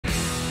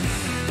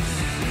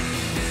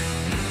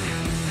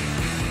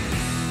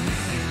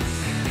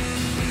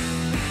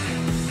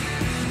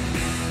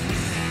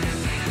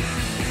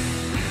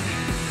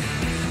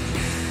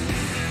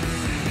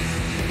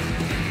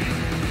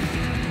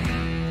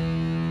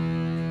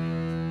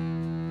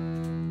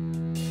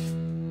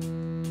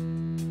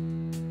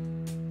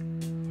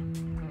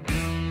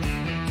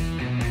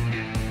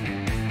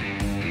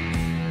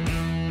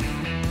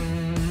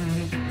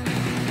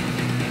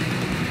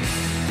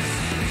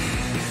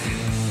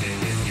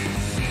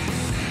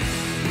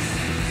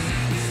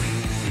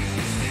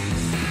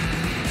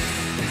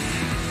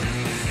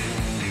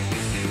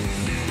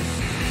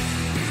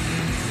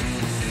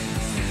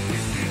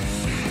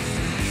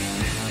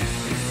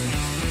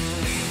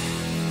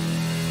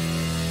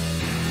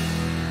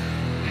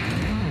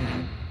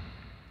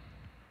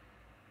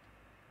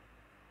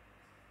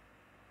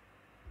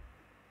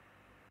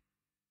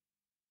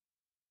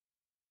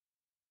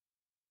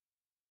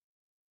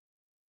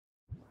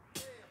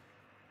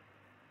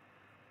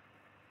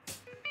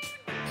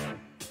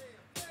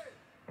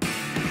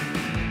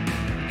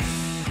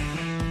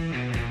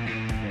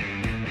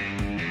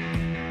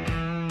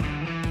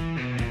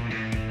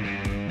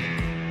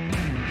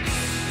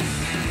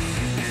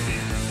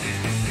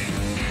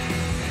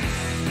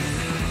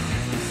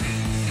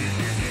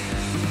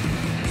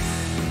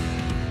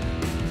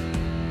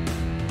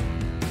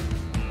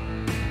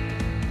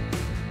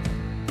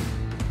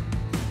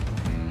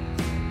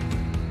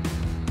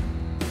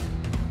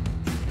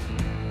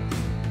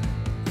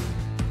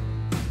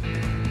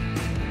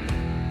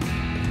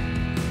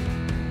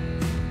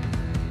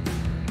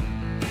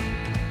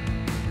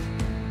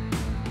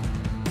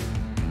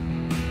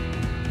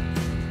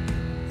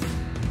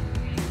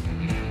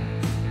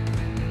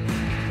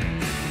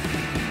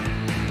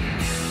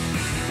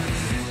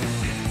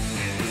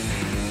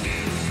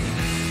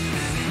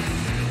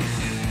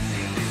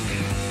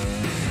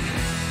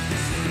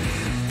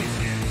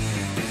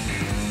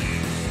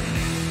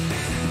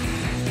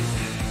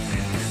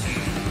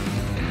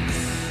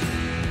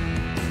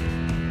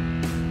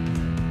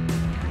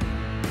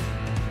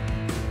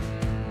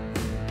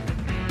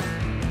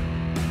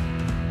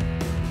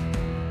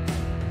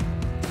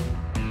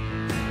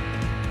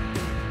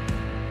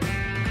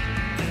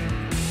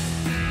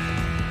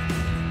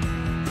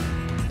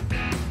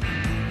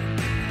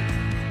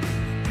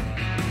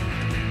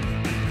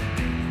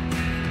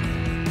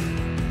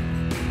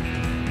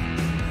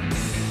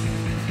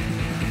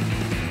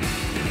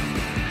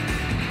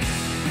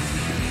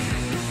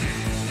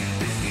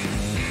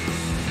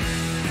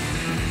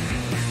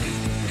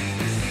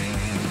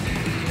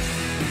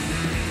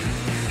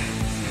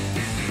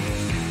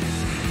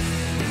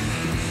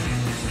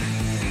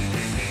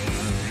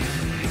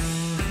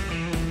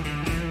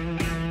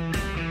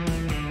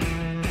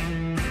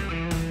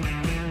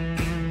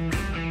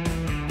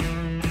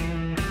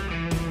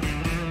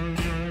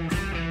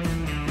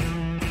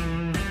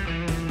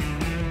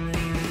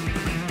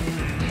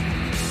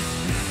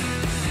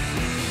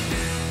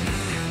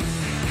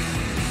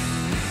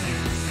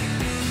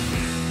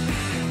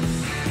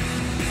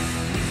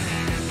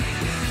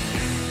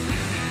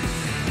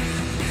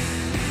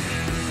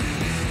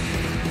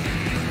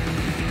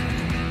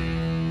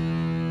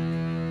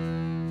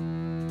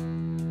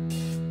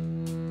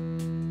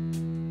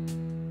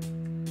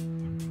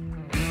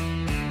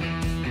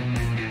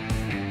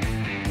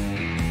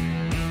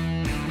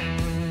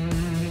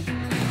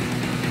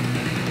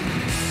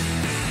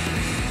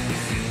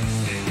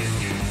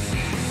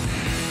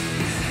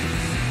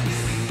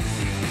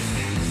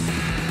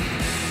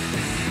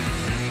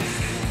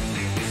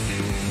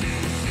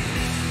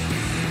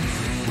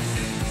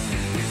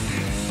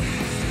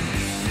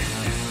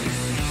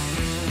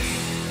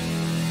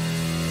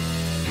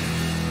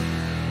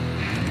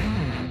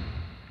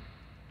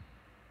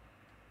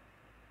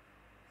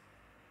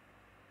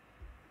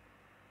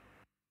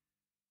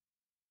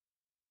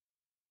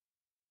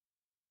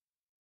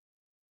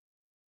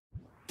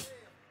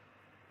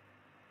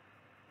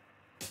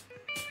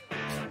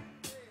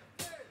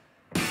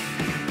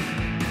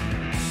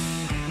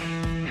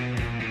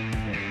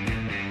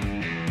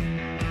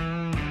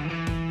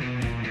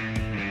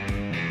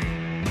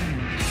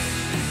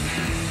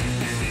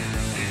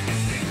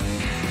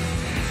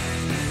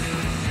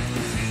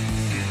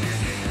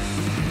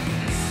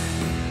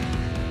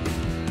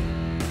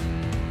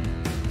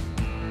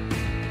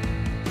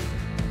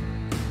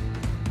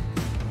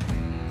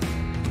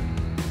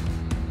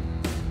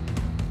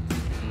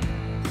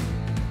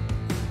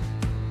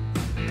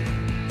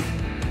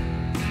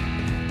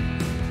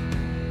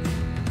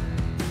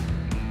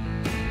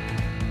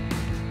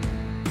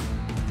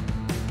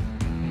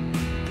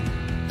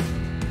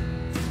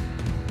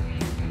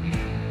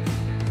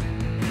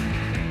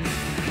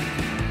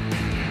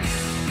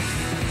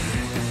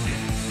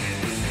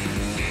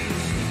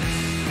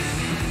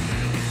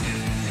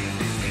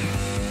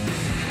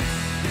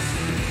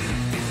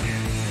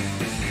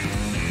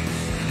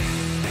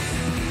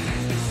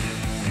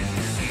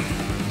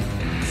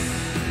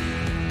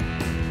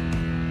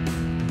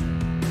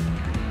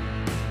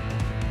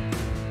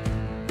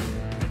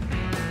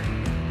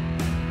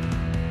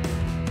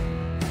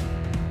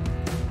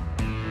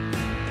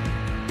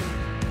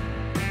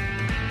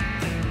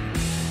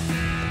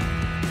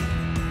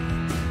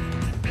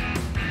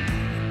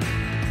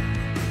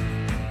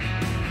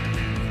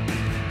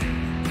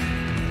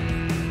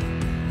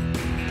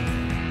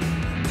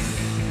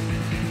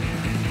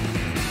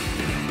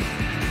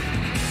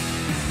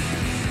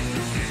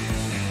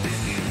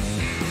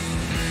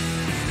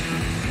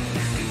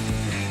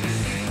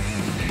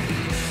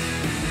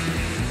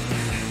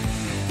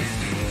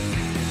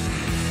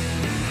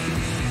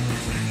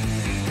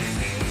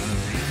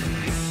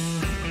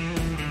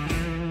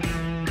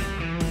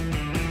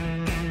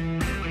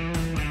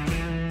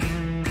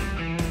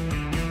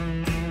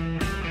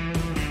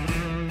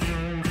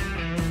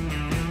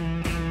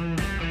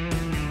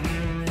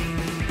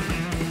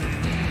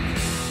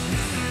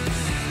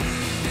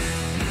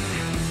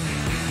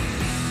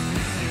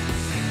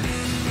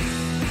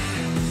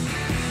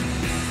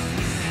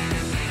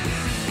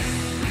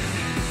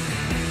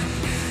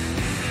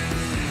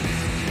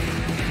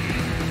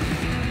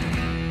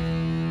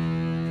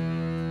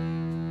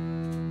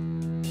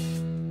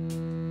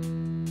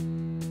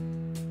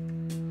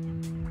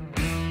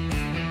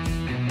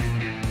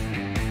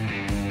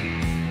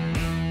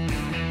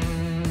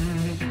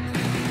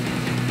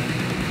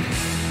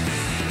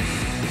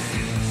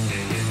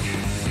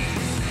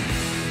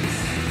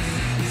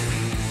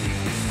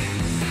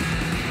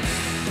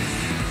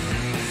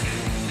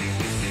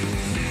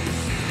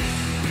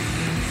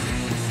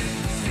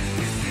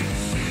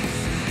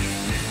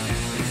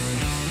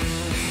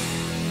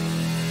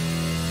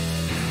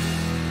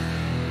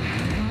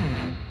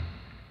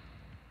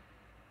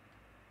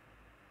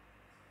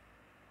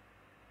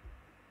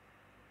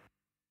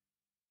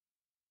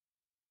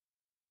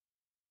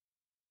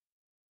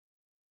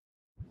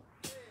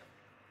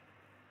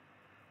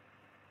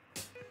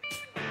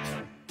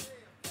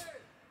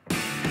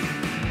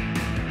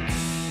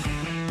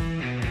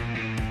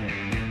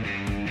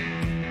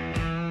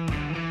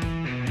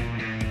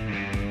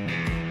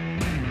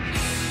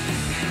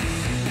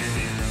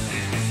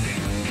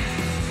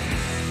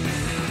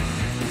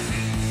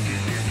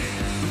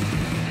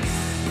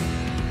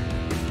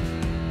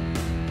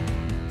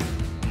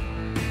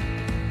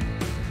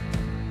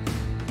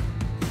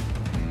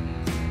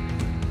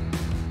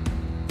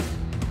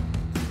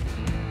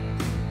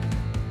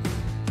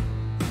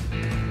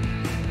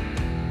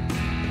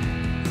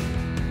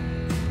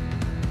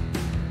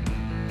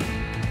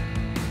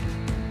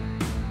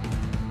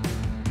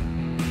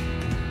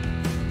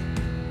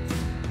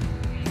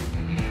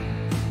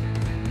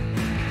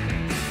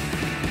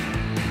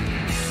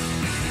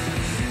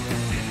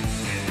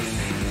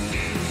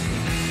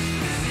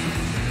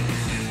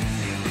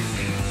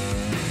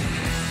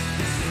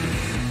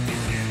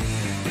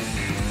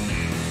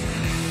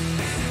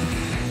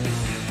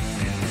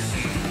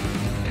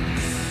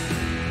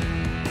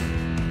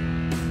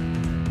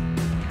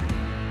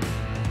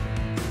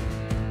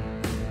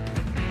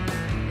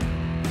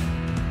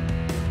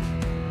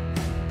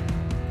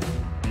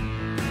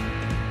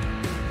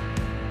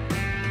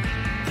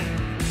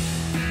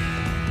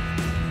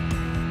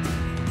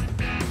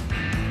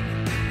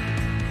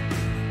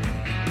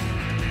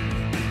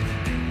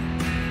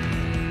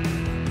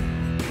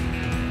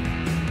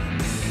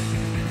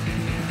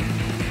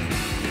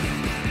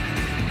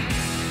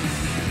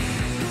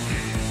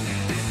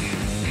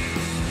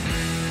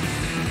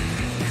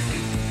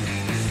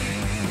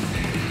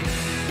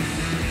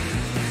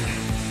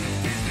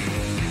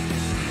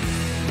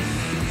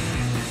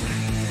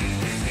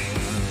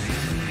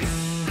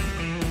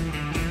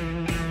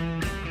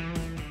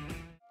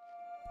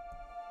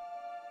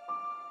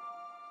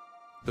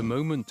The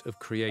moment of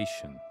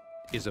creation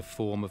is a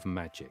form of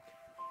magic,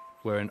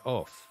 where an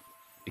off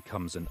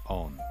becomes an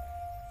on,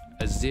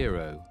 a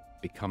 0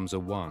 becomes a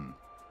 1,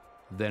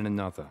 then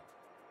another,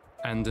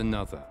 and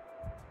another,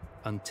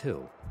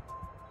 until,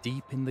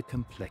 deep in the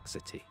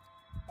complexity,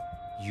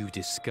 you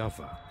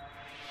discover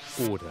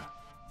order,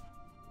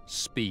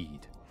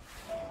 speed,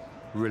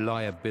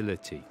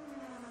 reliability,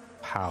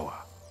 power.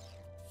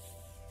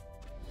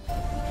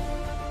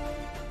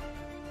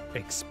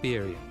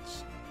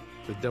 Experience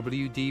the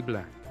WD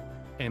Black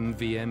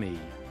NVMe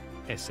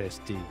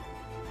SSD.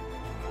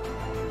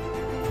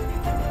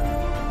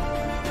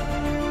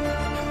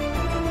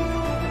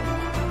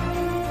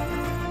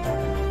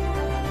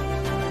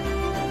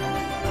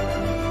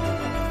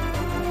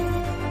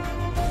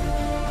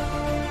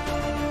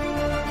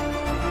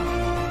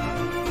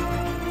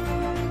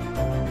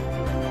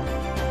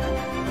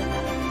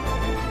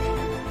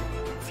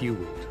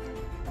 Fueled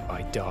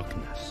by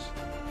darkness.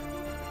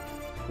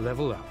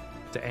 Level up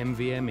to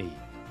NVMe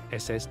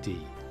SSD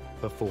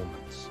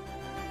performance.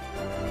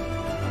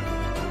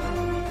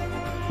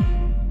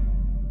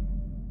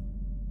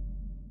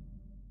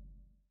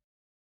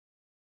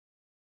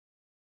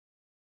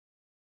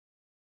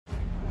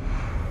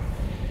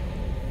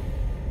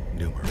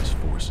 Numerous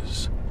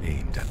forces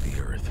aimed at the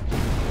Earth.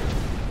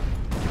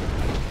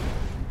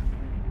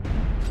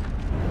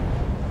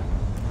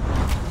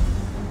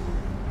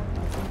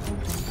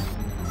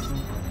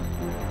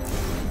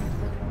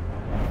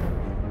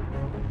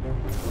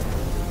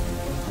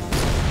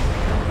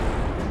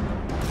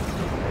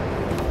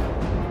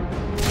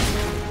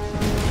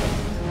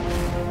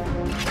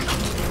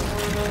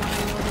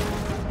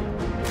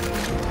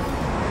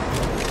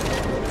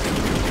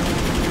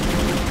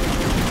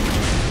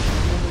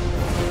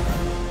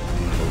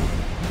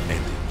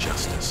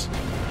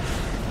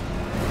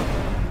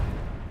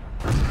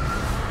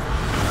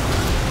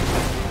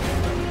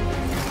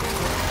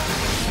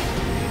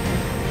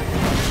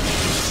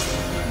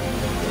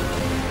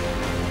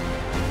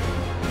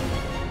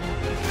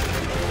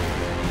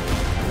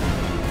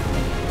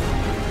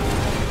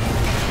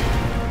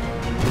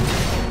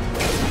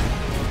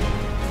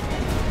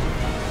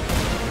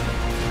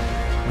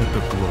 Let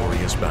the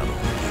glorious battle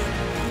begin.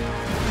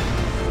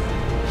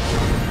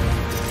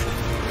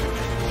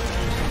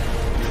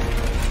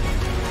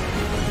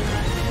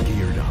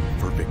 Geared up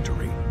for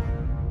victory.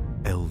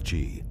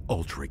 LG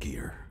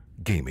Ultragear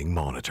Gaming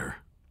Monitor.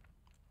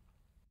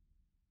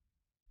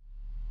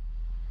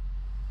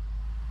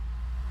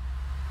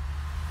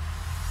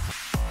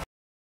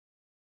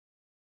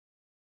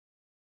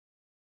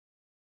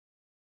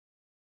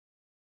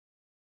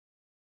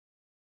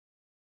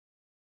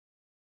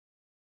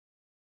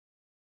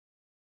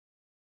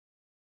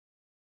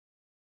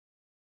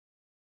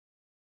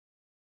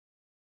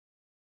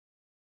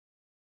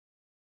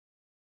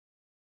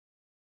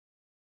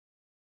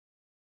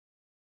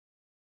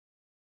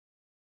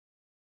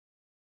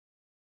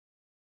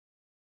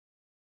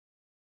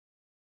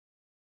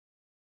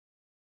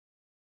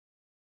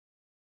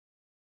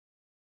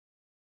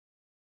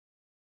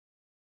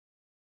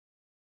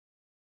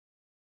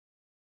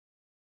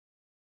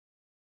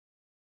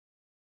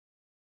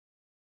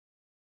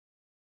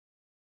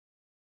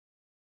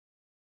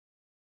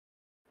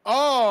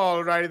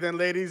 Alrighty then,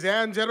 ladies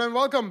and gentlemen,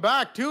 welcome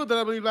back to the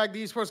W Black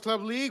Esports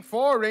Club League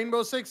for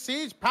Rainbow Six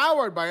Siege,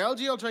 powered by LG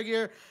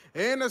Ultragear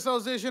in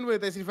association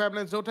with AC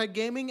Fibernet, Zotac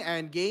Gaming,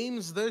 and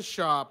Games the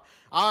Shop.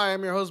 I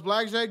am your host,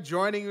 Blackjack,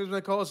 joining with my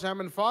co-host,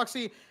 Sam and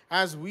Foxy,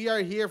 as we are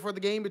here for the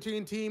game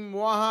between Team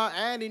Waha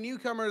and the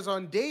newcomers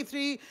on Day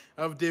 3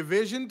 of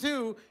Division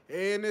 2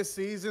 in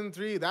Season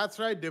 3. That's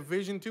right,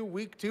 Division 2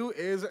 Week 2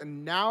 is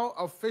now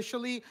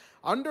officially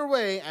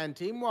underway, and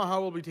Team Waha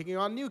will be taking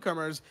on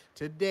newcomers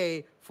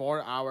today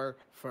for our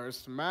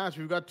first match.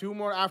 We've got two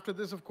more after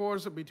this, of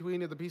course,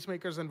 between the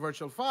Peacemakers and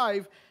Virtual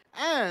 5,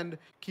 and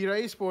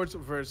Kira Esports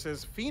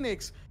versus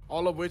Phoenix,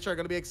 all of which are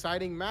going to be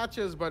exciting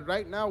matches. But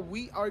right now,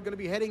 we are going to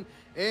be heading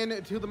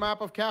into the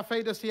map of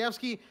Cafe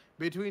Dostoevsky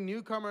between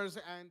newcomers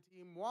and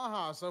Team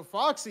Waha. So,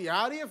 Foxy,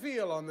 how do you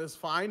feel on this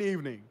fine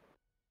evening?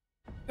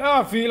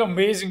 I feel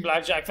amazing,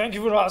 Blackjack. Thank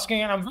you for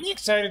asking, and I'm very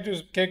excited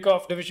to kick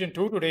off Division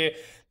 2 today.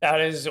 That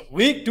is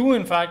Week 2,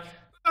 in fact.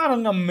 We had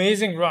an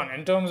amazing run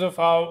in terms of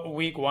how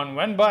Week 1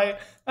 went by,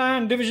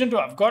 and Division 2,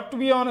 I've got to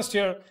be honest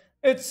here,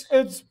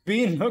 it's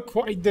been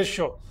quite the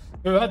show.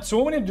 We've had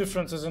so many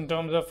differences in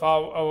terms of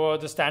how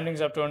the standings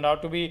have turned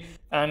out to be,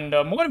 and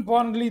more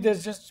importantly,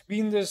 there's just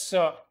been this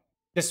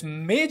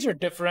major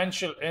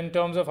differential in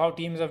terms of how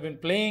teams have been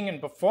playing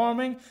and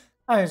performing,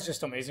 and it's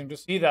just amazing to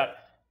see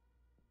that.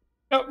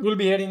 We'll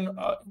be heading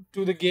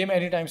to the game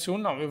anytime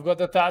soon now. We've got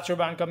the Thatcher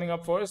band coming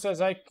up for us.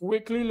 As I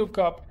quickly look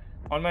up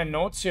on my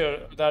notes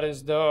here, that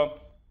is the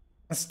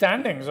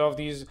standings of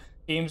these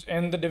teams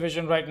in the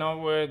division right now,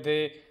 where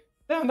they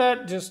stand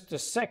at. Just a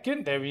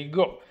second. There we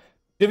go.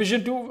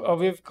 Division 2,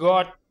 we've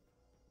got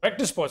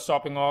Vector Sports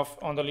topping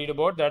off on the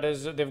leaderboard. That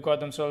is, they've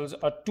got themselves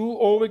a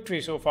 2-0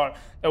 victory so far.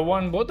 They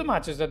won both the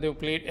matches that they've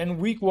played in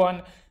Week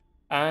 1.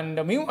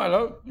 And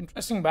meanwhile,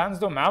 interesting bans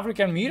though. Maverick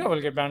and Mira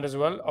will get banned as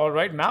well. All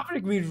right,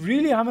 Maverick, we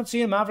really haven't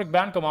seen Maverick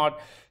ban come out.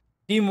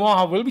 Team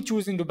Waha will be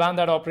choosing to ban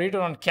that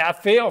operator on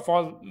Cafe of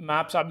all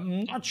maps.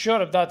 I'm not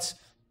sure if that's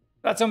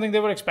something they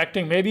were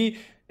expecting. Maybe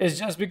it's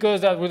just because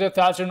that with the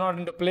Thatcher not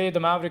into play, the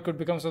Maverick could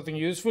become something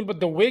useful.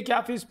 But the way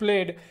Cafe is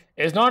played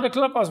is not a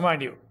clubhouse,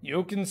 mind you.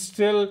 You can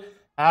still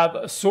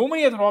have so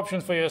many other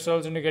options for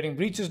yourselves into getting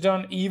breaches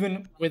done,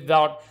 even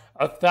without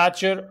a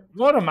Thatcher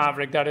or a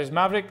Maverick. That is,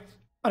 Maverick,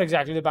 not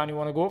exactly the ban you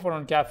want to go for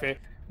on Cafe,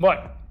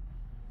 but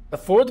the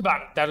fourth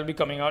ban that will be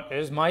coming out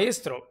is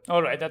Maestro.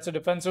 All right, that's a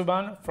defensive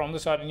ban from the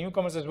side of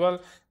newcomers as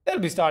well. They'll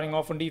be starting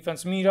off on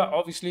defense. Mira,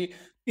 obviously,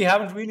 we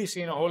haven't really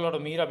seen a whole lot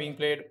of Mira being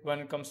played when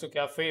it comes to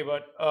Cafe,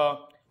 but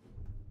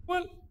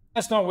well,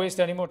 let's not waste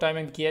any more time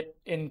and get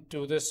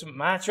into this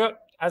match.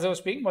 As I was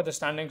speaking about the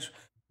standings,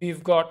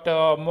 we've got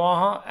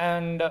Moha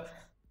and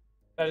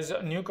that is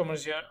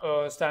newcomers here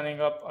standing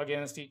up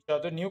against each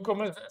other.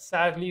 Newcomers,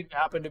 sadly,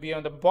 happen to be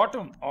on the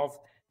bottom of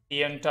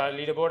the entire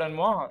leaderboard, and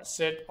Moha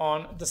sit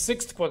on the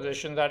 6th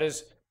position.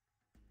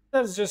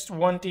 That's just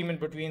one team in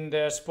between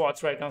their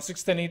spots right now.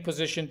 6th and 8th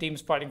position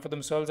teams fighting for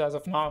themselves as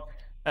of now.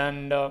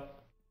 And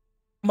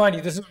mind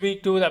you, this is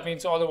week 2. That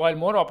means all the while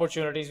more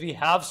opportunities. We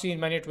have seen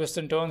many twists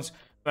and turns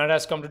when it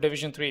has come to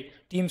Division 3.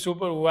 Team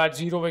Super, who had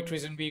 0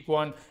 victories in week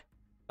 1,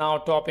 now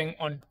topping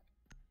on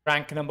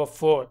rank number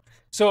 4.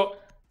 So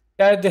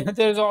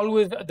there's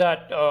always that,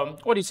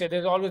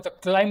 there's always the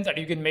climb that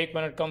you can make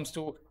when it comes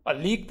to a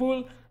league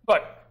pool.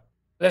 But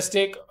let's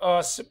take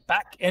us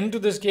back into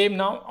this game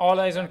now. All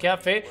eyes on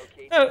Cafe.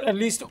 At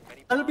least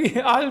I'll be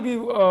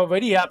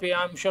very happy.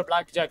 I'm sure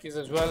Blackjack is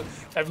as well,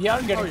 that we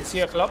are getting to see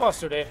a clubhouse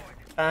today.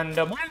 And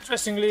more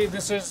interestingly,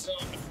 this is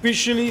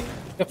officially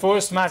the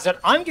first match that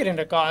I'm getting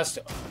to cast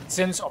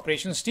since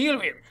Operation Steel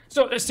Wave.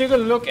 So let's take a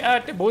look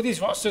at both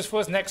these rosters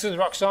first. Nexus,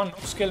 Roxanne,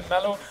 No Skill,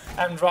 Mellow,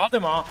 and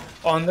Radhima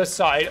on the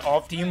side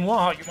of Team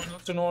Waha. You might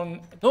also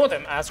know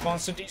them as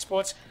Constant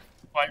Esports.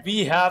 While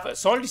we have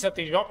Salty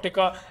Satish,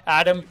 Optica,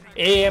 Adam,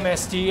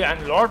 AMST,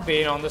 and Lord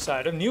Bane on the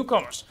side of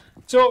newcomers.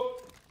 So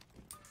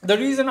the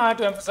reason I have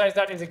to emphasize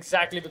that is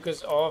exactly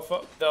because of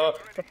the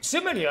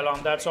proximity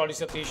along that Salty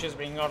Satish is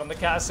bringing out on the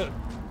castle.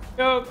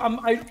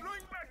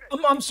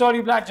 I'm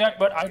sorry, Blackjack,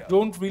 but I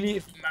don't really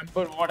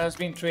remember what has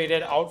been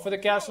traded out for the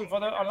castle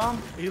for the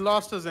alarm. He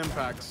lost his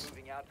impacts.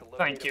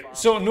 Thank you.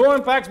 So no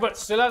impacts, but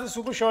still has a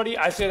super shorty.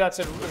 I say that's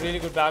a really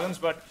good balance.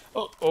 But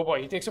oh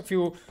boy, he takes a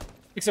few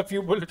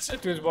bullets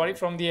to his body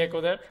from the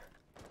Echo there.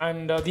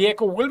 And the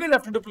Echo will be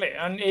left into play.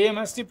 And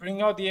AMST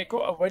bringing out the Echo,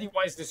 a very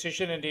wise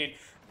decision indeed.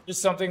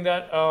 Just something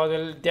that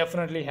they'll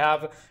definitely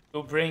have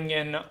to bring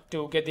in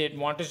to get the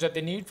advantage that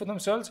they need for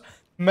themselves.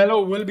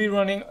 Mello will be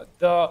running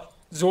the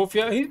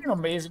Zofia. He's been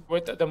amazing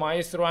with the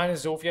Maestro and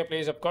his Zofia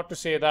plays. I've got to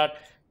say that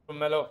from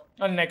Mello.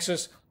 And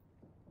Nexus,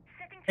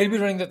 he'll be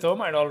running the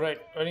Thermite. All right,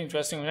 very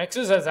interesting.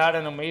 Nexus has had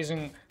an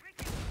amazing...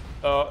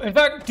 in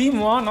fact, Team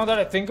 1, now that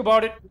I think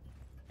about it,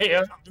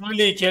 hey,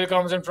 really kill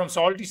comes in from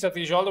Salty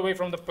Satish all the way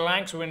from the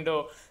planks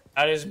window.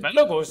 That is,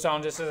 Mello goes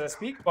down just as I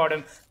speak about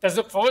him. That's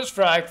the first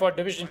frag for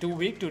Division 2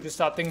 Week 2 to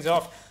start things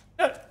off.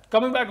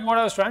 Coming back to what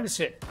I was trying to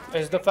say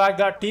is the fact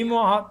that Team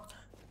Waha,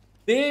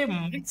 they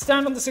might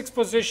stand on the 6th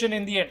position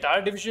in the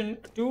entire Division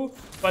 2,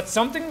 but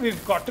something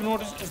we've got to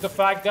notice is the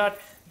fact that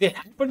they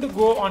happen to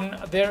go on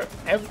their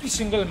every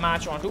single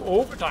match onto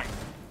overtime.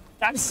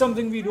 That is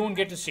something we don't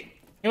get to see.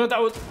 You know,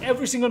 that was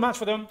every single match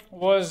for them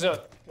was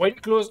very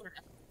close.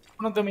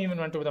 One of them even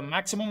went to the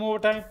maximum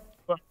overtime.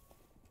 But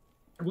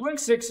going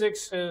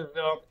 6-6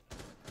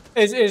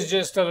 is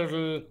just a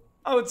little,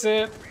 I would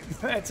say,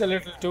 it's a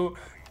little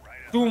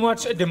too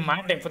much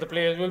demanding for the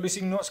players. We'll be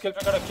seeing No Skill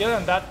pick out a kill,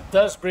 and that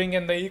does bring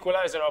in the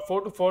equalizer. A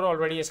 4-4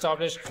 already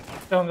established in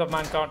terms of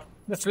man count.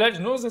 The Sledge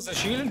knows there's a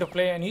shield into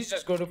play, and he's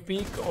just going to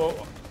peek, or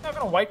not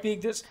going to white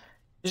peek this.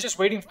 He's just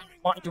waiting for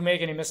Wamai to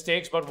make any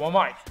mistakes, but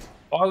Wamai,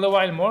 all the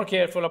while more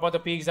careful about the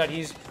peeks that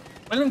he's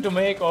willing to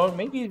make, or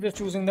maybe he's just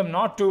choosing them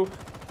not to.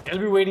 He'll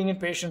be waiting in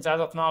patience as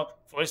of now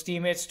for his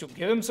teammates to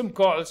give him some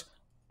calls,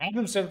 have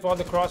himself all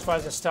the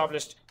crossfires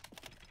established.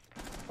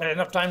 And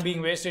enough time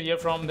being wasted here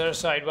from their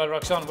side. Well,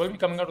 Roxanne will be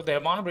coming out with the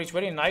Hibana Breach.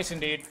 Very nice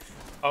indeed.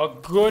 A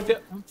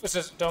good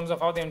emphasis in terms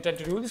of how they intend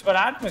to do this. But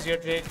Adam is here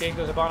to take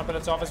those Hibana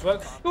pellets off as well.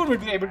 He won't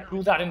be able to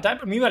do that in time.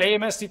 But meanwhile,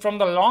 AMST from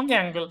the long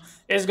angle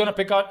is going to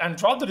pick out and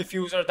drop the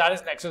diffuser. That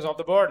is Nexus off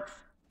the board.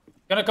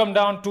 Going to come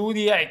down to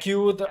the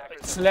IQ, the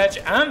Sledge,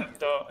 and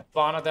the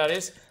Hibana. That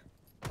is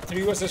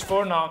 3 versus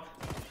 4 now.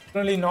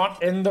 Really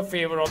not in the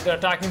favor of the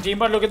attacking team.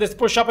 But look at this.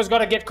 Push-up has got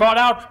to get caught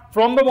out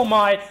from the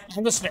Wamai.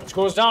 And the Sledge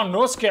goes down.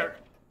 No scare.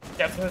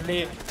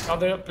 Definitely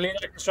another player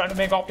is trying to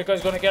make Optica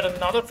is going to get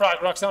another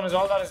frag. Roxanne is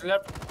all that is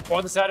left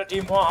for the side of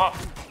Team Waha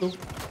to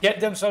get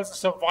themselves a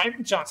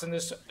surviving chance in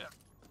this.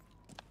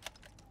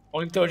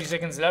 Only 30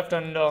 seconds left,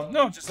 and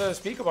no, just to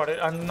speak about it,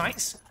 a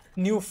nice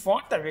new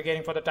font that we're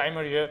getting for the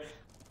timer here.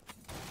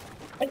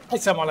 I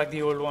somehow like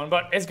the old one,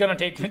 but it's going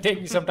to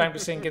take me some time to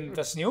sink in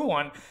this new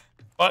one.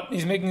 But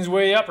he's making his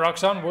way up.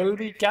 Roxanne will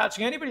be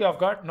catching anybody off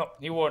guard. No,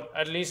 he won't.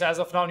 At least as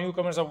of now,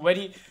 newcomers are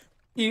very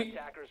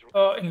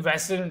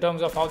invested in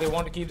terms of how they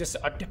want to keep this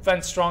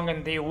defense strong,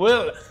 and they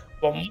will.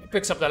 But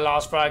picks up the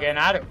last frag, and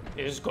Adam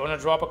is going to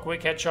drop a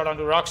quick headshot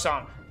onto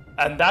Roxanne.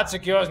 And that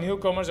secures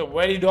newcomers a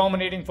very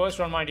dominating first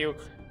round, mind you.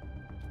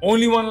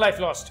 Only one life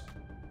lost.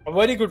 A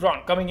very good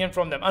round coming in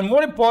from them. And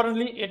more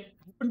importantly, it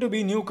happened to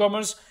be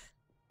newcomers.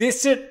 They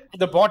sit at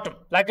the bottom,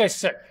 like I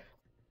said,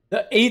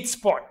 the 8th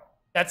spot.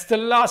 That's the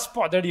last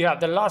spot that you have,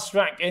 the last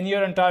rank in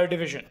your entire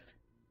division.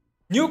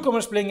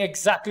 Newcomers playing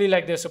exactly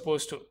like they're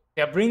supposed to.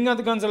 They're bringing out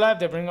the guns alive,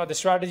 they're bringing out the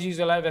strategies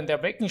alive, and they're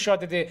making sure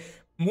that they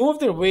move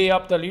their way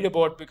up the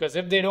leaderboard, because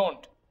if they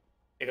don't,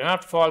 they're going to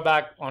have to fall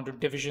back onto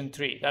Division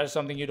 3. That is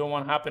something you don't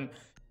want to happen.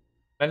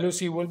 When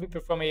Lucy will be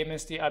picked from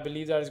AMST, I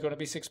believe that is going to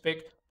be 6th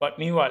pick. But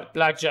meanwhile,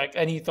 Blackjack,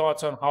 any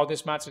thoughts on how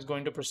this match is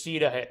going to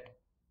proceed ahead?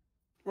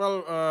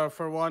 Well,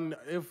 for one,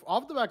 if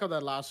off the back of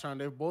that last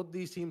round, if both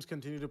these teams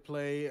continue to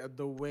play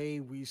the way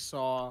we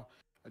saw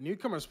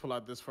newcomers pull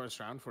out this first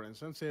round, for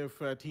instance, if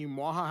Team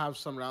Moha have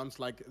some rounds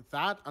like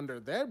that under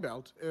their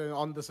belt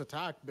on this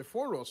attack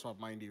before roll swap,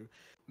 mind you,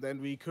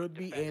 then we could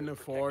be in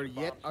for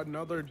yet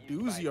another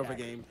doozy of a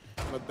game.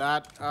 But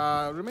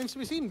that remains to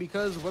be seen,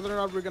 because whether or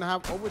not we're going to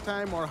have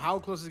overtime or how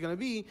close it's going to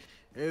be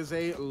is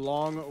a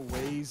long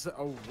ways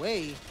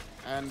away.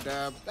 And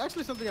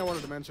actually something I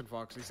wanted to mention,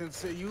 Foxy,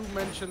 since you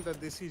mentioned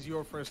that this is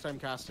your first time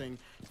casting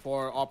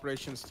for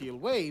Operation Steel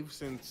Wave,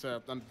 since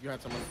you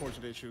had some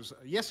unfortunate issues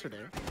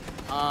yesterday,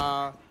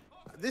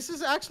 this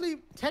is actually,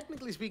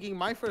 technically speaking,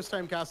 my first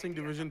time casting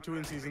Division 2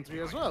 in Season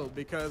 3 as well,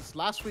 because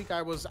last week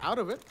I was out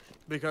of it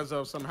because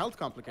of some health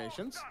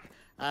complications,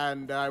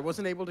 and I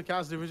wasn't able to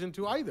cast Division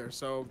 2 either,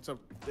 so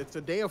it's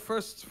a day of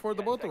firsts for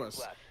the both of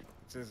us.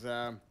 This is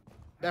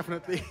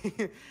definitely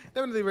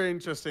very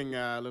interesting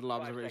little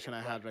observation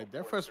I had right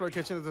there. First Floor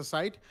Kitchen is a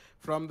site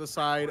from the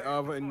side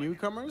of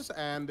newcomers,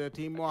 and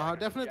Team Moha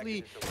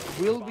definitely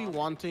will be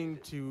wanting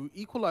to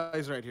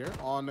equalize right here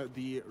on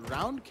the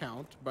round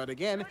count. But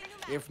again,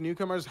 if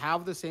newcomers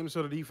have the same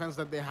sort of defense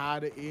that they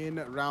had in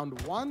round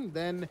 1,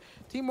 then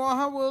Team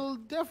Moha will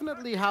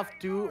definitely have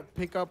to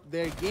pick up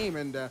their game.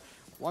 And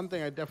one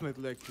thing I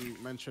definitely like to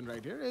mention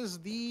right here is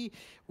the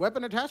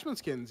weapon attachment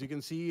skins. You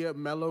can see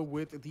Mellow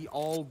with the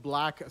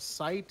all-black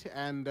sight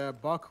and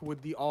Buck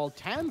with the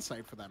all-tan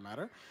sight, for that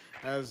matter,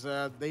 as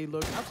they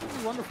look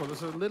absolutely wonderful.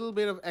 There's a little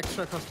bit of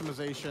extra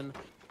customization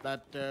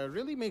that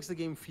really makes the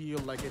game feel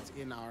like it's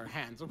in our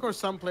hands. Of course,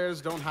 some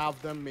players don't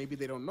have them. Maybe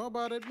they don't know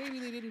about it. Maybe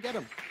they didn't get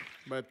them.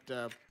 But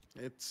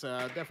it's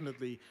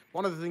definitely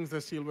one of the things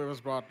that Steelwave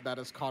has brought that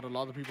has caught a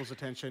lot of people's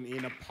attention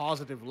in a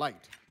positive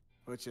light,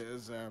 which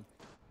is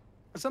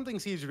something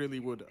Siege really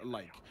would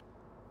like.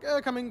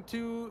 Coming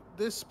to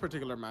this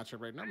particular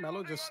matchup right now,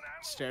 Mello just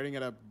staring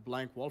at a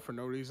blank wall for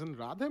no reason.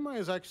 Radhema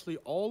is actually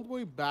all the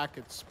way back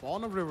at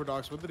spawn of River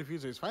Dogs with the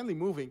diffuser. He's finally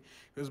moving.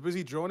 He was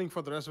busy droning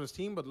for the rest of his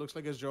team, but looks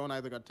like his drone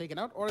either got taken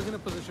out or is in a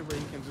position where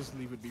he can just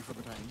leave it be for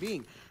the time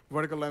being.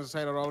 Vertical lens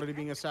sight are already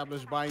being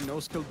established by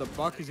No Skill the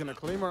Buck. He's going to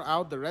claim her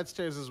out. The red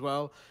stairs as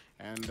well.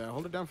 And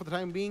hold it down for the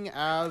time being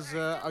as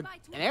an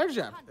air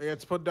jab.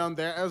 It's put down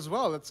there as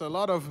well. That's a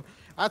lot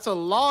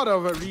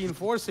of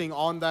reinforcing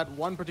on that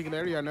one particular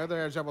area. Another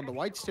air jab on the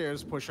white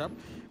stairs push up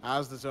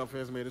as the Zofia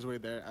has made his way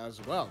there as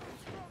well.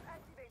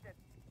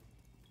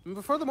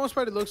 And for the most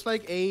part, it looks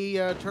like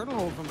a turtle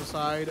hold from the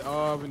side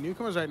of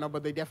newcomers right now,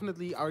 but they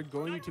definitely are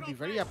going to be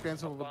very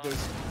apprehensive with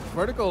this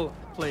vertical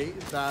play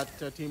that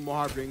Team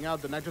Moha are bringing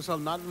out. The Nitro Cell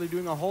not really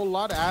doing a whole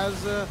lot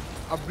as a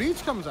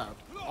breach comes out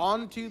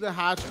onto the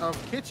hatch of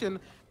Kitchen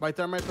by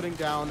Thermite putting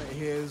down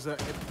his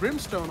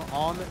brimstone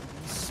on the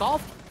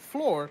soft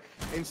floor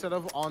instead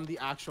of on the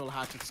actual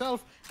hatch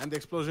itself, and the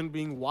explosion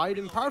being wide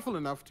and powerful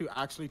enough to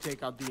actually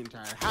take out the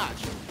entire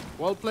hatch.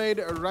 Well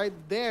played right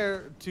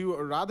there to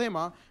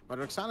Radhema, but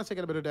Roxana's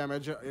taking a bit of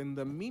damage in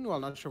the meanwhile.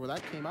 Not sure where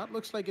that came out.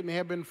 Looks like it may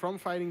have been from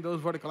fighting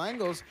those vertical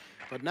angles,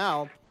 but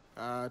now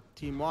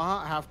Team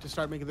Moha have to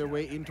start making their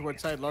way in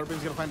towards side.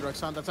 Lorben's gonna find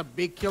Roxanne. That's a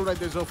big kill right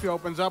there. Zofia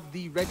opens up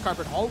the red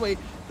carpet hallway,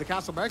 the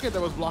castle barricade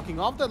that was blocking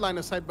off that line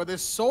of sight, but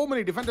there's so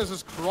many defenders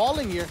just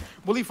crawling here.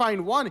 Will he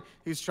find one?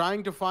 He's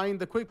trying to find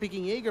the quick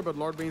picking Jaeger, but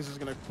Lord Baines is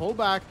gonna pull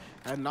back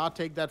and not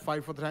take that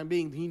fight for the time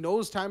being. He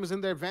knows time is in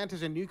their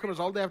advantage, and newcomers,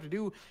 all they have to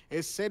do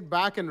is sit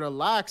back and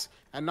relax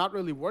and not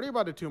really worry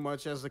about it too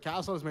much, as the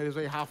castle has made his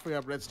way halfway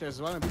up red stairs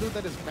as well. And I believe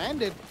that is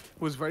Bandit,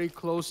 who is very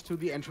close to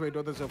the entryway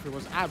door that Zofia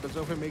was at, but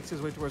Zofia makes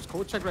his way towards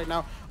Code Check right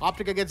now.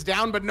 Optica gets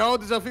down, but no,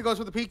 the Zofia goes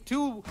for the peak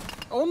two,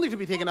 only to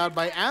be taken out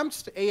by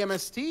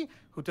AMST,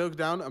 who took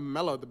down a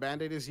Mellow. The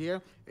Band-Aid is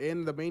here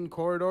in the main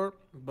corridor,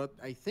 but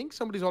I think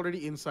somebody's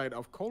already inside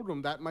of Cold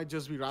Room. That might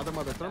just be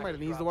Radhema the Thermite,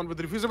 and he's the one with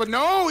the diffuser, but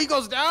no, he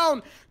goes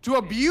down to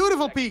a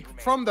beautiful peek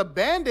from the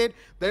Bandit.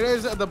 There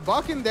is the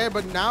Buck in there,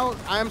 but now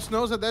Amps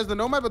knows that there's the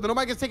Nomad, but the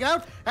Nomad gets taken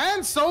out,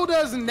 and so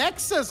does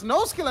Nexus.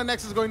 No skill and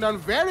Nexus going down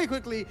very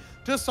quickly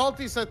to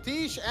Salty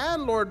Satish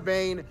and Lord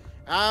Bane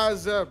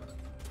as, oh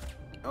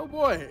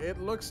boy,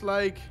 it looks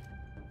like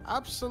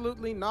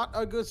absolutely not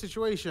a good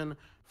situation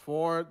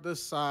for the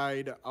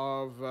side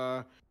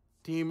of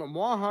Team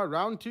Moha,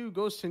 round 2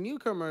 goes to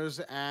newcomers,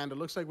 and it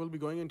looks like we'll be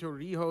going into a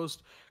rehost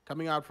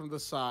coming out from the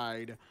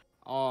side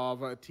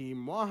of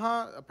Team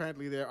Moha.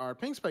 Apparently, there are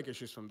ping spike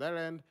issues from their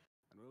end,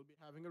 and we'll be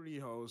having a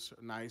rehost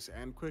nice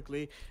and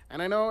quickly.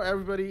 And I know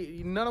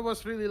everybody, none of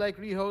us really like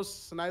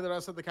rehosts, neither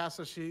us at the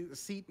caster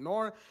seat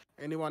nor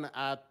anyone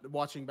at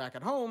watching back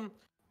at home,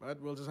 but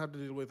we'll just have to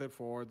deal with it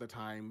for the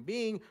time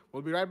being.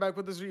 We'll be right back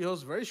with this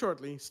rehost very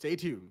shortly. Stay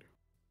tuned.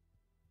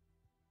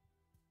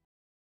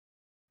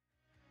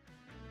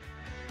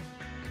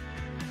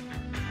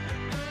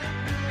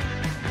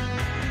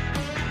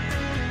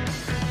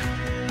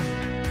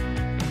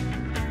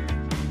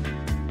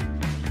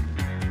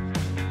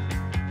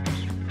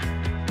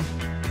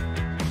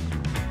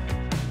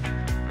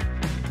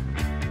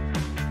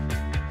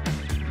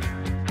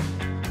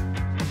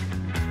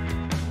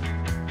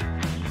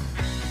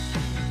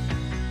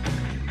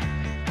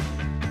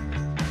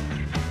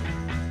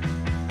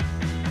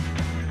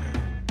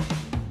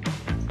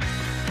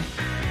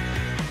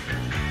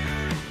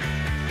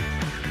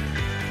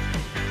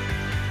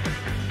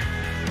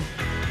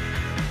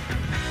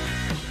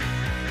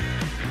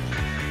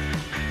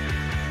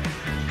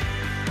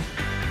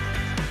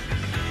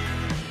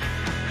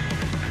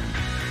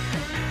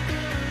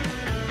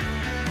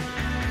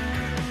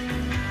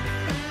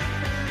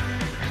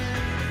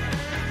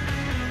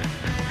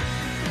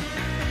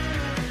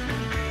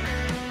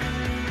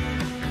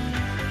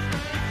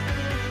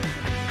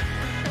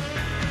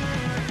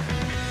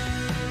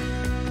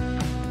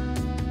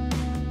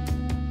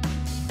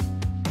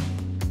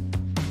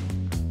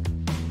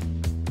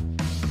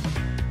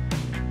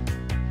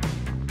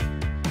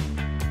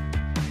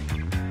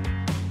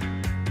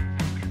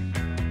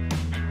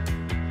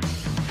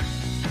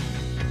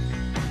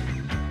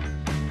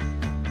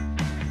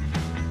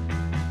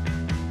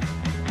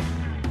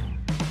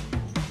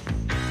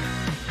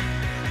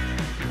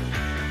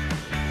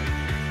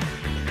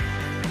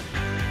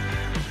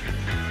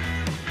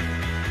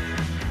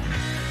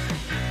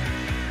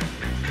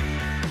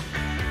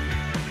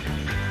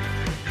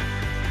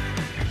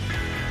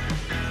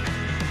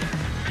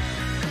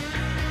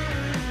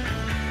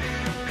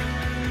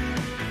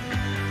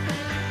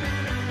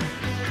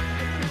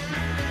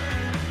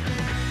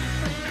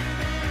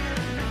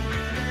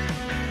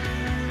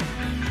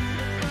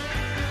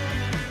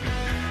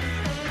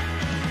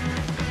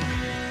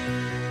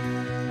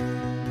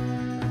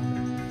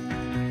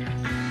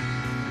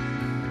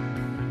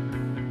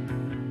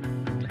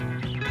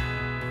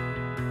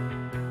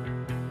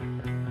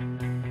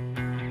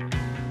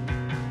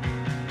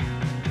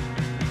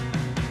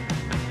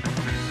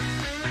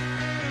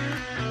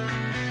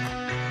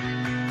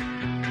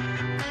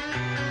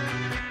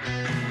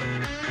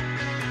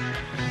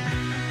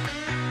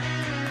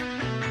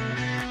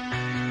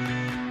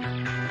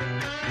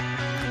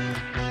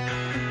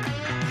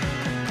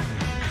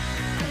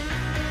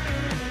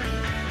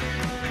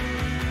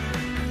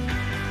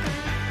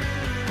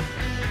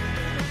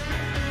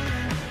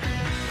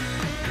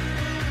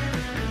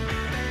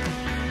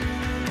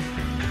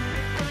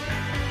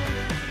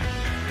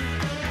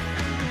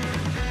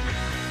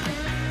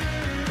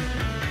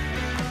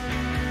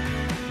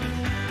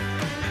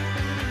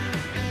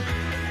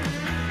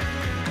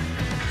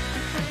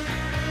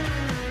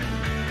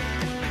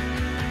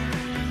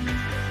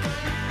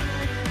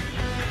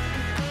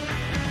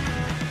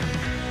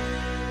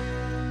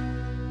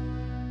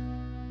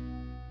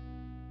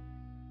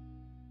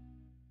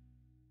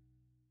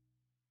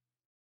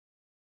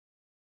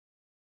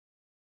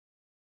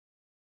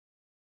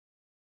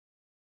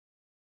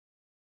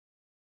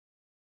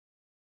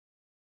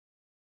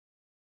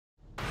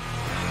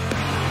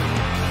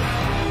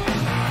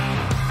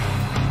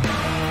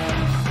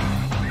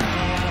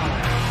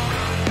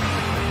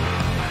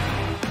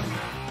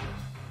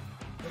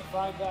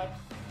 Like that.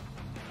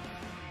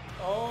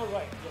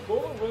 Alright, the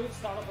goal will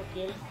start off a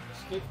kill on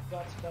the stick.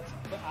 That's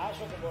the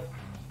ash of the board.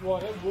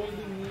 Water will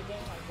be meeting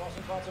and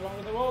crossing parts along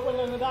with the road. But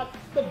look at that.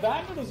 The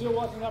bandit is here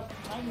watching that,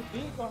 trying to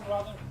peek on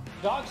rather.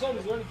 Dark side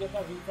is here to get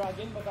that refrag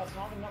in, but that's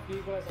not enough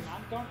people as a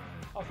man count.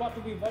 I've got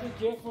to be very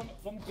careful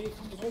from the peak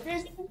from the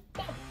face.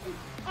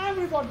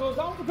 Everyone goes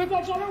down to pick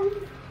that shot.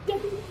 Get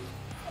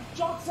a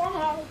shot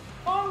somehow.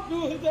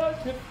 Onto the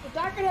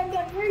attacker, and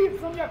then read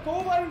from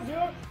Yakova is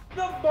here.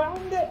 The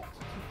bandit.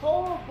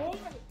 Oh boy!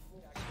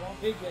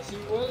 Swampy, yes he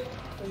will.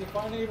 Does he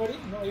find anybody?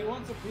 No, he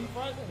wants a free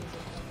fight and he's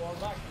going to fall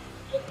back.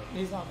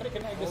 He's not going to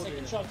connect the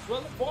second shot as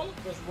well. The ball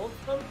goes both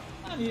of them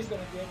and he's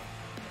going to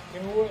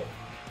get him away.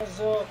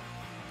 So,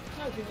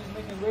 I think he's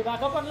making his way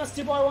back up unless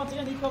T-Boy once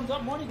again he comes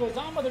up. Money goes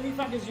down, but the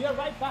refrag is here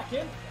right back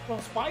in from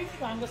Spidey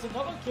Bang. That's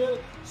another kill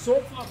so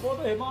far for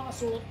the Himana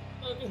so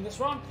in this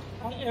round.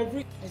 And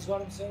he's got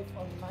himself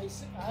a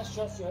nice ass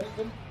shot to help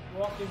him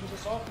walk into the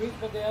soft crease,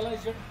 but the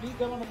allies have to beat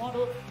them on the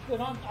motto. They're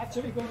not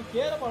actually going to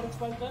care about it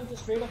by the time they're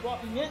straight up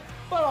walking in.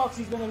 But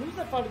Oxy's going to lose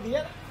that fight in the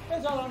air.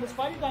 It's all on the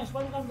Spider-Man.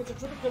 Spider-Man gets a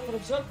triple kill for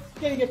himself.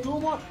 Can he get 2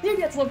 more? He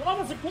gets one.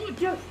 Almost a quad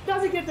kill.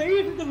 Does he get the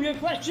even the real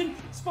question?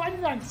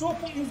 Spider-Man, so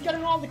far, he's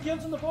getting all the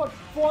kills on the board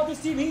for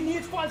this team. He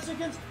needs 5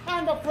 seconds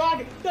and a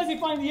frag. Does he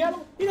find the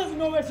yellow? He doesn't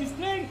know where she's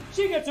playing.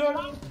 She gets her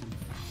out.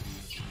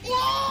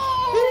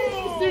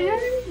 Whoa! He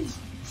is the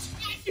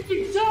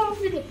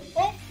end!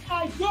 Oh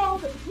my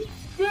god!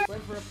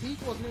 Went for a peek,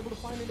 wasn't able to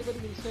find anybody.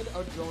 Instead,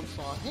 a drone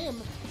saw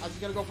him as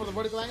he's gonna go for the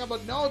vertical angle,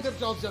 but no,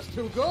 Dipjo's just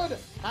too good.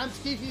 And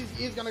Skeefy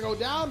is gonna go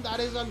down. That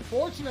is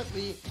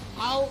unfortunately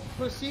how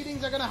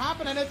proceedings are gonna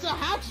happen. And it's a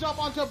hatch drop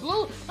onto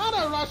blue and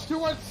a rush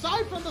towards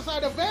side from the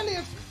side of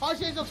Valiance.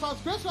 Archangel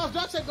spawns Christoph.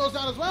 Darkseid goes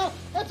down as well.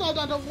 It's all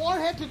down to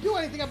Warhead to do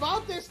anything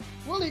about this.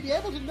 Will he be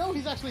able to? No,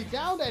 he's actually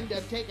downed and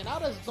taken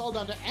out, as it's all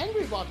down to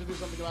Angrybot to do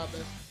something about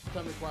this.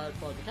 Time required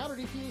for the counter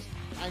defuse.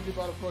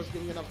 Angrybot, of course,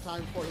 giving enough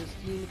time for his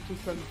team to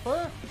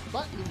confer,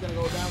 but he's going to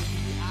go down to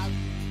the as.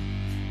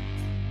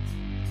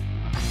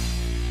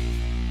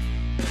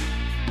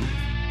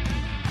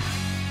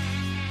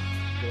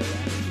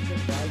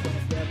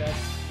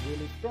 That's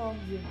really strong.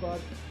 You've got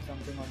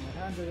something on your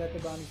hands.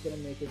 Etiban is going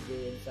to make his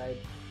way inside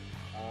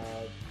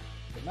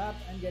the map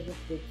and get a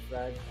quick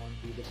frag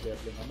onto the player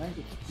playing on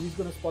 90. He's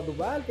going to spot the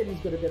Valk and he's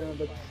going to get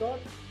another shot.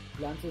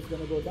 Lancer's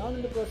going to go down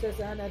in the process,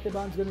 and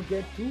Etiban's going to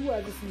get 2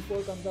 as the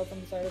C4 comes out from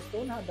the side of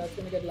Stoneheart. That's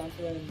going to get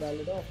Lancer and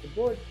Invalid off the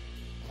board.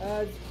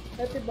 As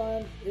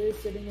Etiban is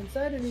sitting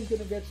inside and he's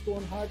going to get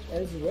Stoneheart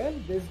as well.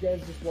 This guy's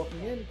just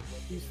walking in.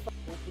 He's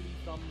hopefully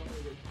from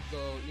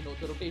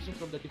the rotation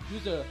from the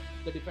diffuser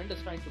the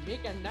defender's trying to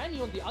make, and Nani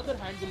on the other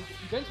hand will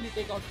eventually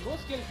take out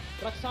Roskill.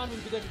 Raksan will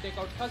be there to take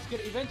out Tusker,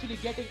 eventually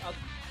getting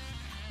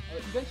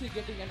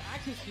an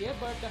axis here,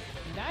 but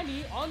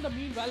Nani on the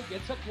meanwhile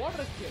gets a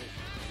quarter kill.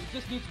 He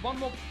just needs one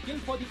more kill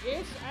for the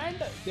ace,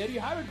 and there you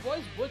have it,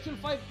 boys. Virtual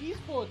 5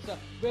 Esports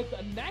with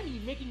Nani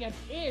making an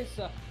ace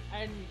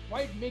and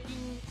quite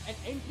making an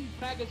entry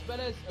frag as well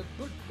as a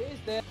good place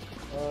there.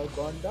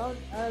 Gone down,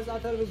 as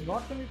Athar was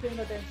not going to be paying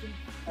attention,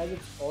 as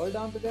it's all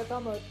down to their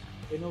hammer.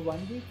 In a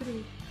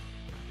 1v3,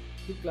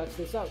 he clutched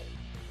this out.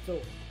 So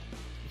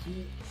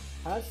he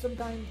has some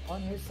time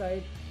on his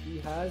side. He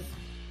has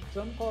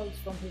some calls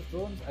from his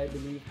drones, I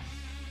believe,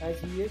 as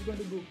he is going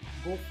to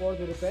go for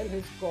the repel.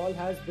 His call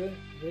has been,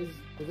 his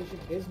position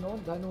is known.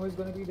 Dhanu is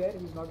going to be there.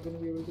 He's not going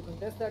to be able to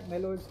contest that.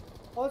 Melo is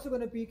also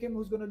going to peek him,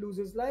 who's going to lose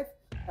his life,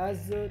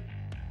 as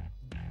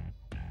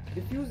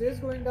Diffuse is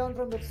going down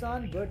from the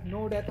sun, but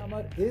no Death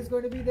Hammer is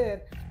going to be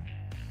there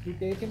to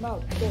take him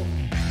out. So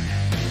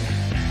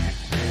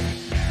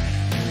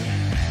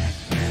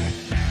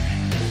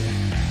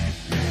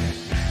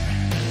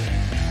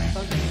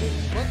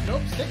but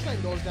nope,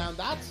 6-9 goes down.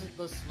 That's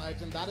the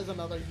sledge, and that is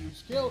another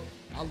huge kill.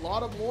 A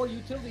lot of more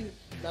utility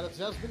that has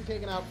just been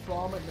taken out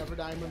from Never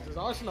Diamonds'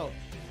 arsenal.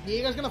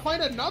 Jaeger's gonna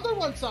find another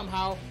one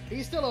somehow.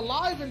 He's still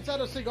alive inside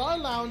of Cigar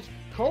Lounge.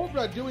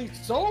 Cobra doing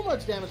so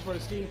much damage for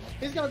his team.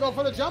 He's gonna go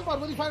for the jump out.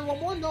 Will he find one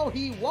more? No,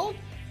 he won't.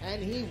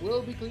 And he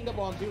will be cleaned up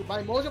onto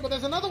by Mojo. But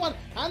there's another one.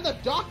 And the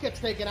Doc gets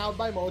taken out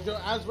by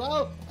Mojo as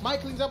well. Mike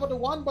cleans up onto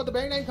one, but the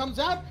Bearing Nine comes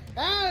out.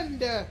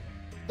 And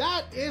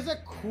that is a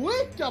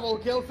quick double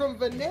kill from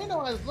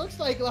Veneno, as looks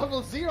like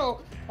level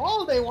 0.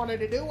 All they wanted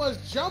to do was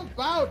jump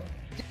out.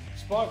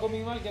 Sparko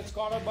meanwhile gets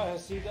caught up by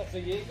Hasib. That's a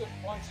Jaeger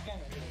once again.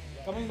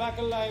 Coming back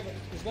alive.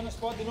 He's gonna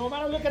spot the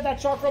Nomad. Look at that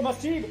shot from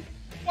Hasib.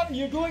 What are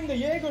you doing? The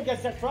Jaeger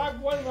gets that frag.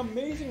 What an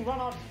amazing run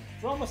out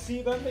from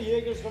Hasib, and the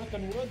Jaeger is gonna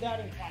convert that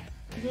in fact.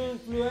 He's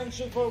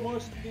influential for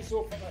Mercy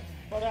so far.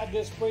 But at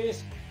this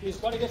pace, he's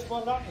got to get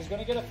spotted out. He's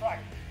gonna get a frag.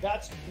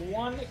 That's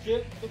one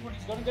kill.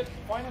 He's gonna get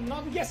find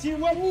another. Yes, he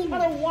will. And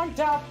a one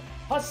tap.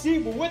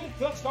 Hasib with the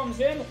clutch comes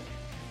in.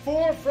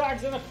 4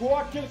 frags and a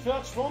quad kill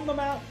clutch from the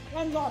man.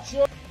 I'm not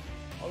sure.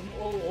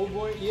 Oh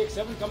boy,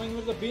 EX7 coming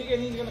with the big,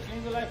 and he's gonna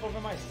claim the life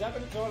of my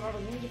 7. It's all out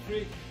of Ninja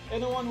Freak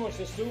in a 1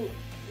 versus 2.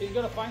 He's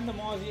gonna find the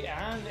Mozzie,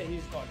 and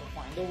he's got to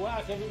find the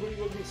whack. Everybody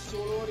will be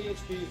solo at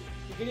HP.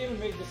 He can even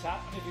make this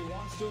happen if he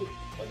wants to.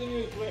 But the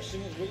real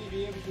question is, will he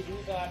be able to do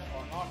that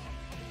or not?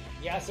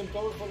 He has some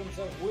cover for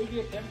himself. Will be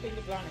attempting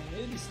the plan, and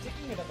he'll be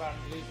sticking it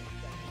apparently.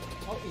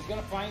 Oh, he's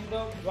gonna find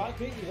the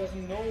Valkyrie. He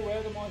doesn't know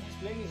where the Mozzie is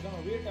playing. He's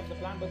gonna reattempt the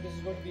plan, but this is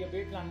going to be a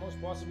bait plan most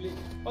possibly.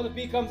 But the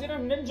P comes in,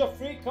 and Ninja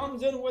Freak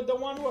comes in with the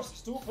 1 versus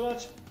 2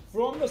 clutch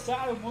from the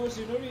side of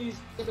Mercenaries.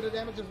 A bit of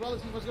damage as well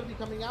as he was going to be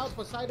coming out.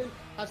 Poseidon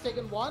has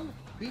taken 1.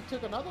 Beat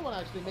took another one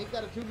actually. Make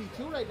that a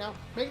 2v2 right now.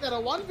 Make that a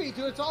 1v2.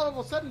 It's all of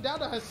a sudden down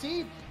to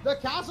Hasib, the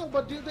castle.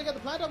 But do they get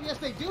the plant up? Yes,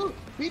 they do.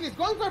 Beat is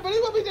going for it, but he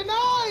will be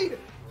denied.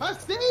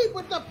 Hasib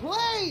with the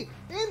play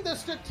in the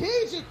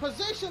strategic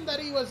position that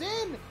he was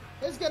in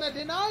is going to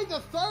deny the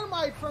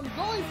Thermite from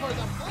going for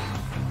the play.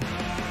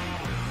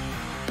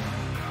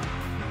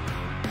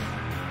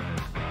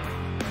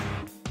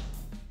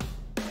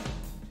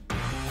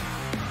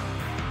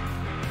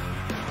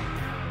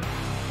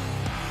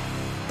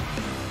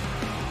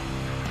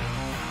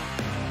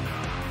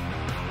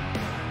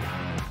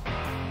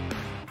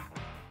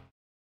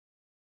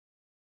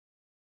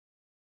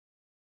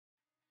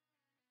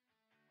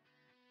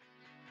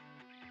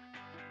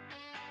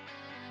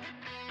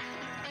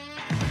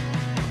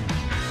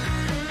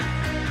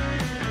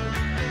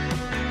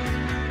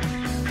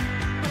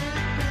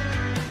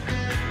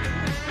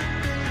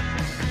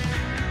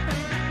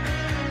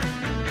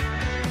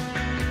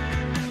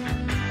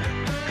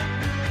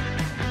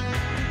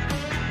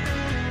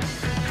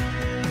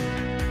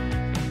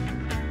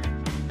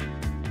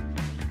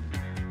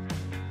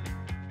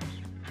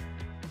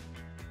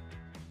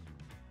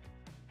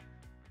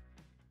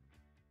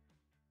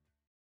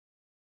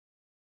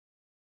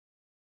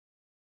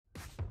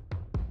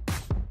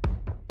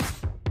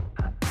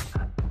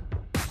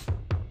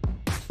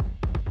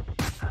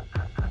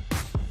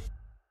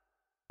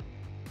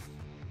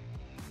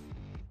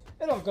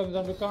 It all comes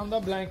down to Kanda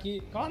and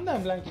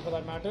Blanky for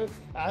that matter.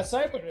 As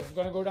Cyber is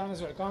going to go down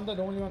as well. Kanda,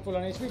 the only one full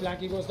on HP.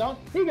 Blanky goes down.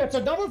 He gets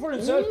a double for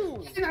himself.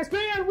 Nice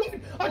play and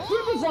win. A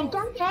triple from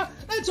Kanda.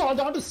 It's all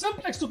down to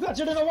Simplex to clutch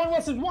it in a 1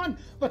 versus 1.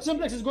 But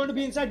Simplex is going to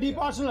be inside deep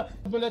arsenal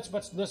bullets.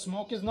 But the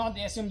smoke is not.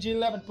 The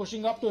SMG-11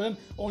 pushing up to him.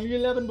 Only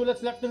 11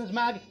 bullets left in his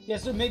mag. He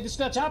has to make this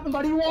clutch happen,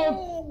 but he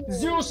won't.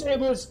 0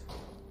 sabers.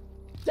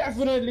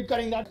 Definitely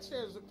cutting that.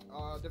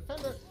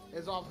 Defender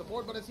is off the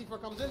board, but a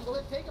C4 comes in. Will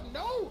it take him?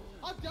 No!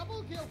 A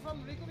double kill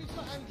from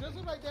Rikorisa and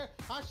Drizzle right there.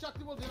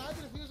 Shakti will deny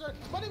the diffuser,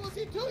 but he will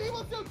see 2. He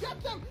will still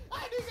get them,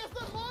 and he gets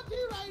the Monty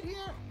right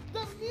here.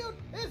 The Mute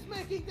is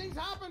making things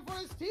happen for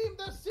his team.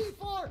 The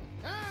C4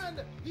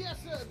 and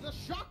the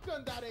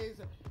shotgun that is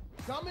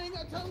coming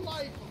to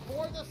life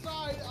for the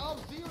side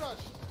of Z-Rush.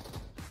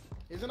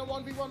 He's in a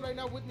 1v1 right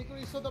now with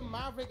Nikoriso, the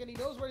Maverick, and he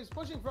knows where he's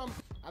pushing from.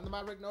 And the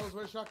Maverick knows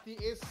where Shakti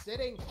is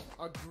sitting.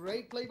 A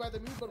great play by the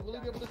Mute, but will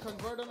he be able to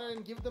convert on it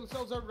and give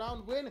themselves a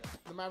round win?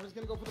 The Maverick's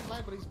going to go for the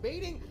plant, but he's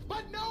baiting.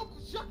 But no,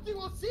 Shakti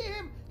will see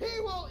him.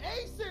 He will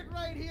ace it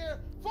right here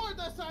for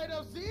the side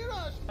of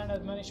Z-Rush. And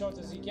as many shots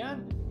as he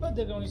can, but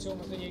there's only so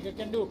much the Jaeger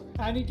can do.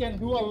 And he can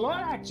do a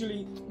lot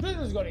actually.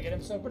 Drizzle's got to get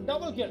himself a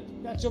double kill.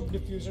 That should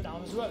diffuser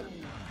down as well.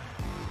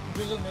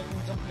 Drizzle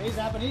making some plays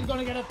happen. He's going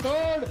to get a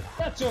third.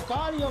 That's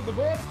Yokari on the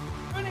board.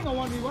 Winning a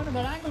 1v1 in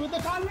that angle with the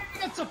car.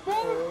 Gets a 4.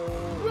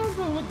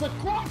 Drizzle with the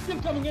quad kill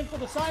coming in for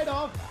the side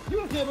of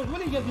UK, but will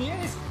he get the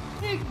ace?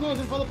 He goes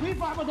in for the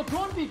pre-fire, but the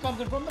drone B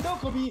comes in from the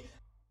Dokubi.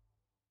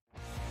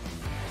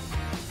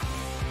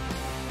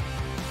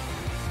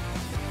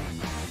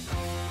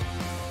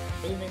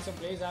 Will he make some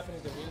plays happen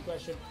is the real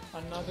question.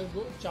 Another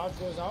charge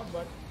goes out,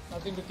 but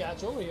nothing to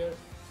catch over here.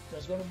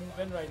 Just going to move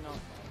in right now.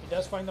 He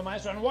does find the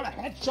Maestro, and what a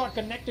headshot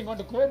connecting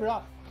onto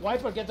Cobra.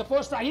 Viper gets the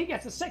first try, he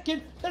gets the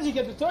second. Does he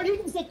get the third? He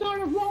gets the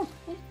third as well.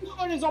 The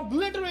third is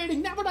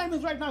obliterating Never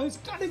Diamonds right now. He's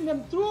cutting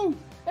them through.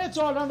 It's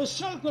all down to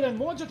Shulker and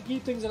Mojo to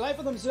keep things alive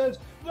for themselves.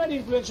 Very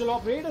influential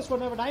operators for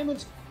Never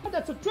Diamonds. But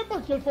that's a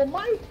triple kill for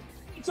Mike.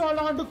 It's all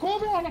down to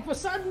Cobra all of a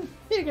sudden.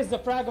 He gets the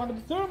frag onto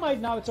the Thermite.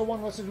 Now it's a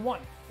 1 versus 1.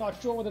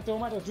 Not sure what the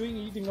Thermite was doing,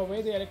 eating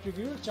away the electric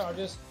fuel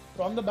charges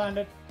from the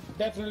Bandit.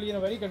 Definitely in a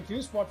very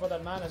confused spot for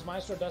that man, as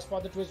Maestro does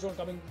spot the twist drone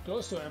coming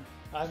close to him,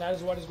 and that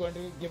is what is going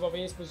to give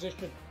away his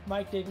position.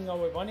 Mike taking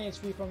away 1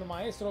 HP from the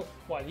Maestro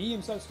while he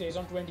himself stays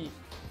on 20.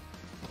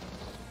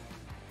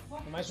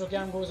 The Maestro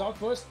cam goes out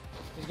first.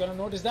 He's going to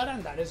notice that,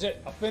 and that is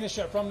it. A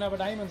finisher from Never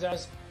Diamonds.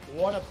 As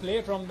what a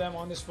play from them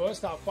on this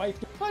first half.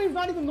 5-2. But he's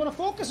not even going to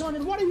focus on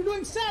it. What are you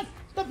doing, Seth?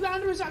 The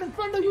planter is right in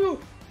front of you.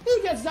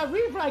 He gets that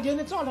refrag in.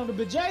 It's all down to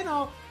Bijay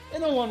now.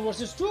 In a 1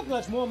 versus 2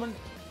 clutch moment,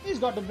 he's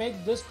got to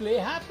make this play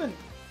happen.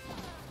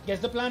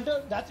 Gets the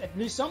planter. That's at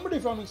least somebody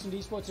from Instant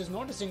Esports is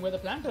noticing where the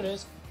planter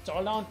is. It's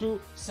all down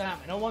to Sam.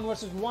 In a 1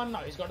 versus 1 now.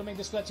 He's got to make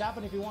this clutch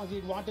happen if he wants the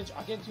advantage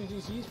against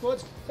Instant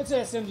Esports. It's a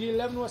SMG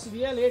 11 versus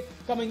the L8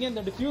 coming in.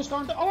 The diffuse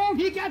counter. Oh,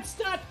 he gets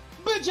that.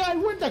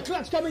 Bijay with the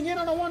clutch coming in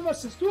on a 1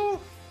 versus 2.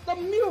 The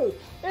Mute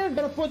is going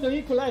to put the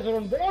equalizer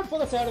on board for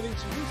the side of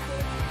Instant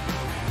Esports.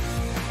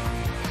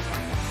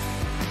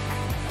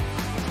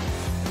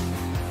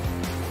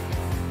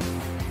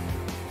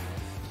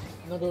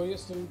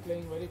 Notorious still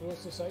playing very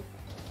close to side.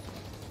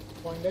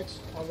 Poindex,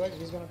 alright,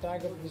 he's gonna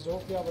tag up with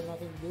Zofia, but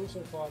nothing to do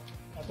so far.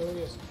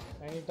 Notorious,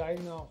 any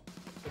time now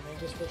to make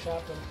this push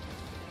happen.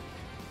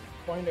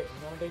 Poindex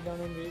is gonna take down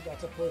Indy.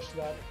 That's a push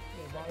that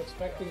he's not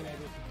expecting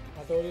maybe.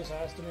 Notorious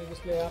has to make this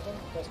play happen.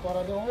 That's part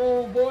of the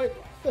oh boy!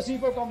 The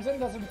C4 comes in,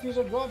 that's a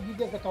diffuser drop, he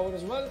gets the cover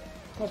as well.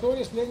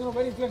 Notorious playing on a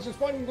very influential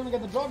spot. He's gonna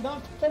get the drop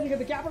down. Does he get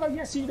the capital?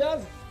 Yes, he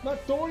does.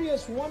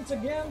 Notorious once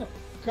again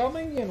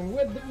coming in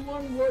with the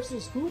 1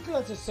 versus 2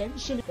 clutch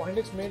essentially.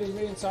 Poindex made his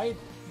way inside,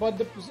 but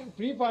the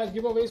pre-fires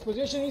give away his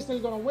position. He's still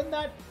gonna win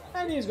that,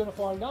 and he's gonna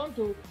fall down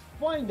to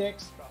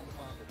Poindex.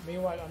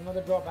 Meanwhile,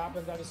 another drop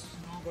happens that is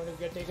not going to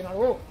get taken out.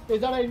 Oh,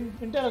 is that an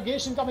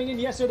interrogation coming in?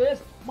 Yes, it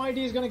is.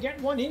 Mighty is going to get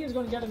one. He is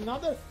going to get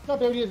another.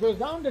 Notorious goes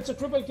down. It's a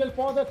triple kill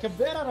for the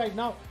Cabrera right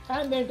now.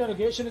 And the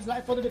interrogation is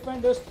live for the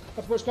defenders.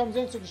 The push comes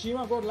in.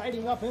 Tsukushima goes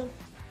lighting up him.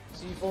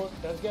 C4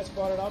 does get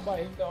spotted out by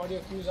him. The audio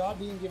cues are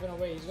being given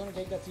away. He's going to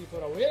take that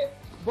C4 away.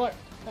 But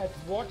at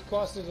what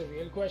cost is a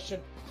real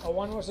question. A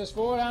 1 versus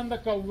 4, and the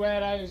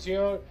Cabrera is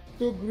here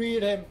to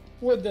greet him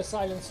with the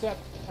silent step.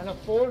 And a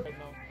 4 right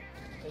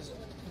now is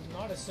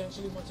not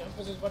essentially much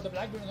emphasis, but the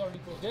Blackburn is already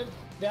pushed in.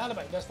 The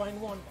alibi does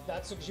find one.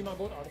 That's Tsukushima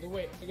goes out of the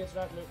way against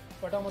Rattler.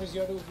 But Amor is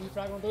here to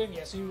refrag onto him.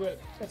 Yes, he will.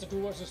 That's a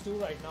 2 versus 2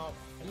 right now.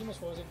 Remus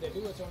force, if they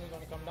do, it's only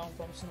going to come down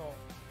from Snow.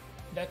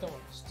 Deathhammer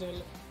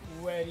still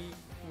very,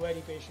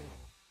 very patient.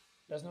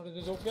 Does not do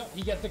Zofia.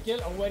 He gets the kill.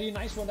 A very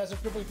nice one. That's a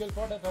triple kill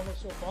for Deathhammer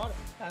so far.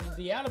 And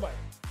the alibi.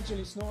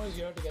 Actually, Snow is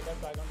here to get that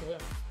flag onto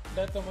him.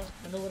 Deathhammer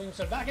maneuvering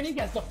himself back, and he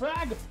gets the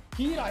frag.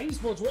 Kira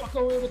Esports walk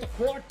away with a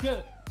quad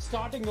kill.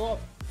 Starting off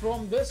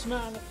from this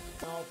man.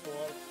 Now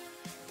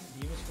for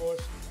Demon's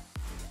Force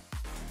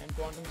and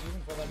Quantum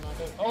Demon for that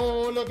matter.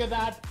 Oh, look at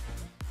that.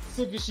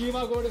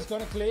 Tsukushima Gold is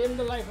going to claim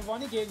the life of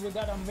Oniken with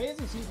that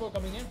amazing C4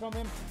 coming in from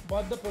him,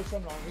 but the push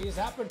from Laundry has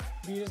happened.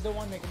 Beat is the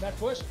one making that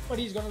push, but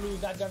he's going to lose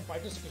that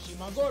gunfight to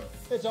Tsukushima Gold.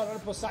 It's all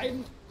right,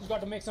 Poseidon. He's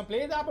got to make some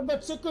plays happen,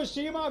 but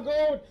Tsukushima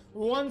Gold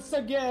once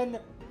again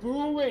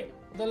proving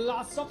the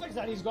last suffix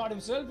that he's got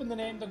himself in the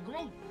name, the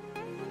GOAT.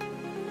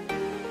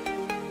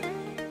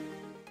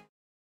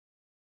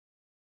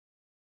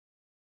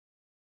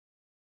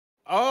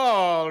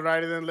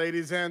 Alrighty then,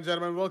 ladies and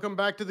gentlemen, welcome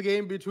back to the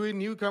game between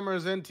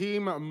newcomers and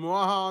Team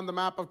Moha on the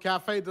map of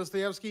Cafe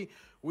Dostoevsky.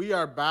 We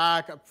are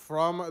back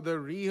from the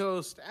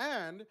rehost,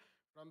 and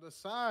from the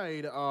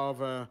side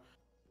of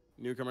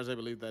newcomers, I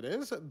believe that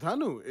is,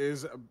 Dhanu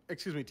is,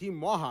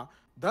 Team Moha,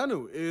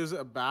 Dhanu is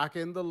back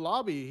in the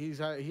lobby.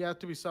 He had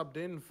to be subbed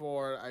in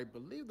for, I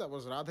believe that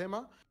was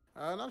Radhema.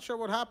 Not sure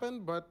what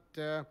happened, but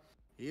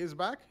he is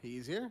back,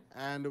 he's here,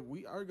 and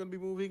we are going to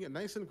be moving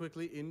nice and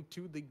quickly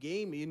into the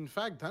game. In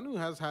fact, Dhanu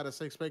has had a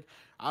 6-pick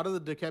out of the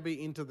Dekebi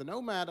into the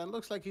Nomad, and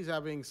looks like he's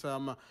having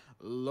some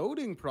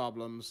loading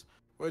problems,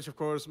 which of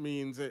course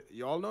means,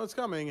 you all know it's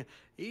coming,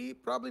 he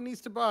probably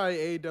needs to buy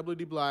a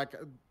WD Black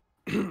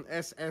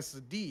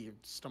SSD.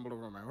 Stumbled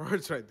over my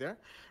words right there.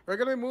 We're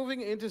going to be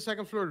moving into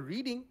second floor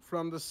reading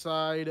from the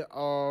side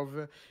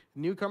of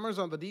newcomers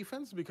on the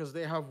defense, because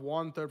they have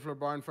won third floor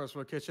bar and first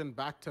floor kitchen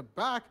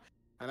back-to-back.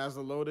 And as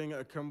the loading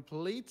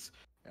completes,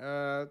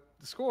 the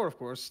score, of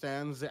course,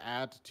 stands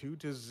at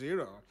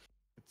 2-0.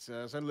 It's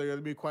certainly going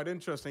to be quite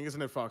interesting, isn't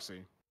it,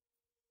 Foxy?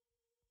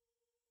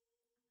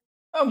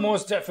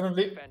 Most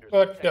definitely.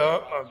 But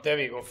there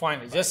we go,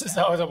 finally. Just as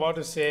I was about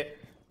to say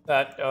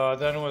that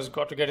Dhanu has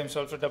got to get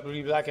himself a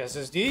WD Black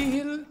SSD,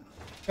 he'll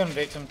gonna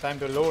take some time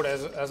to load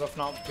as of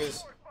now,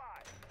 because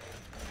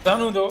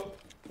Dhanu, though,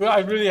 I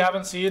really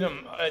haven't seen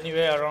him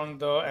anywhere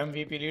around the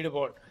MVP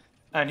leaderboard.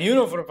 And you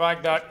know for a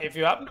fact that if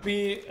you happen to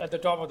be at the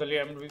top of the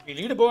MVP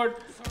leaderboard,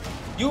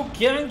 you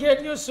can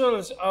get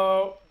yourselves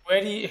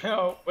very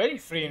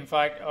free. In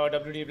fact,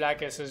 WD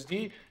Black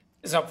SSD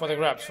is up for the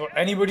grabs for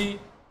anybody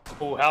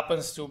who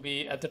happens to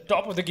be at the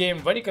top of the game,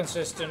 very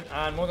consistent,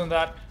 and more than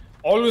that,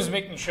 always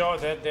making sure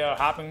that they are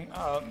having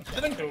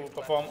to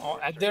perform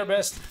at their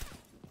best.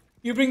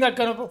 You bring that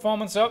kind of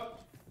performance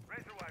up,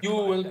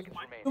 you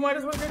might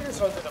as well get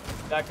yourself a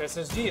WD Black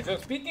SSD. So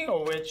speaking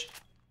of which,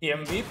 the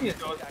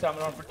MVPs this time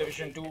around for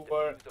Division 2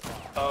 were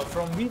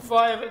from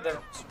V5, then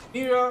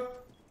Superior.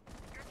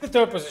 The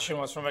third position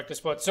was from Vector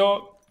Sports.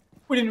 So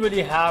we didn't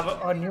really have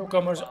a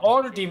newcomers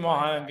or a Team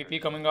Moha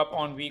MVP coming up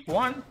on week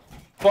 1.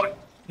 But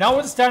now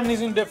with the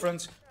standing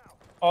difference,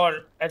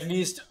 or at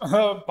least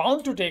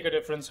bound to take a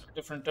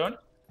different turn,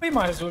 we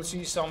might as well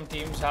see some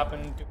teams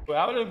happen to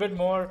have a little bit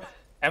more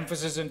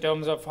emphasis in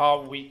terms of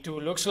how week 2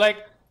 looks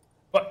like.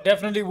 But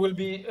definitely we'll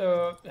be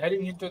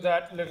heading into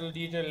that little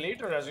detail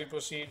later as we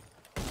proceed.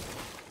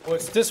 Well,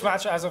 it's this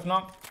match as of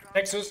now.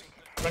 Nexus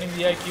running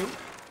the IQ,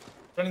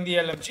 running the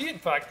LMG. In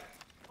fact,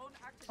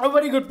 a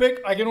very good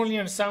pick. I can only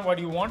understand why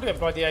you want to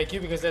employ the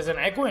IQ, because there's an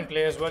Echo in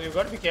play as well. You've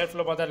got to be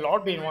careful about that.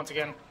 Lord Bane once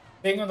again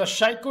taking on the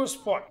Shaiko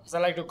spot, as I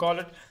like to call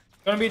it.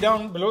 Going to be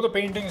down below the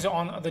paintings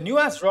on the new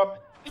ass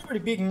drop. Anybody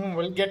peeking him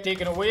will get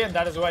taken away, and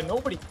that is why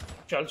nobody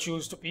shall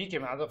choose to peek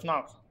him as of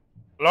now.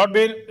 Lord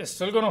Bane is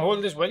still going to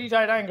hold this very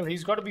tight angle.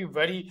 He's got to be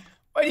very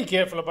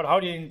careful about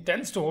how he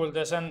intends to hold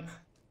this, and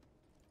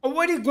a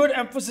very good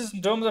emphasis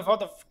in terms of how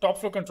the top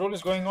floor control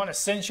is going on.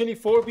 Essentially,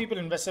 4 people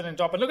invested in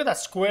top. And look at that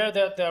square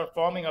that they're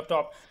forming up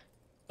top.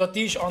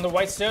 Satish on the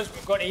white stairs.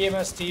 We've got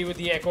AMST with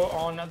the Echo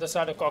on the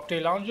side of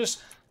Cocktail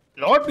Lounges.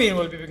 Lord Bean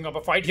will be picking up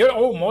a fight here.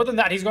 Oh, more than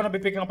that, he's going to be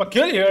picking up a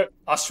kill here.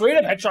 A straight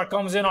up headshot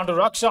comes in onto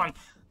Raksan.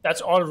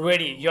 That's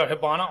already your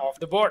Hibana off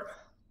the board.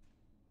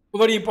 A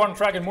very important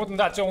frag, and more than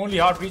that, it's the only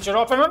hard feature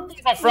off. And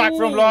a frag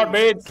from Lord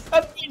Bane.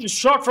 A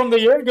shot from the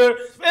Jaeger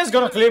is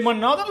going to claim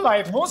another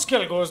life. No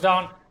skill goes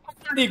down.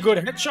 Pretty good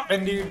headshot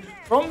indeed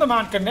from the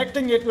man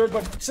connecting it to it,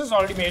 but this has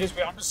already made his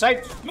way onto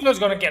side. Miller's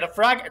gonna get a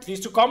frag, at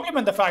least to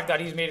complement the fact that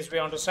he's made his way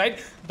onto side.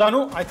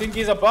 Dhanu, I think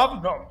he's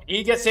above. No,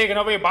 he gets taken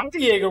away by the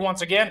Jaeger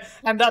once again,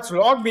 and that's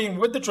Lord being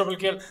with the triple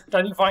kill.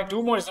 Trying to find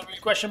 2 more is a real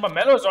question, but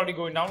Mello is already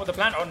going down with the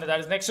plant. Oh, no, that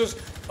is Nexus.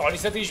 Oli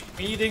Satish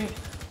beating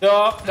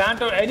the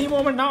plant at any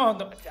moment now.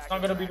 It's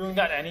not gonna be doing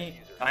that any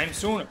time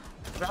soon.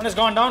 Run has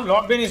gone down.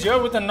 Lord Bane is here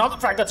with another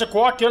frag. That's a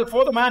quad kill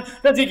for the man.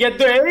 Does he get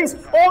the ace?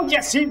 Oh,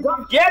 yes, he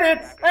does get it.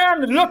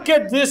 And look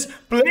at this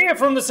play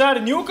from the side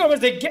of newcomers.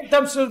 They get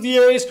themselves the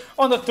ace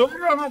on the third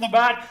run of the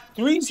bat.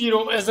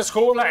 3-0 is the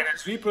scoreline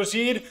as we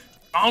proceed.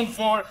 Round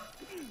 4.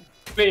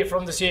 Play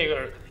from the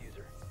Jaeger.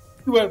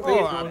 Well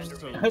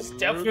played, That's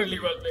definitely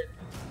well played.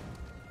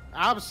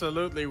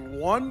 Absolutely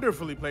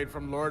wonderfully played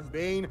from Lord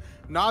Bane.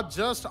 Not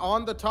just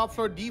on the top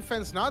floor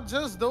defense, not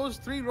just those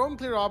 3 roam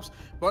clear ops,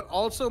 but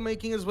also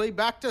making his way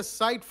back to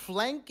site,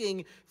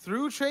 flanking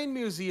through Train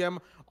Museum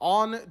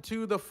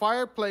onto the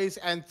fireplace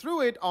and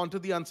through it onto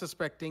the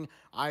unsuspecting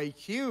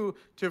IQ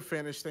to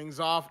finish things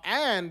off,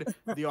 and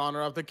the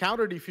honor of the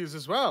counter defuse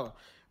as well.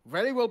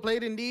 Very well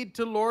played indeed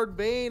to Lord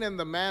Bane, and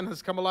the man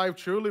has come alive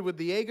truly with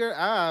the Jaeger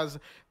as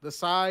the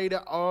side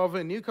of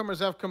newcomers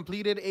have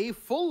completed a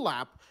full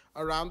lap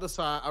around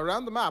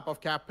the map of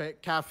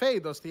Cafe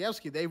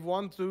Dostoevsky. They've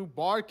won through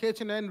bar,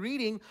 kitchen, and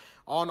reading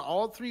on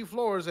all 3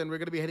 floors, and we're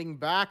going to be heading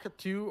back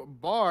to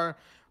bar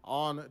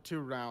on to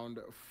round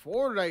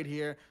 4 right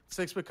here.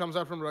 6-pick comes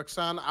out from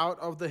Roxanne out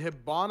of the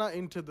Hibana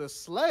into the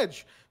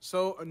Sledge.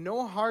 So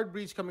no hard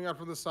breach coming out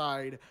from the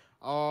side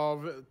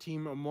of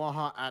Team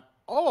Moha at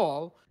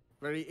all.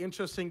 Very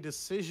interesting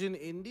decision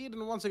indeed.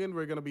 And once again,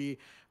 we're going to be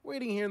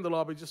waiting here in the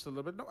lobby just a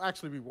little bit. No,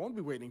 actually, we won't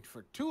be waiting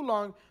for too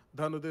long.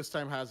 Dhanu this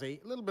time has a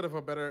little bit of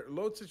a better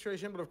load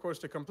situation. But of course,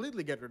 to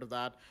completely get rid of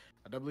that,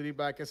 a WD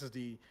Black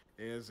SSD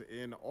is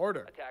in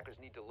order. Attackers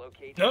need to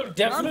locate. No,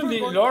 definitely.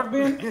 Lord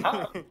Bane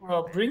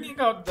bringing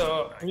out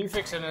the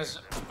prefix in his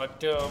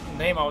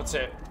name, I would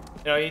say.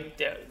 You know, he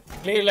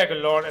played like a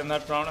lord in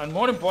that round. And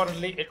more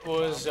importantly, it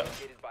was...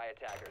 By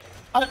attackers.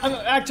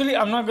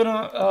 I'm not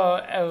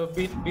gonna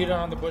beat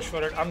around the bush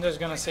for it. I'm just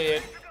gonna say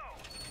it.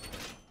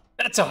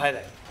 That's a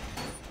highlight.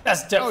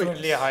 That's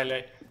definitely a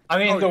highlight. I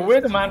mean, the way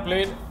the man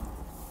played,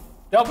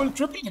 double,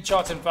 triple hit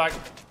shots, in fact,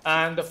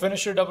 and the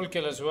finisher double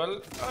kill as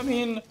well. I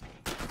mean,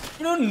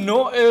 you don't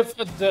know if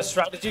the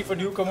strategy for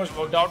newcomers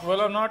worked out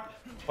well or not,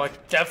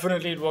 but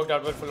definitely it worked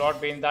out well for Lord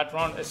Bane that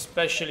round,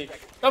 especially.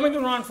 Coming to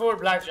round 4,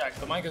 Blackjack.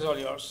 The mic is all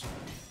yours.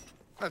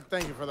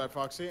 Thank you for that,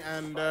 Foxy.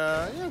 And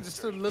yeah,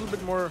 just a little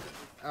bit more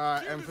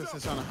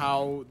emphasis on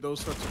how those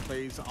sorts of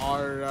plays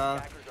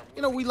are,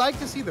 you know, we like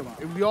to see them.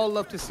 We all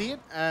love to see it,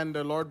 and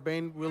Lord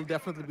Bane will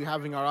definitely be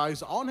having our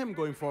eyes on him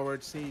going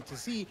forward to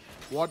see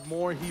what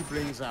more he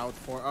brings out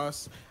for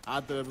us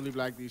at the WWE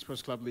Black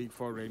Esports Club League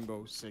for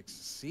Rainbow Six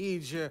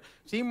Siege.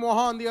 Team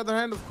Moha, on the other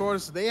hand, of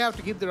course, they have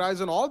to keep their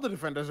eyes on all the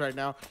defenders right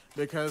now,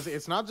 because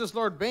it's not just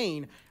Lord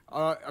Bane.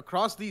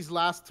 Across these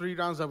last 3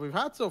 rounds that we've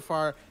had so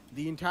far,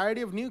 the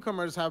entirety of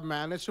newcomers have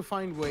managed to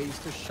find ways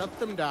to shut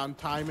them down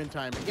time and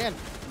time again.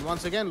 And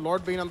once again,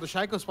 Lord Bane on the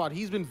Shaiko spot,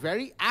 he's been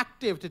very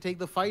active to take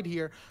the fight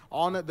here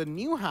on the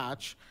new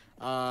hatch.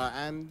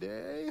 And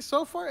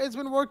so far, it's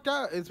been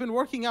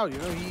working out. You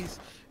know, he's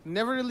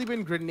never really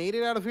been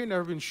grenaded out of here,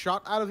 never been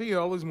shot out of here. He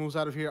always moves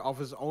out of here of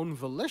his own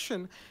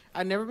volition,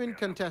 and never been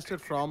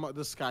contested from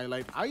the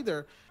skylight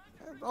either.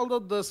 Although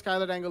the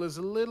skylight angle is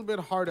a little bit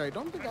harder, I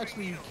don't think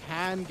actually you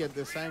can get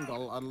this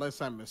angle,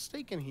 unless I'm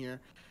mistaken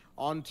here,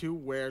 onto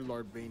where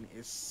Lord Bane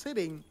is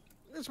sitting,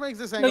 which makes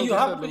this angle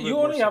you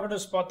only have to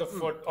spot the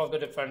foot of the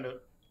defender.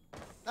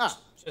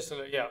 Just a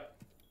little, yeah.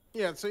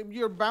 Yeah, so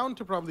you're bound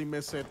to probably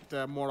miss it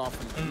more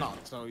often than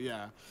not, so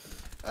yeah.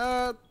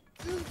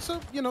 So,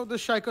 you know, the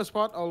Shaiko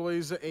spot,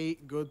 always a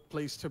good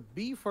place to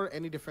be for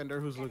any defender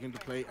who's looking to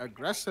play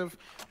aggressive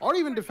or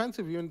even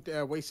defensive, even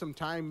waste some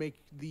time, make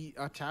the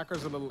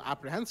attackers a little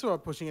apprehensive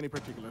of pushing any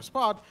particular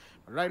spot.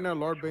 But right now,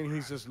 Lord Bane,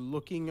 he's just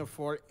looking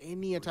for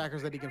any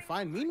attackers that he can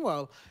find.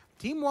 Meanwhile,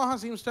 Team Waha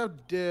seems to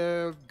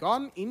have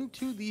gone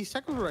into the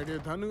second floor right here.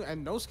 Dhanu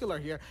and No Skill are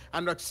here.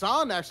 And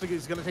Roxanne actually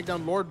is going to take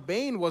down Lord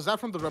Bane. Was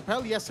that from the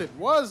rappel? Yes, it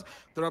was.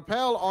 The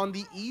rappel on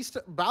the east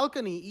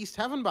balcony, East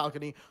Heaven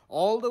balcony,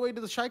 all the way to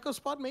the Shaiko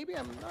spot, maybe?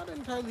 I'm not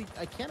entirely...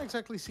 I can't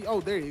exactly see...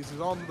 Oh, there he is. He's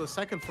on the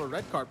second floor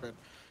red carpet.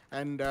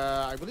 And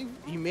I believe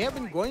he may have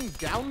been going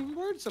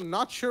downwards. I'm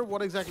not sure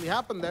what exactly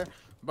happened there.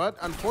 But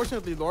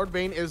unfortunately, Lord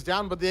Bane is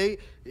down. But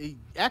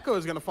Echo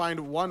is going to find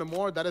one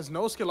more. That is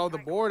No Skill off the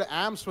board.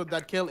 Amps with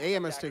that kill.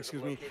 AMST,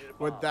 excuse me,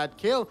 with that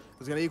kill.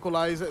 Is going to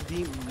equalize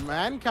the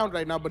man count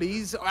right now. But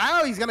he's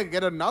going to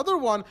get another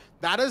one.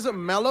 That is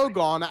Mellow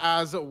gone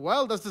as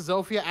well. That's the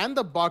Zofia and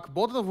the Buck,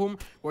 both of whom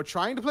were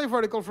trying to play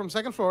vertical from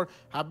second floor,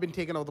 have been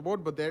taken off the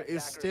board. But there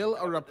is still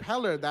a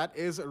repeller. That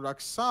is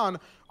Roxanne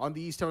on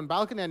the East Heaven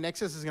balcony. And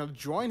Nexus is going to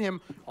join him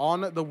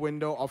on the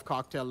window of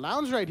Cocktail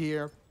Lounge right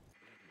here.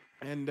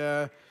 And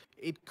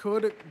it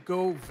could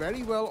go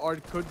very well, or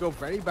it could go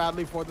very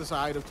badly for the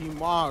side of Team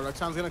Wow.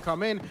 Roxanne's going to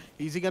come in.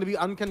 Is he going to be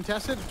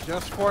uncontested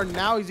just for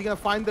now? Is he going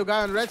to find the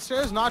guy on red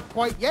stairs? Not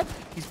quite yet.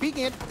 He's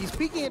peeking it. He's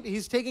peeking it.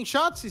 He's taking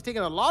shots. He's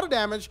taking a lot of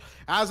damage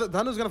as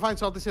Dhanu's going to find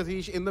Salty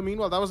Satish in the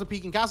meanwhile. That was a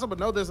peeking castle, but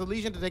no, there's a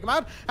Legion to take him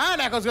out. And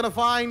Echo's going to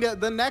find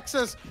the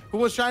Nexus, who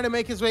was trying to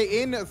make his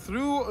way in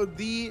through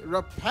the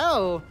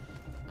rappel.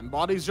 And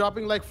bodies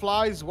dropping like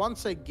flies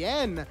once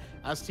again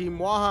as Team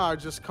Waha are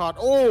just caught.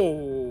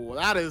 Oh,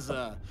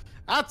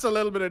 that's a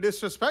little bit of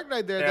disrespect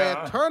right there.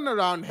 Yeah. They turn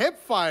around hip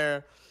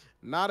fire.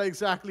 Not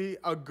exactly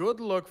a good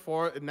look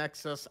for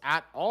Nexus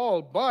at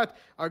all, but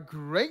a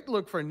great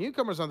look for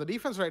newcomers on the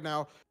defense right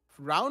now.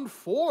 Round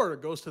 4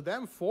 goes to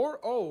them,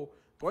 4-0.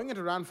 Going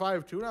into round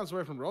 5, 2 rounds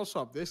away from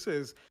Rosop. This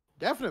is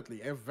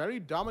definitely a very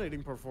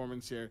dominating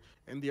performance here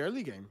in the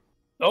early game.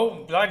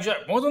 Oh,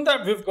 Blackjack. More than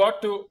that, we've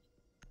got to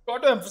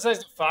emphasize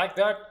the fact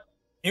that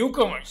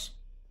newcomers,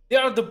 they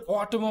are at the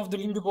bottom of the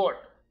leaderboard.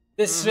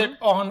 They sit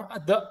on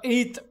the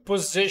 8th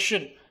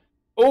position.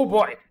 Oh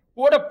boy,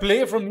 what a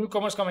play from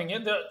newcomers coming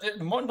in.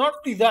 Not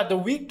only that, the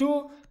week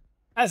 2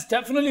 has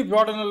definitely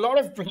brought in a lot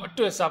of plot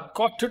twists. I've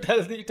got to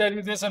tell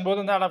you this, and more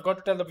than that, I've got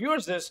to tell the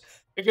viewers this,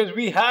 because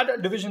we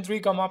had Division 3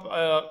 come up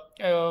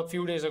a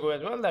few days ago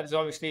as well. That is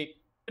obviously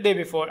the day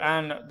before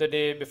and the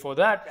day before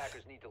that.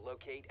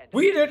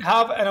 We did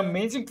have an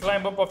amazing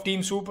climb up of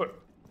Team Super.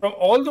 from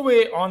all the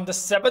way on the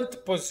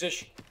 7th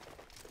position,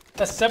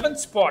 the 7th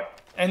spot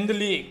in the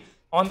league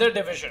on their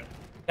division.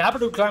 They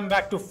happen to climb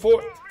back to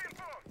 4th.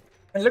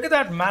 And look at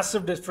that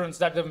massive difference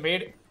that they've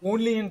made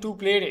only in 2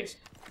 play days.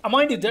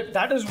 Mind you,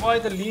 that is why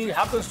the league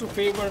happens to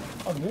favor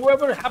on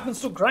whoever happens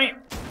to grind.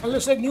 It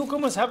looks like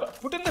newcomers have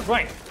put in the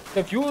grind.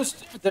 They've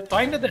used the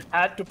time that they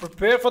had to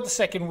prepare for the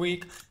second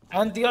week,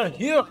 and they are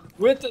here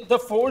with the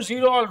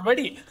 4-0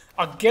 already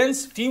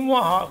against Team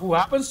Waha, who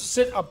happens to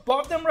sit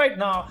above them right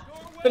now,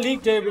 the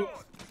league table.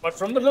 But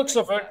from the looks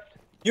of it,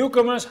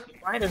 newcomers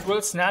might as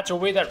well snatch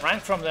away that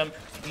rank from them.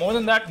 More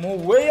than that,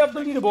 move way up the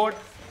leaderboard.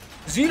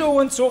 0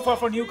 wins so far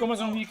for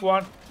newcomers on week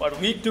 1, but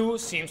week 2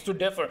 seems to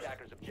differ.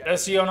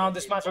 Let's see how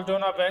this match will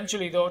turn out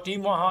eventually, though.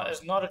 Team Waha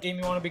is not a team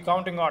you want to be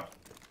counting on.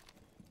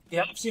 We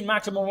have seen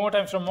maximum more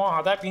times from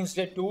Waha. That means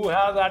they do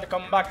have that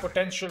comeback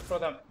potential for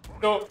them.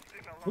 So,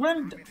 I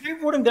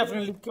wouldn't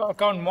definitely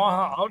count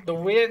Waha out the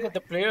way that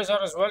the players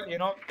are as well. You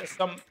know, there's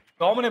some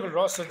dominable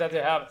rosters that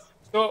they have.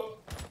 So,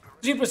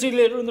 as we proceed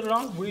later in the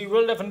round, we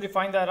will definitely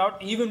find that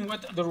out. Even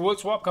with the role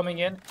swap coming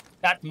in,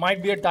 that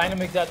might be a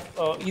dynamic that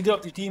either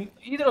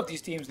of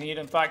these teams need,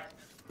 in fact.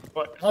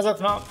 But as of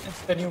now,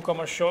 it's the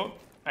newcomer show,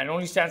 and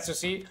only stands to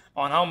see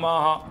on how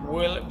Maha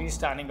will be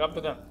standing up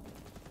to them.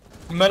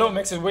 Melo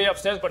makes his way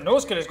upstairs, but no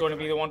skill is going to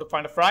be the one to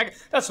find a frag.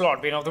 That's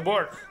Lord being off the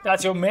board.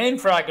 That's your main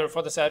fragger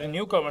for the side of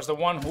newcomers, the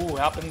one who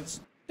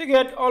happens to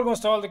get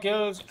almost all the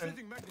kills in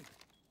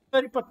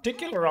very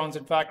particular rounds,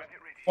 in fact.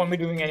 Won't be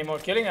doing any more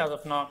killing as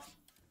of now.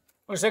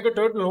 Looks like a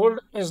turtle hold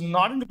is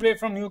not into play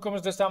from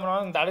newcomers this time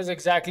around, and that is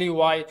exactly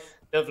why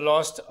they've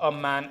lost a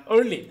man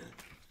early.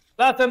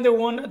 Last time they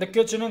won the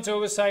kitchen and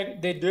service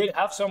side, they did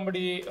have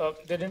somebody,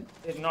 they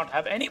did not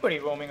have anybody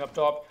roaming up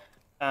top,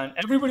 and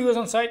everybody was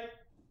on site.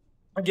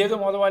 I gave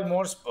them all the while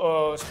more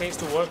space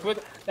to work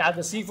with. They had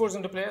the C4s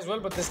into play as well,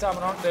 but this time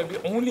around they'll be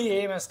only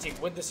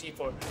AMST with the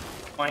C4.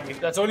 Mind you,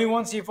 that's only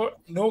one C4,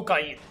 no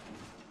Kaid.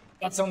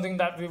 That's something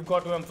that we've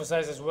got to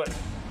emphasize as well.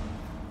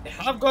 They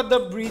have got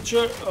the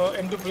breacher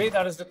into play,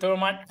 that is the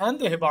thermite and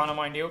the Hibana,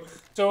 mind you.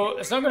 So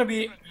it's not going to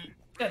be,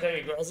 yeah, there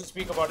you go, as I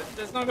speak about it,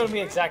 it's not going to be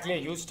exactly a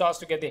huge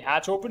task to get the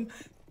hatch open.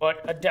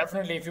 But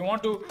definitely, if you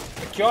want to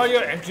secure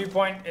your entry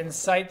point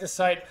inside the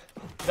site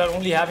without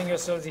only having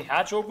yourselves the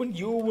hatch open,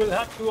 you will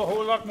have to do a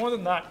whole lot more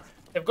than that.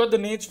 They've got the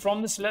nades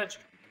from the sledge.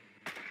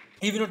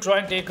 Even to try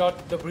and take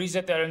out the breeze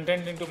that they're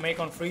intending to make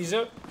on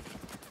Freezer.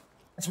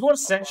 It's more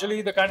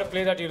essentially the kind of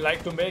play that you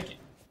like to make, in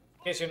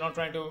case you're not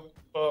trying to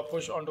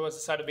push onto the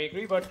side of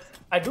bakery. But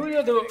I do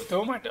hear the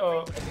thermite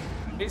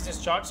place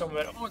this chart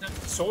somewhere. Oh, there's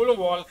a solar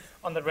wall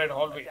on the red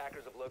hallway.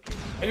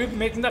 Are you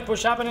making that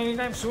push happen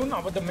anytime soon?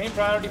 No, but the main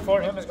priority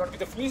for him is going to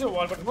be the freezer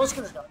wall. But most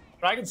of the time,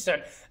 Dragon's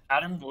Den,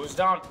 Adam goes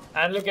down.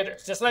 And look at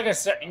it. Just like I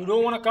said, you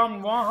don't want to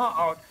count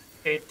Waha out.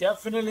 They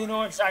definitely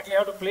know exactly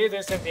how to play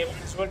this, and they will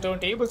as well turn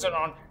tables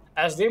around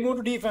as they move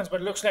to defense.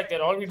 But it looks like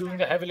they're already doing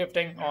the heavy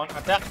lifting on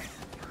attack.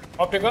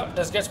 Optica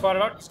does get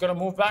spotted out. He's going to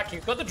move back.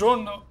 He's got the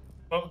drone though.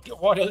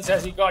 What else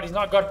has he got? He's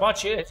not got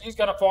much here. He's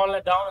going to fall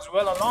down as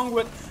well, along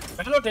with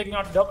Melo taking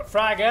out double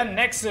frag and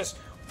Nexus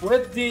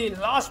with the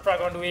last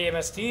frag onto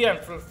AMST,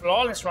 and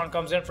flawless run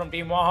comes in from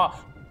Team Waha.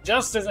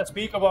 Just as I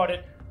speak about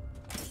it,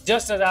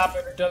 just as I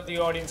happen to tell the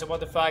audience about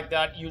the fact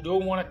that you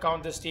don't want to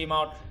count this team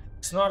out.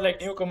 It's not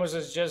like newcomers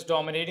is just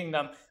dominating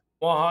them.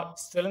 Waha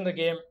still in the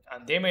game,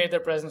 and they made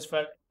their presence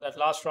felt that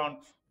last round.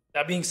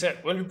 That being said,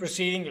 we'll be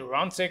proceeding to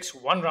round 6,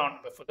 one round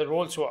before the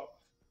role swap.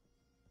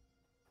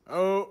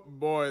 Oh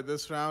boy,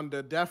 this round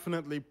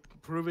definitely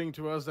proving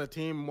to us that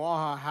Team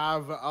Waha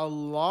have a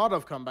lot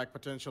of comeback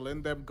potential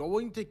in them.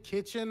 Going to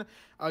kitchen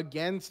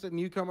against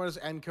newcomers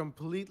and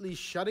completely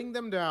shutting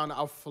them down.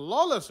 A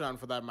flawless round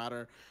for that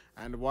matter.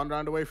 And one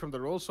round away from the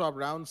roll swap,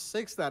 round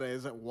 6 that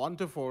is.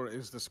 1-4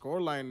 is the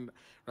scoreline.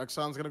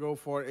 Raksan's going to go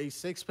for a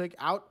 6-pick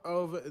out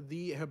of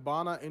the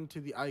Hibana into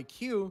the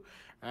IQ.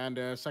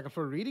 And second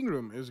floor reading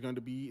room is going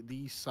to be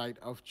the site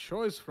of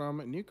choice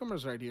from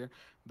newcomers right here.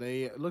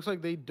 Looks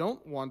like they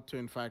don't want to,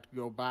 in fact,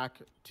 go back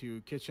to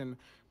kitchen,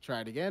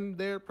 try it again.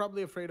 They're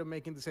probably afraid of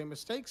making the same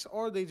mistakes,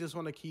 or they just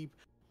want to keep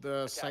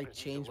the site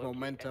change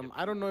momentum.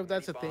 I don't know if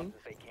that's a thing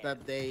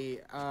that they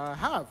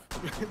have.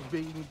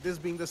 This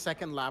being the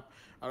second lap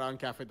around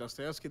Cafe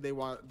Dostoevsky,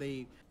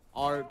 they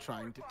are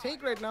trying to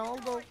take right now.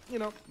 Although, you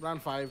know,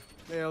 round 5,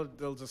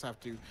 they'll just have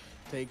to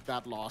take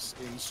that loss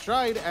in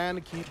stride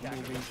and keep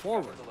moving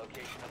forward.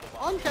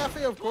 On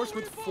Cafe, of course,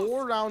 with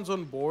 4 rounds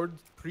on board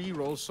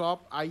pre-roll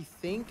swap, I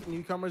think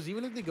newcomers,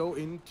 even if they go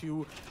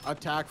into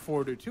attack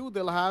 4-2,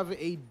 they'll have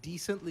a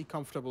decently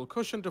comfortable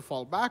cushion to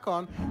fall back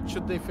on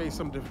should they face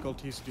some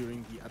difficulties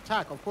during the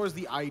attack. Of course,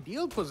 the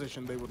ideal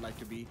position they would like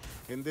to be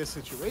in this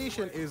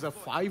situation is a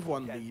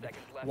 5-1 lead,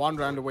 1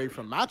 round away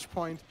from match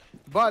point.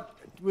 But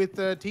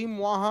with Team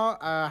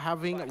Waha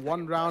having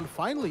 1 round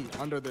finally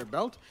under their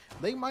belt,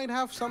 they might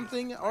have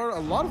something, or a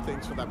lot of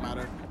things for that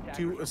matter,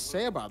 to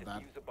say about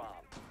that.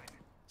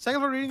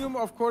 Second floor reading room,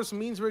 of course,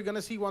 means we're going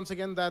to see once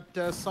again that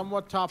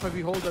somewhat top-heavy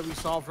hold that we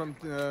saw from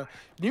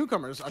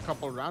newcomers a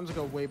couple rounds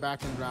ago, way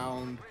back in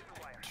round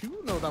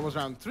 2. No, that was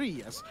round 3,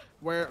 yes.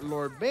 Where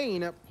Lord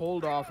Bane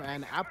pulled off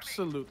an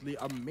absolutely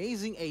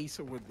amazing ace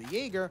with the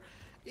Jaeger.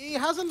 He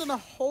hasn't done a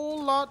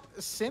whole lot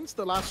since.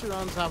 The last 2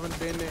 rounds haven't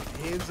been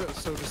his,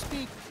 so to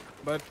speak.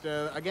 But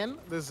again,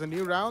 this is a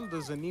new round.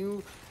 There's a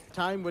new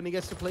time when he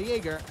gets to play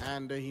Jaeger,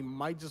 and he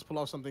might just pull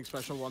off something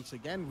special once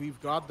again. We've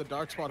got the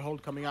dark spot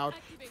hold coming out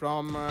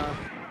from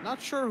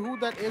not sure who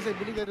that is. I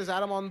believe that is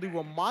Adam on the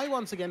Wamai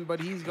once again, but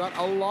he's got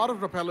a lot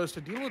of repellers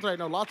to deal with right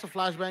now. Lots of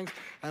flashbangs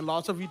and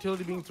lots of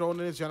utility being thrown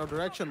in his general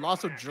direction.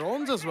 Lots of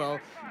drones as well.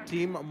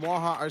 Team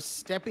Moha are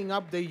stepping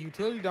up their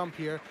utility dump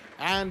here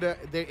and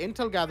their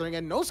intel gathering,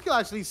 and no skill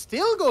actually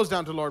still goes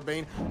down to Lord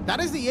Bane. That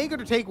is the Jaeger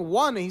to take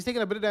 1. He's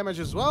taking a bit of damage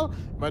as well,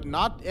 but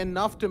not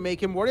enough to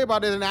make him worry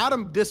about it. And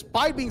Adam,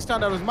 despite being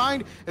stunned out of his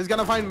mind, is going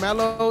to find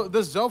Mello the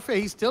Zofia.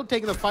 He's still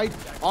taking the fight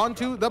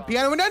onto the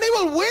piano, and then he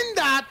will win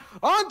that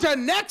onto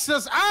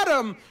Nexus.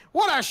 Adam,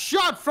 what a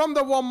shot from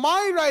the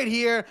Wamai right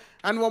here.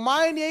 And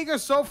Wamai and Jaeger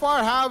so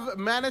far have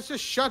managed to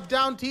shut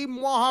down Team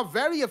Moha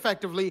very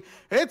effectively.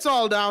 It's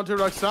all down to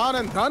Raksan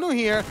and Dhanu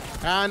here.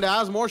 And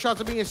as more shots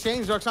are being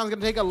exchanged, Raksan's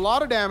going to take a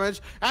lot of damage.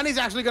 And he's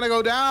actually going to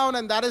go down.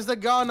 And that is the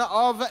gun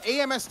of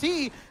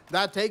AMST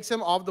that takes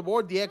him off the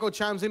board. The Echo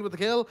chimes in with the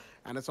kill.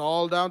 And it's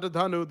all down to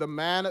Dhanu, the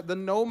man, the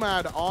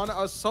nomad, on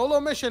a solo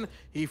mission.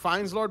 He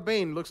finds Lord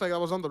Bane. Looks like that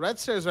was on the red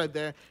stairs right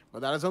there.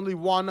 But that is only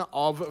 1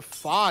 of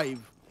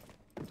 5.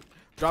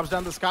 Drops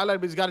down the skylight,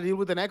 but he's got to deal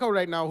with an Echo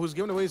right now, who's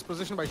given away his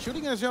position by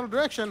shooting in his general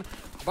direction.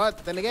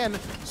 But then again,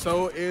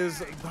 so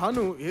is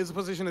Dhanu. His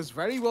position is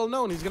very well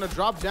known. He's going to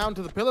drop down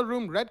to the pillar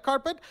room, red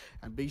carpet,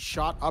 and be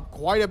shot up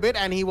quite a bit,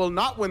 and he will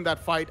not win that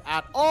fight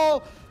at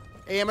all.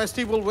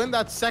 AMST will win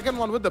that second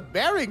one with the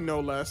bearing, no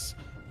less.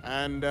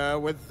 And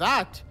with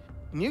that,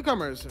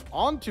 newcomers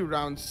on to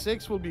round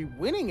 6 will be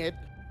winning it,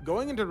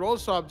 going into roll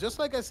swap, just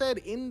like I said,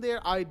 in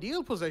their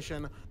ideal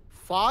position,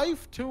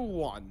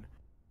 5-1.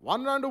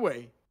 1 round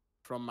away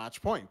from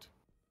match point.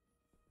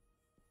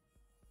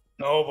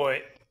 Oh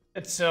boy,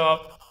 it's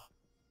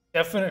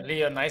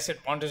definitely a nice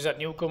advantage that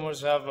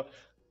newcomers have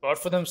got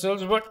for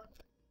themselves. But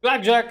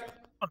Blackjack,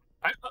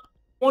 I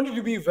wanted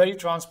to be very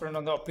transparent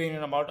on the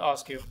opinion I'm about to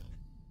ask you.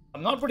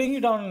 I'm not putting you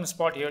down on the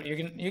spot here.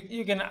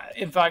 You can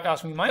in fact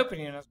ask me my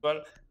opinion as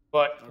well.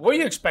 But were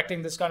you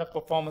expecting this kind of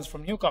performance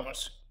from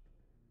newcomers?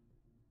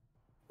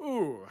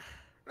 Ooh,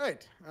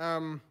 right.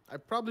 I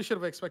probably should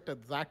have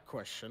expected that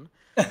question,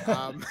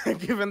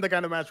 given the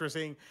kind of match we're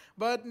seeing.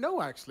 But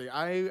no, actually,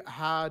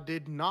 I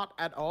did not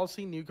at all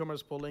see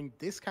newcomers pulling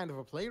this kind of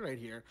a play right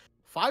here.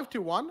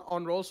 5-1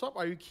 on roll swap.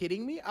 Are you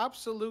kidding me?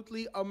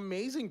 Absolutely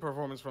amazing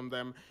performance from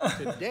them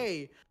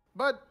today.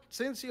 But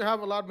since you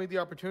have allowed me the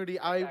opportunity,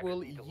 I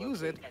will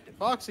use it.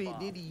 Foxy,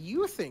 did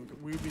you think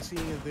we'd be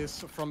seeing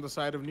this from the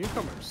side of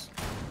newcomers?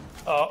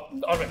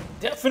 Alright,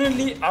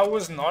 definitely I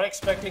was not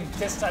expecting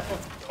this type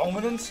of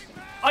dominance.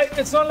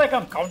 It's not like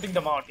I'm counting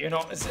them out, you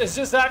know. It's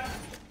just that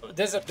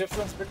there's a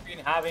difference between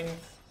having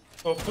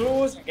so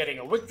close and getting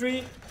a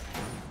victory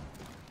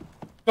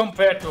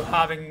compared to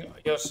having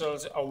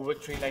yourselves a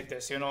victory like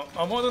this, you know.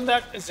 More than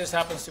that, it just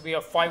happens to be a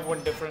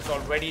 5-1 difference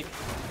already.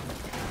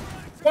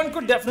 One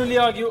could definitely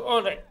argue,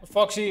 alright,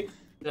 Foxy,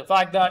 the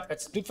fact that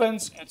it's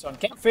defense, it's on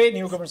Cafe,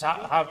 newcomers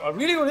have a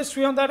really good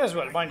history on that as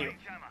well, mind you.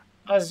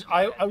 As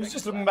I was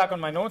just looking back on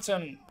my notes,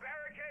 and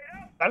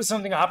that is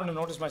something I happened to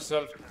notice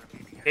myself.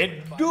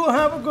 They do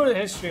have a good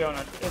history on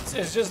it.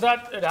 It's just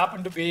that it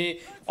happened to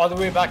be all the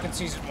way back in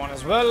Season 1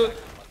 as well.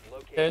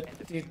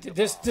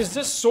 There's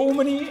just so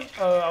many,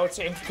 I would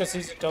say,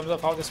 intricacies in terms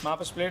of how this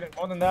map is played, and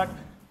more than that,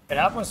 it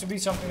happens to be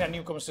something that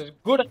newcomers is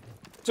good at.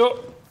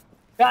 So,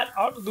 that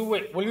out of the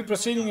way, we'll be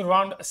proceeding in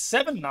round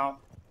 7 now.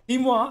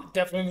 Team Moha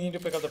definitely need to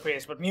pick up the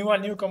pace, but meanwhile,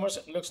 newcomers,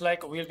 looks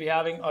like we'll be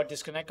having a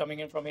disconnect coming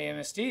in from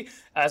AMST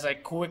as I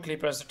quickly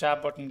press the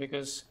tab button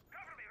because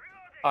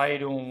I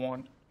don't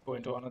want to go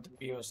into another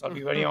videos. I'll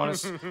be very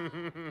honest.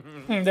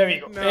 There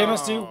we go. No.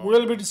 AMST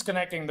will be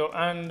disconnecting though,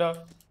 and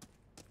a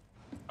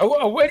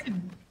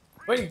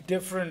very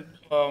different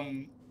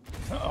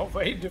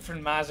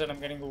match that I'm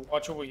getting to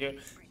watch over here.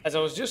 As I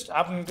was just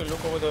happening to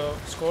look over the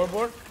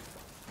scoreboard.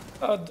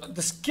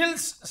 The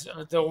skills,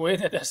 the way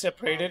that they're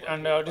separated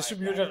and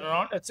distributed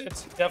around, it's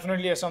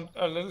definitely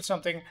a little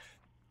something.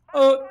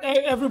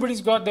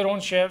 Everybody's got their own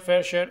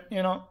fair share,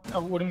 you know. I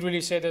wouldn't really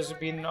say there's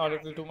been a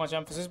little too much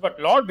emphasis, but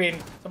Lord Bane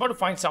is about to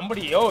find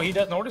somebody. Oh, he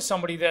does notice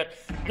somebody there.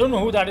 Don't know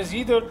who that is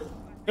either.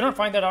 You don't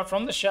find that out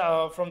from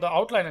the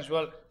outline as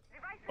well.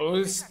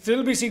 We'll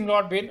still be seeing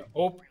Lord Bane.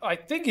 I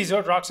think he's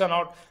heard Roxanne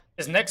out.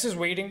 His next is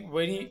waiting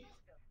very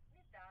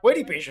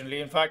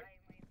patiently, in fact.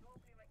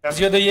 Does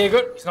he have the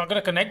Jaeger? He's not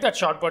going to connect that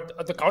shot,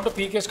 but the counter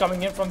peek is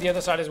coming in from the other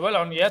side as well.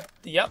 And yet,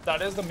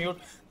 that is the mute.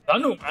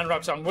 Dhanu and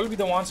Roxanne will be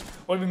the ones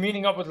who will be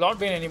meeting up with Lord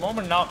Bane any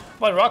moment now.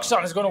 But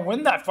Roxanne is going to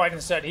win that fight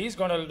instead. He's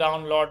going to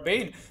down Lord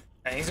Bane.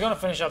 And he's going to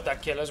finish up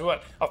that kill as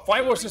well. A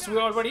 5 versus 3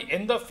 already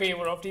in the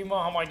favor of Team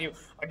Moha, mind you.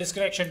 A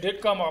disconnection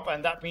did come up,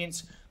 and that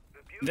means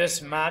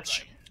this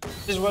match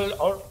this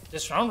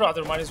round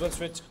rather, might as well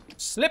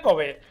slip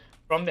away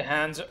from the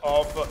hands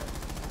of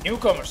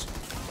newcomers.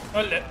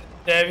 Well,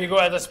 There we go.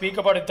 As I speak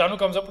about it, Danu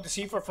comes up with the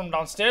C4 from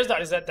downstairs.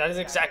 That is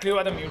exactly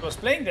why the mute was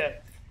playing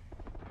there.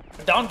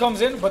 Down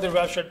comes in, but the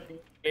rev should be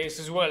placed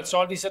as well.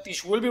 Salty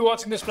Satish will be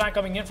watching this flank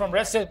coming in from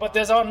red stage, but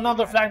there's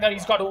another flank that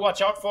he's got to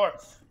watch out for.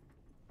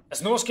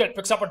 As No Skill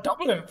picks up a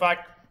double, in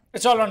fact.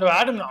 It's all under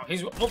Adam now.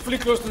 He's hopefully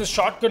close to the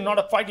shotgun. Not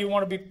a fight you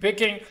want to be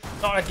picking.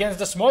 Not against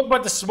the smoke,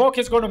 but the smoke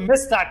is going to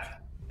miss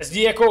that. It's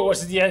the Echo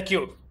versus the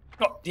IQ.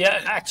 No,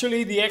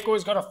 actually, the Echo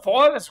is going to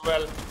fall as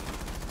well.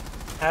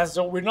 As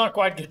we're not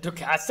quite get to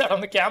catch that on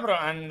the camera.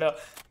 And a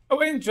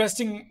very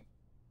interesting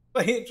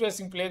play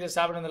just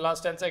happened in the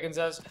last 10 seconds.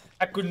 As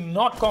I could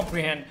not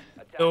comprehend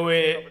the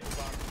way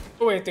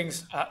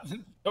things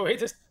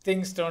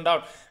turned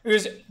out.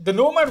 Because the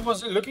Nomad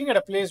was looking at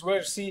a place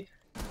where she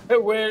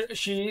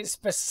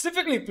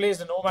specifically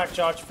placed a Nomad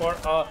charge for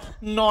a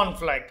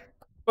non-flank.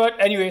 But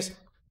anyways,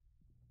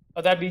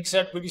 that being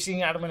said, we'll be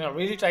seeing Adam in a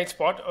really tight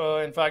spot.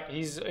 In fact,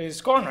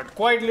 he's cornered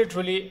quite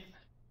literally.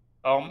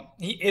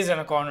 He is in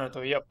a corner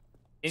though. Yep.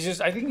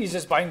 I think he's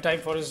just buying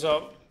time for his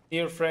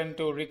dear friend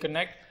to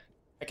reconnect.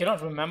 I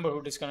cannot remember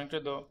who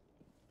disconnected though.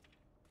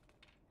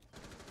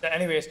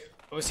 Anyways,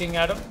 we're seeing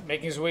Adam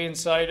making his way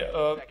inside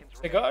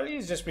Cigar.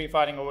 He's just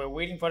pre-fighting away,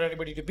 waiting for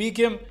anybody to peek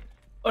him.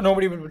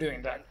 Nobody will be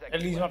doing that.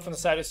 At least not from the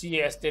side of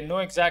CES. They know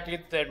exactly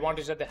the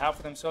advantage that they have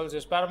for themselves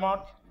is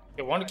paramount.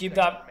 They want to keep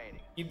that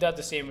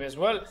the same way as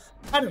well.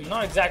 Adam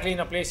not exactly in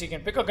a place he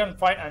can pick a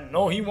gunfight, and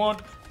no, he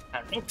won't.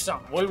 And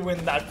Nuxam will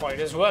win that fight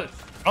as well.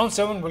 Round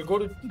 7 will go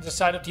to the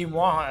side of Team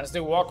Waha as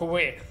they walk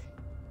away.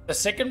 The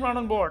second round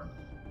on board.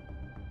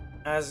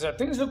 As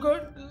things look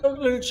good, look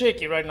a little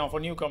shaky right now for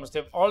newcomers.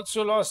 They've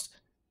also lost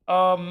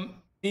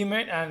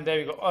teammate, and there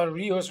we go. A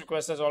rehost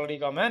request has already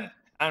come in.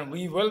 And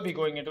we will be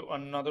going into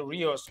another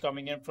rehost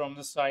coming in from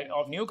the side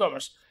of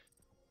newcomers.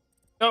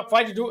 So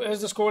 5-2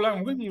 is the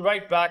scoreline. We'll be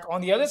right back on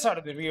the other side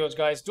of the rehost,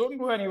 guys. Don't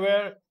go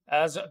anywhere,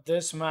 as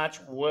this match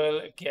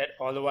will get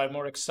all the while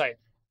more exciting.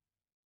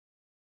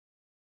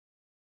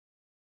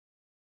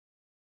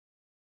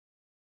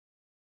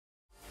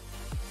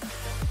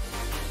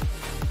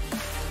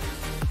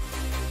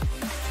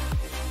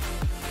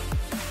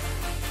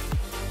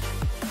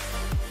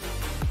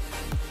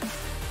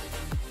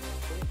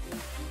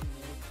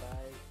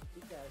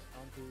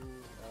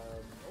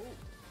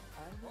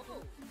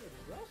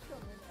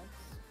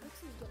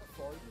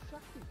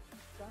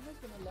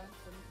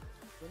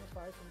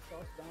 Fire some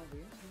shots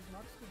downrange. He's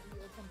not to be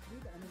a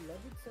complete and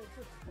 11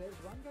 sector. There's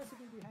one guy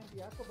sitting behind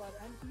the Aquabar,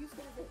 and he's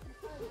gonna get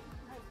fired.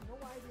 He has no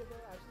idea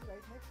they're actually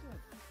right next to him.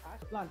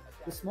 Ash plant.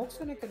 The smoke's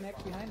gonna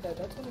connect behind that.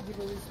 That's gonna give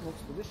away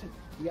smoke's position.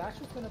 The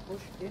Ash is gonna push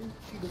in.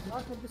 She does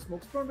not know the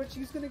smoke's prone, but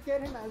she's gonna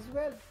get him as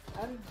well.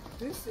 And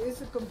this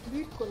is a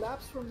complete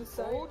collapse from the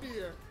side. Oh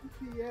dear.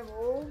 PM.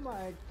 Oh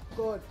my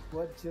god,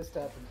 what just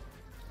happened?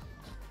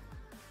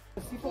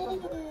 From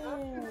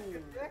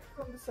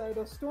the side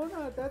of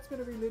Stoneheart, that's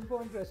going to be Lin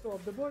Point resto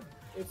of the board.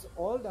 It's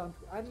all down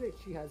to Adelaide.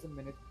 She has a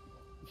minute.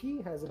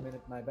 He has a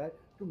minute, my bad,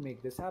 to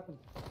make this happen.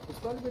 It's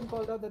probably been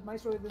called out that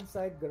Maestro is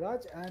inside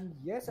garage, and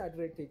yes,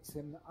 Adelaide takes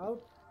him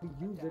out. He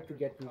used it to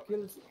get 2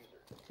 kills.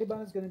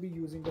 Hiban is going to be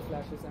using the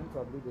flashes and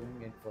probably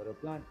going in for a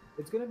plant.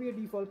 It's going to be a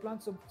default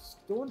plant, so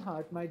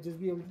Stoneheart might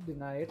just be able to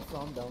deny it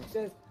from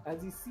downstairs.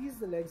 As he sees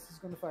the legs, he's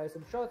going to fire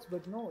some shots,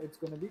 but no, it's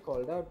going to be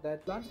called out.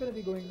 That plant's going to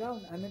be going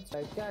down, and it's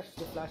like cash.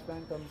 The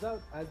flashbang comes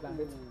out as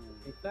Bandit's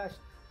a flash.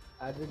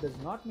 Adred does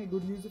not make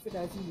good use of it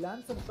as he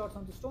lands some shots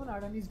onto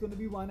Stoneheart, and he's going to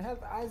be 1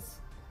 health as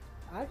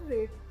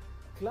Adred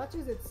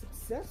clutches it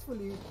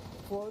successfully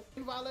for...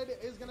 Invalid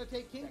is going to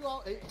take Kingu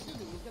off, excuse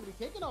me, he's going to be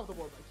taken off the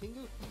board by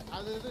Kingu,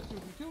 as it is a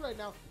 2v2 right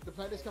now. The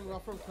plant is coming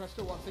off from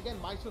Cresta once again.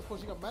 Maestro's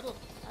pushing up metal,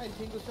 and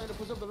Kingu's trying to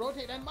push up the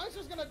rotate, and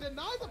Maestro's going to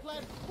deny the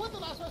plant with the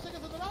last 5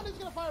 seconds of the round. He's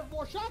going to fire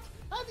more shots,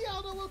 and the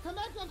Aldo will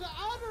connect onto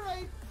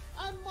Adorate,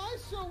 and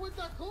Maestro with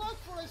the clutch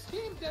for his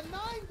team,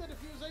 denying the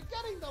diffuser,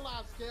 getting the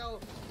last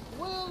kill,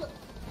 will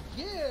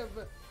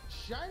give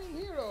Shining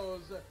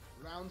Heroes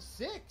round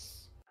 6.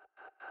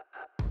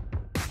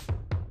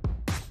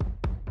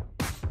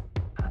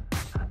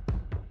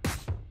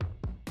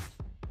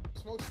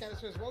 Smoke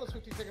canister as well as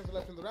 50 seconds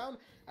left in the round,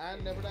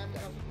 and Neverdime is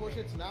going to push.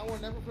 It's now or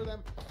never for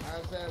them,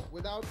 as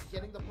without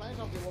getting the plant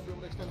off, they won't be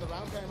able to extend the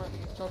round timer.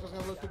 Choco's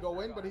going to look to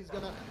go in, but he's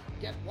going to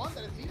get one.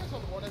 That is Zetas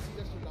on the board as he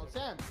just took down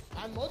Sam.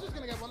 And Moses is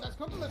going to get one. That's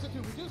Crypto. That's a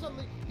 2v2.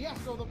 Suddenly, he has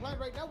to go to the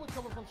plant right now with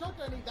cover from Choco,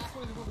 and that's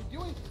what he will be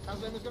doing.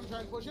 As Lem is going to try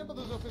and push in, but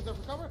there's no fist there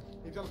for cover.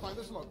 He's going to find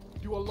the smoke.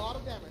 Do a lot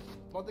of damage,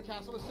 but the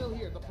castle is still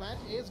here. The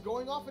plant is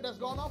going off. It has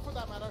gone off for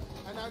that matter,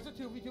 and now it's a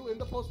 2v2 in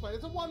the post plant.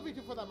 It's a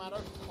 1v2 for that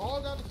matter.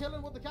 All down to Killer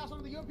with the castle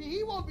and the UMP.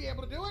 He won't be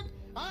able to do it,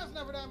 as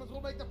Neverdamage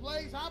will make the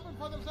plays happen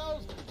for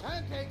themselves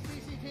and take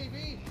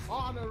CCTV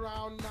on a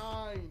round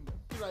 9.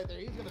 Right there,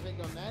 he's going to take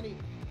on Nanny.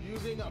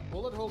 using a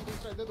bullet hole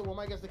piece right there. The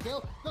Womack gets the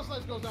kill. The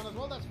sledge goes down as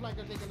well. That's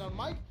Flanker taking down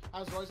Mike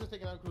as Royce is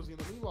taking down Cruzy in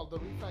the meanwhile. The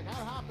reflag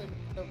had happened.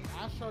 The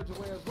Ash charge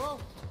away as well.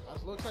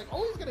 As looks like,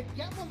 oh, he's going to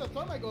get one. The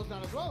Thermite goes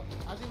down as well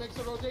as he makes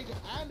a rotate.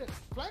 And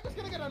Flanker's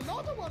going to get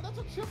another one. That's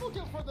a triple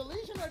kill for the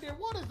Legion right here.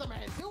 What is the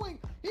man doing?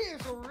 He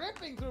is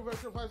ripping through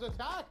Virtual Fire's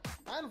attack.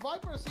 And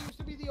Viper seems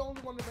to be the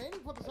only one remaining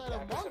for the side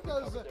of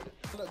Monka's.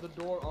 The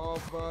door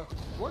of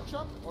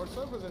Workshop or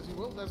Surface, as you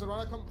will. There's a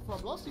runner come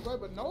from Lusty Boy,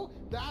 but no,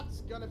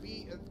 that's going to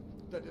be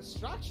the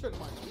distraction,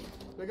 Mikey,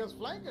 because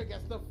Flanker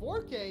gets the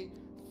 4K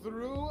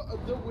through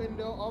the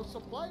window of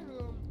supply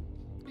room.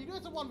 He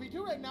does a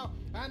 1v2 right now,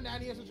 and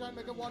he has to try and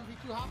make a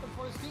 1v2 happen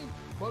for his team,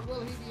 but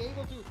will he be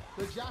able to?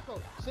 The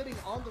Jackal sitting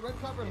on the red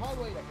carpet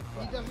hallway.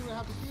 He doesn't even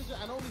have the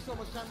fuser, and only so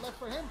much time left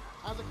for him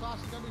as the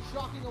class is going to be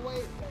shocking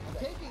away,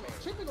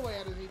 chipping away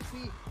at his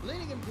HP,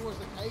 leading him towards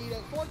the Kaid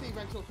for the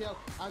eventual kill.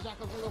 As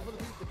Jackal's going to go for the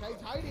piece, the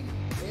Kaid's hiding,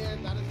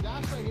 and that is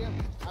Dash right here.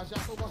 As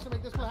Jackal wants to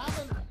make this play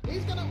happen,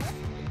 he's going to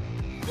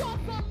shot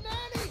from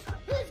Nanny.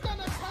 He's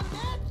going to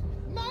connect,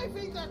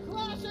 knifing the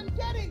Clash and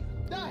getting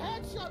the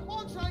headshot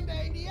while trying to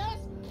ADS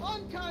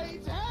on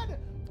Kaid's head.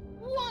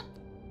 What?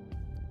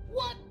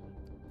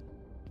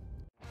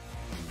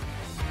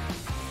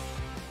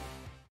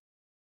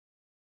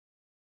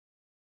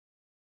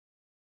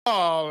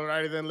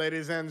 Alrighty then,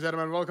 ladies and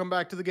gentlemen, welcome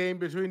back to the game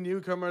between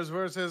newcomers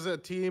versus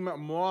Team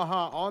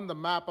Moha on the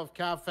map of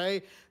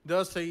Cafe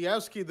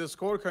Dostoyevsky. The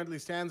score currently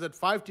stands at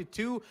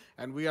 5-2,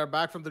 and we are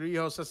back from the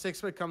rehost. A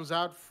 6-bit comes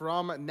out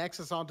from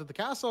Nexus onto the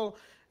castle,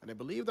 and I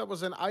believe that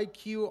was an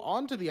IQ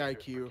onto the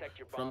IQ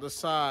from the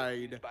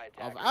side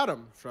of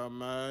Adam from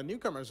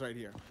newcomers right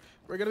here.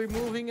 We're going to be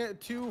moving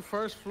to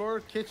first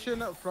floor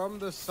kitchen from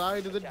the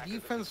side of the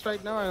defense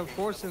right now, and of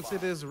course, since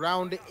it is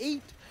round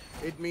 8,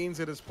 it means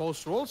it is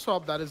post-roll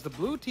swap. That is the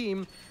blue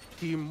team.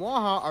 Team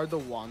Moha are the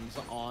ones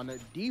on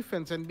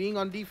defense. And being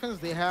on defense,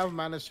 they have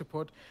managed to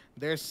put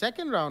their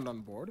second round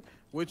on board,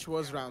 which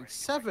was round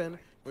 7,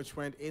 which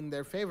went in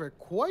their favor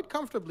quite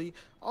comfortably.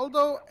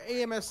 Although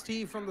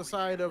AMST from the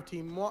side of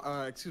Team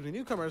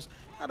newcomers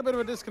had a bit of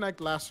a disconnect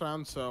last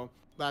round, so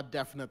that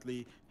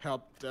definitely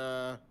helped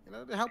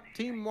helped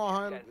Team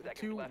Moha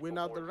to win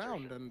out the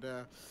round. And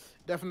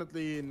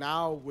definitely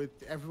now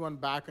with everyone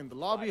back in the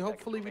lobby,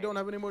 hopefully we don't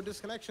have any more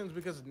disconnections,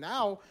 because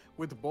now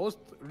with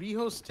both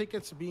rehost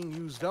tickets being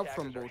used up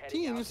from both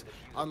teams,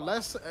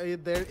 unless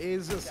there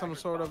is some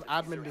sort of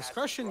admin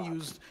discretion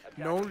used,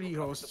 no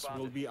rehosts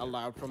will be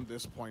allowed from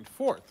this point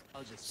forth.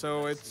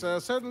 So it's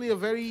certainly a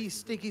very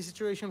sticky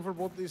situation for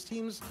both these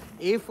teams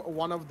if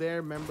one of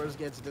their members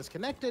gets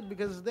disconnected,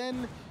 because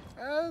then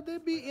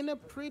they'd be in a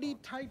pretty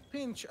tight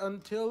pinch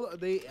until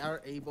they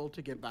are able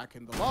to get back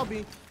in the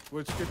lobby,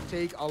 which could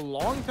take a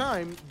long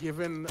time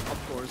given,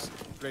 of course,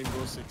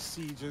 Rainbow Six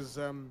Siege's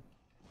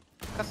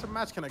custom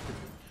match connectivity.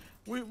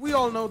 We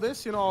all know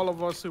this, all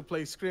of us who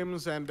play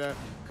scrims and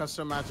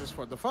custom matches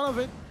for the fun of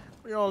it,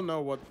 we all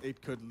know what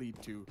it could lead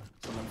to,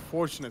 some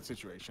unfortunate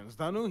situations.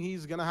 Danu,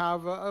 he's gonna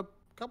have a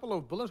couple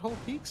of bullet hole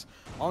peeks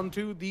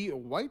onto the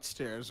white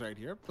stairs right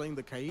here, playing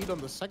the Kaid on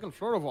the second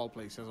floor of all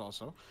places,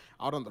 also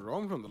out on the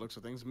roam from the looks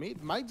of things.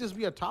 Might just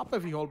be a top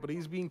heavy hold, but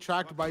he's being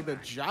tracked by the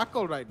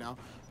Jackal right now.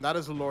 That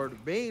is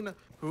Lord Bane,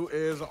 who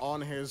is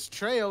on his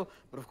trail,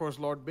 but of course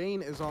Lord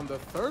Bane is on the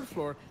third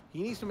floor.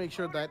 He needs to make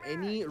sure that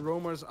any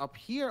roamers up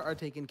here are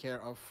taken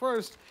care of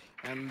first,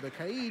 and the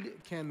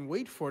Kaid can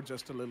wait for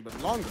just a little bit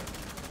longer.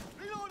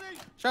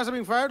 Shots are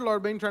being fired.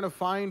 Lord Bane trying to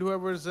find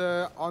whoever's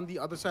on the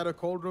other side of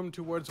Cold Room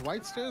towards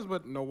White Stairs,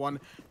 but no one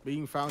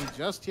being found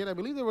just yet. I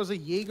believe there was a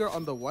Jaeger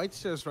on the White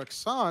Stairs,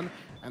 Roxanne,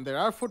 and there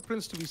are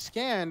footprints to be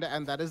scanned,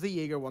 and that is the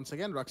Jaeger once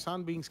again.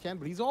 Roxanne being scanned,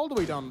 but he's all the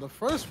way down on the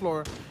first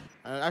floor.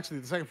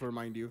 Actually, the second floor,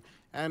 mind you.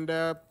 And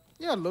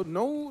yeah,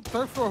 no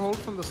third floor hold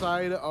from the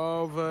side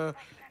of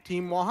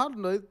Team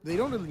Moha. They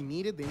don't really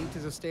need it. They need to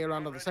just stay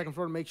around on the second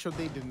floor and make sure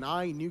they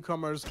deny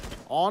newcomers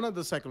on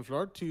the second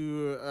floor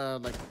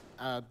to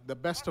the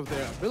best of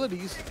their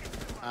abilities,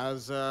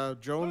 as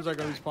drones are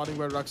going to be spotting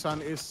where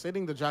Roxanne is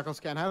sitting. The Jackal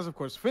scan has, of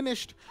course,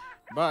 finished,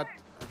 but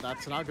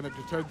that's not going to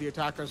deter the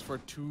attackers for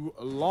too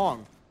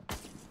long.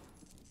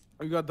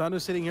 We got Danu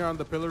sitting here on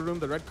the pillar room,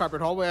 the red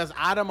carpet hallway, as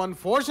Adam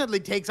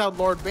unfortunately takes out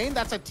Lord Bane.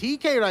 That's a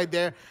TK right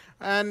there.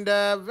 And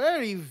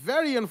very,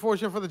 very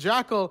unfortunate for the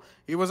Jackal.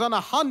 He was on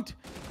a hunt,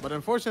 but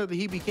unfortunately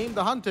he became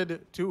the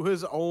hunted to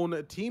his own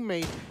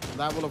teammate.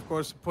 That will, of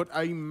course, put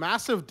a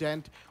massive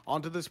dent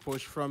onto this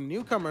push from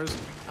newcomers,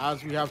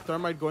 as we have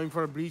Thermite going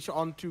for a breach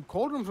onto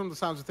Cold Room from the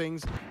sounds of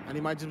things, and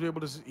he might just be able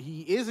to...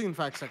 He is, in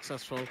fact,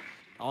 successful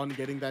on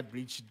getting that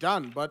breach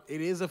done, but it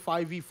is a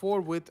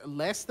 5v4 with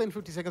less than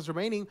 50 seconds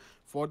remaining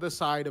for the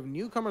side of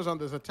newcomers on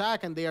this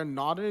attack, and they are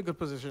not in a good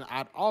position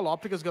at all.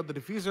 Optica's got the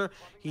diffuser.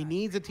 He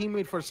needs a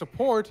teammate for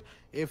support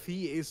if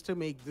he is to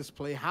make this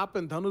play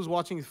happen. Dhanu's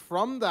watching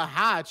from the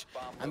hatch,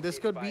 and this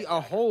could be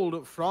a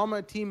hold from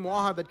a Team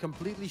Moha that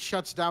completely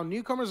shuts down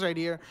newcomers right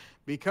here,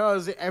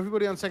 because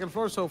everybody on second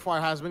floor so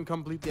far has been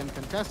completely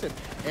uncontested.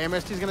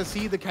 AMST is going to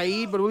see the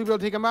Kaid, but will he be able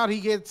to take him out?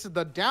 He gets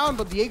the down,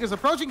 but the Jaeger's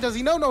approaching. Does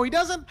he know? No, he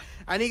doesn't.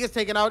 And he gets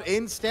taken out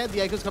instead. The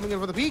Jaeger's coming in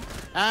for the peak,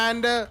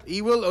 and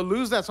he will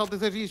lose that. Salty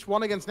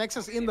 31 against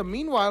Nexus in the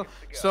meanwhile.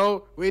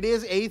 So it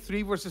is a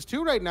 3 versus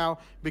 2 right now,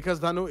 because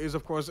Dhanu is,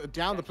 of course,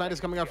 down. The plant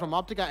is coming out from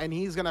Optica, and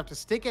he's going to have to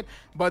stick it.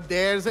 But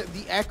there's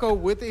the Echo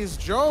with his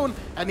drone,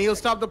 and he'll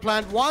stop the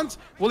plant once.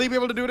 Will he be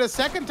able to do it a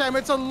second time?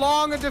 It's a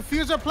long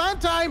diffuser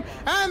plant time,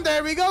 and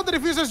there we go. The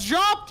diffuser's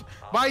dropped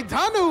by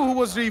Dhanu, who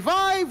was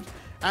revived.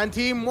 And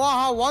Team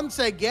Waha once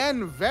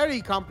again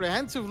very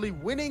comprehensively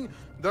winning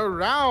the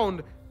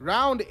round.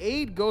 Round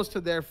 8 goes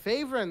to their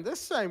favor, and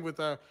this time with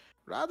a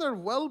rather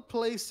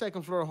well-placed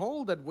second floor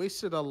hold that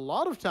wasted a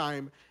lot of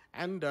time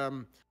and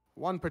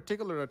one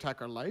particular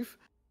attacker life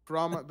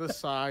from the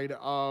side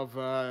of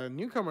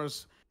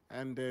newcomers,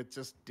 and it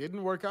just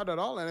didn't work out at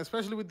all. And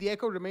especially with the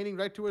Echo remaining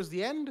right towards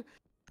the end,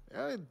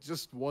 it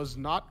just was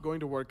not going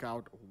to work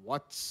out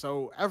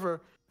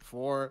whatsoever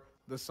for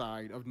the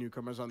side of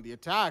newcomers on the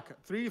attack.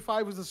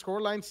 3-5 is the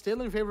scoreline,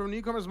 still in favor of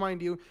newcomers,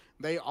 mind you.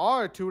 They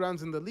are 2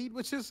 rounds in the lead,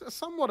 which is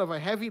somewhat of a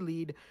heavy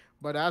lead.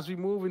 But as we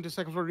move into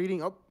second floor reading,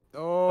 no,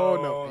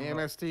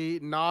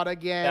 AMST, not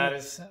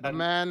again. The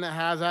man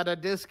has had a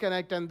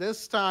disconnect, and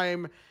this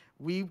time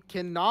we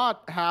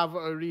cannot have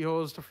a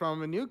rehost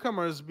from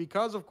newcomers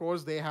because, of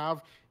course, they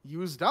have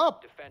used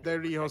up their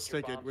rehost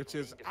ticket, which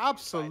is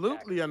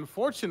absolutely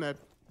unfortunate,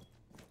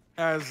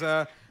 as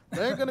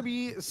they're going to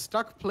be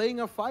stuck playing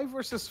a 5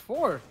 versus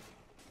 4.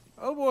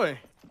 Oh boy,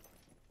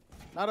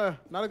 not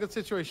a good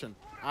situation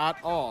at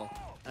all.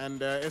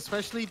 And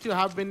especially to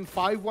have been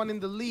 5-1 in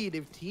the lead,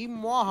 if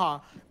Team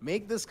Waha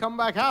make this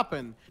comeback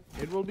happen,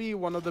 it will be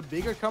one of the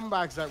bigger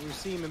comebacks that we've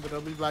seen in the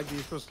W Black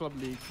Esports Club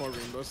League for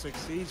Rainbow Six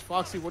Siege.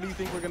 Foxy, what do you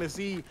think we're going to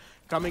see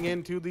coming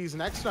into these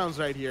next rounds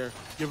right here,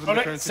 given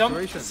the current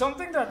situation?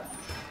 Something that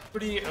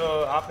pretty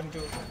happened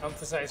to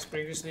emphasize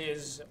previously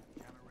is...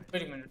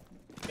 Wait a minute.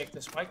 Take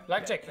this mic.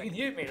 Blackjack, you can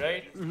hear me,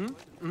 right?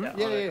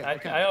 Yeah.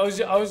 Okay. I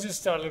was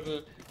just a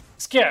little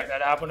scared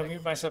that happened to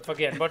mute myself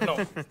again, but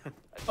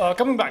no.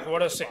 Coming back to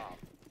what I was saying.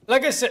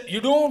 Like I said,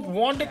 you don't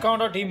want to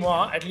counter Team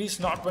Waha, at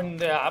least not when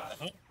they're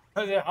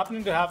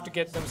happening to have to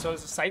get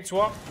themselves a side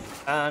swap,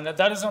 and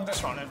that is on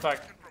this round. In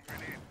fact,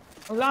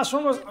 the last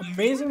one was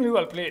amazingly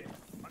well played.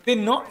 They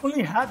not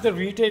only had the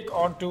retake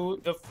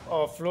onto the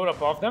floor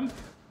above them,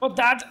 but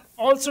that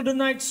also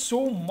denied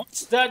so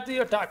much that the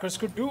attackers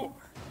could do.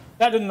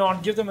 That did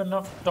not give them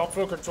enough top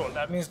floor control.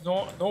 That means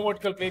no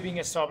vertical play being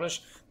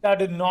established. That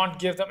did not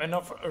give them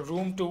enough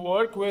room to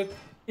work with,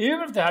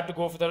 even if they had to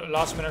go for the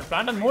last minute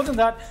plant. And more than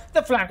that,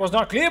 the flank was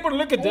not clear. But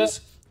look at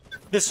this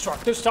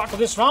destructive start to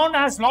this round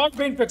as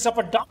Lordbane picks up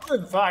a double.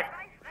 In fact,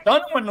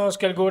 Dhanu and no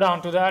skill go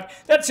down to that.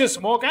 That's just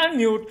smoke and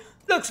mute.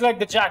 Looks like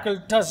the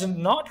Jackal does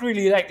not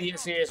really like the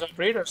SAS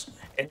operators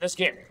in this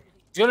game.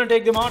 He's going to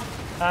take them out,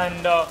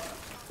 and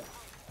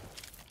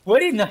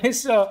very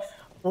nice.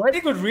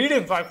 Very good read,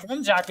 in fact,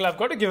 from Jackal. I've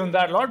got to give him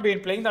that.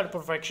 Lordbane playing that to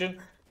perfection.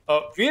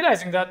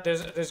 Realizing that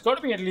there's got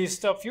to be at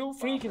least a few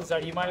free kills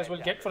that he might as well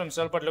get for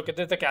himself. But look at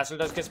this, the castle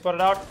does get spotted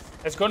out.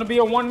 It's going to be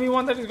a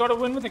 1v1 that he's got to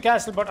win with the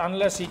castle, but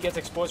unless he gets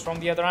exposed from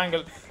the other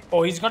angle.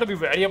 Oh, he's got to be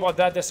wary about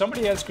that. There's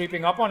somebody else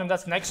creeping up on him.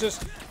 That's Nexus.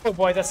 Oh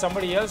boy, that's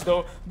somebody else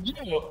though.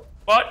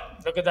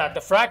 But look at that.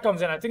 The frag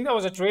comes in. I think that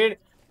was a trade.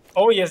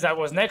 Oh yes, that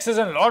was Nexus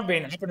and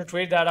Lordbane. Happened to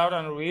trade that out,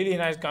 and a really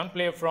nice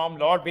gunplay from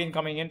Lordbane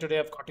coming in today.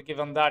 I've got to give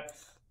him that.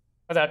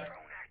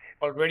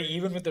 Already,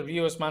 even with the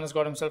Rios, man has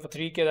got himself a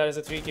 3k. That is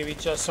a 3k we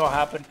just saw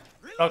happen.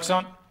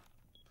 Roxanne,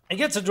 he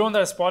gets a drone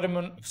that spotted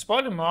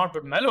him out,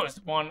 but Mello is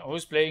the one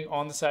who's playing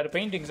on the side of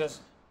paintings. As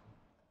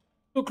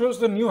too close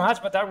to the new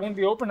hatch, but that won't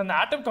be open, and the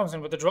Atom comes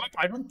in with the drop.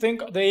 I don't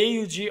think the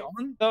AUG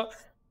on the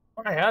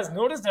has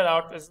noticed that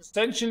out. Is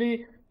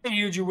essentially the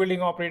AUG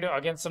wielding operator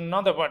against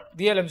another, but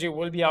the LMG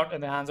will be out in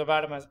the hands of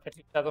Atom, at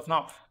least as of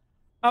now.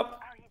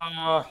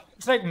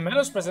 It's like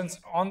Mello's presence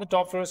on the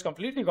top floor is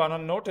completely gone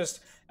unnoticed,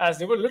 as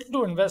they were little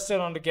too invested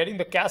on getting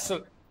the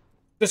castle.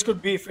 This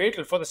could be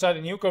fatal for the side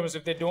of newcomers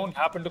if they don't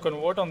happen to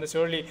convert on this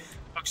early.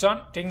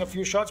 Aksan taking a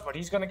few shots, but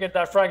he's going to get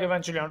that frag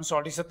eventually onto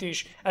Salty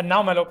Satish. And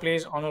now Mello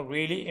plays on a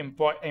really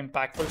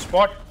impactful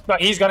spot. But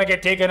he's going to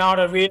get taken out.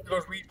 A really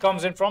good read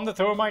comes in from the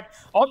Thermite.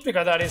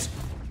 Optica, that is.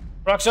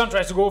 Roxanne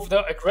tries to go for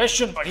the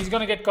aggression, but he's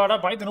going to get caught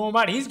up by the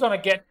Nomad. He's going to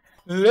get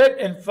lit,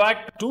 in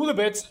fact, to the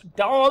bits,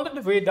 down all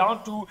the way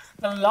down to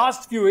the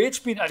last few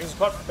HP that he's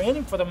got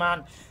remaining for the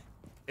man.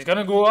 He's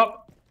gonna go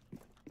up,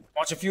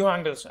 watch a few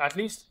angles, at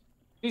least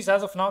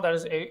as of now, that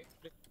is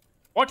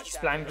what he's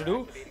planning to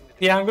do.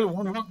 The angle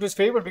won't work to his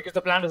favor because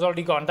the plant has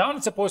already gone down.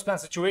 It's a post-plan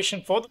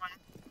situation for the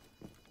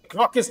man. The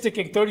clock is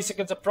ticking, 30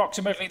 seconds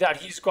approximately that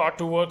he's got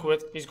to work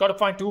with. He's got to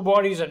find 2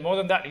 bodies, and more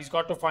than that, he's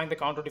got to find the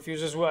counter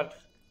diffuse as well.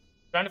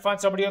 Trying to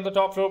find somebody on the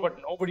top floor, but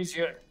nobody's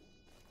here.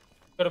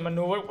 Got to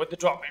maneuver with the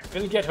drop. It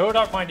will get hurt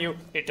out, mind you.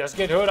 It does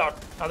get hurt out.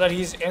 Now that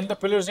he's in the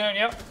pillars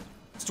area,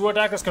 it's 2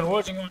 attackers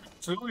converging on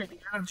slowly.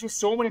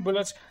 So many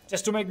bullets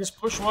just to make this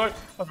push work.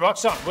 But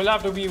Roxanne will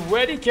have to be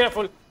very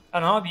careful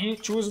on how he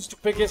chooses to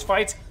pick his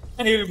fights.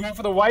 And he'll go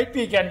for the white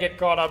peak and get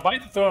caught out by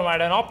the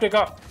Thermite. And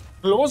Optica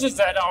closes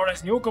that out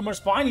as newcomers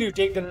finally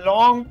take the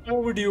long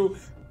overdue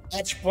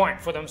match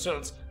point for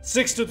themselves.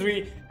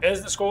 6-3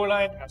 is the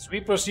scoreline as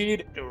we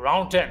proceed to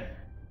round 10.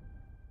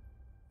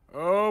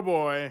 Oh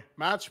boy,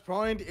 match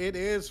point it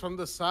is from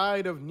the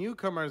side of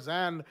newcomers,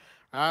 and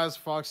as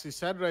Foxy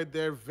said right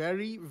there,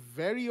 very,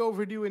 very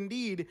overdue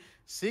indeed.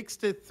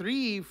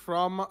 6-3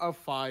 from a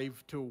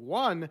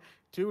 5-1.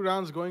 2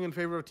 rounds going in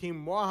favor of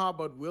Team Moha,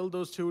 but will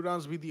those 2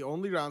 rounds be the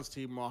only rounds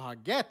Team Moha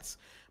gets?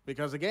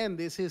 Because again,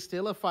 this is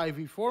still a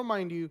 5v4,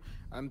 mind you,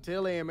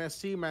 until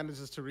AMST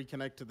manages to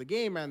reconnect to the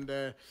game, and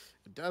it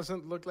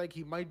doesn't look like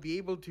he might be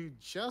able to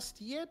just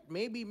yet.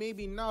 Maybe,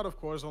 maybe not, of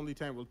course, only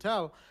time will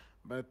tell.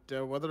 But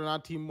whether or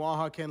not Team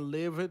Moha can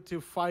live to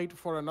fight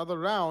for another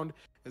round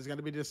is going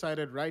to be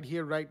decided right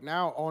here, right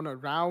now on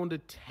round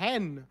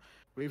 10.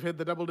 We've hit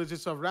the double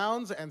digits of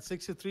rounds, and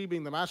 6-3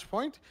 being the match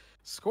point.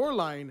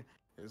 Scoreline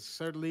is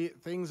certainly,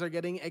 things are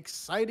getting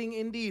exciting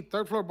indeed.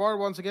 Third floor bar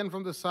once again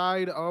from the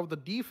side of the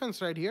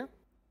defense right here.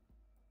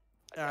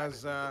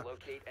 As we're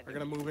going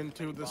to move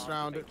into this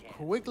round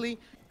quickly.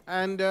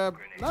 And that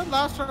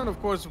last round, of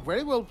course,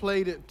 very well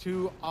played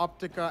to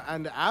Optica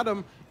and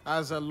Adam,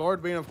 as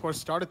Lord Bane, of course,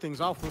 started things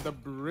off with a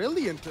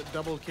brilliant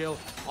double kill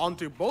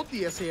onto both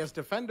the SAS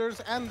defenders,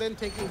 and then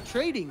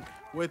trading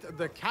with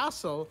the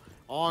castle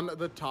on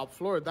the top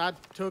floor. That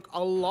took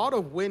a lot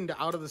of wind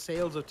out of the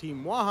sails of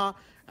Team Moha,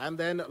 and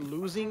then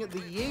losing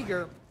the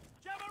Jaeger.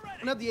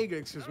 Not the Jaeger,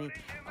 excuse me.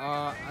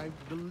 I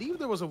believe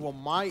there was a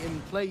Wamai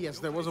in play. Yes,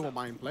 there was a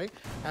Wamai in play.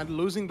 And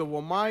losing the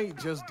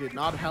Wamai just did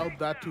not help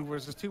that 2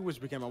 versus 2,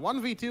 which became a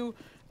 1v2.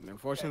 And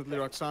unfortunately,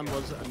 Roxanne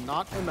was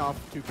not enough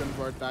to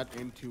convert that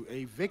into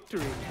a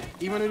victory.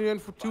 Even when he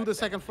went to the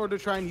second floor to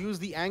try and use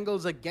the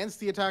angles against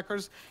the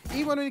attackers,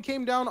 even when he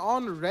came down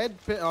on the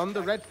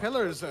red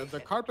pillars,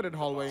 the carpeted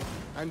hallway,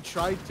 and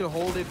tried to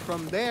hold it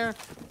from there,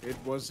 it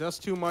was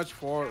just too much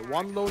for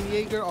one lone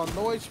Jaeger on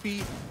low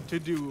HP to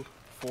do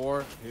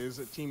for his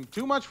team.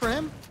 Too much for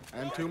him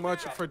and too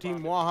much for Team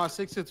Moha.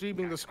 6-3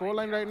 being the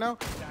scoreline right now.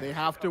 They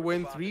have to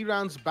win 3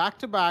 rounds back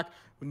to back.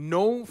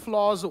 No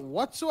flaws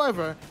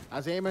whatsoever,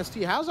 as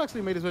AMST has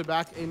actually made his way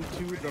back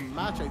into the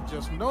match, I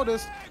just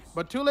noticed.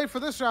 But too late for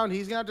this round.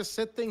 He's going to have to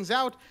sit things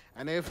out.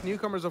 And if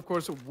newcomers, of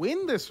course,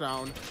 win this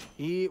round,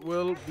 he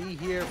will be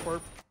here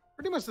for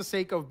pretty much the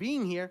sake of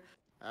being here,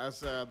 as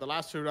the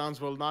last 2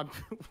 rounds will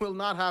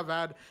not have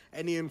had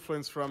any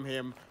influence from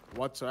him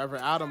whatsoever.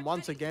 Adam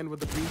once again with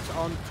the breach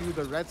onto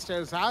the red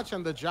stairs hatch,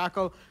 and the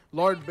Jackal,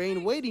 Lord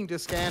Bane, waiting to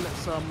scan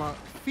some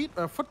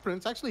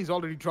footprints. Actually, he's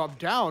already dropped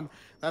down.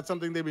 That's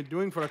something they've been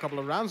doing for a couple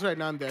of rounds right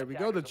now, and there we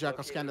go. The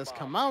Jackal scan has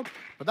come out,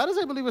 but that is,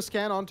 I believe, a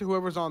scan onto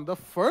whoever's on the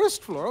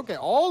first floor. Okay,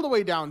 all the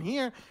way down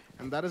here,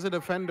 and that is a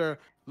defender.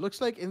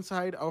 Looks like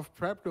inside of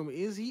prep room.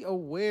 Is he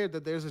aware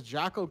that there's a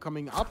Jackal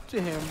coming up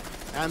to him?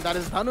 And that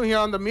is Dhanu here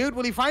on the mute.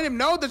 Will he find him?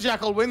 No, the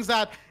Jackal wins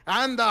that,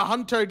 and the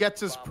Hunter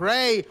gets his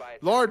prey.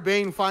 Lord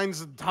Bane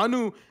finds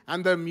Dhanu,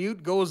 and the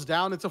mute goes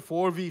down. It's a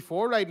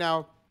 4v4 right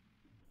now.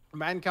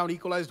 Man count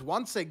equalized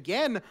once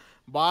again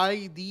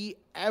by the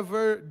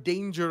ever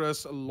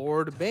dangerous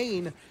Lord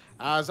Bane,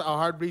 as a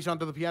hard breach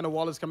onto the piano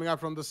wall is coming out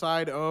from the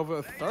side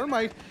of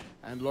Thermite.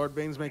 And Lord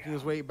Bane's making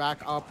his way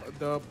back up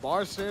the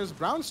bar stairs,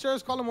 brown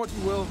stairs, call him what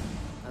you will,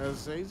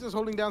 as he's just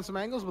holding down some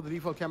angles, but the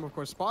default cam, of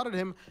course, spotted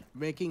him,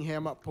 making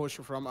him push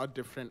from a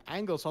different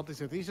angle. Salty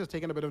Satish has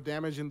taken a bit of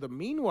damage in the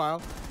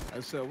meanwhile,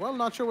 as well,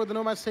 not sure where the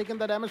Nomad's taken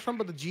that damage from,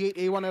 but the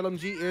G8A1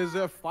 LMG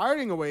is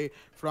firing away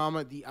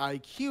from the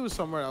IQ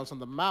somewhere else on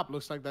the map.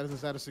 Looks like that is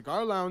inside a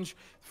cigar lounge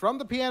from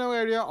the piano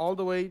area all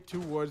the way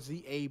towards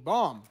the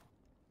A-bomb.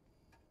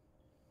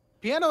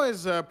 Piano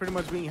is pretty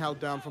much being held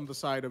down from the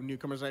side of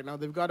newcomers right now.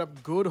 They've got a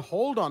good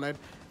hold on it,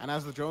 and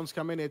as the drones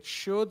come in, it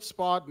should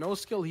spot. No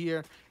skill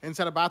here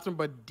inside a bathroom,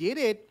 but did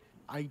it?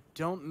 I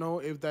don't know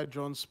if that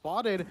drone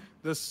spotted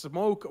the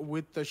smoke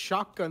with the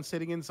shotgun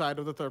sitting inside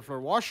of the third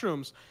floor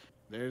washrooms.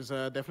 There's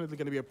definitely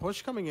going to be a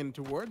push coming in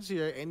towards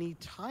here any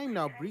time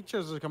now.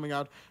 Breachers are coming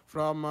out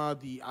from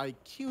the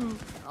IQ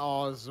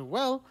as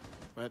well,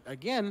 but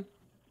again,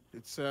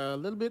 it's a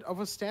little bit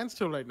of a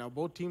standstill right now.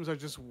 Both teams are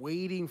just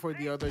waiting for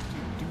the other to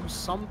do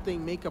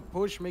something, make a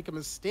push, make a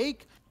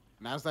mistake.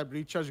 And as that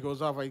breach charge goes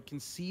off, I can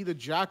see the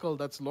Jackal,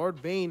 that's Lord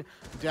Bane,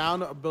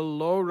 down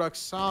below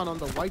Roxanne on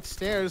the white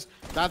stairs.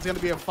 That's going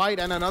to be a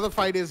fight, and another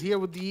fight is here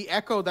with the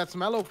Echo. That's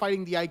Mellow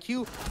fighting the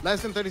IQ.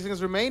 Less than 30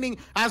 seconds remaining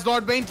as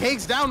Lord Bane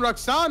takes down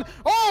Roxanne.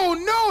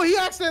 Oh no, he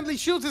accidentally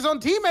shoots his own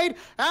teammate.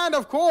 And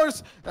of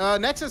course,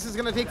 Nexus is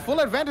going to take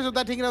full advantage of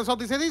that, taking down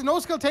Salty Cities. No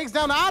skill takes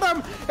down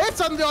Adam. It's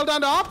suddenly all down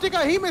to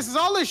Optica. He misses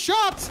all his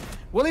shots.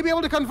 Will he be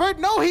able to convert?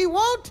 No, he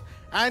won't.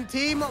 And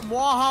Team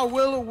Moha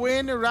will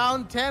win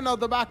round 10 of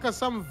the back of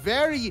some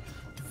very,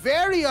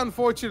 very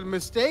unfortunate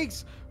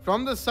mistakes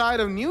from the side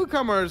of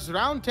newcomers.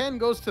 Round 10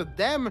 goes to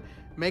them,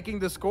 making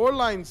the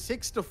scoreline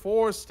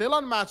 6-4, still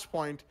on match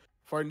point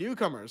for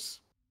newcomers.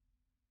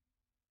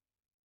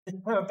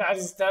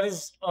 That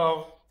is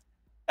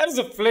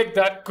a flick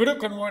that could have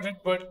converted,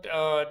 but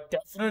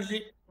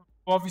definitely,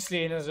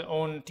 obviously, in his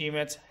own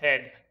teammate's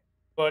head.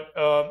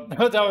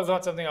 but that was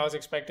not something I was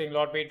expecting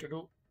Lord Bane to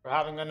do. For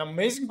having an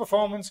amazing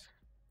performance,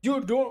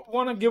 you don't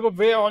want to give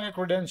away all your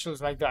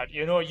credentials like that.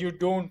 You know, you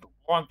don't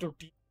want to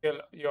kill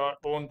your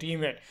own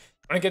teammate.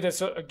 You want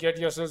to get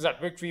yourselves that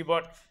victory,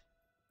 but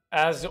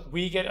as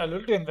we get a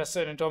little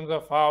invested in terms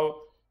of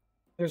how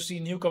we've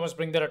seen newcomers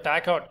bring their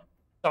attack out,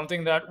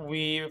 something that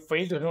we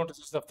fail to notice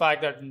is the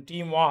fact that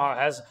Team Waha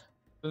has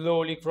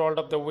slowly crawled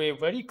up the way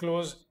very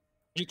close,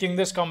 making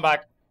this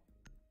comeback.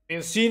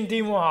 We've seen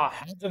Team Waha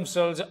have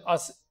themselves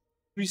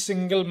every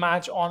single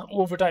match on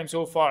overtime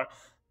so far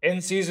in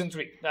Season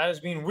 3. That has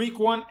been week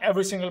 1,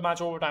 every single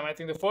match overtime. I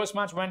think the first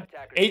match went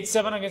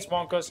 8-7 against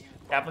Bonkers.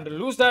 They happened to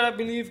lose that, I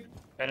believe.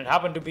 And it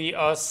happened to be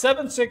a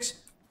 7-6.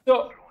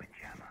 So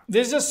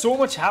there's just so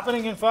much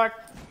happening, in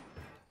fact.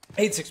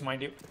 8-6,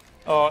 mind you.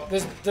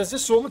 There's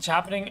just so much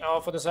happening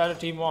for the side of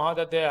Team Waha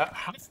that they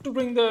have to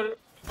bring their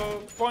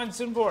points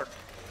in board.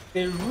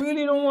 They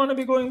really don't want to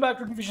be going back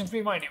to Division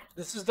 3, mind you.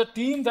 This is the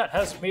team that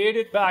has made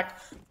it back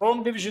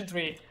from Division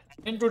 3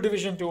 into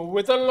Division 2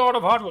 with a lot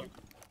of hard work.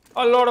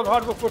 A lot of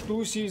hard work for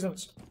 2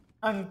 seasons.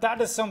 And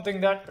that is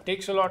something that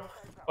takes a lot.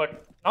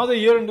 But now they're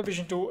here in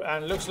Division 2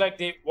 and looks like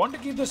they want to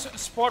keep this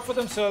spot for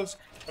themselves.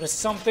 But it's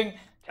something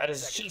that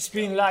has just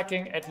been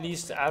lacking, at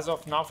least as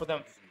of now for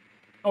them.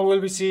 Now we'll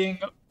be seeing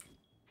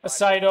a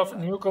side of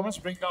newcomers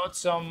bring out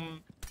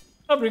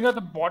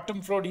the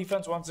bottom floor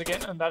defense once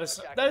again, and that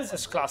is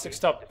just classic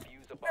stuff.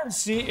 Let's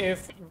see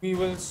if we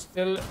will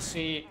still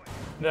see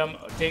them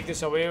take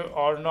this away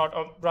or not.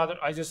 Or rather,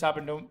 I just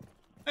happened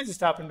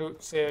to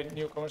say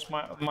newcomers.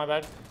 My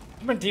bad.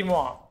 I mean Team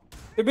Waha.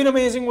 They've been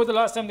amazing with the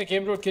last time they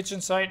came to a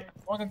kitchen side.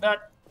 More than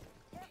that,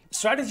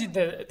 strategy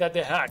that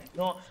they had,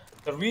 you know,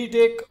 the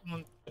retake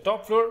on the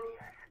top floor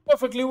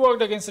perfectly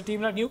worked against a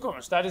team like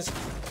newcomers. That is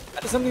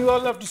something we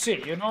all love to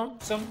see. You know,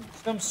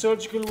 some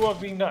surgical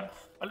work being done.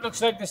 It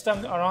looks like this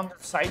time around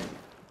the side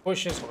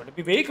push is going to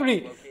be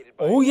bakery.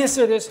 Oh yes,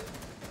 it is.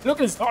 Look,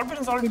 his Corbin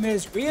has already made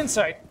his way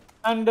inside,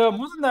 and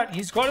more than that,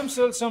 he's got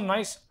himself some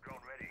nice.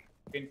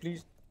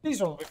 Please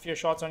don't whiff your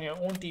shots on your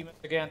own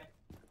teammates again.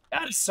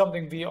 That is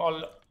something we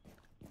all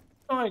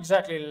don't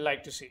exactly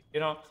like to see. You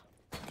know,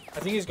 I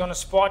think he's gonna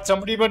spot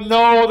somebody, but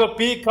no, the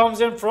peek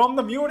comes in from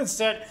the mute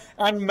instead,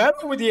 and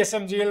Melo with the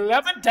SMG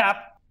 11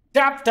 tap,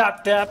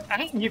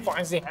 and he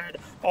finds the head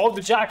of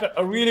the jacket.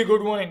 A really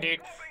good one indeed.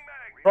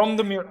 From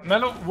the mute,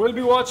 Melo will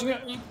be watching it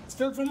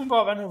still from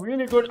above, and a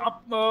really good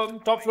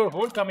top floor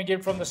hold coming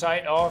in from the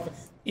side of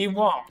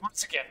Iwan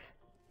once again.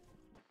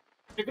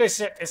 Like I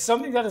said, it's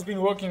something that has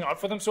been working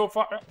out for them so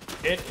far.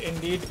 It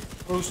indeed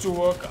proves to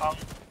work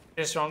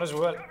this round as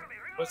well.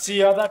 Let's see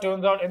how that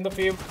turns out in the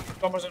favor of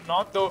newcomers or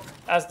not, though,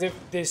 as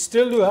they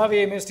still do have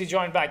a MST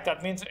joined back.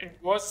 That means it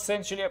was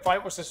essentially a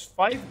 5 versus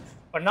 5,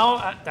 but now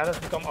that has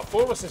become a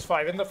 4 versus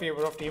 5 in the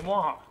favor of Team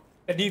Waha.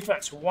 The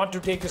defense want to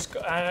take this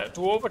to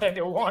overtime.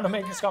 They want to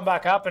make this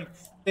comeback happen.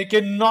 They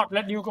cannot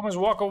let newcomers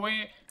walk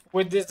away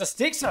with this. The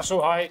stakes are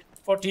so high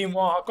for Team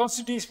Waha.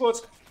 Constant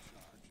Esports,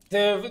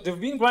 they've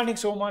been grinding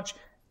so much.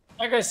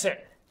 Like I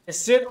said, they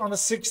sit on the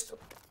 6th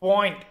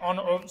rank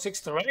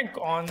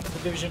on the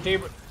division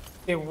table.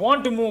 They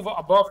want to move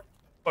above,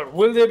 but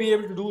will they be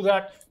able to do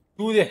that?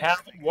 Do they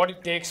have what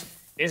it takes?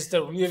 Is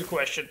the real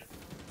question.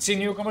 See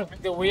newcomers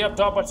make their way up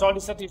top, but Saudi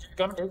Sati is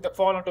going to take the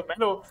fall onto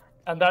Melo,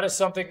 and that is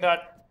something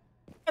that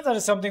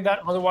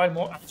otherwise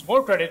adds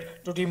more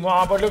credit to Team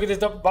Waha. But look at this,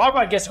 the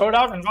Barbara gets hurt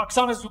out, and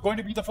Roxanne is going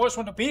to be the first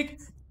one to peek.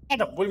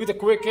 And will be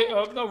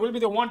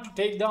the one to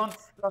take down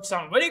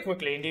Roxanne very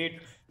quickly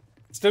indeed.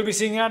 Still be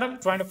seeing Adam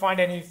trying to find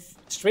any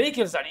stray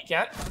kills that he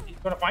can. He's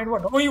going to find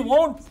one. No, he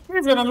won't.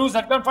 He's going to lose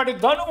that gunfight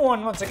with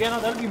Donovan once again.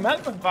 That'll be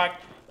Melvin, in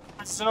fact.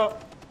 So,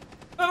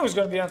 who's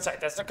going to be on site?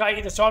 That's the guy.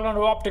 That's all on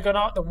the Optica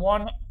now.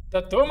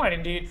 The Thermite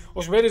indeed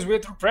was made his way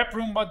through prep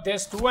room, but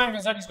there's 2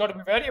 angles that he's got to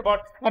be wary about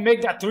and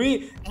make that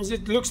 3, as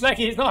it looks like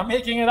he's not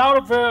making it out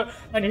of here,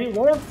 and he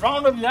won't.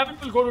 Round 11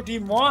 will go to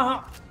Team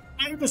Waha.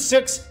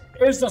 9-6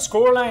 is the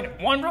scoreline.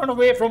 1 round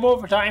away from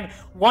overtime,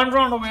 1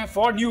 round away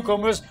for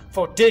newcomers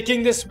for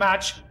taking this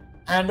match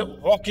and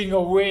walking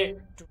away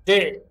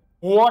today.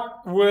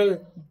 What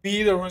will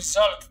be the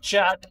result,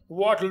 chat?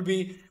 What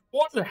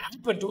will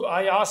happen to?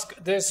 I ask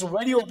this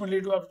very openly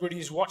to everybody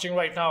who's watching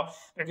right now,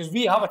 because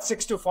we have a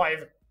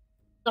 6-5.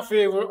 The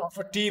favor of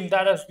a team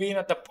that has been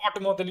at the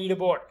bottom of the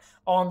leaderboard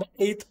on the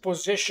 8th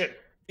position.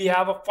 We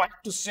have a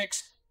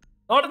 5-6,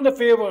 not in the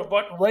favor,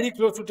 but very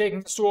close to taking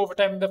this to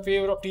overtime in the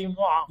favor of Team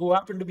Waha, who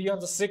happen to be on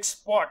the 6th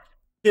spot,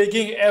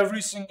 taking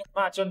every single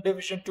match on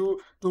Division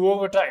 2 to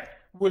overtime.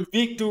 Will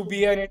Week 2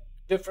 be any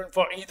different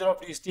for either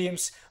of these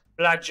teams?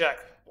 Blackjack,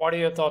 what are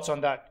your thoughts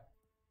on that?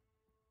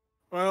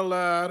 Well,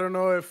 I don't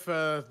know if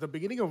the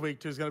beginning of Week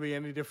 2 is going to be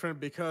any different,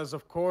 because,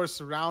 of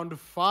course, round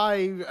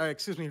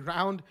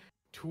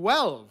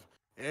 12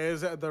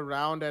 is the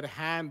round at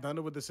hand.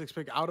 Thunder with the 6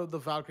 pick out of the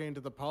Valkyrie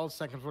into the Pulse.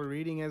 Second floor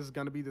reading is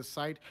going to be the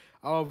site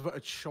of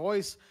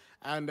choice.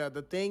 And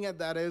the thing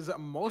that is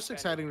most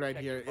exciting right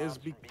here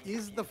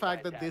is the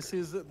fact that this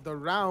is the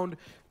round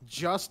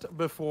just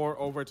before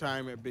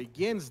overtime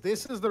begins.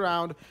 This is the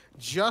round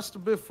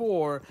just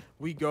before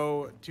we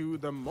go to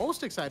the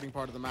most exciting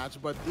part of the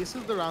match, but this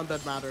is the round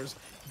that matters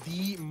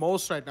the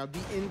most right now.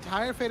 The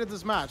entire fate of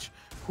this match,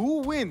 who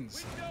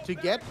wins to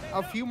get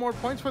a few more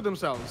points for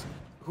themselves,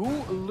 who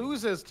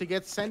loses to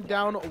get sent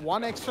down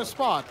one extra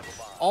spot,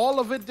 all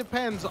of it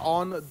depends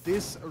on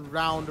this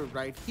round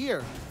right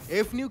here.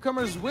 If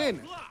newcomers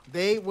win,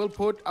 they will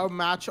put a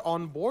match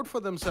on board for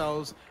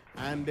themselves,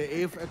 and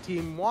if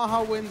Team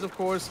Waha wins, of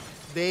course,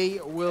 they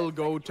will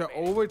go to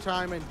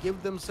overtime and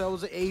give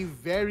themselves a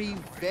very,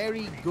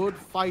 very good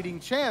fighting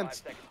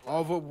chance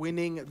of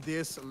winning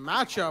this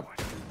matchup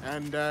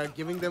and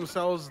giving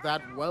themselves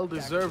that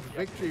well-deserved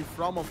victory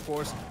from, of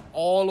course,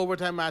 all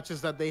overtime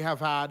matches that they have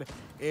had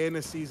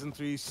in Season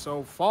 3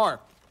 so far.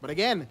 But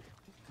again,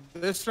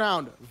 this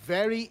round,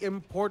 very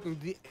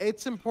important.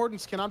 Its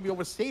importance cannot be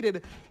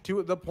overstated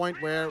to the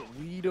point where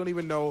we don't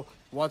even know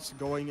what's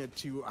going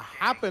to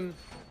happen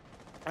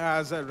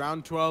as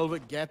round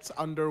 12 gets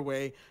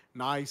underway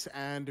nice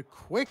and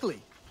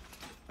quickly.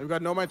 We've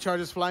got nomad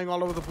charges flying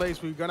all over the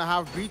place. We're going to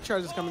have breach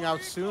charges coming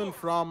out soon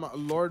from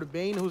Lord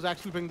Bane, who's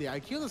actually playing the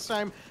IQ this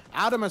time.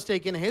 Adam has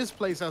taken his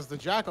place as the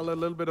Jackal. A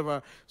little bit of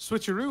a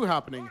switcheroo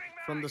happening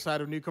from the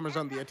side of newcomers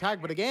on the attack.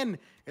 But again,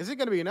 is it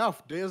going to be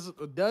enough? Is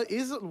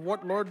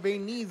what Lord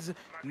Bane needs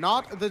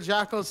not the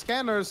Jackal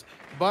scanners,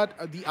 but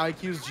the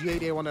IQ's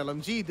G8A1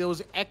 LMG,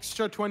 those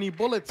extra 20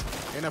 bullets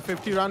in a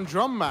 50-round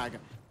drum mag.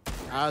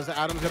 As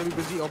Adam's going to be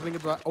busy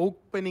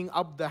opening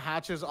up the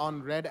hatches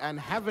on Red and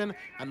Heaven,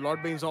 and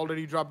Lord Bane's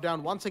already dropped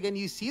down. Once again,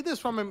 you see this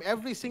from him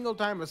every single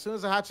time. As soon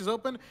as the hatch is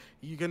open,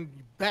 you can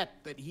bet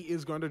that he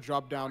is going to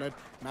drop down it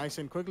nice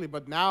and quickly.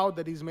 But now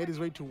that he's made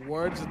his way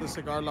towards the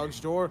cigar lounge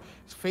door,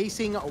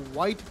 facing a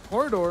white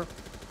corridor,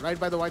 right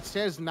by the white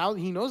stairs. Now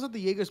he knows that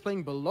the Jaeger's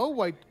playing below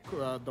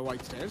the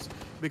white stairs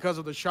because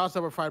of the shots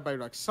that were fired by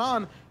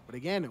Raksan. But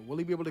again, will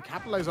he be able to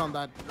capitalize on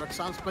that?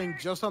 Raksan's playing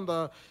just on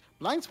the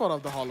blind spot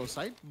of the hollow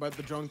site, but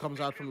the drone comes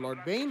out from Lord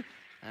Bane,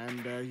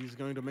 and he's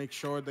going to make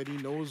sure that he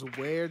knows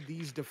where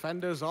these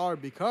defenders are,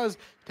 because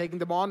taking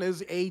them on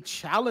is a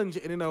challenge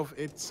in and of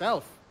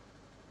itself.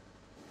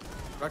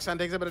 Roxanne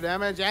takes a bit of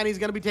damage, and he's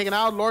going to be taken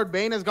out. Lord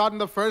Bane has gotten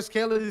the first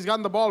kill. He's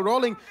gotten the ball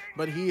rolling,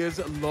 but he is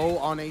low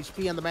on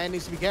HP, and the man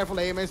needs to be careful.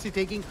 AMSC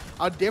taking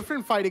a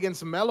different fight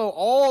against Mello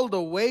all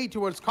the way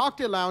towards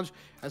Cocktail Lounge,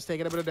 has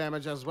taken a bit of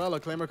damage as well. A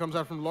Claimer comes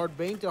out from Lord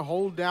Bane to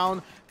hold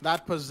down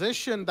that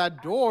position,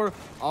 that door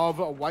of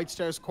White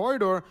Stairs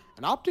Corridor,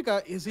 and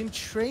Optica is in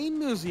Train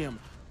Museum.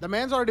 The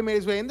man's already made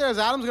his way in there as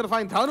Adam's going to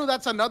find Dhanu.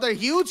 That's another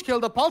huge kill.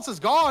 The pulse is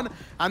gone,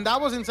 and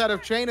that was inside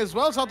of Train as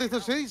well.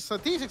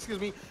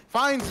 Satish,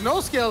 finds no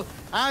skill,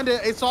 and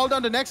it's all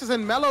down to Nexus,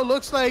 and Mello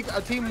looks like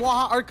Team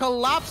Waha are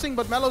collapsing,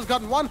 but Mello's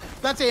gotten one.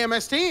 That's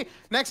AMST.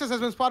 Nexus has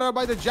been spotted out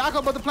by the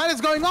Jackal, but the plan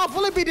is going off.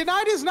 Will it be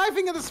denied? He's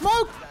knifing in the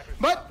smoke,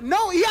 but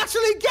no, he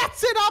actually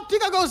gets it.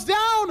 Optica goes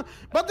down,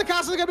 but the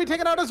castle is going to be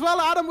taken out as well.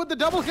 Adam with the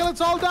double kill.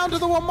 It's all down to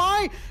the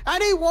Wamai,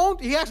 and he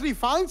won't. He actually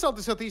finds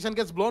Satish and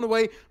gets blown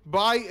away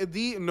by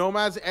the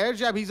Nomad's air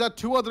jab. He's got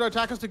two other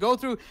attackers to go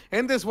through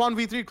in this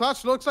 1v3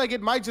 clutch. Looks like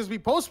it might just be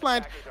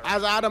post-plant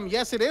as Adam,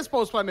 yes, it is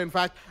post-plant in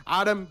fact,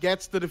 Adam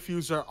gets the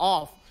diffuser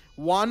off.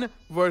 1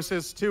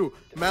 versus 2.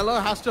 Mello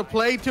has to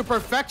play to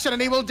perfection,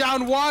 and he will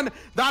down one.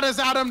 That is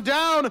Adam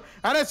down,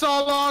 and it's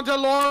all on to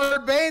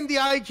Lord Bane, the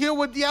IQ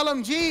with the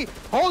LMG,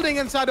 holding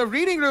inside a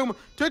reading room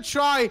to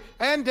try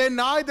and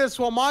deny this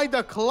Wamai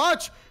the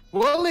clutch.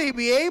 Will he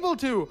be able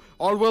to,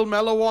 or will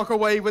Mello walk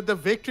away with the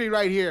victory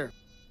right here?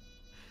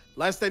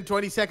 Less than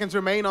 20 seconds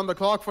remain on the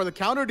clock for the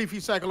counter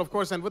defuse cycle, of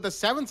course, and with a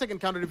 7-second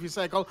counter defuse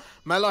cycle,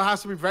 Mello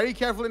has to be very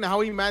careful in how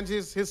he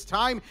manages his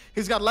time.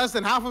 He's got less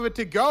than half of it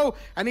to go,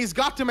 and he's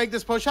got to make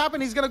this push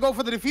happen. He's going to go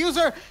for the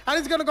diffuser, and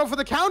he's going to go for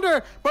the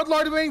counter, but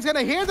Lord Bane's going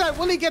to hear that.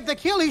 Will he get the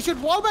kill? He should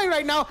wallbang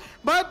right now,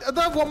 but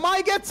the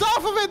Wamai gets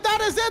off of it.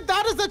 That is it.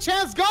 That is the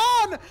chance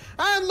gone,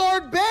 and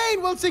Lord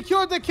Bane will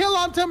secure the kill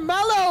onto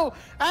Mello,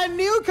 and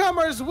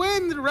newcomers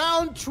win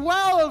round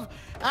 12.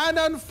 And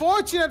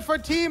unfortunate for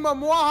Team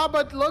Amwaha,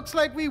 but looks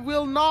like we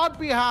will not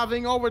be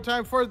having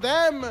overtime for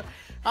them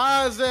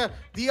as the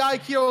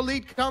IQ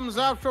Elite comes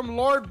out from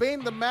Lord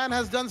Bane. The man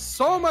has done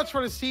so much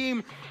for his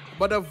team,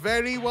 but a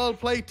very well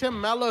played Tim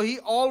Mello. He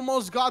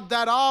almost got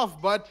that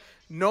off, but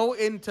no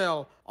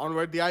intel on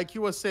where the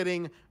IQ was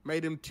sitting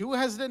made him too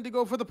hesitant to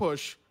go for the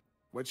push,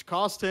 which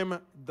cost him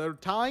the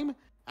time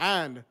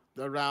and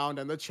the round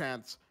and the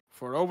chance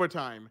for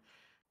overtime.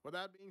 With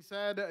that being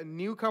said,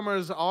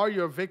 newcomers are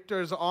your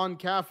victors on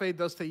Cafe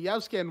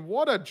Dostoyevsky, and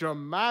what a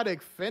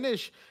dramatic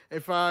finish,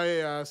 if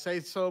I say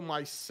so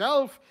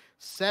myself.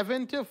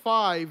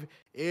 7-5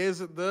 is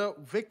the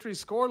victory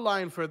score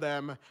line for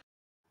them.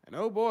 And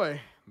oh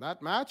boy,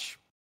 that match,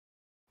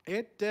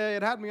 it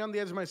had me on the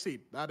edge of my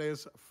seat. That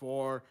is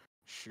for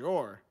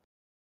sure.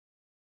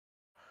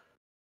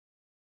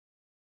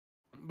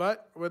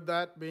 But with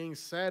that being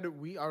said,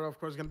 we are, of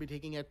course, going to be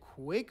taking a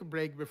quick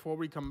break before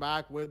we come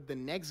back with the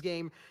next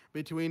game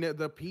between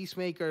the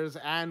Peacemakers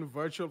and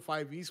Virtual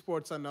 5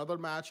 Esports, another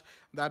match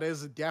that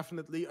is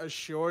definitely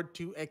assured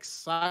to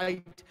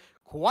excite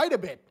quite a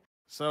bit.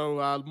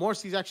 So more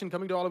Siege action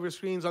coming to all of your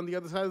screens on the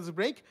other side of this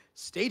break.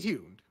 Stay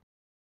tuned.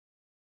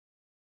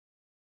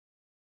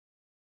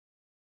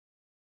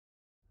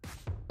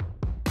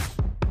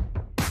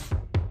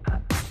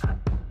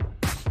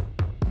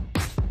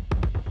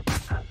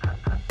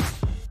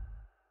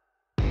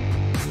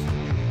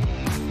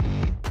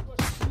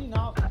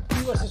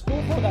 Versus 2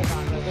 for that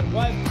matter. The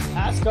drive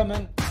has come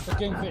in for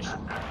Kingfish.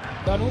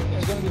 Danu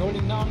is going to be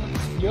holding down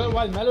here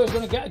while Mello is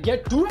going to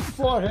get 2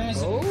 for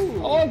his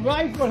all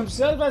right for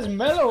himself as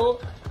Mello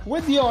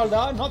with the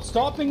all-down, not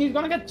stopping. He's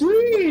going to get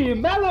 3.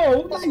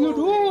 Mello, what are you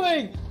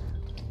doing?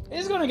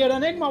 He's going to get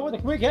Enigma with a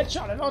quick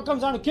headshot. It all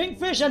comes down to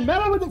Kingfish and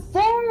Mello with the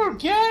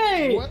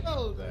 4K.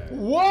 Well there.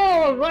 Whoa,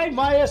 all right,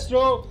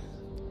 Maestro.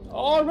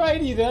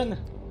 Alrighty then.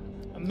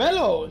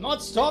 Mello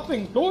not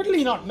stopping.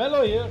 Totally not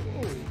Mello here.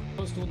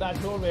 Goes to that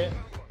doorway.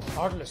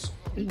 Heartless.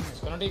 He's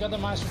gonna take out the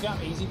Master Cam.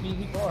 Easy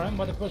peasy for him,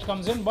 but the push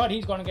comes in, but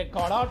he's gonna get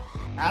caught out.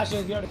 Ash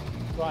is here to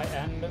try,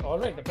 and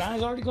alright, the plan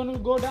is already gonna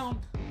go down.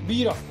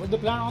 Beat up with the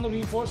plan on the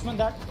reinforcement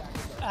that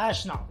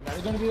Ash now. That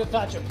is gonna be the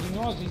Thatcher. He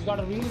knows he's got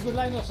a really good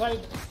line of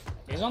sight.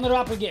 He's on the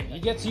rappel game. He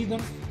gets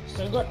Ethan.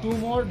 Still got 2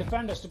 more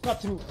defenders to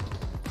cut through.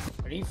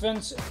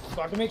 Defense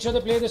got to make sure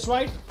they play this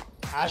right.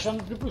 Ash on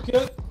the triple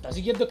kill. Does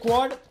he get the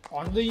quad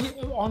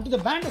onto the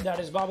bandit? That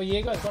is Baba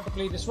Yaga. He's got to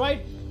play this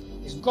right.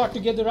 He's got to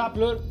get the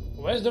Rappler.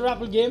 Where's the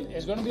Rappler game?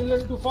 It's going to be a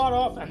little too far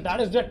off, and that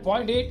is that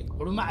point 8.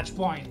 Go to match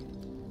point.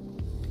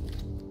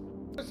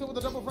 With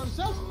the double for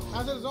himself,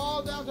 as it is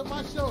all down to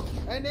Macho.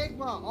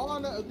 Enigma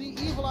on the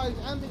Evil Eyes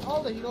and the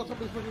Alda. He knows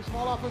somebody's pushing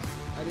small office,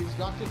 and he's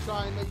got to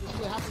try and make this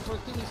play happen for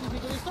his team. He sees he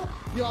can stop.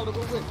 The Alda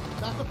will win.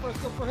 That's the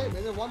first kill for him.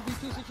 In a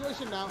 1v2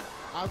 situation now,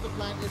 as the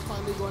plant is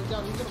finally going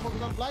down. He's going to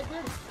focus on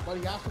Blackbeard, but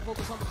he has to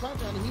focus on the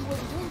plant, and he will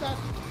be doing that.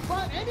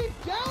 But and he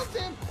downs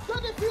him. The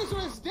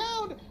diffuser is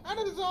down, and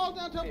it is all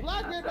down to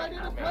Blackbeard ready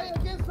to play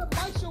against the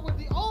Macho with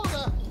the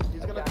Alda.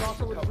 He's going to cross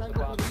over the friend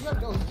with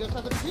the No, he just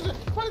has a diffuser,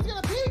 but he's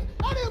going to peek,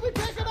 and he'll be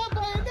taken up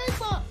by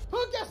Enigma,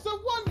 who gets the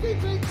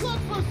 1v3 clutch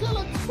for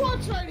Zilla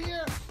Sports right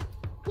here.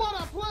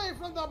 What a play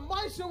from the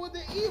Maestro with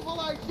the Evil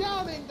Eye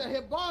downing the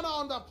Hibana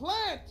on the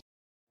plant.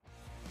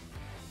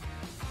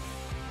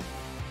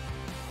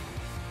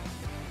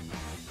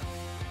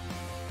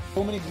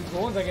 So many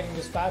drones are getting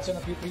dispatched and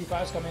a few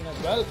pre-fires coming as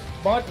well.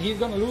 But he's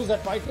going to lose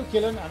that fight to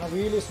Killen and a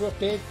really swift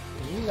take.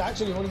 He's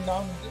actually holding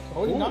down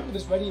to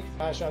this very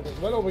shot as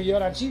well over here,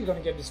 and she's going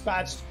to get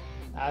dispatched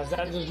as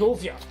that is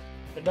Zofia.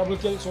 The double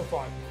kill so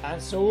far.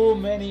 And so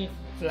many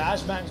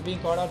flashbangs being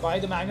caught out by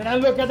the Magnet.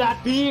 And look at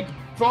that peek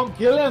from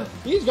Killen.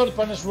 He's going to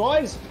punish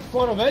Royce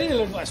for a very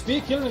little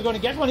speed. Killen is going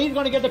to get one. He's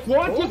going to get the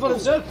quad kill for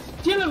himself.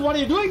 Killen, what are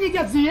you doing? He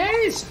gets the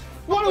ace.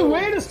 What a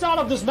way to start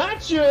off this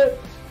match here.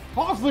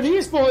 Hoffman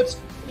Esports.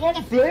 What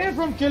a play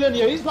from Killen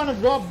here. He's going to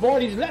drop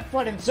bodies left,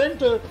 right, and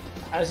center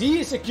as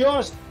he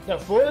secures the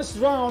first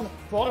round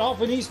for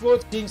Hoffman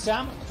Esports. Seeing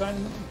Sam trying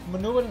to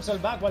maneuver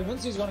himself back while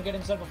Vinci is going to get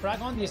himself a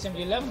frag on the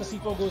SMG 11. The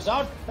C4 goes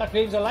out. That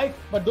claims a life,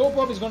 but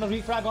Dopop is going to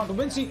refrag onto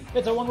Vinci.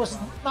 It's a 1 versus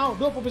 1 now.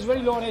 Dopop is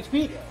very low on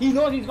HP. He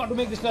knows he's got to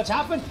make this clutch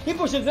happen. He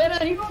pushes in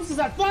and he loses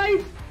that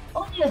fight.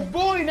 Oh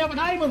boy, Never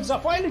Diamonds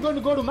are finally going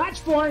to go to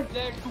match point.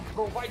 There to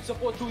provide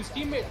support to his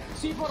teammate.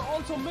 C4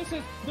 also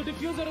misses. The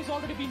diffuser is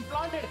already being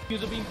planted.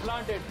 Diffuser being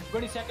planted.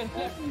 20 seconds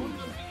left. Will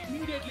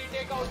immediately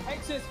take out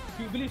Hexes.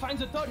 Will he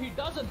finds the third? He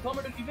doesn't.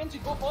 Thermite will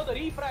eventually go for the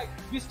refrag.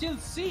 We still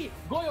see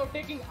Goyo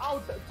taking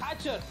out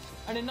Thatcher.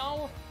 And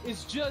now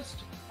it's just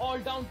all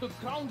down to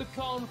Crown the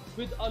Clown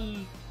with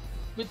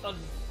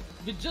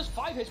just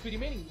 5 HP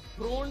remaining.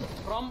 Prone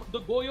from the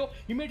Goyo.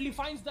 Immediately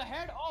finds the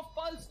head of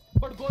Pulse.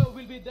 But Goyo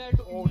will be there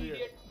to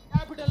immediately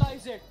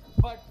capitalize it.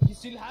 But he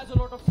still has a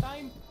lot of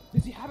time.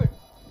 Does he have it?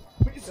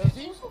 Open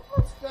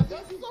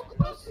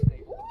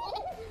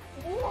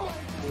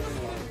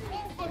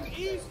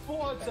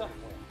Esports.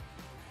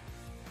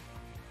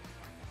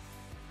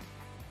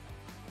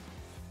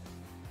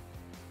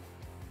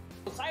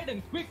 Side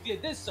and quickly,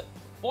 this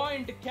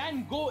point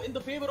can go in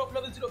the favor of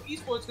Level 0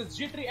 Esports because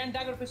Jittery and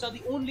Daggerfist are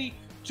the only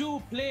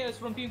 2 players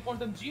from Team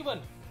Quantum G1.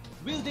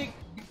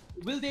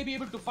 Will they be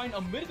able to find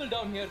a miracle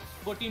down here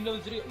for Team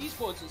Level 0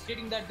 Esports,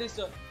 stating that this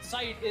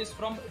site is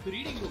from the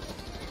reading room.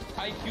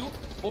 IQ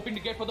hoping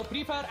to get for the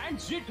pre-fire, and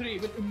Jittery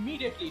will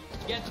immediately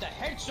get the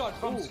headshot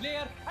from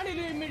Slayer, and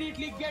he'll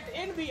immediately get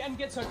Envy and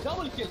gets a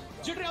double kill.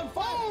 Jittery on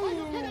fire. Are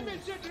you kidding me,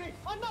 Jittery?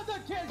 Another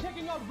kill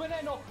taking out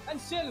Veneno, and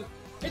still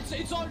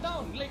it's all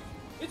down. Like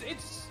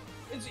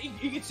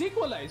it's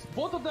equalized.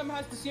 Both of them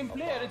has the same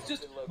player. It's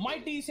just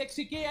Mighty,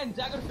 Sexy K, and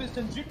Daggerfist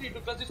and Jittery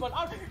to clutch this one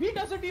out. He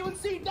doesn't even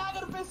see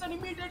Daggerfist and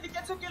immediately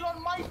gets a kill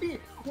on Mighty.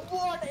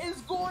 What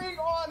is going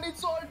on?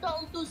 It's all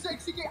down to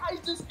Sexy K. I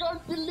just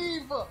can't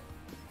believe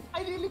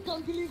I really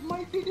can't believe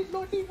Mighty did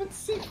not even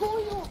see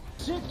Goyo.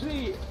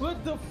 Jittery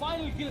with the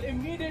final kill,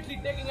 immediately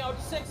taking out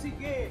Sexy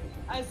K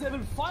as they will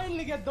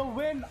finally get the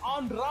win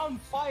on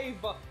round 5.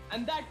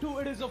 And that too,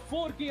 it is a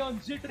 4K on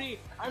Jittery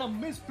and a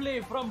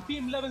misplay from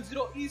Team Level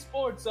 0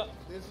 Esports.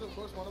 This is, of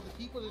course, one of the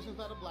key positions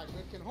that a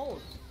Blackbeard can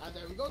hold. And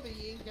there we go, the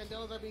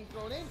incandelas are being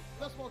thrown in,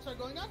 the smokes are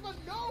going out, but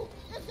no!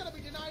 It's going to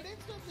be denied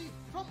instantly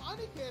from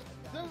Aniket,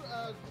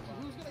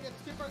 who's going to get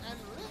Skipper and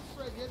Rips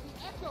right here. The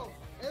Echo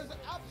is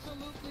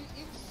absolutely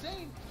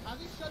insane. As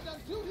he shut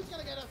down 2, he's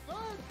going to get a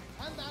 3rd,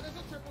 and that is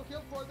a triple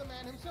kill for the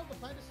man himself. The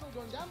plant is still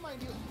going down,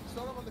 mind you.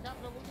 Sora on the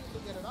capital will be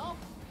able to get it off,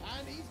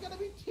 and he's going to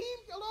be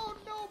teamed alone.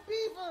 No,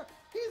 Beaver!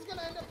 He's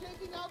going to end up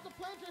taking out the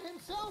planter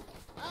himself,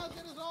 as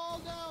it is all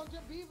down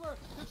to Beaver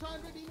to try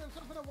and redeem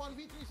himself in a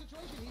 1v3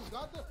 situation. He's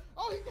got the...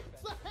 Oh, he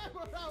gets the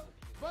hammer out,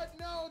 but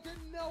no, to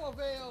no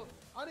avail.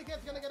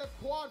 Aniket's going to get a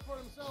quad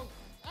for himself,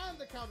 and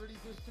the counter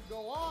needs to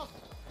go off.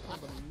 On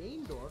the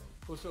main door,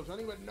 who's still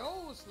running, but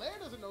no, Slayer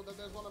doesn't know that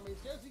there's one on main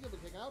stairs. He's going to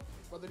be taken out,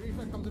 but the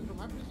reflect comes in from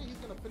Hyperdition. He's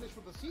going to finish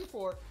with the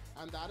C4,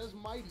 and that is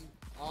Mighty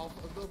off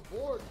the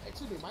board.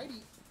 Excuse me,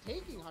 Mighty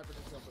taking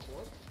Hyperdition off the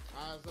board.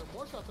 As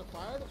more shots are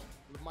fired,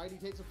 Mighty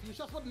takes a few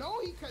shots, but no,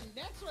 he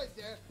connects right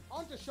there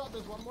onto shot.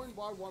 There's one more in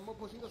bar, one more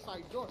pushing the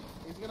side door.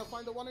 He's gonna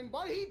find the one in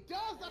bar. He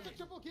does. That's a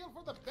triple kill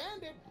for the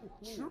Bandit.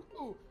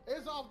 True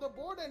is off the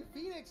board, and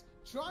Phoenix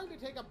trying to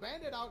take a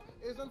Bandit out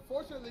is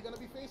unfortunately gonna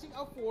be facing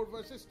a 4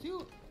 versus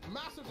 2.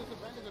 Massive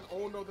disadvantage, and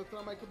oh no, the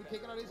Thermite could be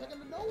taken out any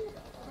second. But no,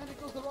 Bandit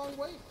goes the wrong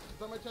way.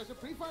 Thermite tries to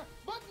pre-fire,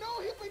 but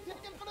no, he'll be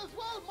taken out as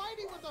well.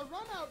 Mighty with the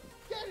run out,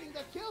 getting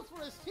the kills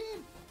for his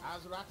team.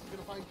 As Rax is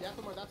gonna find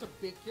Deathmar. That's a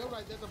big kill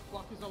right there. The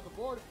buck is off the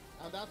board.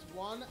 And that's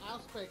one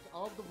aspect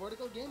of the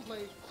vertical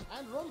gameplay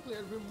and run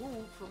player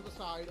removed from the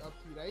side of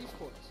TEC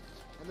Esports.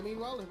 In the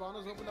meanwhile,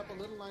 Hibana's opened up a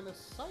little line of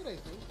sight, I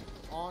think,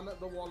 on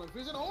the wall and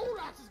prison. Oh,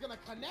 Rax is going to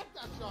connect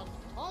that shot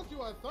onto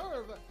a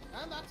third,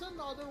 and that's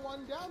another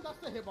one down. That's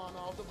the Hibana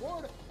off the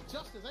board,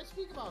 just as I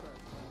speak about her.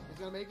 He's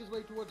going to make his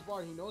way towards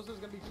bar. He knows there's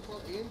going to be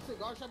people in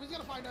Cigar Shop. He's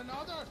going to find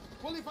another.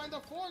 Will he find the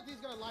 4th?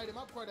 He's going to light him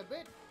up quite a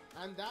bit.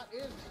 And that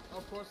is,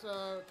 of course,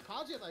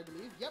 Kajit, I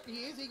believe. Yep,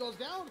 he is. He goes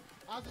down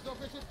as the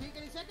officials peek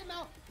any second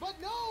now. But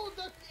no,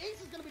 the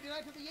ace is going to be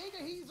denied to the Jaeger.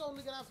 He's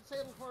only going to have to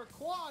save for a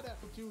quad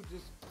to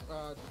just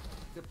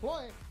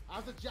deploy.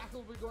 As the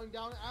Jackal will be going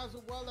down as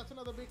well. That's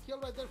another big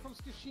kill right there from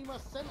Tsushima.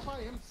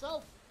 Senpai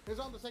himself is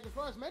on the second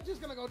floor. As Menchi's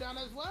going to go down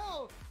as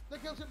well. The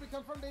kill should be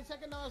confirmed in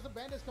second now as the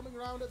band is coming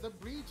around the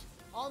breach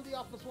on the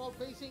office wall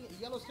facing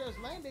Yellow Stairs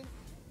Landing.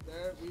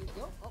 There we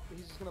go. Oh,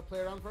 he's just going to play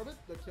around for a bit.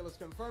 The kill is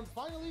confirmed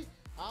finally,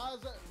 as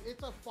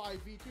it's a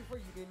 5v2 for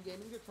Union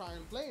Gaming to try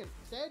and play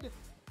instead.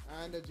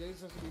 And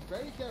Jason has to be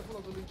very careful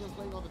of the Legions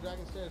playing on the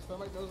Dragon Stairs.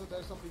 Thermite knows that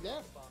there's somebody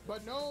there.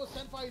 But no,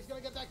 Senpai is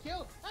going to get that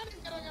kill. And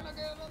he's going to get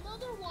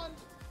another one.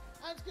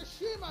 And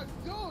Tsushima,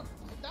 good.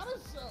 That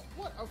is,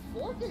 what, a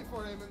 4K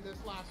for him in this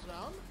last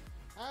round.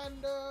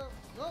 And,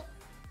 no.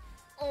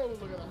 Oh,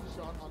 look at that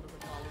shot onto the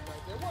colleague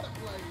right there. What a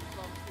play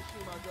from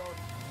Tsushima Go,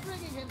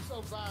 bringing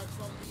himself back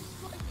from the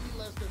slightly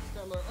less than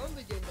stellar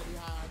early game that he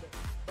had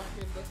back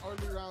in the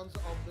early rounds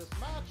of this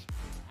match.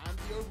 And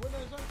your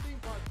winners and team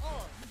part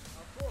are,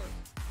 of course,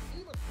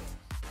 Esports.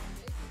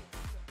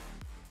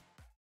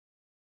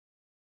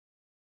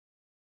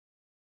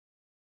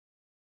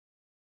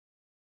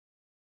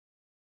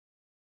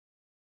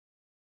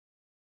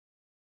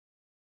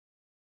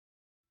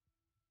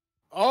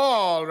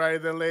 All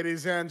right then,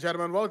 ladies and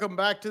gentlemen, welcome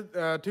back to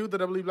the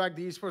W Black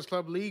the Esports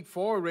Club League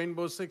for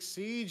Rainbow Six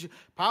Siege,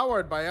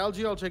 powered by LG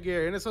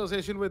Ultragear in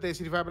association with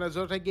ACT Fibernet,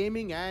 Zotac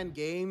Gaming, and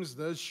Games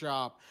the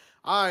Shop.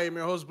 I am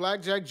your host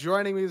Blackjack.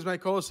 Joining me is my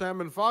co-host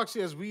Sam and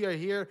Foxy as we are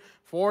here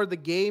for the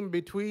game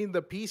between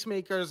the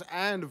Peacemakers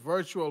and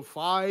Virtual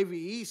 5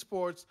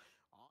 Esports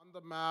on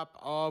the map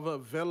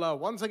of Villa.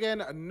 Once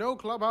again, no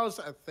clubhouse.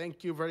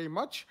 Thank you very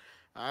much.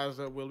 As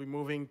we'll be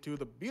moving to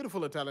the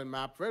beautiful Italian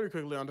map very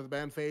quickly onto the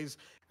band phase.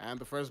 And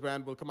the first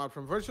band will come out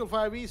from Virtual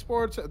 5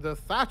 Esports. The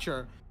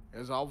Thatcher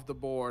is off the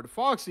board.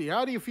 Foxy,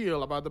 how do you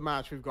feel about the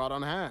match we've got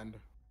on hand?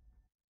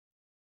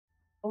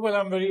 Well,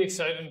 I'm very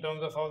excited in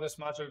terms of how this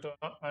match will turn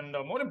out. And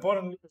more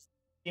importantly,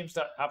 teams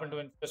that happen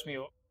to interest me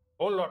a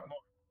whole lot more.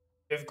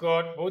 We've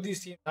got both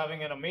these teams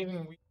having an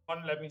amazing week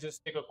one. Let me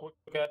just take a quick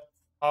look at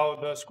how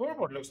the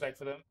scoreboard looks like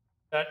for them.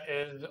 That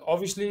is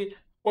obviously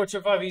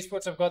Virtual 5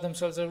 Esports have got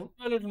themselves a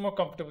little more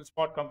comfortable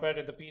spot compared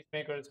to the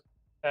Peacemakers,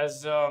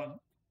 as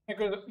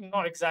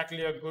not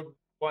exactly a good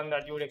one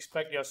that you would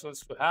expect yourselves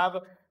to have,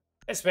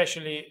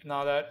 especially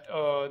now that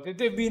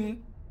they've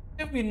been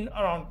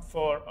around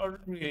for a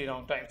really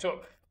long time.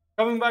 So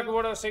coming back to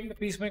what I was saying, the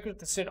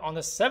Peacemakers sit on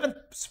the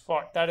 7th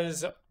spot. That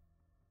is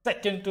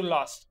second to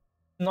last.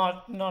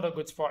 Not a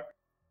good spot.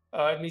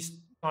 At least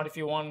not if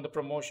you want the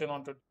promotion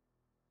onto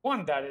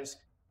 1, that is.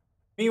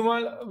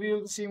 Meanwhile, we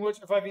will see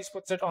Virtual 5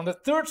 Esports sit on the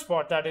 3rd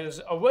spot. That is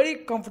a very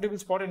comfortable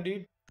spot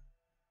indeed.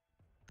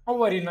 A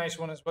very nice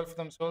one as well for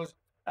themselves,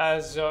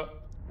 as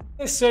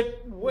they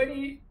sit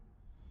very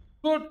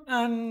good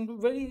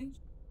and very, in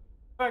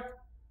fact,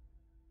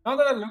 Now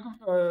that I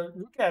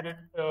look at it,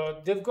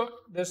 they've got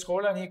the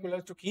scoreline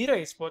equal to Kira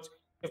Esports.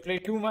 They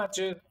played 2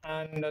 matches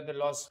and they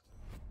lost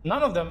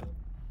none of them,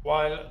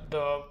 while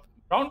the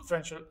round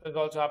differential is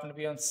also happened to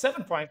be on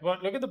 7 points.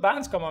 But look at the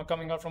bans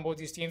coming out from both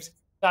these teams.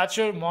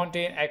 Thatcher,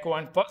 Montaigne, Echo,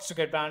 and Pulse to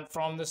get banned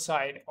from the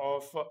side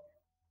of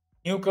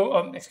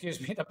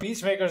the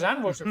Peacemakers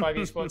and Virtual 5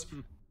 Esports.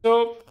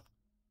 So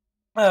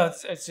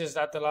it's just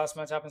that the last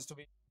match happens to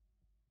be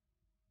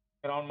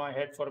around my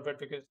head for a bit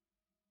because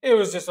it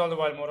was just all the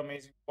while more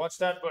amazing to watch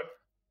that. But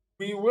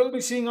we will be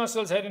seeing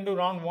ourselves head into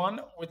round 1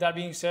 with that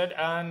being said,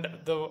 and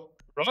the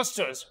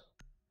rosters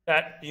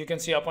that you can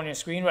see up on your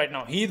screen right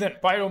now: Heathen,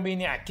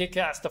 Pyromaniac,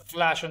 Kickass, The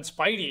Flash, and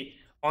Spidey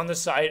on the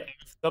side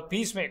of the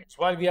Peacemakers,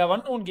 while we have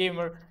Unknown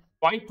Gamer,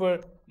 Viper,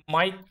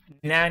 Mike,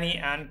 Nanny,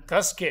 and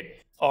Cuskid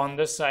on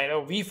the side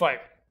of V5.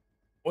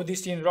 Both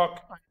these teams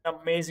rock an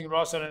amazing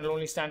roster, and it'll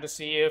only stand to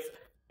see if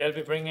they'll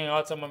be bringing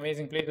out some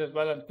amazing plays as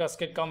well. And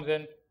Cuskid comes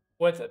in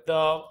with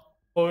the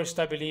first,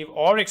 I believe,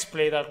 Oryx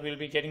play that we'll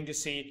be getting to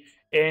see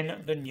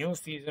in the new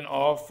season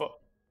of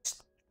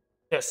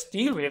the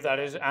Steel Wave, that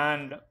is,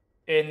 and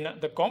in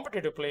the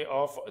competitive play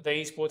of the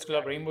Esports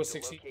Club Rainbow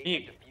Six Siege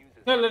League.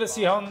 Now, let us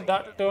see how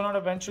that turn out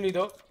eventually,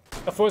 though.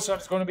 The first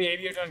shot is going to be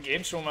Aviator and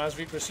Games Room as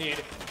we proceed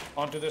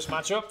onto this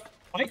matchup.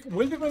 Mike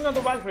will be bringing on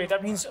the Valkyrie.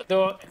 That means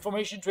the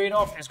information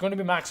trade-off is going to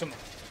be maximum.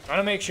 Trying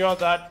to make sure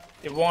that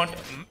they want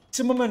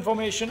maximum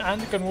information,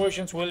 and the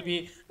conversions will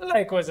be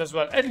likewise as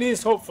well. At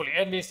least, hopefully.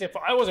 At least if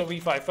I was a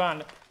V5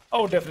 fan, I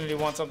would definitely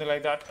want something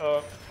like that.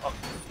 At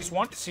least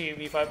want to see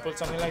V5 pull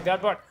something like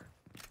that. But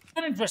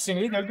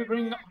interestingly, they'll be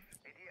bringing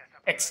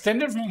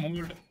extended room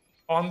hold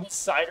on the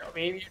side of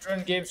Aviator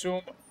and Games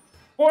Room,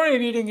 or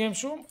Aviator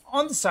Games Room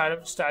on the side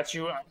of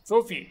Statue and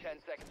Trophy. 10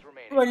 seconds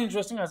remaining. Very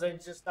interesting, as I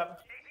just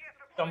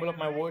stumble up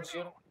my words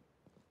here.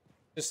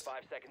 Just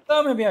 5 seconds.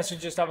 maybe I should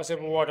just have a sip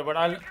of water, but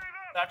I'm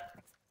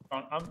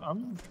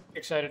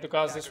excited to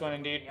cast this one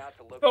indeed.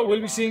 So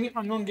we'll be seeing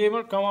Unknown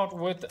Gamer come out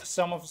with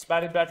some of his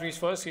batteries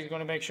first. He's going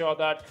to make sure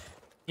that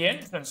the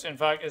entrance, in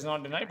fact, is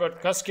not denied.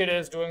 But Cuskid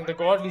is doing the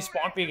godly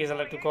spawn peek, as I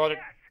like to call it.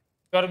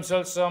 Got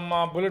himself some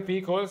bullet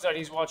peek holes that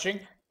he's watching.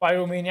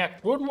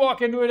 Pyromaniac could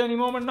walk into it any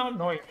moment now.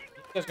 No, he's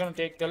just going to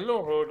take the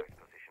low road.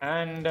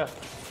 And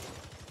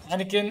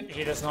Anakin,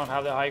 he does not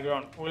have the high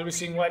ground. We'll be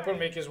seeing Viper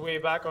make his way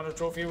back on the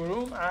trophy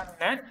room, and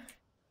then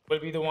will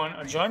be the one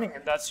joining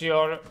it. That's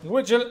your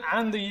Vigil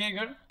and the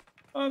Jaeger.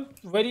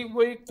 Very,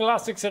 very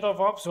classic set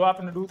of ops who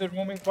happen to do the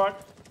roaming part.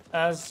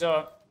 As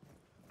it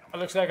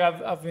looks like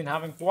I've been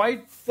having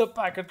quite the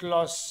packet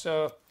loss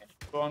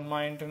on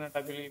my internet,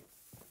 I believe.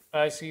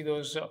 I see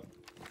those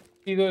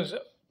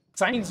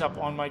signs up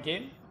on my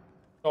game,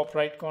 top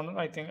right corner.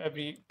 I think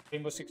every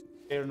Rainbow Six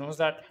player knows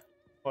that,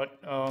 but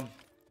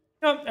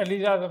at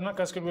least as of now,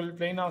 Cuskid will be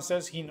playing now.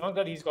 Says he knows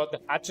that he's got the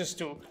hatches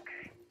to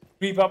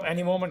creep up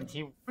any moment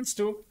he wants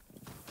to.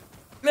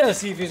 Let's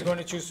see if he's going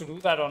to choose to do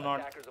that or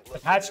not. The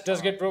hatch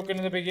does get broken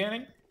in the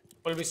beginning.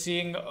 We'll be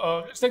seeing,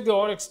 looks like the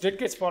Oryx did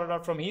get spotted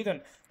out from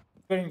Heathen.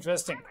 Very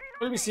interesting.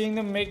 We'll be seeing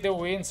them make their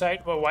way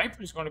inside, but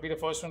Viper is going to be the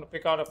first one to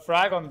pick out a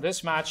frag on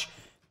this match.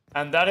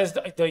 And that is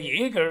the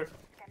Jaeger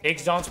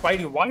takes down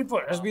Spidey.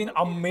 Viper has been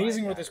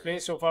amazing with this play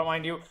so far,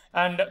 mind you.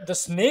 And the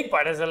snake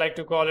bite, as I like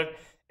to call it,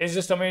 is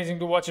just amazing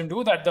to watch him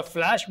do that. The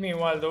Flash,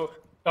 meanwhile, though,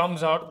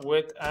 comes out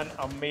with an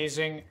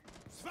amazing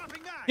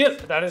kill.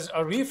 That is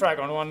a refrag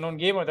on Unknown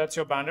Gamer. That's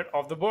your bandit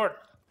off the board.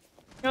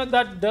 Now,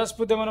 that does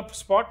put them on a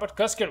spot, but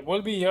Cuskid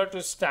will be here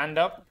to stand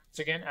up once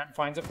again and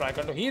finds a frag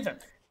onto Heathen.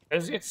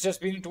 It's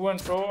just been to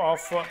and fro of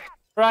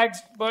frags,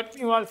 but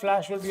meanwhile,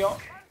 Flash will be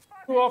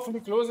too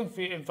awfully close.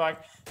 In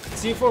fact,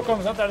 C4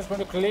 comes up. That is going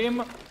to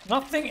claim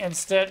nothing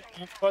instead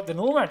for the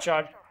Nomad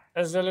charge.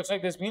 As it looks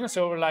like there's been a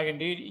server lag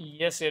indeed.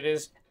 Yes, it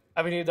is.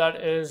 I believe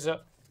that is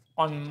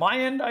on my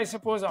end, I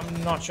suppose.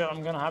 I'm not sure.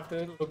 I'm going to have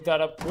to look that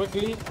up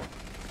quickly.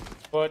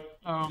 But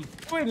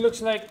it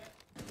looks like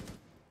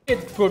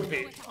it could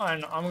be.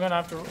 And I'm going to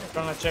have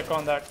to check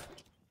on that.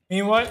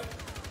 Meanwhile,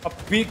 a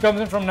peek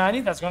comes in from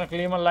Nanny. That's going to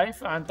claim a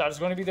life. And that's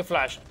going to be the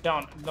Flash.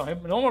 Down.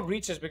 No more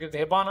breaches because the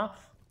Hibana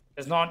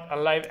is not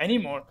alive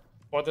anymore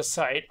for the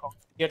side of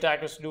the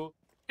attackers to do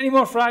any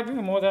more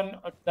fragging, more than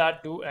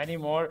that do any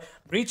more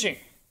breaching.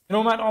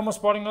 Nomad almost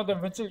spotting out the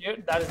Mitchell here.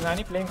 That is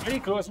Nanny playing very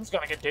close. He's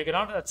going to get taken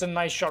out. That's a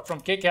nice shot from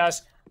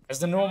Kickass. As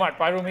the Nomad,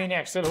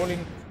 Pyromaniac still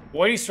holding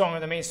very strong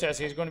in the main stairs.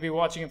 He's going to be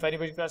watching if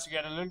anybody tries to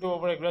get a little too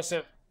over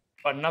aggressive,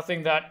 but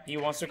nothing that he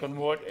wants to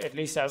convert, at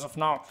least as of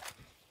now.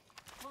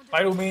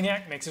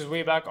 Pyromaniac makes his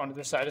way back onto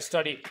the side of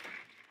Study.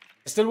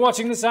 Still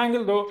watching this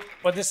angle though,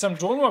 but there's some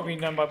drone work being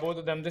done by both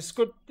of them. This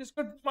could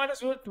might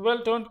as well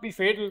turn to be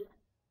fatal.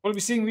 We'll be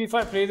seeing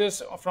V5 play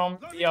this from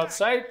the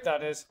outside.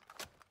 That is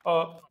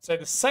outside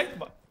the site,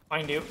 but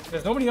mind you,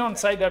 there's nobody on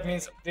site. That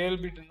means they'll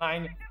be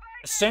denying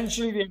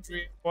essentially the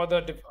entry for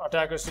the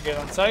attackers to get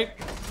on site.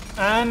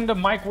 And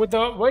Mike with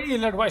the very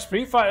ill-advised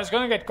pre-fire is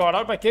going to get caught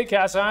out by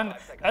Kickass, and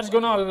that's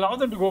going to allow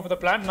them to go for the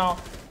plant now.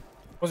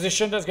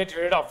 Position does get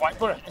rid of.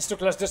 Viper has to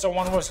clutch this a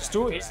 1 versus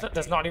 2. He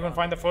does not even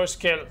find the first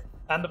kill.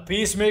 And the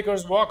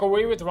Peacemakers walk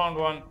away with round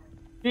 1.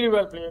 Really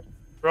well played.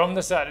 from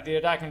the side of the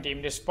attacking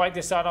team. Despite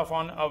they start off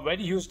on a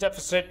very huge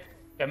deficit,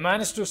 they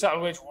managed to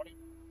salvage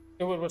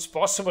whatever was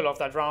possible of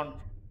that round.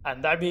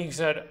 And that being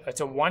said,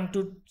 it's a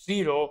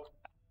 1-0.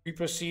 We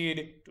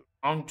proceed to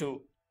round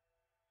 2.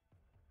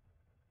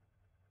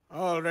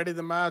 Already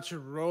the match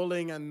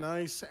rolling and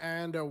nice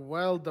and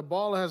well. The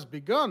ball has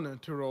begun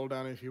to roll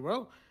down, if you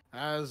will,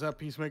 as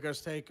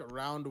Peacemakers take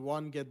round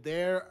 1, get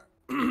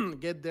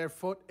their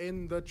foot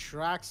in the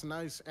tracks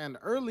nice and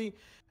early,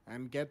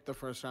 and get the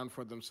first round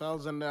for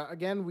themselves. And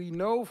again, we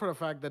know for a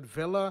fact that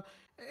Villa,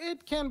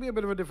 it can be a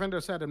bit of a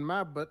defender-set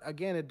map, but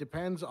again, it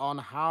depends on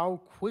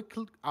how quick,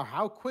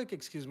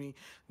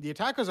 the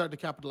attackers are to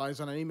capitalize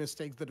on any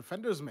mistakes the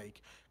defenders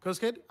make.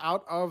 Kuskid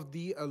out of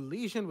the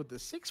Elysian with the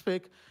 6th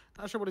pick.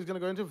 Not sure what he's going to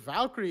go into.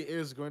 Valkyrie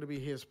is going to be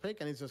his pick,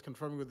 and he's just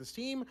confirming with his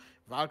team.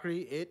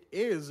 Valkyrie, it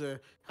is.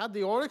 Had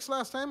the Oryx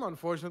last time.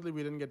 Unfortunately,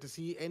 we didn't get to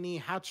see any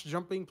hatch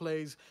jumping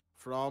plays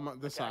from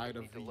the side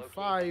of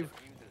V5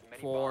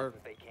 for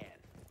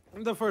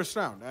the first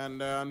round,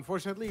 and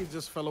unfortunately it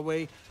just fell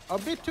away a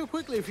bit too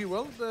quickly, if you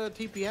will. The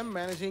TPM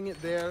managing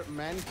their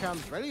man count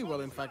very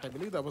well. In fact, I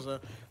believe that was a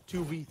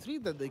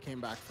 2v3 that they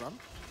came back from.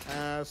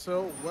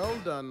 So well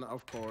done,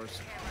 of course,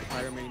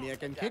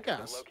 Pyromaniac and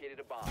Kickass.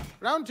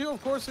 Round 2,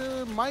 of course,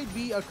 might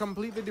be a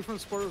completely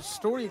different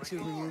story.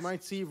 Excuse me. We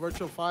might see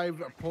Virtual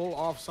 5 pull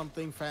off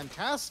something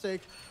fantastic,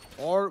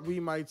 or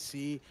we might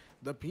see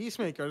the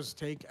Peacemakers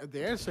take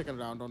their second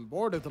round on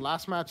board. If the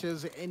last match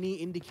is any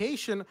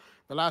indication,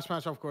 the last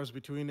match, of course,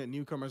 between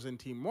newcomers and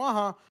Team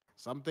Waha,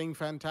 something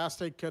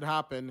fantastic could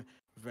happen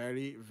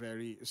very,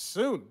 very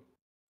soon.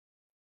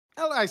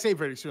 Well, I say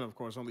very soon, of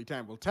course, only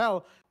time will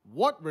tell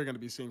what we're going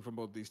to be seeing from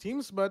both these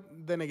teams, but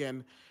then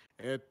again,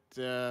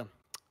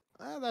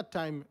 that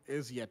time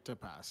is yet to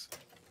pass.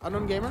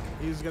 Unknown Gamer,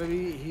 he's going to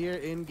be here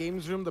in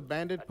Games Room, the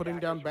Bandit, putting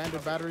down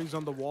Bandit batteries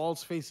on the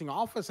walls facing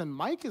office, and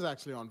Mike is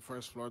actually on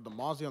first floor, the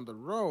Mozzie on the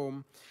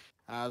roam,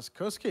 as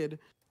Kuskid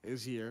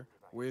is here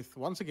with,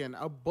 once again,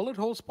 a bullet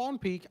hole spawn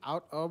peek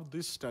out of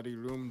the study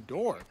room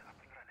door.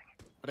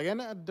 But again,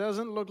 it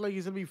doesn't look like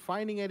he's going to be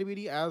finding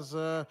anybody, as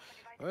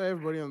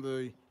everybody on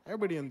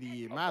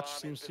the match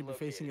seems to be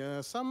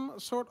facing some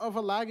sort of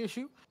a lag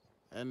issue,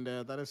 and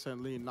that is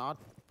certainly not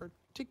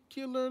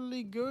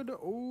particularly good.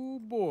 Oh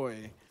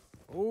boy.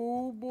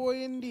 Oh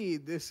boy,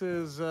 indeed. This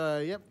is,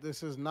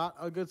 this is not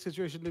a good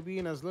situation to be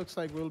in, as looks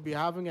like we'll be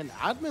having an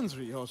admin's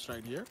rehost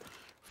right here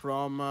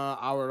from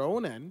our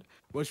own end,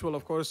 which will,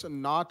 of course,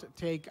 not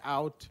take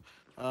out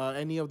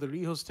any of the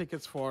rehost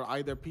tickets for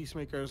either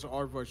Peacemakers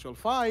or Virtual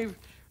 5.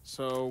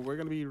 So we're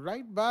going to be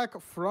right back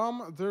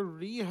from the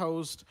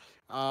rehost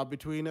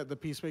between the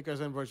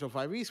Peacemakers and Virtual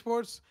 5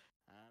 Esports.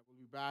 We'll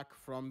be back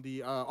from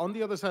the on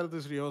the other side of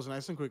this rehost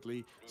nice and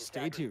quickly.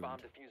 Stay tuned. Bomb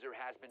diffuser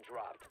has been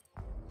dropped.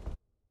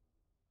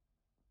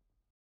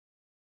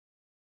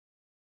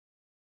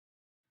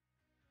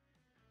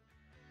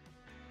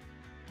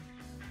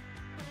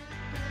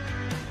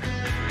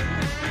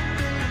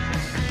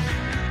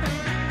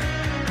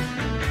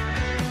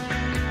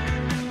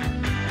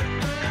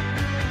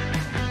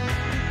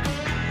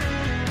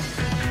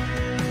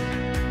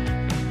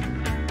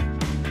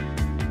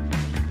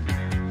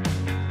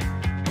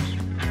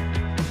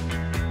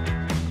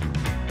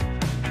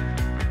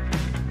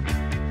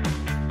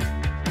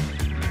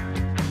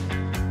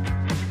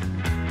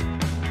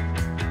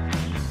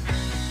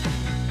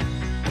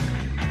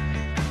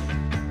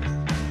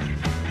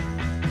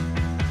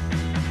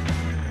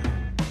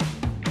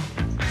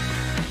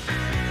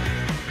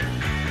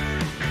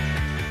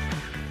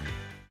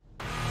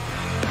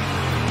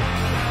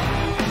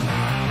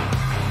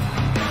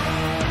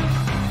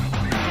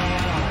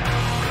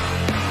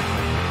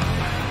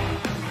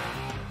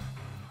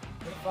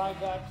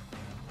 That.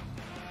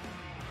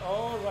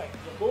 Alright,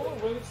 the goal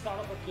will start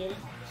off a kill.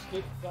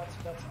 Skip, that's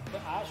the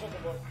Ash of the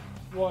board.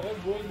 Water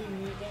will be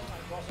meeting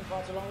and crossing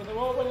parts along with the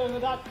road. But look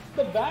at that.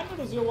 The Bandit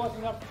is here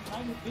watching up,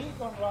 trying to peek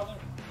on rather.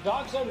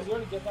 Dark Side is here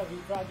to get that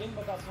refrag in,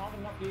 but that's not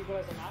enough to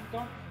equalize the man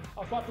count.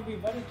 I've got to be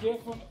very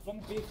careful from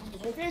the peak from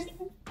this location.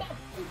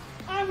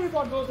 And we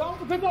got goes down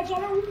to pick that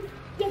shot.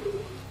 Get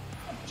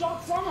a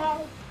shot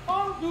somehow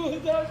onto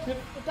the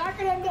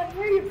attacker, and then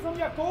read from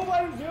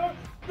Yakoba is here.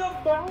 The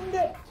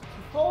Bandit.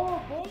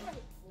 Oh boy!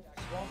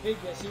 Strong pick,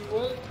 yes he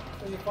will.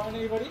 Will he find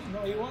anybody?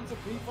 No, he wants a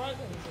free fight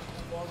and he's just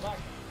going to ball back.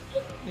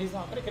 He's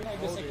not going to connect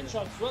the second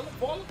shot as well. The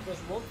ball was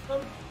both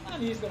of them,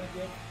 and he's going to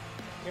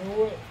get him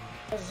away.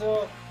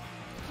 So,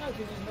 I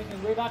think he's making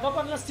his way back up,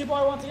 unless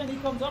T-Boy once again he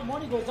comes up.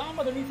 Money goes down,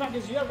 but the refrag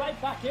is here right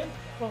back in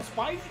from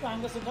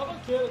Spider-Man. That's a double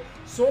kill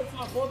so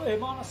far for the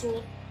Himana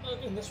so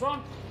in this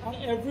round.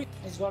 And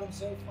he's got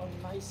himself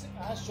a nice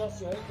ass shot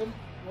to help him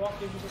walk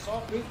into the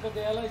soft breach, but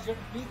the allies just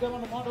beat them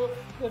on the motto.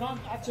 They're not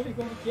actually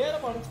going to care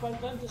about it.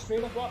 Spider-Man just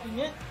straight up walking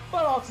in,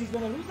 but Oxy's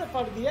going to lose that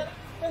part of the air.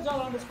 It's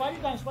all on the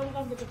Spider-Man.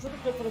 Spider-Man gets a triple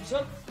kill for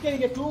himself. Can he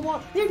get two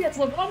more? He gets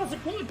one. Almost a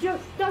full kill.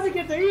 Does he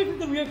get the E?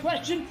 The real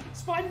question.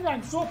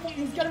 Spider-Man, so far,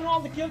 he's getting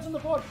all the kills on the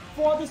board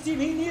for this team.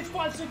 He needs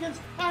 5 seconds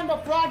and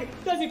a frag.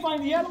 Does he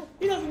find the yellow?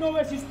 He doesn't know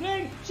where she's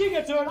playing. She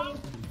gets her out.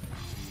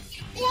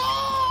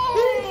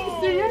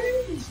 He's the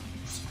ace!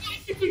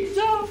 Smack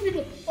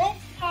down! Oh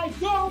my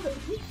god!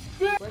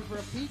 Went for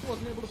a peek,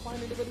 wasn't able to find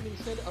anybody.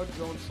 Instead, a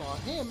drone saw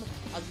him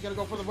as he's gonna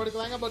go for the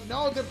vertical angle, but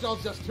no,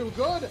 Dipjo's just too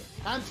good.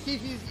 And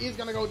Skeefy is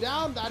gonna go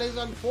down. That is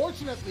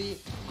unfortunately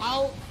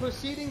how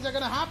proceedings are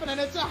gonna happen.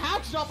 And it's a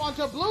hatch drop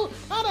onto blue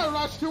and a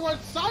rush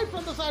towards side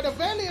from the side of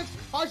Valiant.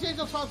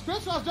 Archangel spawns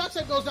Christos.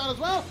 Darkseid goes down as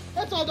well.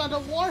 It's all down to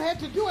Warhead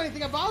to do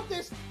anything about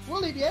this.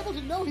 Will he be able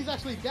to? No, he's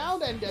actually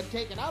down and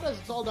taken out, as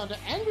it's all down to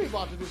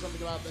Angrybot to do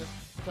something about this.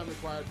 Time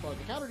required for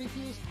the counter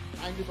defuse.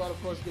 Angrybot,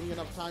 of course, giving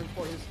enough time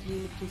for his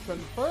team to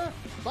confer,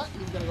 but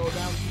he's going to go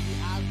down to the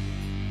ad.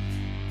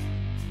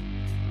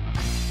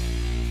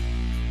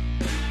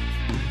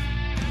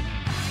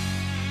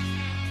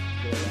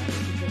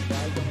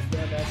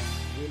 That's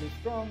really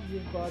strong.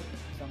 You've got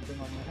something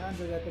on your hands.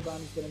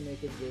 Zetteban is going to make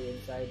his way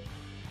inside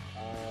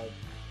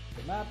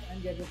the map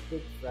and get a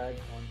quick frag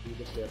onto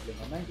the player playing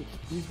on 90.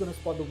 He's going to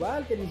spot the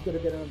Valk and he's going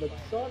to get another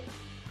shot.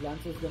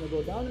 Lancer's going to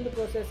go down in the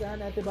process,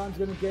 and Esteban's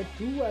going to get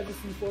 2 as a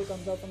C4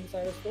 comes out from the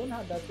side of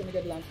Stoneheart. That's going to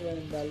get Lancer and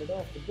Invalid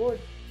off the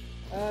board,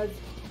 as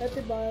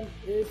Esteban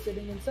is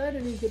sitting inside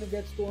and he's going to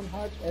get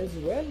Stoneheart as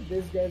well.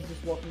 This guy's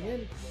just walking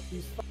in.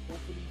 He's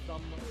hopefully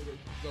from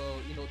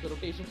the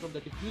rotation from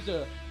the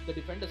diffuser the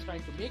defender's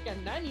trying to make,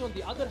 and Nani on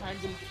the other hand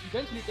will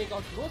eventually take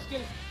out no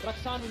skill.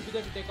 Raksan will be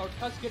there to take out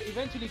Husker,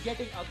 eventually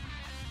getting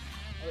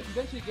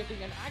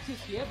an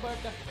axis here, but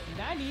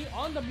Nani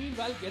on the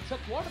meanwhile gets a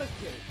quarter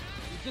kill.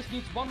 He just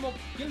needs one more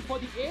kill for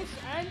the ace,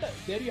 and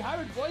there you have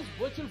it, boys.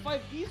 Virtual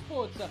 5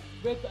 Esports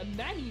with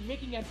Nani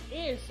making an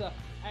ace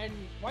and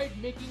White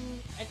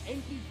making an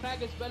entry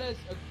frag as well as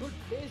a good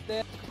place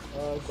there.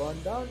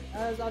 Gone down,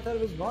 as Athar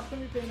was not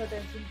going to be paying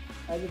attention,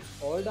 as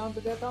it's all down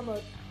to their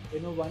hammer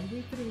in a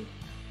 1v3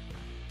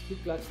 to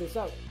clutch this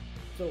out.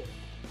 So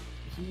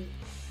he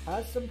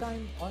has some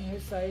time on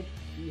his side.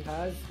 He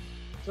has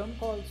some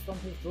calls from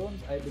his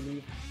drones, I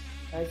believe,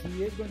 as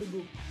he is going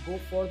to go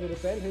for the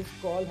repel. His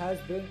call has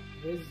been,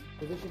 his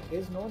position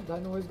is known.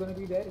 Dhanu is going to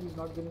be there. He's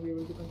not going to be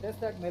able to contest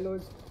that. Melo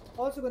is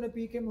also going to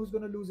peek him, who's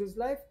going to lose his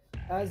life,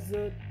 as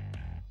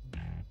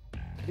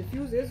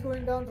Diffuse is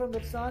going down from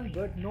the sun,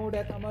 but no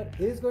Death Hammer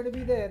is going to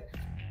be there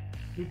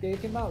to take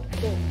him out.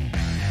 So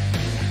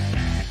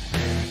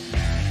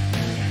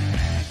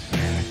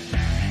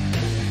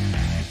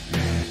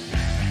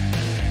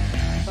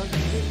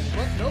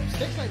but nope,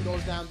 6-9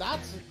 goes down.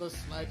 That's the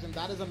sledge, and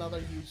that is another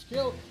huge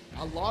kill.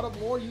 A lot of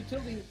more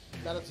utility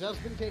that has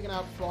just been taken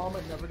out from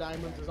Never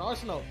Diamonds'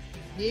 arsenal.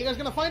 Jaeger's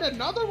gonna find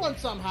another one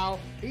somehow.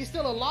 He's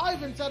still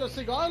alive inside of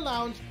Cigar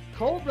Lounge.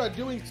 Cobra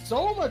doing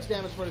so much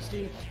damage for his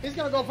team. He's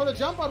gonna go for the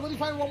jump out. Will he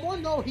find one more?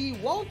 No, he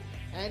won't.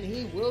 And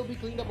he will be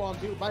cleaned up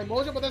onto by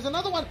Mojo, but there's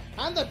another one,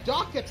 and the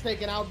Doc gets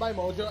taken out by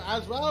Mojo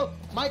as well.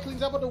 Mike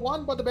cleans up with the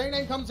 1, but the Bear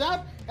Name comes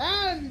out,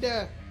 and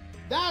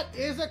that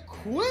is a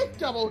quick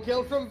double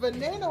kill from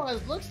Veneno,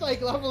 as looks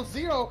like level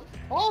 0.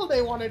 All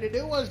they wanted to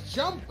do was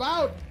jump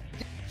out.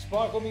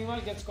 Sparko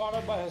meanwhile gets caught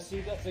up by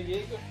Hasib. That's a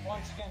Jaeger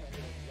once again.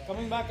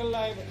 Coming back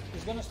alive.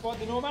 He's going to spot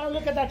the Nomad.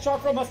 Look at that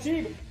shot from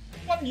Hasib.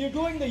 What are you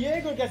doing? The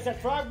Jaeger gets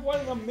that frag. What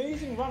an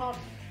amazing run out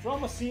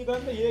from Hasib,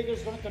 and the Jaeger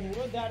is going to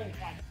convert that in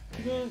fact.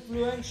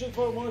 Influential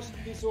for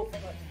Mercy so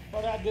far.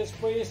 But at this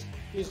pace,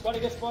 he's got to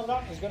get spotted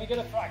out. He's going to get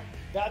a frag.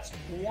 That's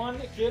one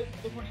kill.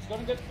 Look what he's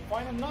going to get.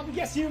 Find another.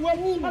 Yes, he will.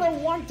 And a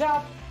one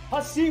tap.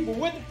 Hasib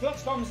with the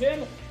clutch comes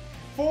in.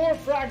 4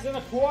 frags and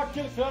a quad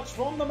kill clutch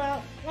from the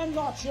man. I'm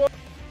not sure.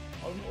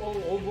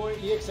 Oh boy,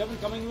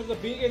 EX7 coming with the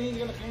big, and he's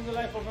going to claim the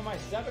life of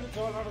MI7. It's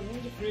all out of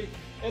Ninja Freak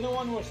in a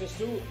 1 versus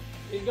 2.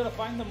 He's going to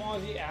find the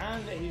Mozzie,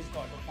 and he's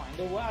got to find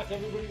the whack.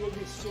 Everybody will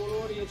be so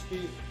low at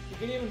HP. He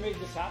can even make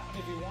this happen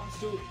if he wants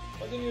to.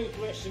 But the real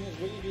question is,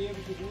 will he be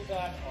able to do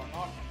that or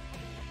not?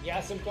 He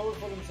has some cover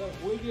for himself.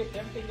 Will be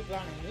attempting the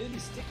plan, and he'll be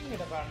sticking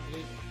it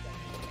apparently.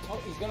 Oh,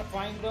 he's going to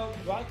find the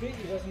Valkyrie.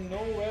 He doesn't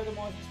know where the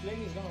Mozzie's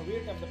playing. He's going to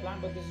reattempt the plan,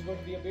 but this is going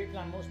to be a bait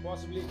plan most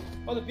possibly.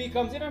 Oh, the P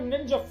comes in, and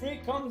Ninja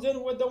Freak comes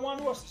in with the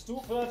 1 versus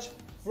 2 clutch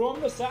from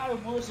the side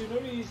of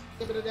Mercenaries.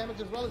 A bit of damage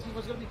as well as he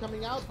was going to be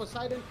coming out.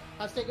 Poseidon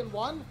has taken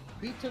 1.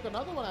 Beat took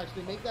another one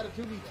actually. Make that a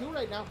 2v2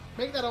 right now.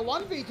 Make that a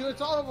 1v2.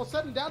 It's all of a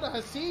sudden down to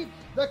Hasib,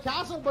 the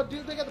castle. But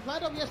do they get the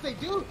plant up? Yes, they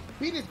do.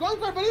 Beat is going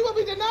for it, but he will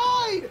be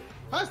denied.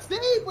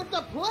 Hasib with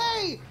the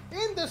play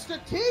in the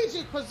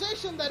strategic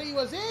position that he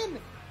was in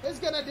is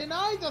going to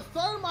deny the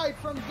Thermite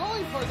from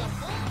going for the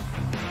play.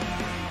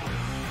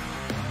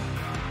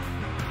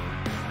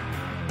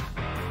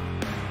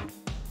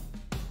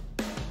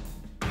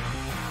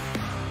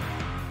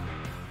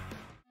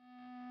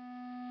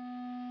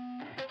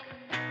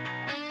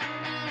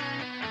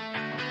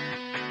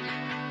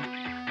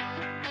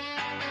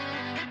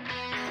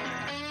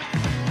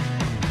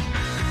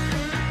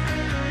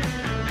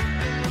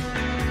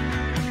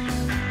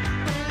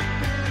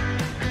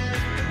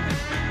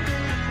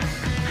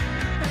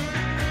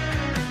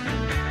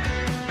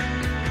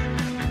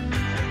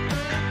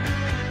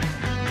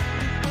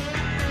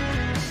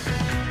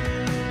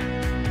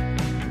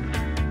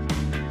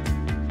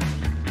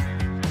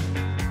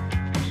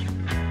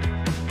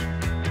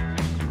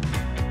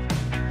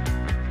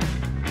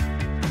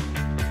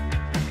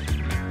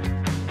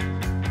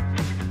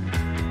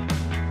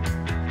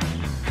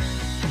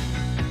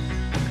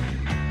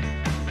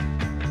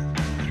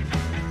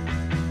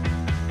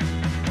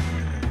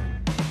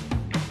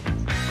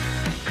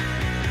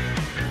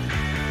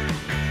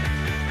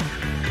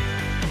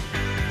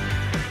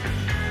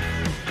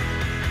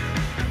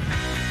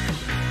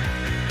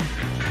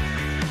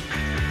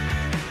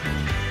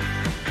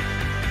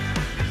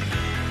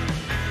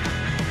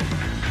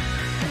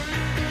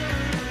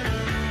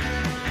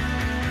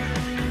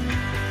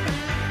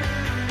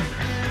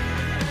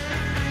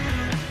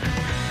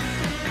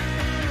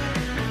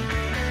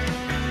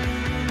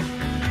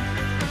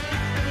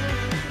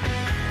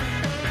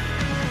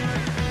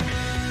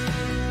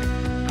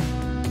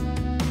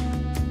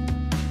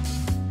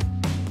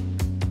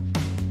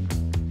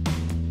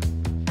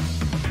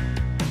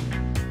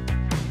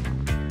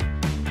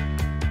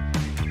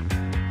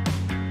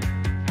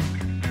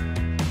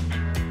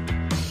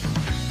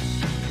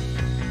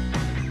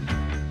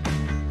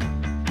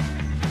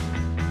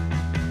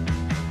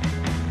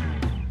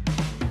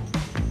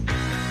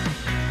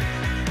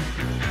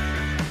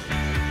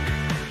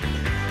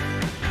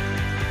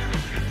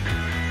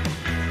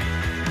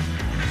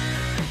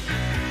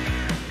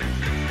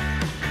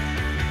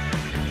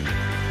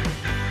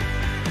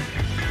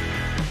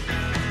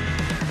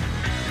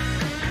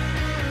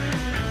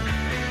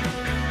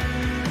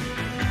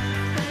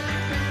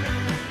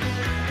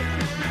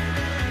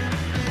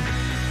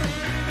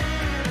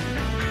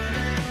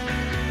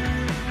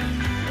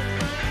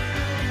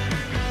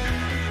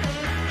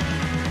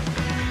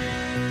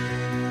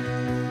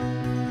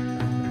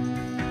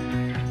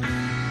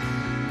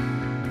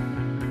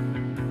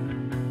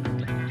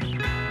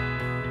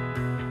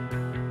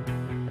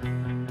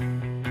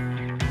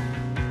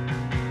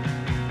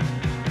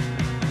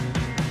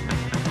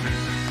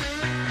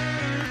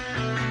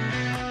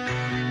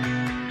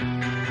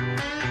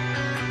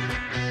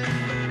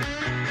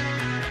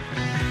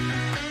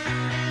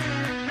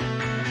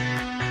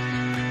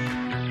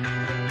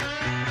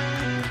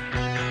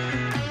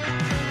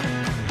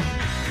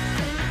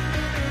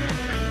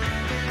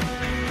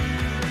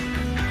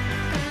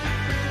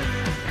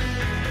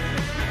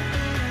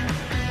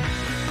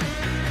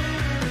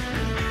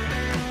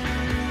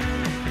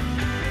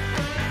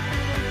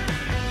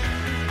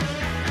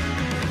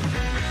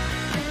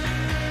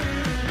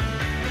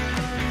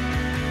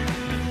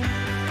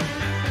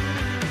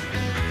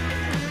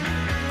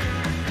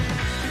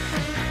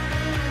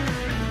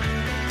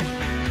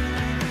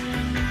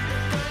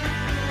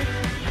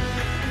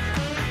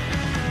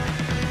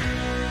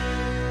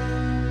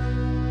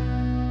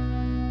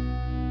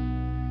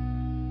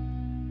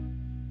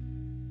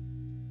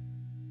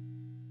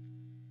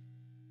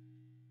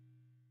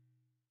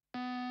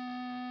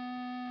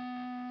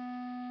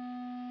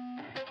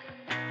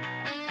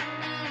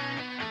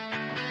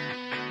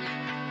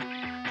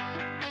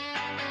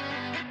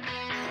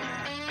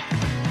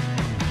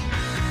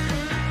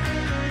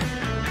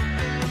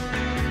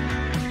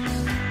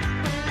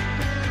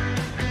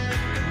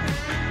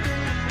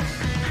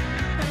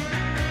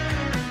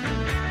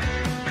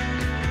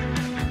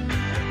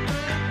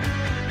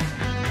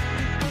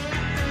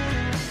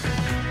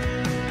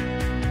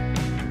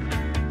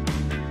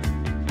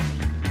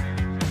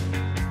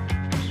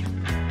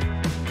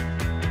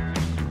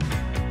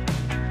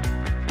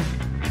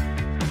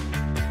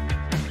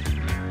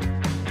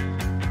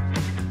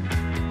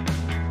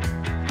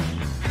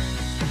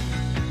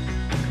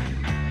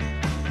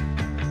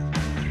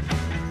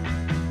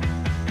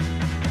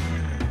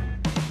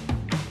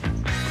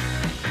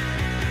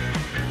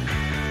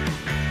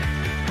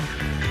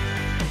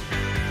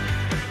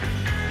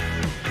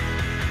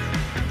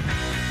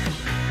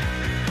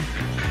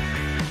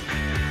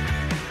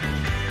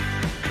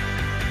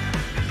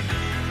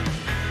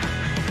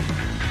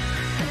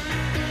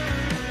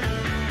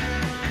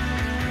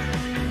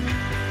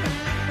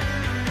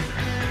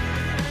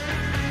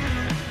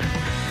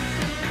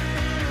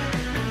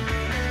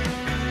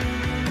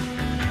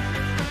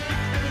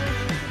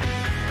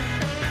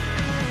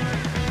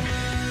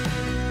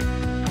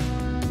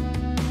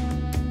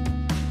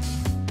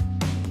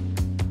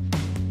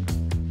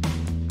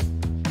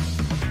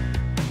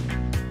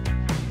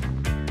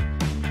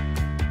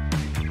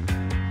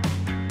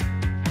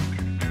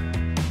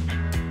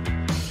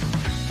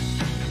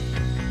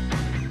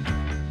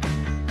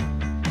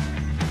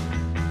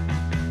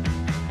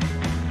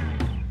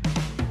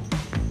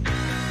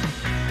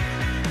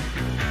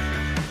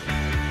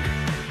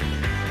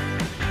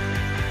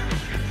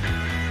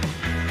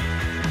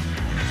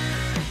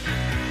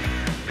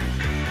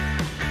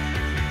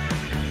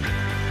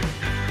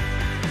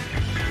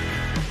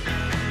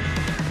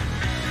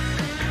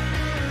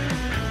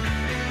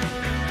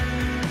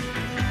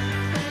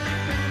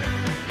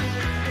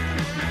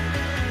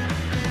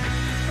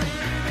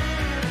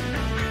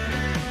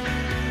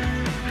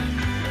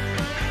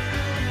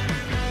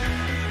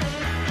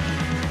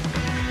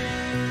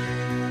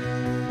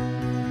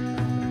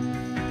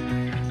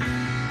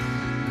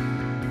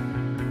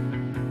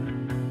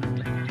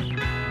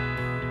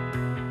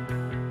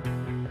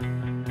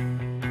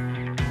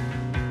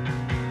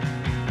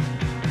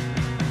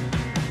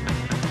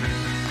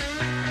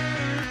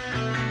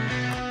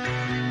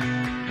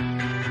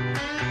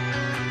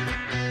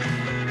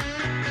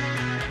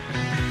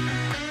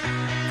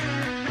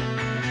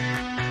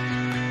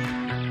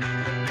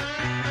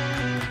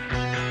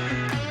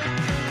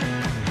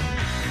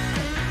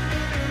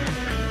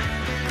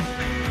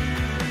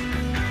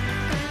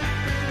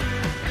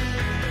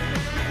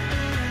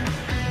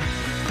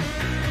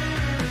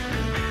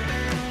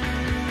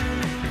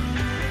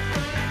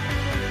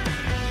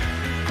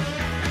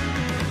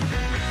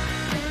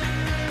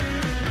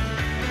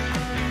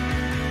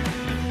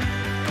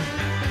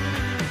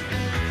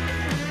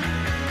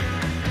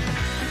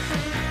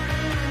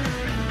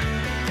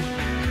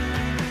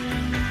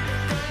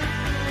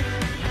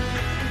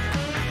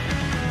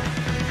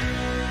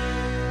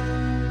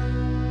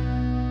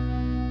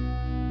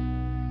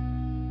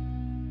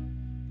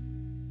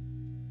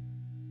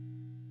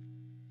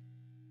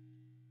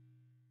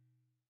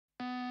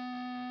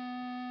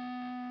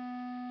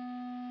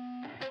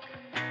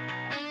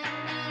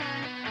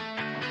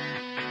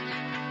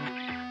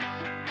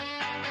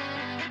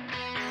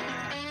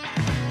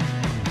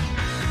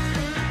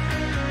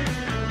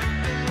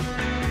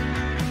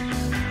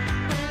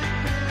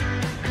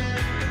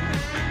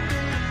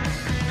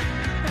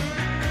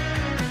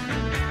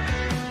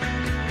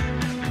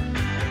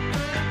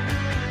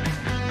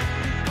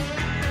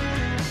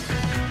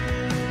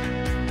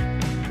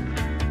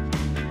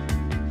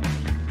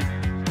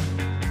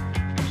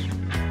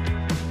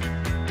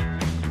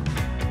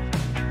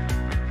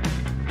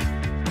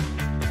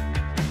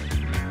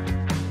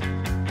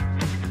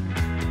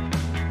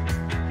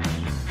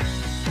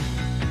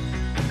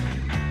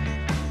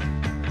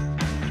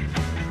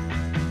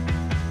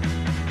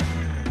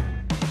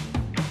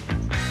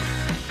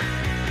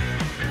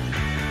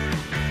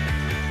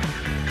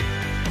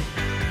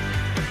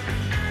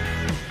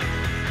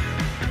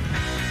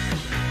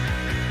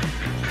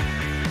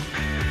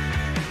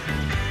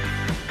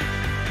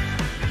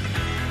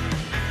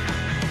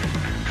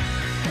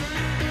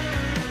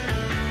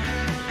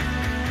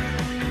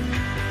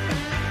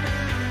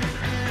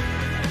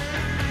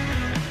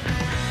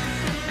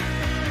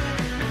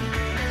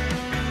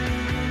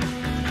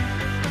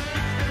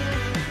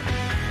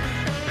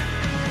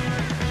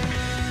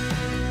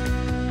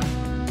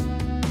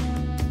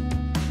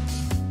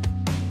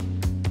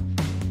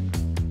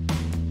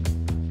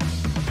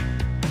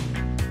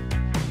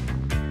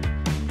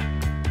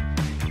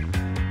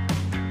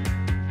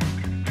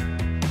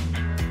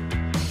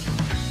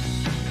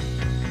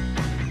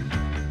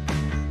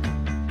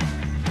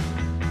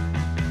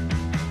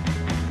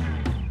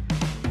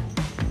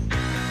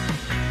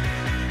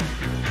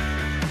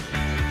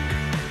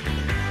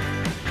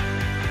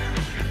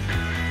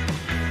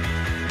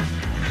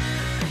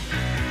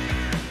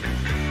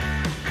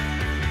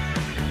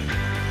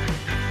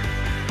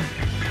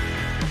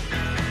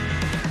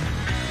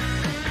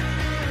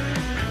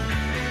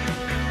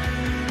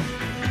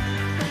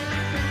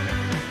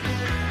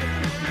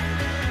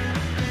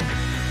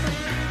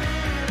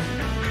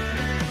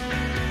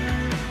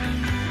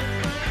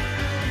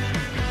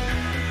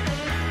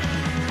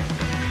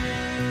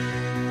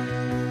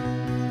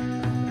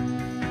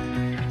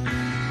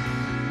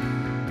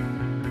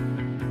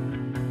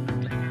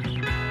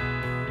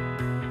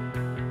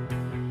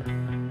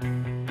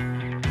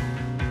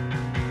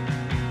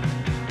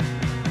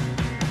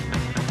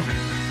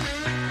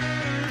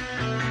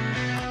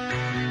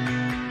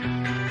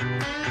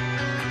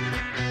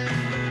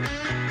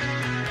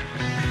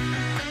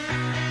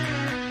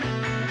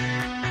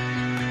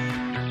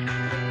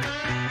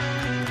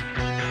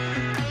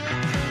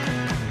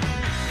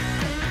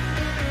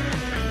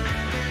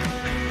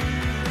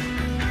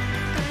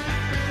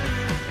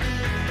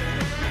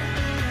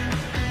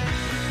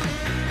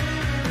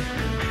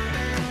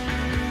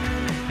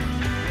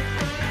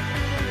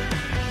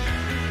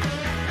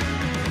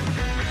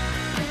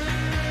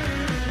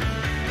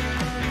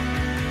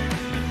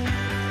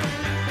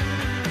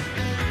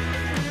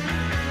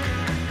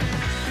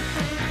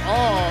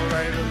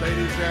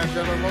 ladies and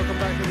gentlemen. Welcome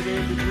back to the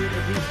game between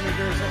the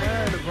Peacemakers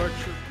and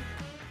Virtual.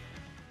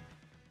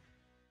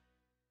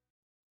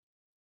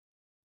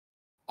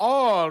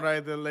 All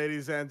right, then,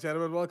 ladies and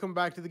gentlemen, welcome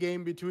back to the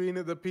game between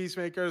the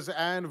Peacemakers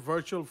and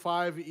Virtual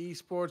 5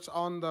 Esports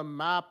on the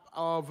map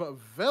of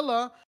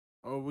Villa.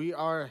 We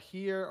are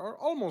here, or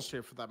almost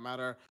here for that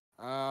matter,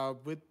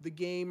 with the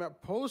game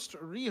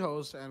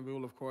post-rehost, and we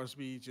will, of course,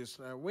 be just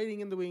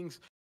waiting in the wings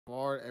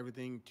for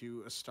everything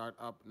to start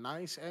up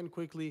nice and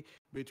quickly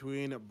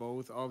between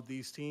both of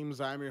these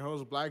teams. I'm your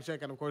host,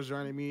 Blackjack, and, of course,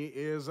 joining me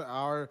is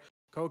our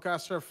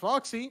co-caster,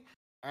 Foxy,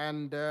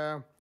 and...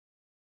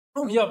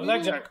 Oh yeah,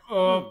 Blackjack.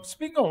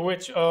 Speaking of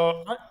which,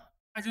 I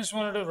just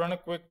wanted to run a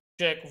quick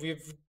check.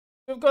 We've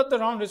got the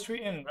round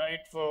history in, right,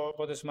 for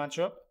this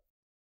matchup.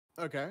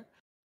 Okay.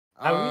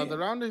 Have we- The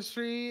round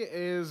history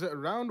is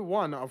round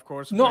 1, of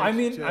course. No,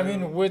 went I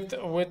mean with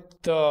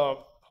the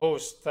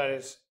host, that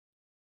is.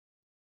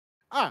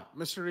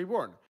 Mr.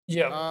 Reborn.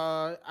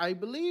 Yeah. I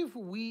believe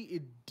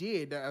we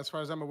did, as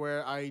far as I'm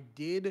aware, I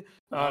did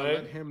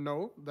Alright. let him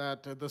know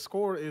that the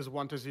score is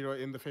 1-0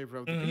 in the favor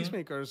of the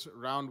Peacemakers.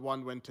 Round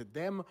 1 went to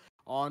them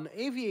on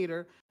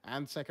Aviator,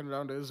 and second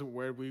round is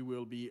where we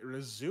will be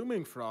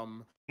resuming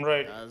from.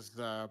 Right. As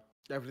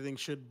everything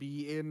should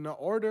be in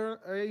order.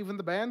 Even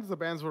the bands. The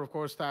bands were, of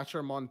course,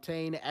 Thatcher,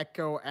 Montaigne,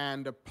 Echo,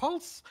 and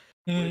Pulse.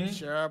 Which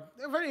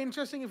very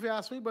interesting if you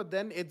ask me, but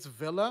then it's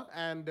Villa,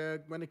 and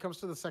when it comes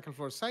to the second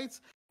floor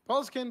sites,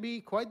 Pulse can be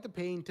quite the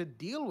pain to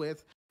deal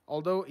with,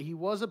 although he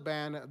was a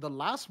ban, the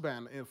last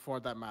ban for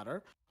that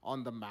matter,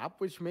 on the map,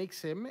 which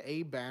makes him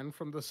a ban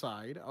from the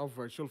side of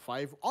Virtual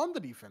 5 on the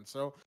defense.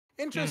 So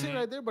interesting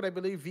right there, but I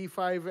believe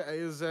V5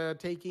 is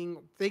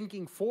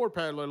thinking 4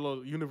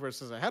 parallel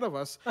universes ahead of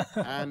us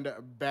and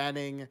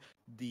banning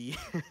the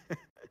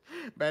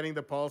banning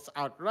the Pulse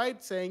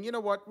outright, saying, you know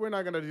what, we're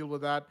not going to deal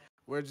with that.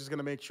 We're just going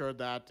to make sure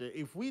that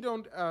if we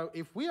aren't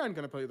going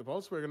to play the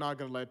Pulse, we're not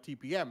going to let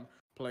TPM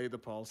play the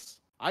Pulse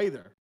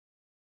either.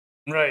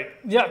 Right.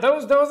 Yeah, that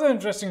was an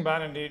interesting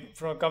ban indeed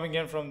from coming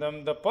in from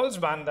them. The Pulse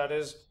ban, that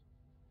is.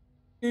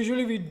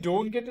 Usually we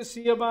don't get to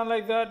see a ban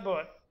like that,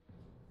 but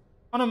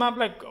on a map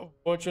like on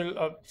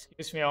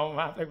a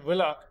map like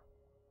Villa,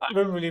 I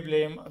don't really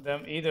blame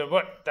them either.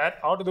 But that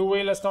out of the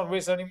way, let's not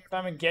waste any more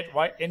time and get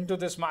right into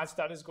this match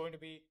that is going to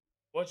be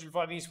Virtual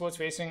 5 Esports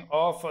facing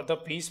off the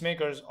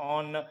Peacemakers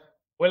on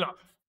Villa.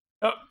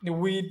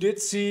 We did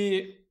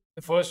see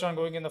the first round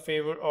going in the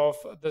favor of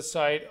the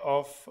side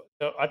of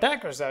the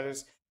attackers, that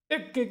is.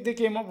 They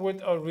came up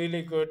with a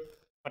really good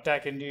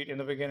attack indeed in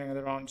the beginning of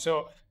the round.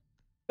 So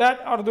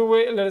that out of the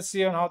way, let us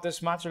see on how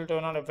this match will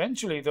turn out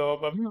eventually, though.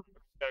 But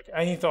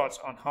any thoughts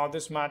on how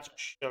this match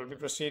shall be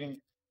proceeding?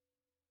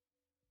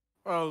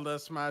 Well,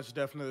 this match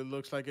definitely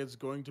looks like it's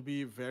going to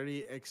be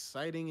very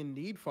exciting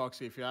indeed,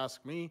 Foxy, if you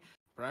ask me.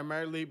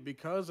 Primarily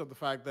because of the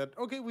fact that,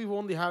 okay, we've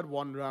only had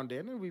one round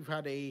in, and we've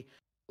had a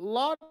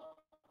lot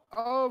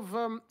of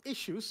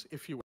issues,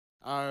 if you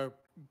will,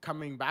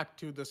 coming back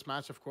to this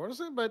match, of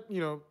course. But, you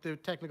know, the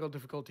technical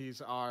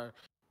difficulties are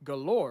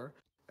galore,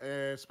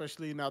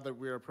 especially now that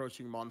we're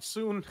approaching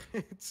monsoon.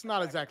 It's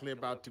not exactly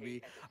about to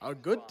be a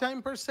good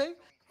time, per se.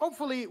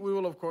 Hopefully, we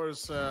will, of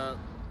course,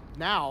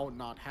 now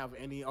not have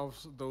any of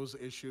those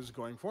issues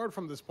going forward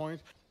from this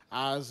point,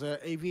 as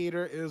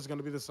Aviator is going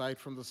to be the site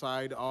from the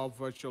side of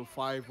Virtual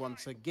 5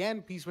 once again.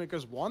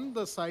 Peacemakers won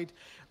this site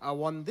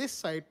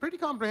pretty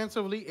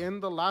comprehensively in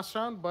the last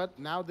round, but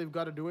now they've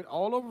got to do it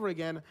all over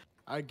again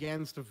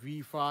against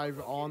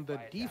V5 on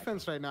the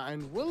defense right now.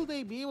 And will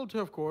they be able to,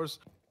 of course,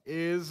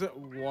 is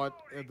what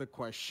the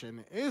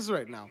question is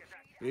right now.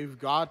 We've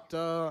got,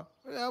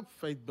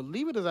 I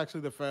believe it is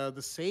actually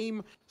the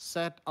same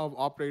set of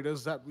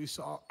operators that we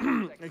saw,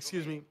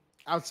 excuse me,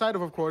 outside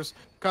of course,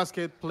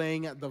 Cascade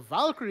playing the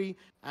Valkyrie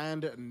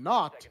and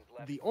not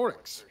the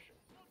Oryx.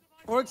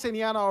 Oryx and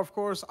Yana, of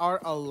course,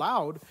 are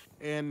allowed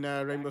in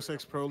Rainbow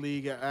Six Pro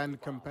League and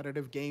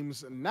competitive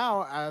games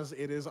now, as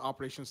it is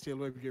Operation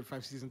Steelwave Year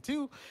 5 Season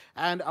 2,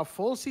 and a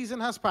full season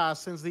has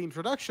passed since the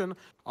introduction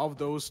of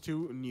those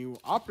two new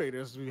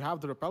operators. We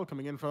have the Rappel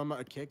coming in from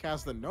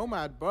Kick-Ass the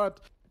Nomad, but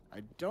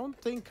I don't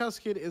think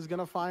Cascade is going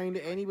to find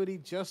anybody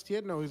just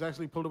yet. No, he's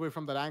actually pulled away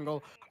from that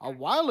angle a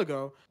while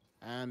ago.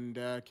 And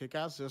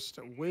Kick-Ass just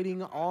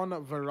waiting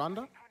on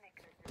Veranda.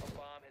 A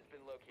bomb has been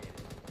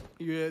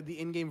located. The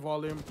in-game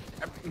volume,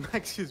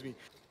 excuse me,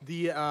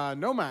 the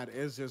Nomad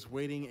is just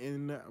waiting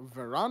in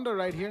Veranda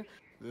right here.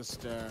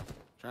 Just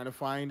trying to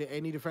find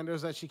any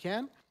defenders that she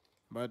can.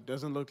 But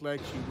doesn't look like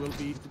she will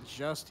be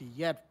just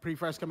yet.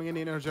 Pre-fires coming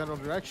in her general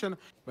direction.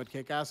 But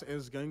Kick-Ass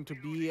is going to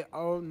be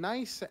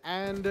nice,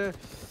 and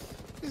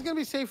he's going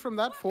to be safe from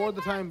that for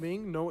the time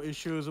being. No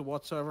issues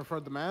whatsoever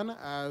for the man,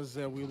 as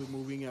we'll be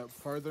moving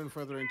further and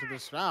further into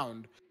this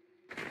round.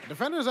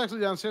 Defender is actually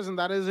downstairs, and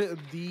that is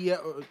the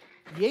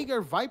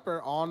Jaeger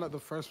Viper on the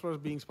first floor,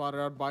 being spotted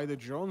out by the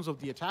drones of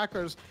the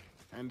attackers.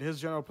 And his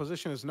general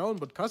position is known,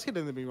 but Cascade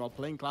in the meanwhile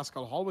playing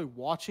Classical Hallway,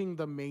 watching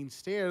the main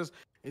stairs.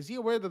 Is he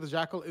aware that the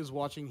Jackal is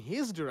watching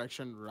his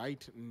direction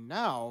right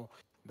now?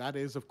 That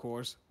is, of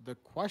course, the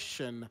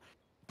question.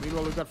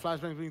 Meanwhile, we've got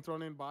flashbangs being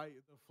thrown in by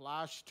the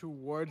Flash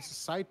towards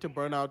site to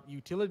burn out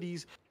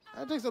utilities.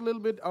 That takes a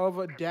little bit of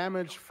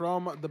damage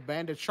from the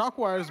bandit shock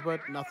wires,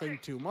 but nothing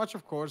too much,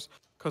 of course.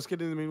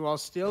 Kuskit, in the meanwhile,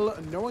 still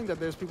knowing that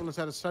there's people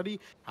inside the study,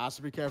 has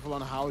to be careful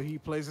on how he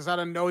plays this out.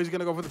 And know he's going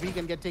to go for the peek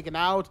and get taken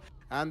out.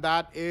 And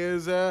that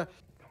is the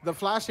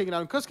Flash taken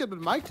out Kuskit, but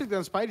Mike took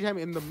down Spidey time.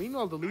 In the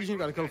meanwhile, the Legion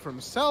got a kill for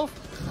himself,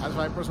 as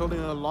Viper's holding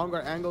a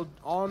longer angle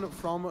on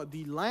from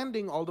the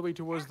landing all the way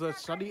towards the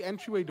study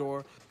entryway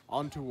door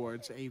on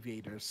towards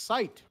Aviator's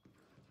site.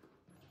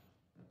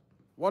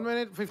 1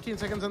 minute, 15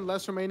 seconds and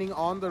less remaining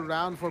on the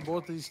round for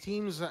both these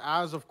teams,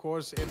 as of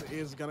course it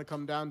is going to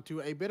come down to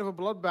a bit of a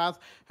bloodbath.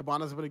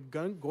 Hibana's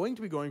going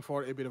to be going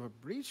for a bit of a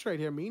breach right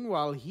here.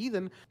 Meanwhile,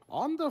 Heathen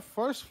on the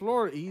first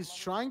floor, he's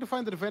trying to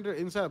find the defender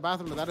inside the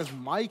bathroom, and that is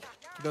Mike,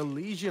 the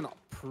Legion,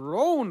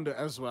 prone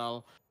as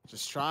well.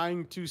 Just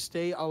trying to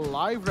stay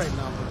alive right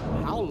now.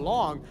 But how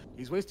long?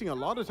 He's wasting a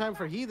lot of time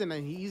for Heathen,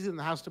 and Heathen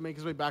has to make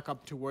his way back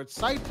up towards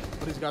site.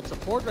 But he's got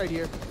support right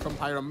here from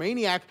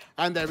Pyromaniac.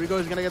 And there we go.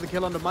 He's going to get the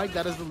kill on the Mike.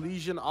 That is the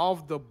Legion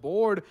of the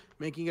board,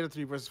 making it a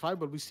 3 versus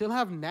 5. But we still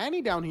have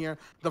Nanny down here.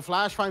 The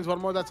Flash finds one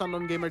more. That's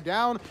Unknown Gamer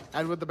down.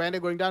 And with the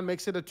Bandit going down,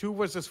 makes it a 2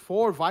 versus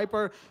 4.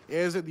 Viper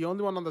is the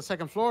only one on the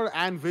second floor.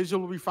 And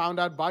Visual will be found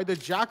out by the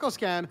Jackal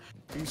scan.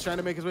 He's trying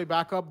to make his way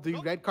back up the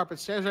red carpet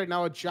stairs right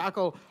now. A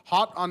Jackal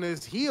hot on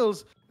his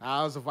heels,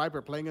 as a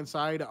Viper playing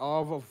inside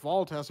of a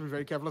vault has to be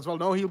very careful as well.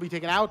 No, he'll be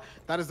taken out.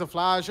 That is the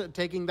Flash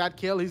taking that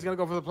kill. He's going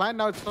to go for the plant.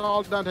 Now it's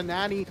all down to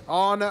Nanny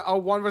on a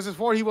 1 versus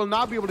 4. He will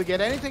not be able to get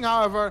anything,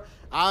 however,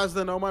 as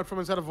the Nomad from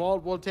inside of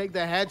vault will take the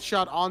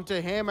headshot onto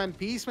him. And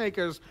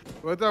Peacemakers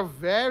with a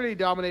very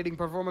dominating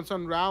performance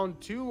on round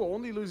 2,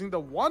 only losing the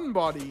 1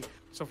 body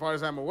so far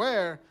as I'm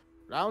aware.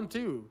 Round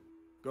 2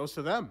 goes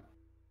to them.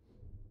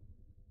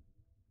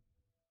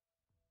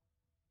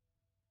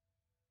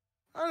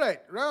 All right,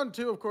 round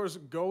 2, of course,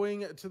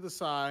 going to the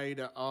side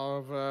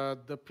of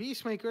the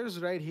Peacemakers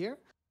right here.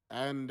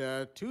 And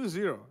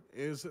 2-0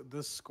 is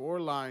the score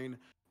line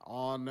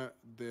on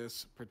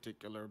this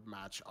particular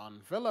match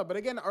on Villa. But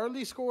again,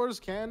 early scores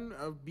can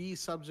be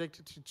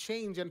subject to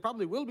change, and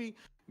probably will be,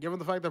 given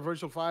the fact that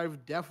Virtual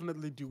 5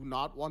 definitely do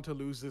not want to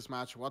lose this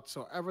match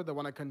whatsoever. They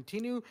want to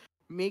continue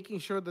making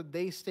sure that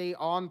they stay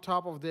on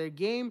top of their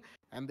game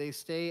and they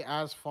stay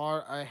as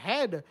far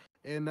ahead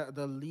in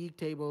the league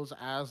tables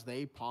as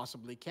they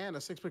possibly can. A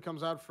 6-pick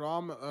comes out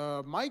from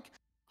Mike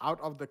out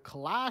of the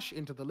Clash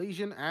into the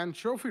Legion, and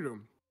Trophy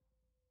Room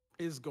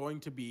is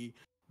going to be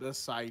the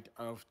site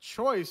of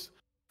choice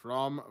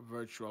from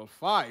Virtual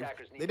 5.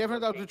 They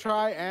definitely have to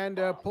try and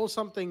pull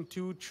something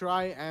to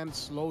try and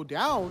slow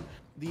down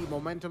the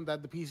momentum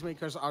that the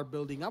Peacemakers are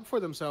building up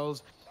for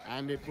themselves,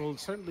 and it will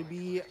certainly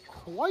be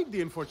quite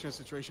the unfortunate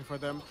situation for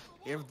them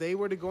if they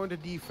were to go into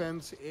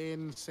defense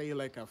in, say,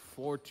 like a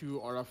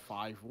 4-2 or a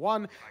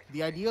 5-1.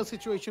 The ideal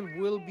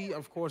situation will be,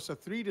 of course, a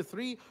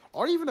 3-3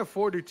 or even a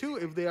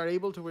 4-2 if they are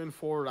able to win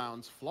 4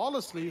 rounds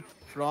flawlessly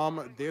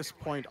from this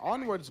point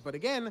onwards. But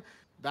again,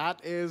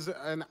 that is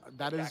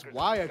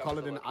why I call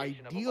it an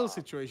ideal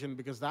situation,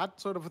 because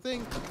that sort of a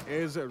thing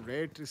is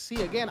rare to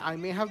see. Again, I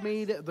may have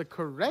made the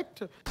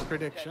correct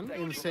prediction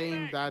in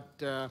saying that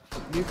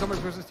newcomers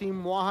versus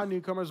Team Waha,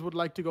 newcomers would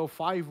like to go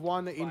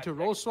 5-1 into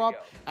row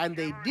swap, and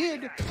they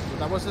did.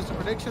 That was just a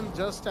prediction,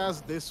 just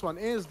as this one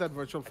is, that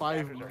Virtual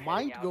 5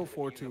 might go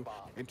 4-2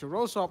 into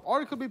row swap, or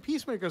it could be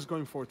Peacemakers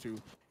going 4-2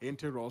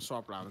 into row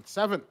swap round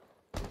 7.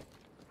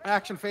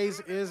 Action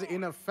phase is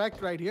in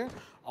effect right here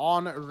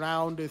on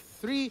round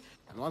 3.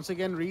 And once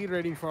again,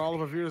 reiterating for all of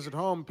our viewers at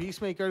home,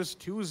 Peacemakers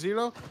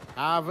 2-0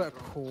 have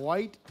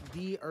quite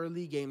the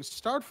early game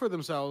start for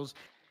themselves.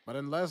 But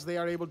unless they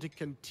are able to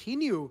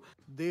continue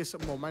this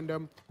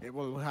momentum, it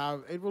will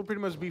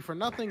pretty much be for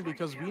nothing,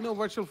 because we know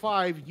Virtual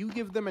 5, you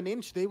give them an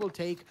inch, they will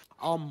take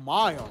a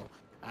mile.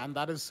 And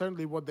that is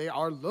certainly what they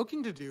are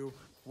looking to do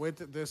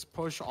with this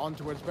push on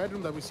towards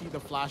bedroom that we see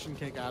the Flash and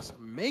Kick-Ass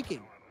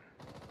making.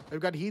 We've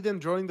got Heathen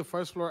joining the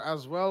first floor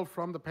as well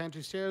from the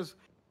pantry stairs,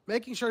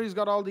 making sure he's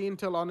got all the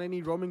intel on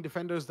any roaming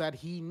defenders that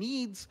he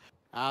needs.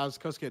 As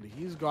Kuskit,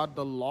 he's got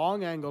the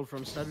long angle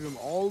from study room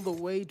all the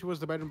way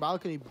towards the bedroom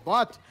balcony,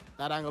 but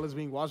that angle is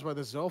being watched by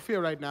the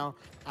Zofia right now,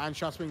 and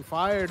shots being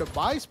fired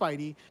by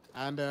Spidey,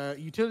 and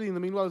utility in the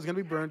meanwhile is going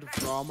to be burned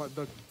from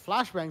the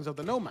flashbangs of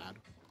the Nomad.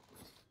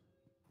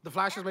 The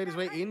Flash has made his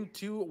way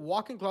into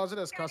walk-in closet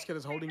as Kuskit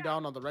is holding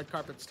down on the red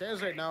carpet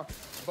stairs right now.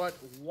 But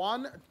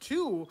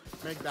 1-2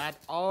 make that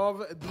of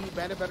the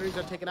bandit batteries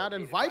are taken out,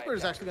 and Viper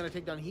is actually going to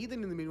take down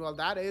Heathen in the meanwhile.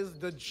 That is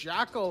the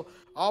Jackal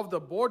of the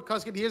board.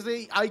 Kuskit, here's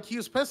the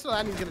IQ's pistol,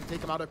 and he's going to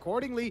take him out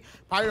accordingly.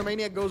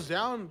 Pyromaniac goes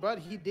down, but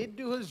he did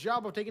do his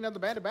job of taking out the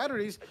bandit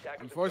batteries.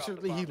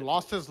 Unfortunately, he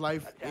lost his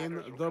life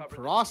in the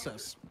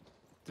process.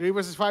 3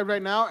 versus 5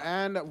 right now,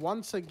 and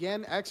once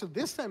again, actually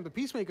this time the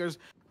Peacemakers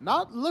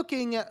not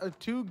looking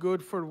too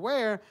good for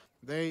wear.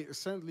 They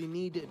certainly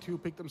need to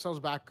pick themselves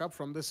back up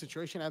from this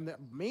situation, and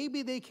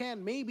maybe they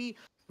can. Maybe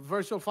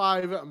Virtual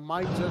 5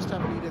 might just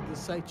have needed the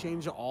site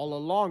change all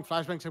along.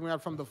 Flashbangs coming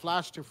out from the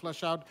Flash to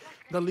flush out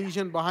the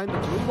Legion behind the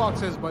blue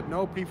boxes, but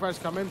no, pre-fires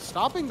come in,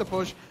 stopping the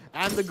push,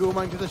 and the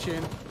Goomine to the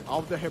shin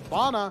of the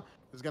Hibana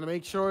is going to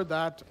make sure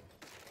that,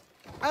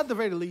 at the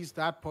very least,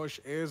 that push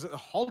is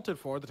halted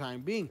for the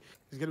time being.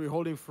 He's going to be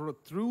holding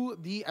through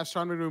the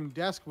astronomy room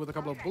desk with a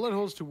couple of bullet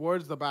holes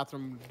towards the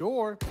bathroom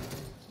door.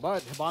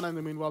 But Hibana, in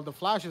the meanwhile, the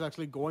Flash is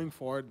actually going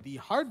for the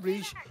hard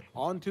breach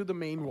onto the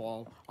main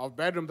wall of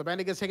bedroom. The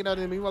bandit gets taken out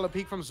in the meanwhile. A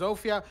peek from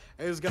Zofia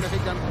is going to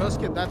take down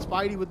Kuskit. That's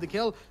Spidey with the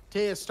kill.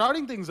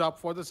 Starting things up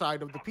for the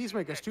side of the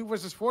Peacemakers. 2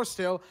 versus 4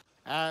 still.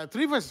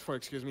 3 versus 4,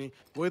 excuse me,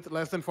 with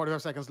less than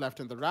 45 seconds left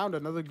in the round.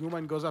 Another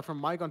Goomine goes out from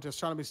Mike onto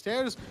Astronomy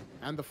stairs,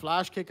 and the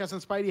Flash, Kick-Ass, and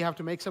Spidey have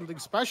to make something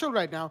special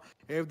right now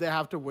if they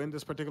have to win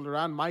this particular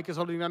round. Mike is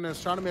holding down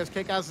Astronomy as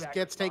Kick-Ass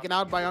gets taken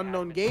out by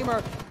Unknown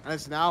Gamer, and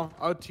it's now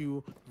a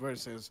 2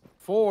 versus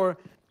 4.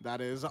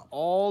 That is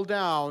all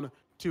down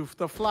to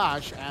the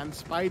Flash and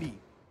Spidey.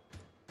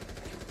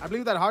 I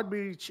believe that hard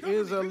breach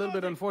is a little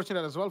bit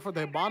unfortunate as well for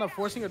the Hibana,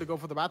 forcing her to go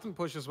for the bathroom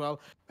push as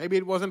well. Maybe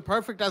it wasn't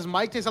perfect as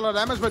Mike takes a lot of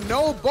damage, but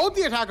no, both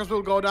the attackers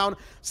will go down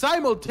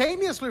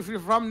simultaneously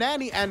from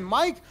Nanny and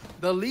Mike.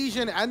 The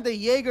Legion and the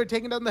Jaeger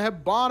taking down the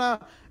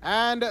Hibana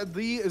and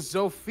the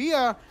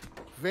Zofia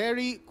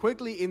very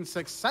quickly in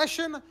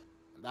succession.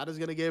 That is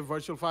going to give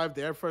Virtual 5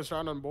 their first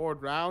round on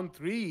board. Round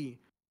 3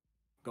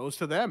 goes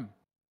to them.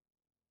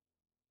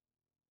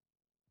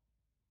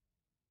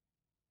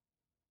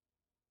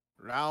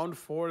 Round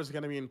 4 is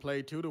going to be in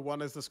play.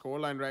 2-1 is the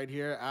scoreline right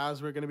here,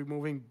 as we're going to be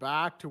moving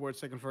back towards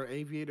second floor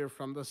Aviator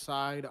from the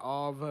side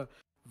of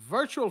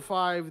Virtual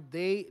 5.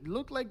 They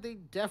look like they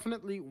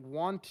definitely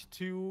want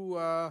to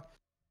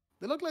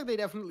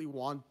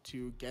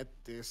get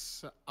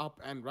this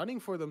up and running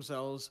for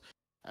themselves,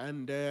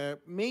 and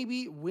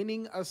maybe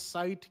winning a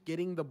site,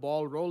 getting the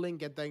ball rolling,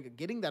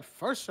 getting that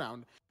first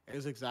round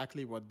is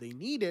exactly what they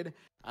needed,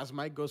 as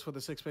Mike goes for the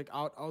 6-pick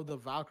out of the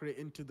Valkyrie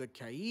into the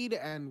Kaid,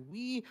 and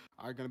we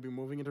are going to be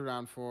moving into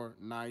round 4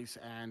 nice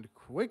and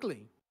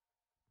quickly.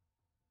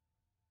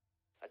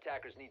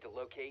 Attackers need to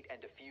locate and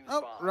defuse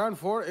Oh, bombs. round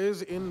 4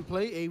 is in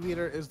play.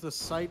 Aviator is the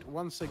site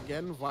once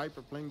again.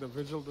 Viper playing the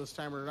Vigil this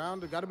time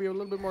around. Got to be a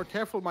little bit more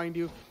careful, mind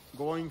you,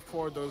 going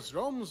for those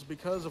roams,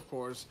 because, of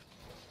course,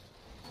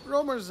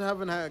 roamers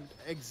haven't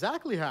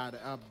exactly had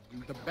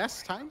the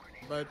best time,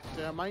 but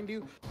mind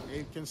you,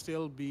 it can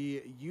still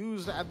be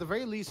used at the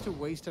very least to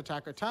waste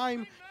attacker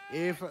time,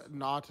 if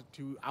not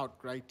to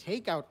outright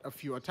take out a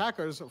few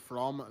attackers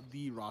from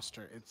the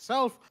roster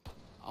itself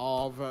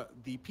of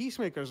the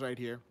Peacemakers right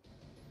here.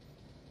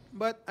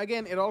 But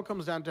again, it all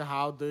comes down to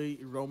how the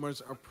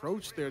roamers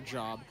approach their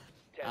job.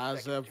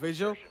 As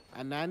Vigil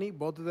and Nanny,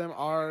 both of them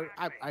are...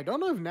 I don't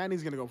know if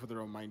Nanny's going to go for the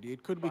roam, mind you.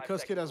 It could be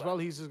Kuskit as well.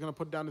 He's just going to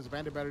put down his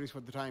bandit batteries for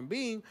the time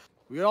being.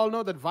 We all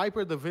know that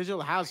Viper, the Vigil,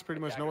 has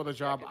pretty much no other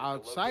job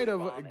outside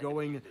of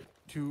going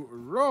to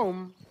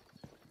roam.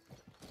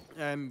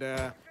 And,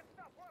 yeah,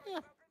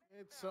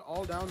 it's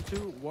all down to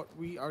what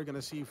we are going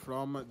to see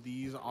from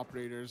these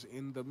operators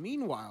in the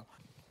meanwhile.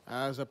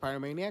 As a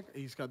Pyromaniac,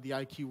 he's got the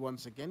IQ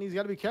once again. He's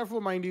got to be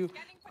careful, mind you,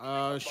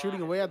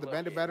 shooting away at the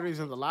bandit batteries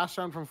in the last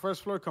round from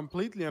first floor,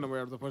 completely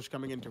unaware of the push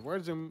coming in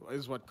towards him,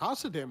 is what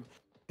costed him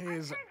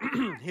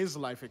his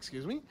life,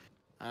 excuse me.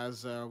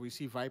 As we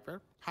see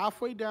Viper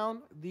halfway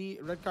down the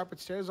red carpet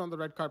stairs on the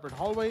red carpet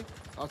hallway.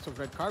 Lots of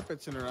red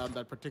carpets in around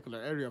that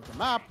particular area of the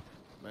map,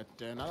 but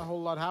not a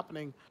whole lot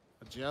happening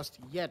just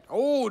yet.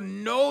 Oh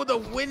no, the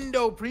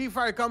window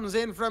pre-fire comes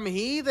in from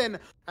Heathen,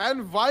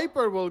 and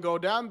Viper will go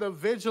down. The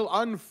Vigil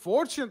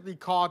unfortunately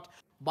caught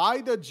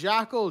by the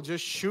Jackal,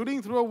 just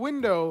shooting through a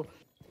window.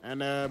 And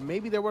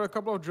maybe there were a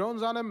couple of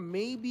drones on him.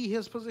 Maybe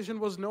his position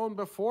was known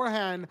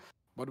beforehand,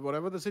 but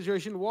whatever the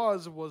situation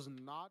was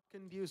not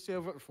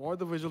conducive for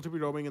the Vigil to be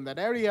roaming in that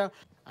area.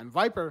 And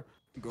Viper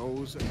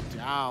goes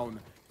down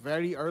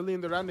very early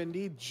in the round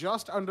indeed,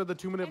 just under the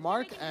 2-minute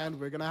mark. And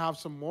we're going to have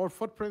some more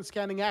footprint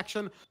scanning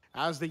action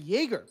as the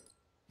Jaeger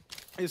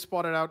is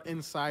spotted out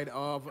inside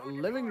of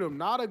living room.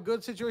 Not a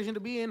good situation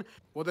to be in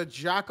with a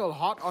Jackal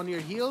hot on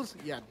your heels.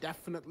 Yeah,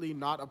 definitely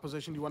not a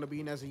position you want to be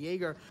in as a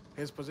Jaeger.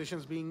 His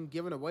position's being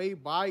given away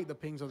by the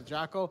pings of the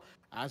Jackal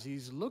as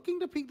he's looking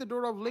to peek the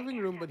door of living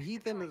room, but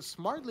Heathen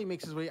smartly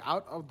makes his way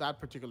out of that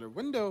particular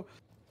window,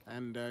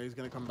 and he's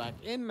going to come back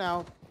in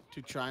now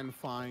to try and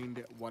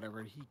find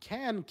whatever he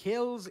can,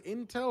 kills,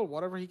 intel,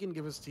 whatever he can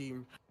give his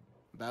team.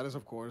 That is,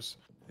 of course,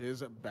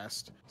 his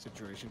best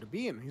situation to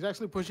be in. He's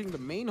actually pushing the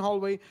main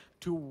hallway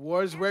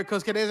towards where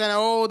Kuskit is, and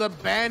oh, the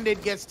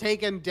bandit gets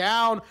taken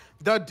down.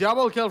 The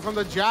double kill from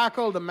the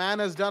Jackal. The man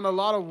has done a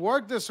lot of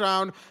work this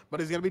round, but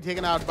he's going to be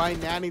taken out by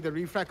Nanny. The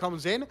refract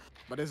comes in,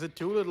 but is it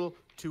too little,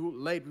 too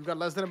late? We've got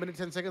less than a minute,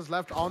 10 seconds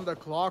left on the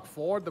clock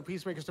for the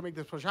Peacemakers to make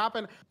this push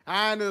happen,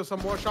 and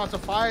some more shots are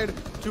fired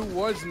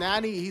towards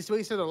Nanny. He's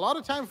wasted a lot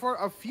of time for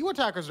a few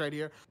attackers right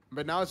here,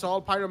 but now it's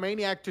all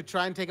Pyromaniac to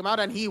try and take him out,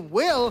 and he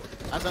will,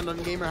 as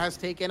Unknown Gamer has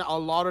taken a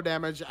lot of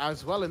damage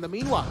as well in the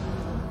meanwhile.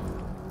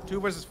 2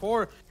 versus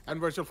 4, and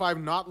Virtual 5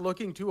 not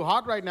looking too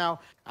hot right now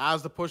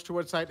as the push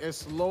towards site is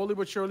slowly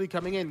but surely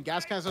coming in.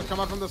 Gas canisters come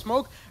out from the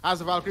smoke as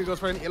the Valkyrie goes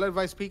for an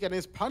ill-advised peek and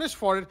is punished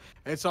for it.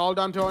 It's all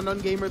down to Unknown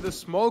Gamer. The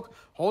smoke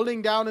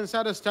holding down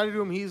inside a study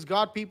room. He's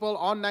got people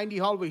on 90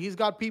 hallway. He's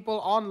got people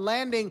on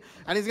landing,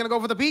 and he's going to go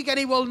for the peek, and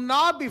he will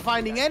not be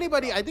finding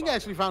anybody. I think I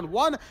actually found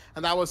one,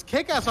 and that was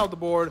Kick-Ass off the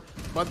board,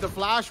 but the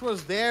flash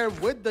was there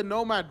with the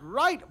Nomad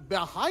right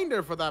behind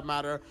her for that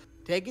matter,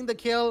 taking the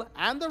kill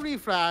and the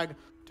refrag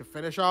to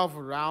finish off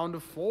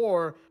round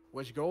 4,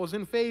 which goes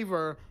in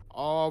favor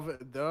of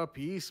the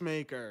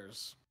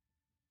Peacemakers.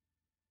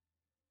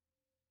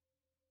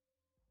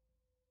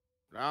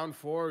 Round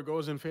 4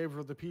 goes in favor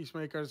of the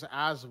Peacemakers,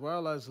 as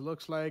well as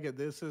looks like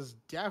this is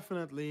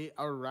definitely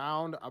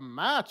a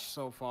match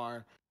so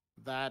far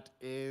that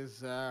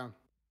is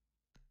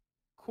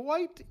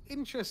quite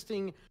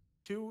interesting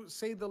to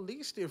say the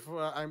least, if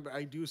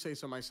I do say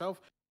so myself.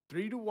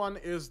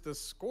 3-1 is the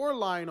score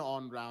line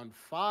on round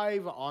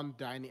 5 on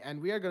dining,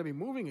 and we are going to be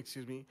moving,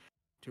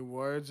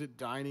 towards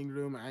dining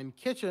room and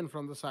kitchen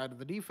from the side of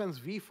the defense.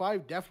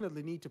 V5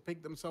 definitely need to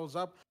pick themselves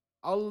up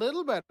a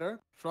little better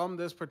from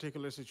this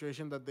particular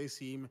situation that they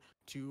seem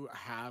to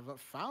have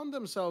found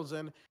themselves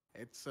in.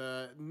 It's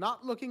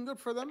not looking good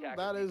for them,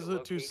 that is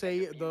to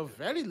say the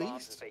very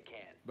least.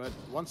 But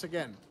once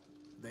again,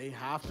 they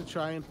have to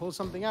try and pull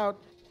something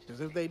out, because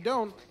if they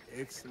don't,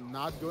 it's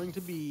not going to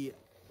be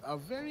a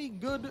very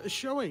good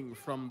showing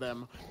from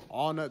them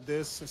on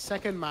this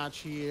second match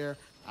here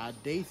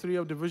at day 3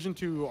 of Division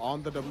 2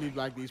 on the W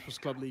Black Esports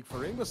Club League for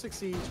Rainbow Six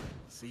Siege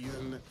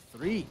Season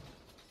 3.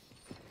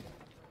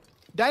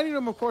 Dining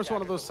Room, of course,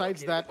 one of those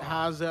sites that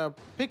has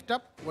picked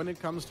up when it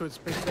comes to its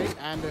pick rate,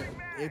 and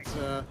its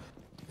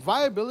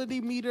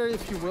viability meter,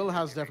 if you will,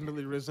 has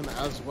definitely risen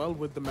as well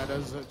with the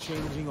metas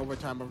changing over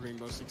time of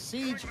Rainbow Six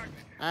Siege.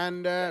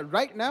 And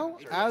right now,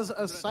 as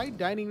a site,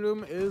 Dining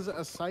Room is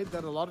a site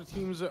that a lot of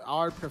teams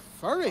are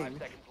preferring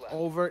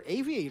over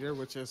Aviator,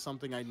 which is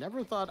something I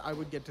never thought I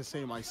would get to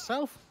say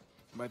myself.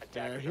 But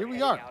here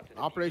we are.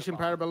 Operation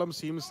Parabellum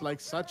seems like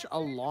such a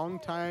long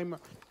time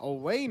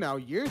away now.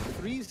 Year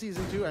 3,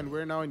 Season 2, and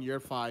we're now in Year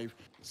 5,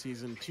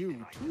 Season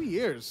 2. 2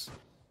 years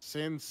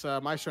since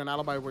Maestro and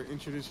Alibi were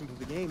introduced into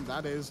the game.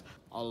 That is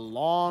a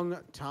long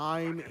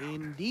time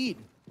indeed.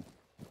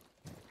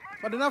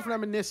 But enough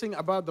reminiscing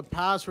about the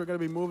past. We're going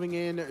to be moving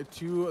in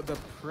to the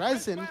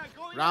present.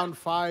 Round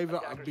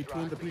 5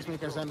 between the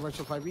Peacemakers and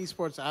Virtual 5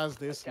 Esports, as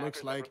this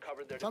looks like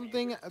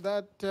something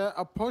that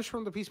a push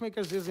from the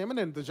Peacemakers is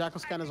imminent. The Jackal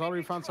Scan has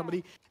already found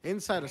somebody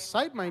inside a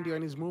site, mind you,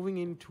 and he's moving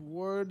in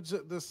towards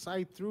the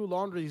site through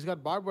Laundry. He's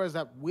got barbed wires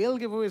that will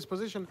give away his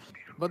position,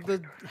 but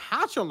the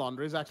hatch on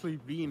Laundry is actually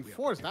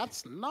reinforced.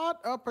 That's not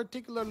a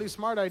particularly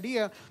smart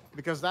idea,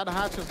 because that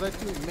hatch has led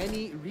to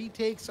many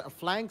retakes,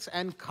 flanks,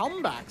 and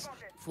comebacks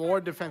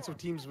for defensive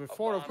teams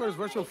before. Of course,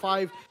 Virtual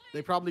 5,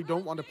 they probably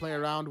don't want to play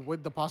around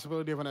with the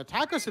possibility of an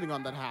attacker sitting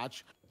on that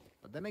hatch.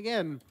 But then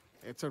again,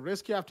 it's a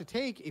risk you have to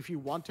take if you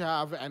want to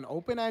have an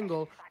open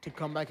angle to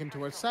come back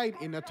into a site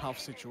in a tough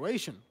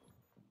situation.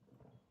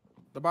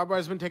 The Barbar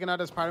has been taken out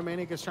as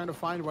Pyromaniac is trying to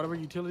find whatever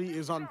utility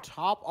is on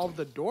top of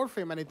the door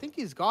frame, and I think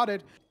he's got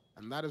it.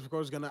 And that is, of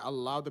course, going to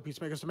allow the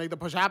Peacemakers to make the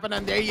push happen.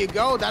 And there you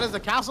go. That is the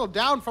castle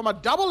down from a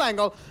double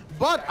angle.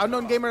 But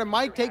Unknown Gamer and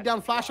Mike take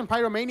down Flash and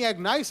Pyromaniac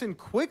nice and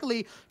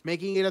quickly,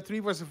 making it a 3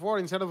 versus 4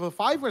 instead of a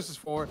 5 versus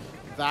 4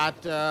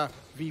 that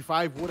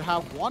V5 would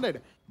have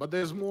wanted. But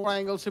there's more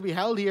angles to be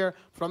held here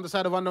from the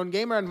side of Unknown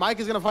Gamer. And Mike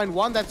is going to find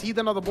one. That's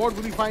Ethan on the board.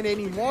 Will he find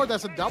any more?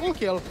 That's a double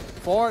kill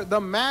for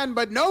the man.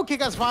 But no,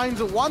 Kick-Ass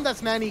finds one.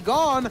 That's Nanny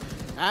gone.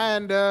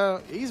 And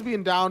he's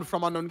being down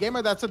from Unknown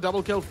Gamer. That's a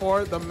double kill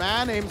for the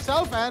man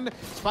himself. And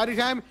Spidey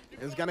Time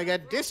is going to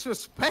get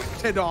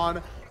disrespected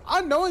on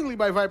unknowingly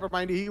by Viper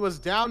Mindy. He was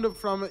down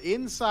from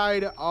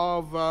inside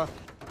of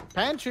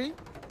Pantry.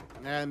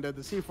 And the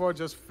C4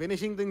 just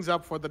finishing things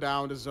up for the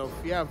down. So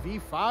yeah,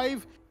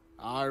 V5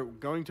 are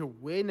going to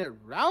win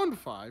round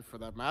 5 for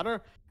that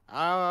matter.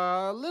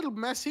 A little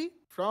messy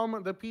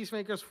from the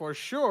Peacemakers for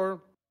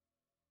sure.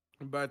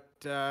 But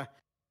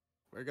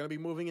we're going to be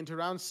moving into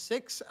round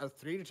 6.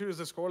 3-2 is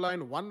the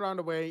scoreline, 1 round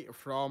away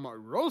from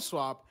roll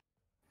swap.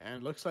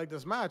 And looks like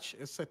this match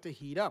is set to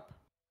heat up.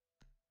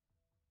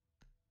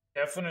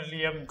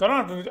 Definitely. I'm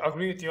going to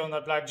agree with you on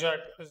that, Blackjack.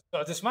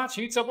 This match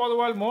heats up all the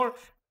while more.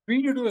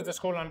 3-2 is the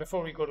scoreline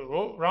before we go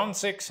to round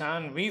 6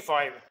 and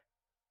V5.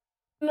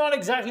 Not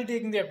exactly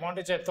taking the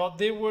advantage I thought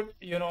they would.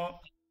 You know,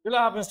 it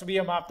happens to be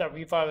a map that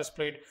V5 has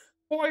played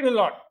quite a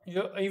lot.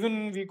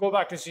 Even we go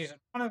back to season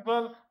 1 as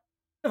well,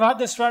 they've had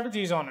the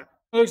strategies on it.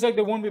 It looks like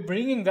they won't be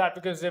bringing that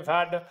because they've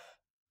had...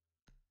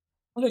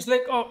 looks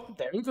like, oh,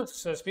 there we go.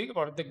 So speak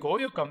about it. The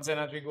Goyo comes in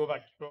as we go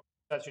back to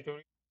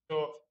statutory.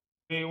 So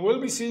we will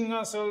be seeing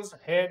ourselves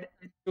head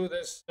into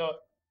this.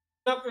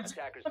 It's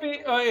going to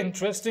be an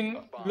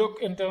interesting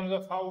look in terms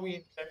of how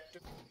we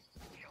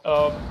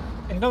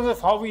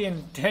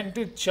intend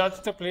to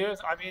judge the players.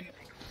 I mean,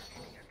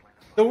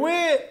 the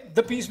way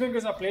the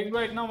Peacemakers are playing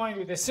right now, mind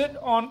you, they sit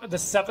on the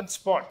 7th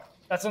spot.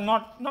 That's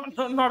not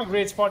a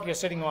great spot you're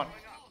sitting on.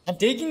 And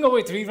taking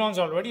away 3 rounds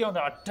already on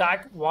the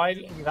attack while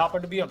you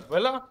happen to be on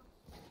Villa.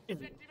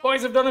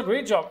 Boys have done a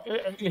great job.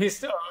 At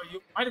least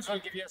you might as well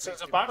give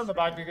yourselves a pat on the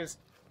back because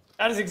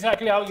that is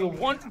exactly how you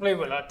want to play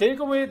Villa. Take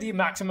away the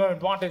maximum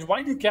advantage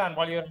while you can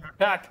while you're in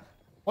attack.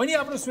 When you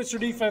happen to switch to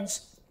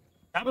defense,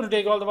 you happen to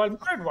take all the while more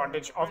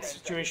advantage of the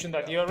situation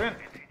that you're in.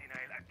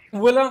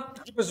 Villa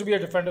happens to be a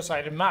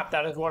defender-sided map.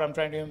 That is what I'm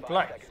trying to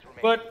imply.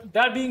 But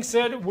that being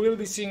said, we'll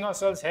be seeing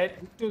ourselves head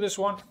to this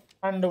one.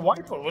 And the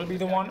Viper will be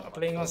the one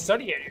playing on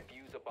study area.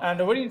 And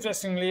very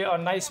interestingly, a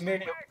nice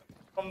mid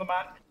from the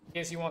man in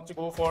case he wants to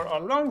go for a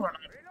long run.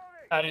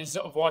 That is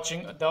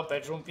watching the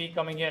bedroom peek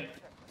coming in.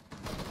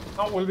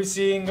 Now we'll be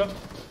seeing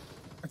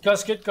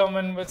Casket come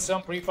in with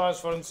some pre-fires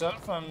for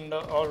himself. And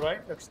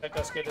alright, looks like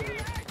Casket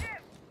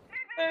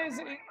is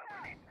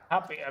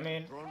happy. I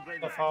mean,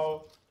 of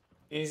how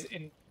he's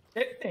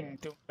intending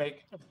to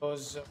make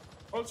those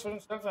calls for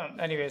himself.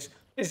 And anyways,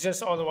 it's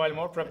just all the while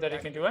more prep that you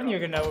can do, and you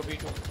can never be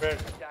too prepared.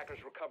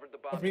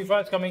 The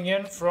pre-fires coming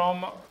in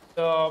from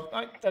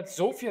the that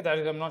Zofia, that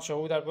is, I'm not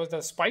sure who that was, the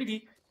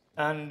Spidey.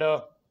 And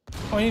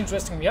only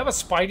interesting, we have a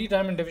Spidey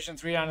time in Division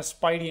 3 and a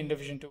Spidey in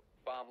Division 2.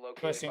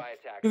 Interesting.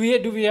 Do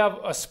we have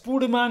a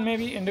Spooderman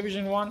maybe in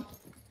Division 1?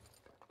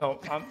 No,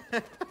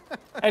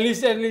 at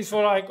least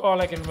for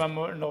all I can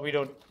remember, no, we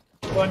don't.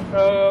 But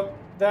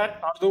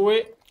that out of the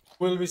way,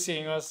 we'll be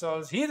seeing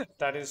ourselves here.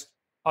 That is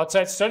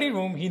outside study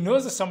room. He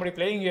knows there's somebody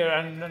playing here,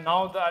 and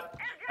now that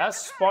has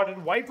spotted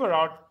Viper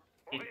out,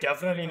 he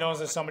definitely knows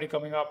there's somebody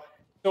coming up.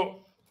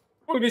 So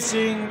we'll be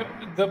seeing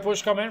the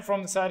push come in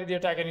from the side of the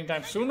attack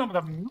anytime soon. But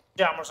the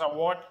jammers are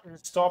what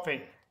is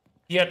stopping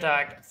the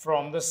attack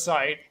from the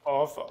side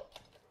of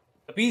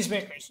the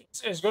Peacemakers.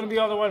 It's going to be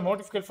otherwise more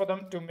difficult for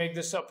them to make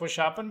this push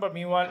happen. But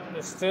meanwhile,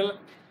 they're still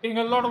getting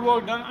a lot of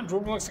work done. And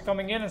drone works are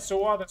coming in, and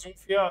so are the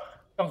Zofia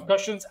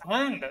concussions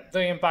and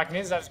the impact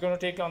nades that's going to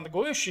take on the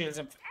Goya shields.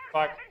 In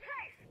fact,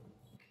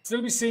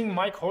 still be seeing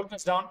Mike hold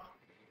this down.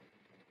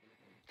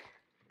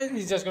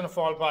 He's just going to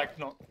fall back.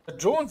 No, the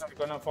drones are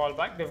going to fall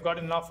back. They've got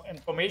enough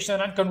information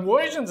and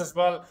conversions as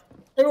well.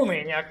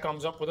 Aeromaniac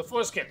comes up with the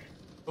first kill.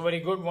 A very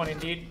good one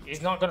indeed.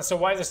 He's not going to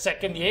survive the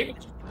second. He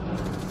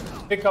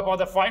pick up all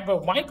the fight,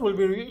 but Mike will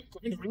be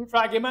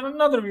refrag him, and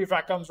another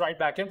refrag comes right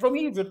back in from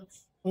Ethan.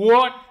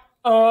 What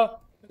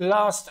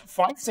last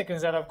 5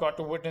 seconds that I've got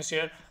to witness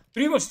here.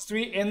 3 versus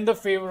 3 in the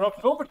favor of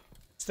nobody.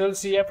 Still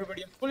see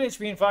everybody in full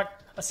HP. In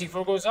fact, a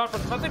C4 goes out,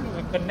 but nothing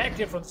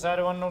connected from the side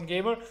of Unknown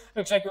Gamer.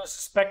 Looks like he was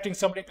suspecting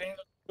somebody playing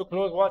too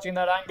close, watching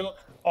that angle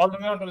all the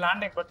way on to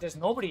landing, but there's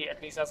nobody,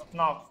 at least as of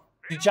now.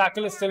 The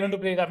Jackal is still into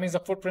play. That means the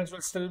footprints will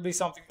still be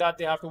something that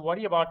they have to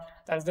worry about.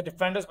 That is the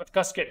defenders, but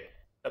Casket,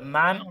 the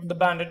man on the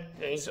bandit,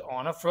 is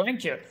on a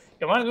flank here.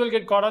 You might as well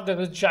get caught up. There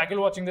is Jackal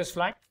watching this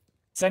flank.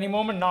 It's any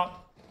moment now.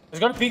 He's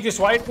going to peek this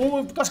wide.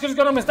 Oh, Casket is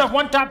going to miss that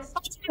one tap.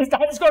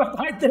 That is going to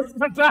fight this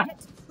like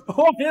that.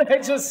 Oh, did I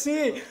just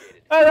see?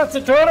 That's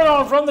a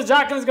turnaround from the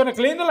Jackal. Is going to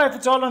claim the life.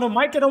 It's all on a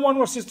Mike and a 1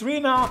 versus 3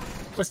 now.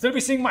 We'll still be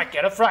seeing Mike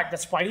get a frag.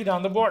 That's Spidey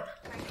down the board.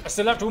 I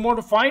still have 2 more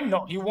to find.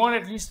 No, he won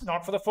at least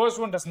not for the first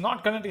one. Does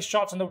not connect his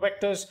shots on the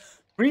vectors.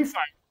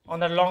 Pre-fire on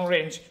that long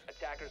range.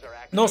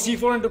 No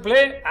C4 into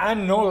play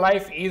and no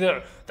life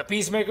either. The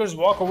Peacemakers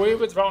walk away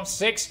with round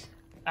 6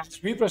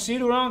 as we proceed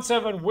to round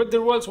 7 with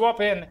the world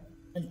swap in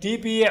and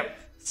TPM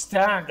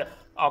stand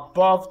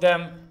above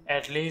them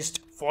at least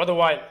for the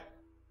while.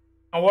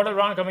 And what a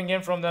round coming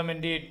in from them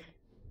indeed.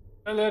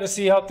 Well, let us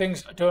see how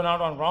things turn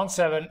out on round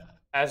 7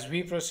 as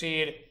we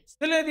proceed.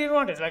 Still at the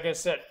advantage, like I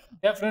said.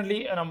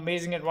 Definitely an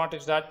amazing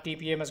advantage that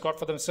TPM has got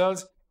for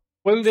themselves.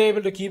 Will they be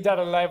able to keep that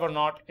alive or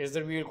not is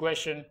the real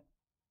question.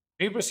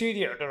 We proceed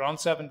here to round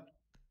 7.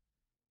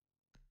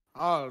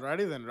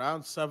 Alrighty then,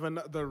 round 7.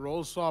 The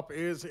roll swap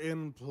is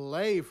in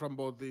play from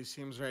both these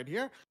teams right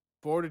here.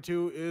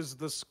 4-2 is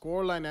the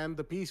scoreline, and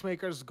the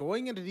Peacemakers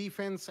going into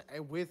defense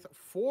with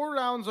 4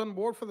 rounds on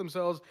board for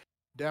themselves.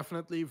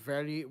 Definitely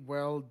very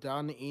well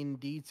done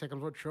indeed. Second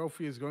floor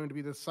trophy is going to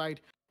be the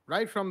site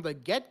right from the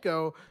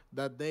get-go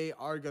that they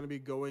are going to be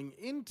going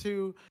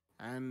into.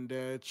 And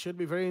it should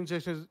be very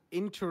interesting,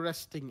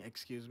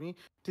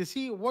 to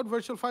see what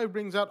Virtual 5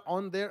 brings out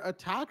on their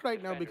attack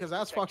right now. Because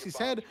as Foxy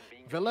said,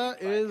 Villa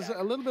is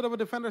a little bit of a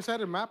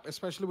defender-sided map,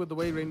 especially with the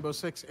way Rainbow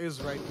Six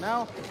is right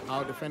now.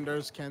 How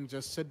defenders can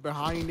just sit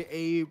behind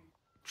a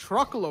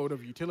truckload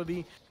of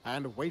utility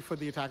and wait for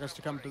the attackers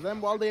to come to them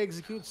while they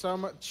execute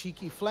some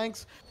cheeky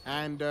flanks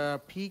and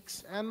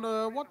peeks and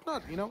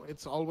whatnot. You know,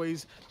 it's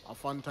always a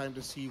fun time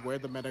to see where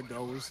the meta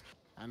goes.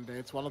 And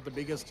it's one of the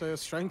biggest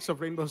strengths of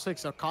Rainbow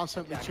Six, are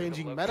constantly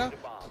changing meta.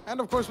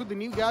 And of course, with the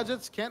new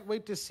gadgets, can't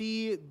wait to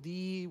see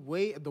the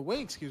way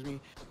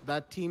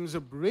that teams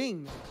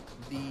bring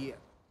the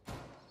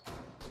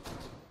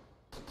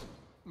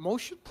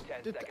motion.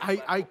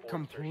 I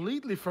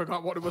completely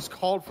forgot what it was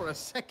called for a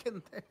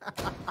second there.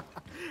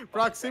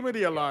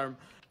 Proximity alarm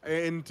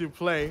into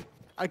play.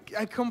 I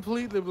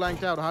completely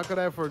blanked out. How could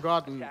I have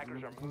forgotten?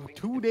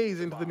 2 days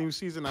into the new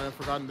season, I have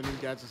forgotten the new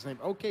gadget's name.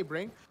 Okay,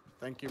 brain.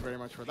 Thank you very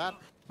much for that.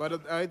 But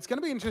it's going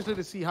to be interesting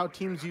to see how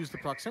teams use the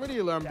proximity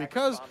alarm,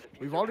 because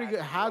we've already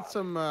had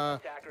some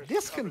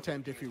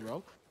discontent, if you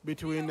will,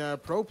 between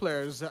pro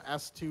players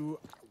as to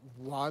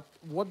what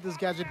this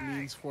gadget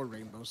means for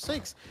Rainbow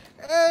Six.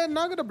 And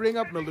not gonna bring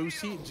up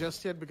Melusi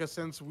just yet because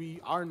since we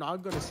are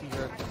not gonna see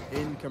her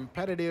in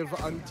competitive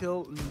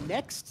until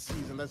next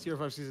season, that's Year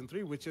 5 Season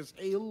 3, which is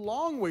a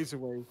long ways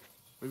away.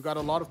 We've got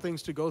a lot of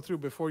things to go through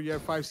before Year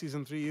 5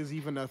 Season 3 is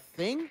even a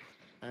thing.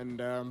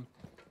 And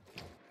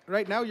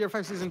right now, Year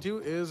 5 Season 2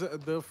 is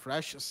the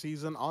fresh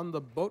season on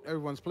the boat.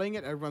 Everyone's playing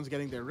it. Everyone's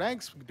getting their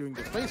ranks, doing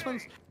their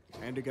placements.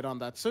 And to get on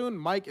that soon,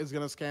 Mike is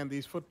going to scan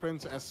these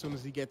footprints as soon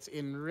as he gets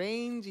in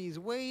range. He's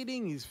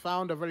waiting. He's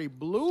found a very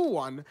blue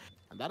one.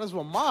 And that is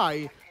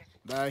Wamai,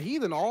 the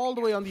Heathen, all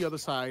the way on the other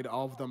side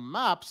of the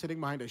map, sitting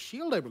behind a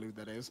shield, I believe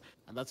that is.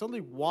 And that's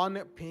only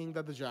one ping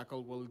that the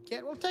Jackal will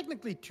get. Well,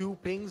 technically 2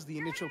 pings, the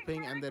initial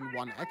ping and then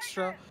 1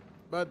 extra.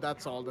 But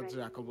that's all that the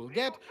Jackal will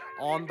get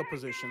on the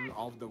position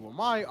of the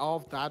Wamai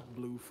of that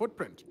blue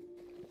footprint.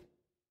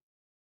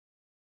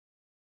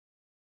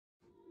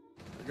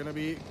 We're going to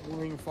be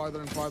moving farther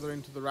and farther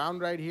into the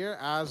round right here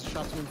as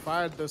shots have been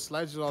fired. The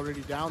sledge is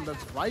already down.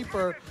 That's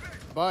Viper.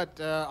 But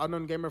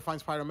Unknown Gamer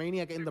finds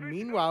Pyromaniac in the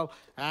meanwhile.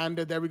 And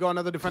there we go.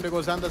 Another defender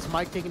goes down. That's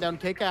Mike taking down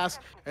Kick-Ass.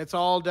 It's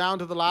all down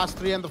to the last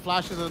 3. And the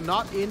Flashes are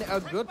not in a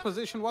good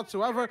position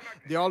whatsoever.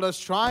 The Aldous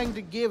trying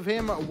to give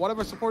him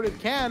whatever support it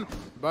can.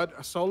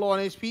 But solo on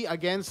HP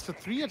against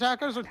 3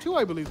 attackers. Or 2,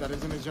 I believe that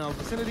is in his general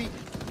vicinity.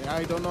 Yeah,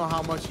 I don't know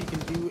how much he can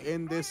do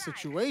in this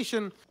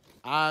situation.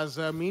 As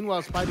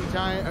meanwhile,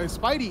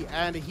 Spidey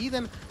and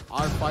Heathen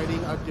are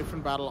fighting a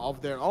different battle of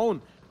their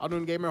own.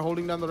 Unknown Gamer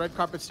holding down the red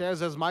carpet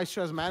stairs as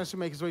Maestro has managed to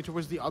make his way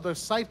towards the other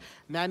side.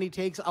 Nani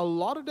takes a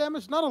lot of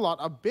damage, not a lot,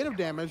 a bit of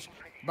damage,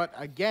 but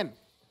again,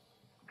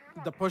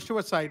 the push to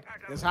a side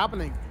is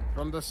happening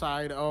from the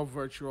side of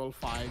Virtual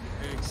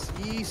 5X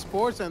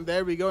Esports. And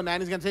there we go.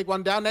 Nani's going to take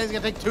 1 down. Nani's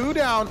going to take 2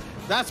 down.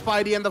 That's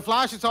Spidey. And the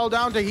Flash, it's all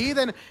down to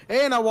Heathen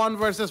in a 1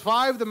 versus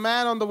 5. The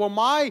man on the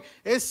Wamai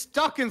is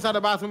stuck inside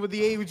the bathroom with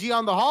the AUG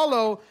on the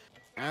hollow.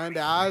 And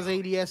as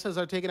ADSs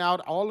are taken out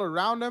all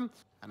around him,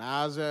 and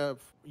as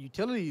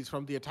utilities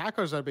from the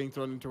attackers are being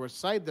thrown into his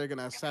side, they're going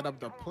to set up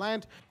the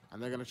plant.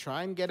 And they're going to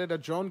try and get it. A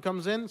drone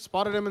comes in,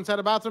 spotted him inside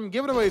the bathroom,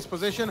 giving away his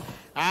position.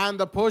 And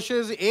the push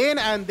is in,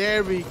 and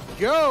there we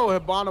go.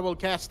 Hibana will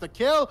catch the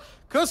kill.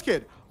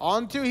 Kuskid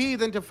onto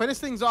Heathen to finish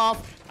things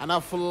off. And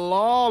a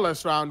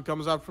flawless round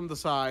comes up from the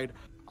side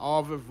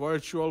of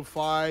Virtual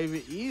 5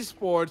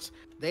 Esports.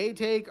 They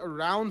take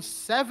round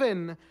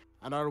 7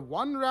 and are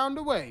 1 round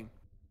away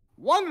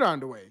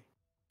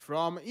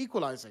from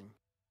equalizing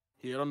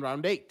here on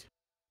round 8.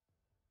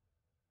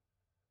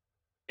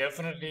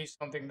 Definitely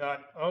something that,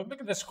 look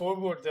at the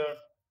scoreboard there.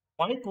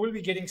 Mike will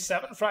be getting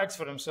 7 frags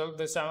for himself.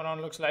 This time around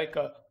looks like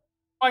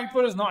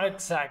Viper is not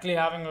exactly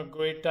having a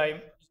great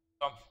time.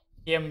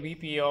 The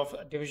MVP of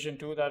Division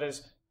 2, that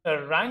is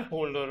the rank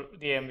holder,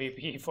 the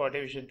MVP for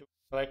Division 2,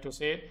 I like to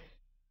say,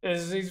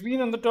 he's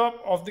been on the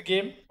top of the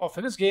game, of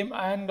his game,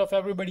 and of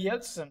everybody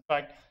else, in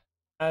fact,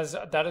 as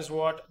that is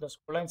what the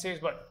scoreline says.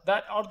 But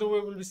that out of the way,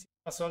 we'll be seeing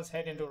ourselves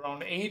head into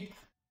round 8,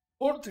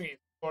 4-3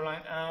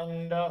 scoreline,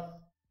 and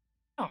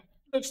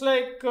looks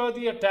like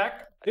the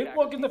attack did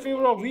work in the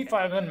favor of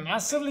V5 and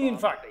massively, in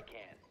fact.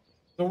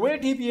 The way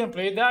TPM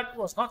played, that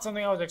was not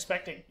something I was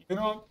expecting. You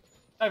know,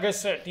 like I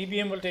said,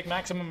 TPM will take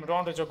maximum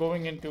advantage of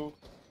going into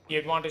the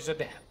advantage that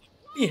they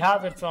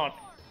have in front.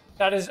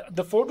 That is,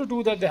 the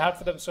 4-2 that they had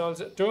for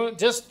themselves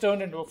just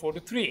turned into a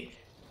 4-3.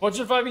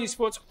 Virtual 5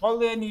 Esports, all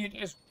they need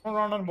is one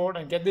round on board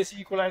and get this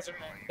equalizer,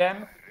 and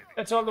then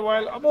it's all the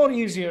while a more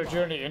easier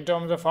journey in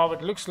terms of how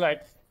it looks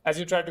like as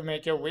you try to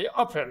make your way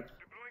uphill.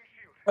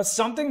 But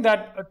something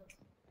that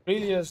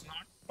really is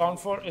not found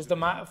for is the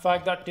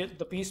fact that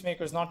the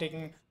Peacemaker is not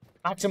taking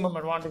maximum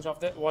advantage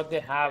of what they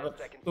have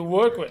to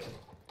work with.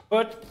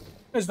 But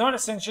it's not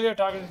essentially a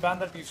targeted ban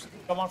that we've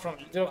come on from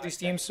either of these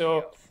teams,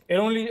 so it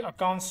only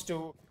accounts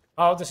to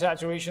how the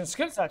saturation,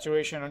 skill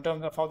saturation, in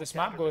terms of how this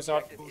map goes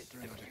out,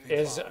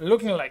 is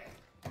looking like.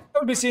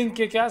 We'll be seeing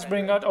Kick-Ass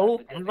bring out,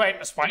 oh, right,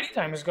 a Spidey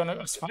time is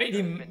gonna,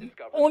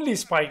 only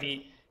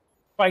Spidey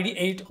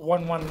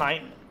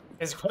 8119.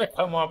 Is going to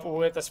come up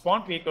with a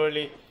spawn peek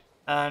early,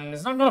 and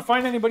it's not going to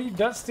find anybody. It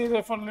does stay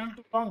there for a little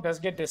too long, does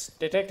get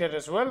detected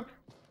as well.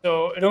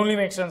 So it only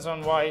makes sense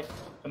on why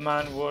the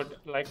man would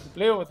like to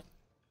play with it.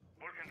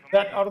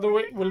 That out of the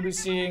way, we'll be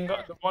seeing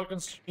the Vulcan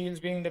shields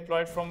being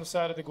deployed from the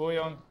side of the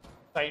Goyon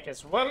site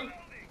as well.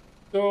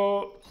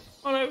 So,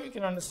 alright, we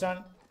can understand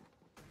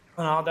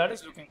how that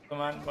is looking for the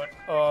man. But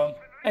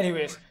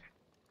anyways,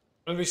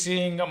 we'll be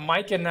seeing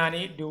Mike and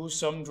Nani do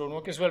some drone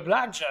work as well.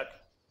 Blackjack,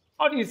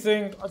 how do you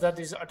think that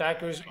these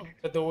attackers,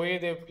 that the way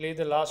they played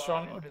the last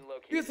round,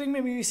 do you think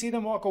maybe we see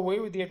them walk away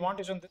with the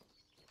advantage on this?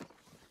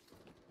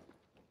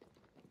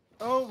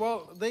 Oh,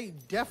 well, they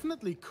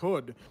definitely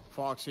could,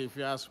 Foxy, if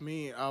you ask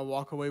me,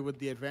 walk away with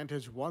the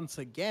advantage once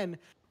again.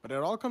 But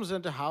it all comes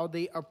down to how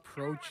they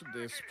approach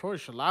this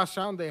push. Last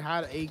round, they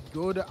had a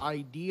good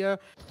idea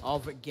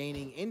of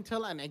gaining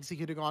intel and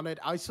executing on it,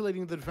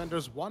 isolating the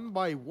defenders one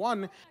by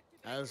one.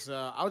 As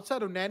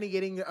outside of Nani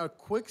getting a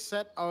quick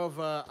set of,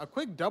 a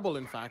quick double,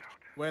 in fact,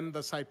 when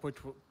the side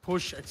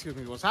push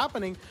was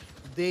happening,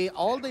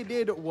 all they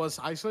did was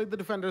isolate the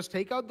defenders,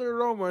 take out the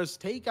roamers,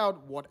 take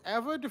out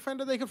whatever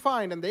defender they could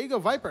find, and there you go,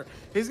 Viper.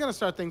 He's gonna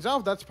start things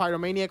off. That's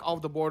Pyromaniac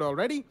off the board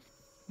already.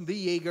 The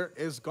Jaeger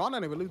is gone,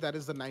 and I believe that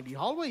is the 90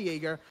 hallway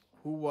Jaeger,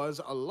 who was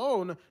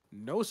alone.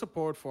 No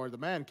support for the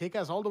man.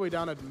 Kick-Ass all the way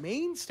down at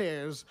main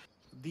stairs.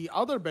 The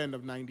other bend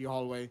of 90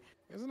 hallway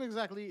isn't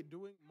exactly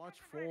doing much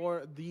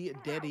for the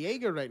dead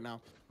Jaeger right now.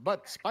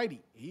 But Spidey,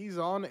 he's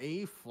on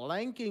a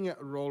flanking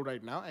role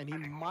right now, and he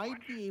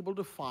might be able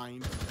to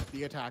find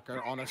the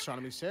attacker on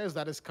Astronomy Stairs.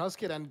 That is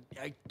Cuskit, and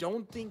I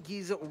don't think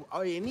he's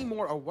any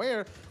more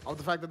aware of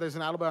the fact that there's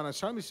an alibi on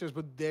Astronomy Stairs,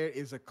 but there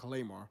is a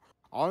Claymore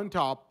on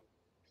top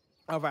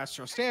of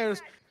Astro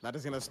Stairs. That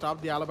is going to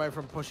stop the alibi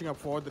from pushing up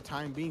for the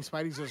time being.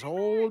 Spidey's just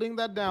holding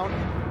that down,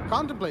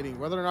 contemplating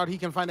whether or not he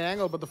can find an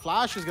angle, but the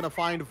flash is going to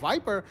find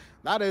Viper.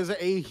 That is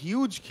a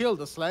huge kill.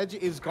 The sledge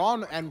is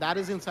gone, and that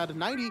is inside of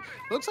 90.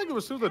 Looks like it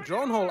was through the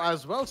drone hole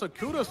as well, so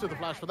kudos to the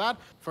flash for that,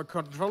 for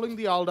controlling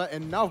the Alda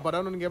enough. But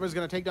Unknown Gamer is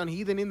going to take down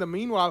Heathen in the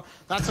meanwhile.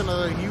 That's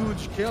another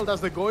huge kill.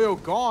 That's the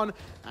Goyo gone,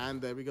 and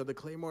there we go. The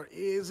Claymore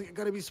is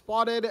going to be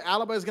spotted.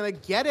 Alibi is going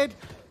to get it,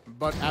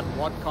 but at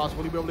what cost?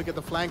 Will he be able to get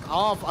the flank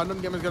off?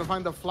 Unknown Gamer is going to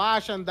find the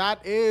flash, and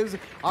that is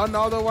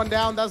another one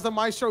down. That's the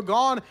Maestro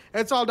gone.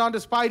 It's all down to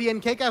Spidey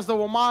and Kick-Ass, the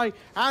Wamai,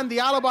 and the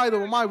alibi. The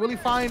Wamai, will he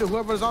find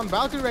whoever's on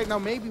balcony right now?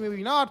 Maybe,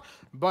 maybe not.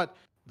 But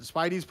the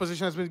Spidey's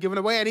position has been given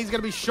away, and he's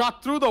going to be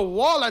shot through the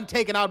wall and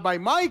taken out by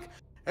Mike.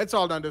 It's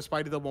all down to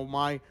Spidey, the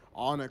Wamai,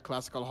 on a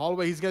classical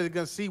hallway. He's going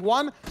to see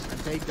one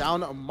and take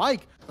down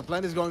Mike. The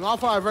plan is going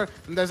off, however,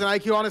 and there's an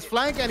IQ on his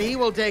flank, and he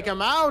will take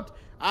him out,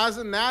 as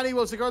Natty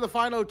will secure the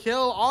final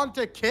kill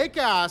onto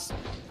Kick-Ass,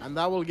 and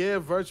that will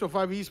give Virtual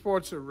 5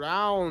 Esports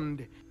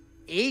round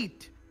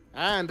 8.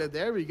 And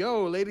there we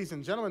go, ladies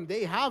and gentlemen.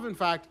 They have, in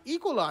fact,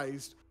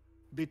 equalized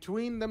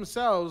between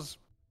themselves.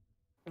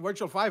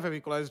 Virtual 5 have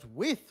equalized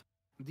with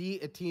the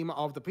team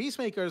of the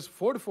Peacemakers.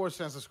 4-4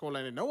 stands the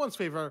scoreline in no one's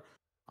favor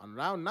on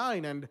round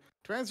 9. And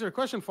to answer your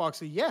question,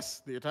 Foxy,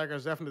 yes, the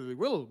attackers definitely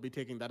will be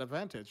taking that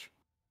advantage.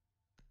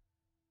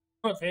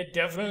 They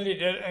definitely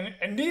did, and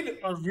indeed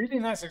a really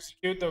nice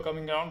execute though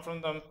coming down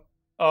from them.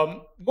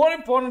 More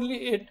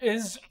importantly, it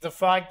is the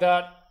fact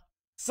that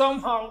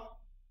somehow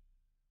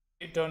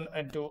it turned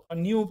into a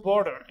new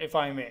border, if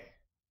I may.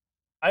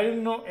 I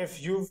don't know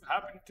if you've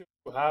happened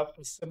to have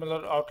a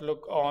similar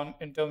outlook on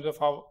in terms of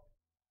how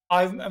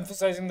I'm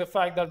emphasizing the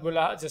fact that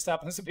Willa just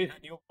happens to be a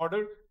new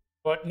border,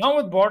 but now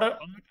with border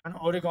and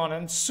Oregon,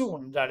 and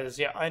soon, that is,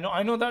 yeah,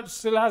 I know that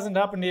still hasn't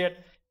happened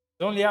yet.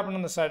 It only happened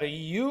on the side of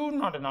EU,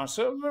 not in our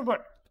server,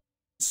 but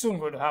soon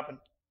going to happen.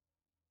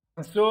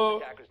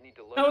 So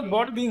now with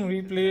border being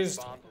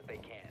replaced,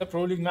 the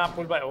Pro League map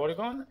pulled by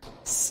Oregon,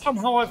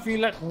 somehow I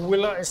feel like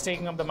Willa is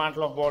taking up the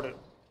mantle of border.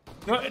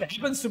 You know, it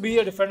happens to be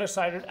a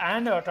defender-sided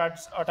and an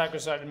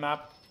attacker-sided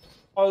map,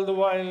 all the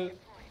while,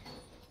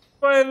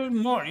 well,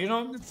 more, you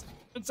know,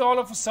 it's all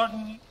of a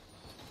sudden,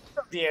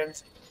 at the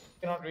end,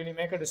 you cannot really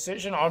make a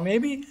decision, or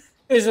maybe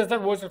it's just that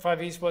Virtual 5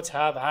 Esports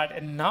have had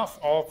enough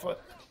of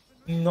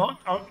not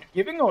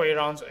giving away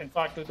rounds, in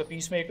fact, to the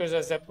Peacemakers,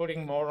 as they're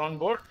putting more on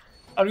board.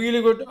 A really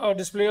good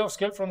display of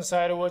skill from the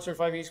side of Virtual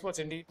 5 Esports,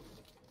 indeed.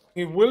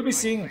 We will be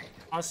seeing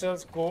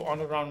ourselves go on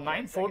around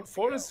 9. 4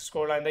 is the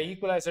scoreline. The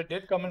equalizer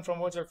did come in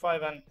from Virtual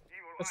 5, and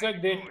it's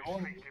like they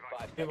don't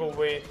give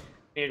away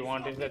the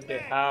advantage that they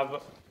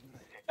have.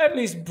 At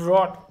least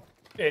brought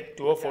it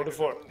to a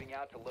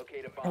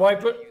 4-4.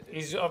 Viper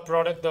is a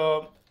product,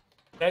 the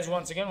ledge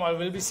once again, while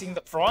we'll be seeing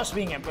the frost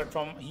being emptied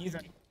from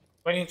Heathen.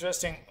 Very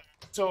interesting.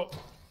 So,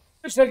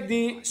 it's like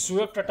the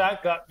swift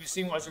attack that we're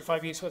seeing Virtual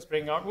 5 Esports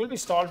bring out will be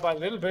stalled by a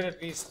little bit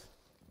at least.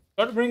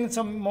 Got to bring in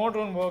some more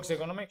drone works. They're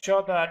going to make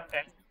sure that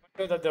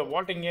they're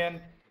vaulting in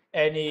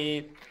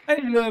any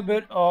little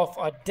bit of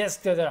a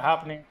desk that are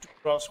happening to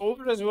cross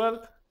over as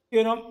well.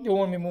 You know, you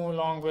won't be moving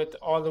along with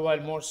all the while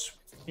more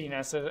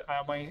swiftiness, if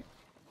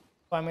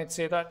I might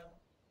say that.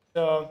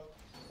 The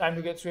time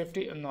to get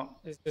swifty, no,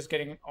 it's just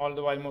getting all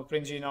the while more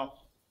cringy now.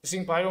 We're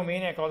seeing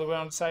Pyromaniac all the way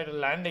on the side of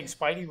landing.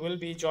 Spidey will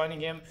be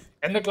joining him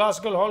in the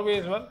classical hallway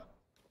as well.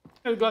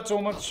 We've got so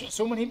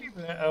many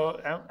people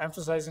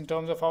emphasize in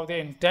terms of how they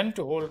intend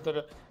to hold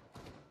the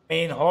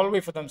main hallway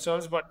for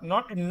themselves, but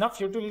not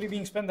enough utility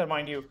being spent there,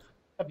 mind you.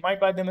 That might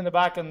bite them in the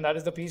back, and that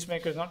is the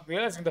Peacemakers not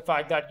realizing the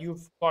fact that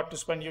you've got to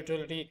spend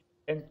utility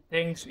in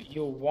things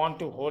you want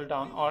to hold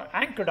down or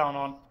anchor down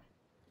on.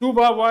 2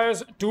 barbed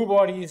wires, 2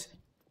 bodies,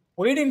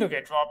 waiting to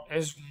get dropped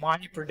is my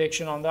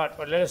prediction on that,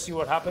 but let us see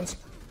what happens.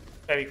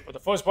 There we go. The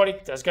first body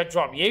does get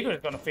dropped. Jaeger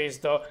is going to face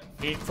the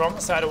lead from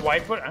the side of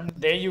Viper, and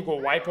there you go.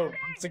 Viper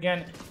once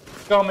again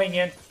coming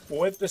in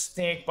with the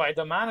snake bite.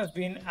 The man has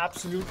been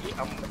absolutely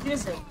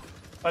amazing.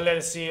 But let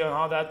us see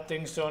how that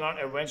things turn out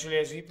eventually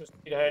as we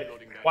proceed ahead.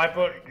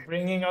 Viper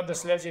bringing out the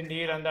sledge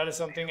indeed, and that is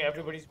something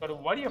everybody's got to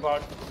worry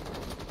about.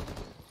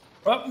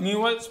 Well,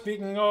 meanwhile,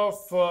 speaking of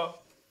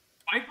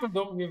Viper,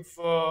 though, we've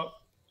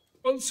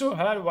also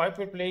had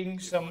Viper playing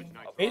some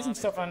amazing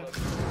stuff, and I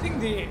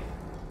think the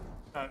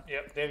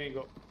yeah, there we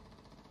go.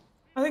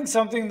 I think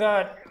something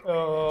that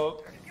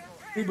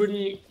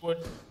everybody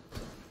would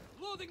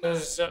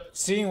is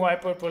seeing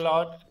Viper pull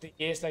out the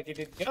ace like he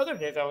did the other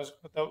day. That was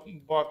the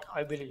buck,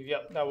 I believe. Yeah,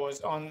 that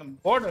was on the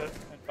border.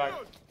 In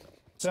fact,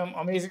 some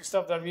amazing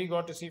stuff that we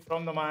got to see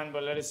from the man.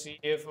 But let us see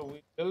if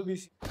we will be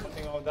seeing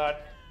something of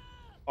that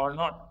or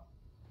not.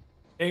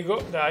 There you go.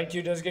 The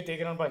IQ does get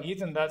taken on by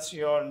Heath, and that's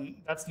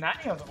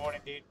Nanny on the board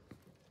indeed.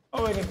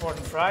 A very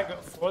important frag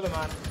for the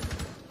man.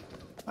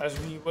 As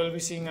we will be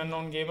seeing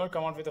Unknown Gamer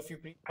come out with a few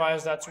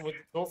pre-fires. That's with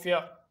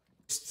Sofia.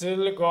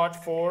 Still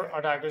got 4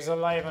 attackers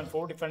alive and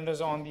 4 defenders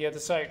on the other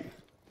side.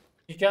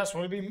 ECAS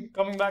will be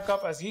coming back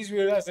up as he's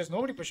realized there's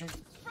nobody pushing,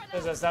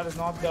 as that is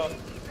not the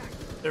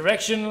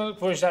directional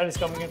push that is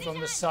coming in from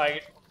the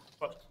side.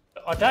 But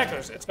the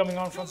attackers, it's coming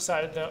on from the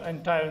side of the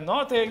entire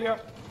north area,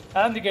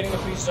 and they're getting a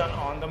piece done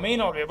on the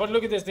main area. But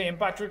look at this, the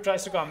impact trick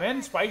tries to come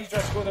in. Spidey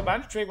tries to go the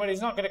bandit trick, but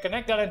he's not going to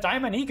connect that in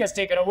time, and he gets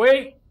taken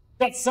away.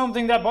 That's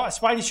something that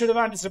Spidey should have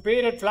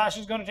anticipated. Flash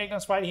is going to take down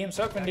Spidey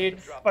himself indeed.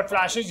 But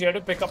Flash is here to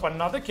pick up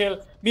another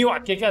kill. Meanwhile,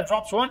 KK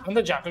drops one and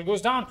the Jackal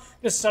goes down.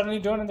 This suddenly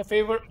turned in the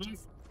favor of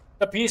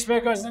the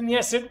Peacemakers. And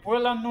yes, it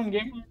will Unknown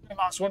Gamer. The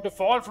last one to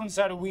fall from the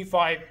side of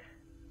V5.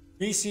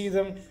 We see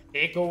them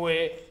take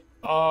away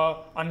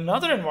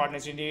another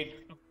advantage indeed.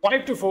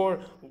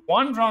 5-4,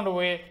 1 round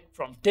away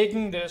from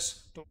taking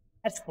this to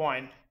match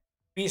point.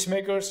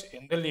 Peacemakers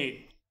in the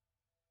lead.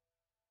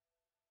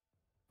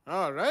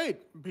 All right,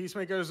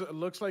 Peacemakers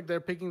looks like they're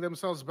picking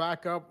themselves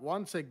back up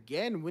once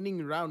again,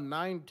 winning round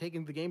 9,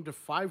 taking the game to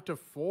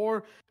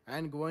 5-4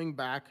 and going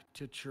back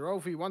to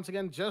trophy. Once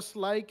again, just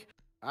like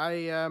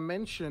I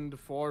mentioned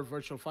for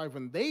Virtual 5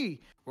 when they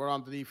were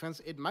on the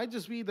defense, it might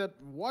just be that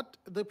what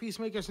the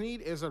Peacemakers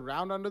need is a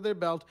round under their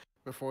belt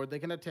before they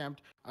can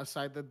attempt a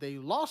side that they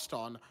lost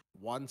on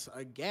once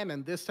again.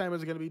 And this time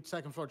it's going to be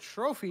second floor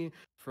trophy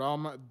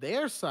from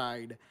their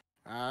side,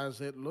 as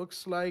it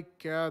looks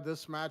like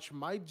this match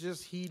might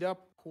just heat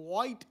up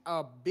quite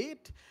a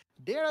bit.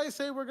 Dare I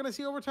say we're going to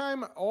see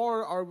overtime,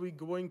 or are we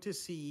going to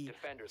see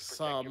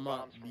some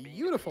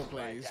beautiful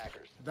plays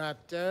that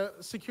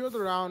secure the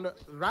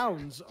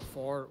rounds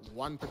for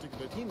one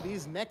particular team?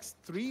 These next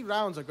 3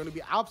 rounds are going to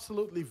be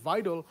absolutely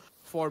vital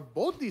for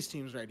both these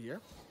teams right here,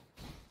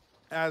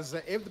 as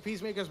if the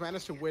Peacemakers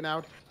manage to win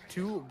out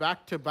 2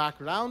 back-to-back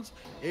rounds,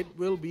 it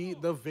will be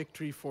the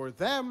victory for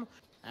them.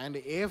 And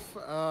if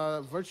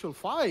Virtual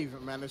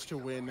 5 manage to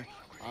win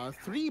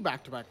 3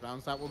 back-to-back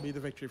rounds, that will be the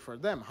victory for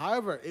them.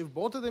 However, if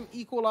both of them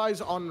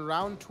equalize on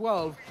round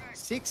 12,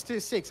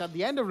 6-6, at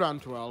the end of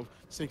round 12,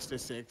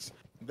 6-6,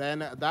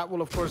 then that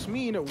will of course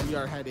mean we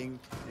are heading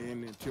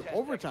into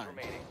overtime.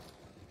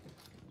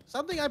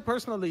 Something I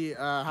personally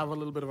have a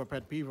little bit of a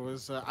pet peeve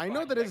was, I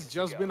know that it's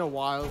just been a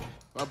while,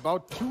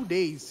 about 2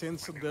 days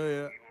since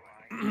the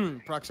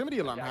proximity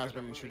alarm has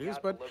been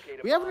introduced, but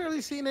we haven't really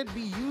seen it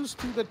be used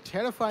to the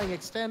terrifying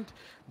extent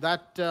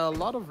that a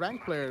lot of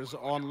ranked players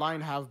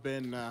online have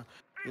been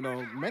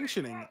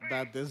mentioning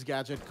that this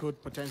gadget could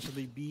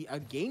potentially be a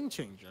game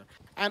changer.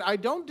 And I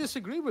don't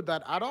disagree with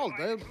that at all.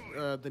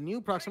 The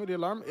new proximity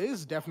alarm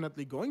is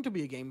definitely going to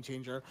be a game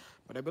changer,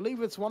 but I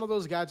believe it's one of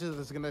those gadgets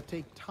that's going to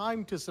take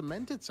time to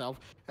cement itself,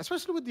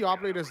 especially with the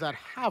operators that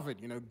have it.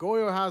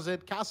 Goyo has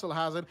it, Castle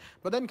has it,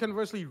 but then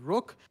conversely,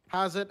 Rook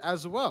has it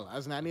as well,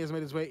 as Nanny has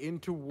made his way in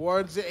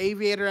towards the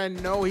Aviator,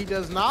 and no, he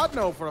does not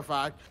know for a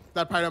fact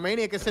that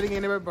Pyromaniac is sitting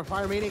anywhere, but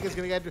Pyromaniac is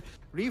going to get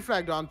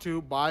refragged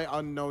onto by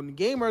Unknown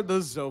Gamer, the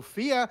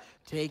Zofia,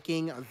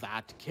 taking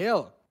that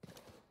kill.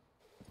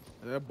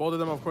 Both of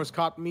them, of course,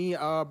 caught me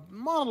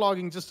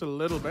monologuing just a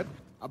little bit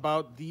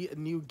about the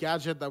new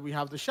gadget that we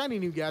have, the shiny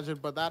new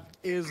gadget, but that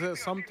is a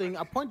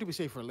point to be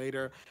saved for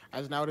later,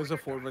 as now it is a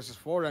 4 versus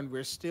 4, and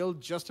we're still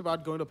just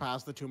about going to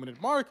pass the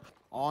 2-minute mark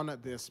on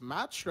this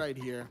match right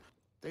here.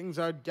 Things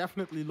are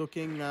definitely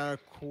looking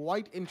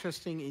quite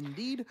interesting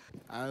indeed,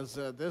 as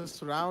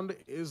this round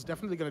is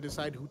definitely going to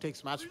decide who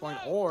takes match point,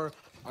 or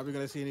are we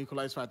going to see an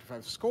equalized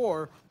 5-5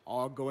 score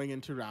going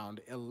into round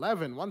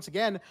 11. Once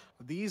again,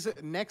 these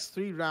next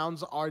 3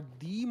 rounds are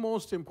the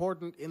most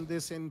important in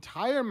this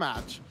entire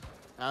match.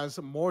 As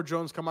more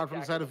drones come out from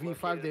the side of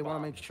V5, they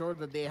want to make sure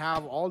that they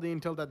have all the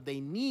intel that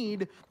they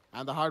need.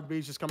 And the hard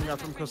breach is coming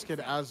out from Kuskid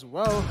as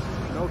well.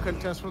 No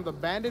contest from the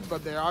Bandit,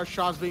 but there are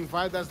shots being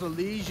fired. That's the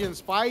Legion.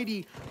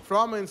 Spidey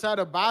from inside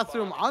a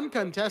bathroom,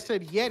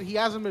 uncontested, yet he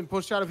hasn't been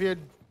pushed out of here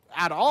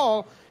at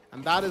all.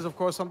 And that is, of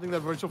course, something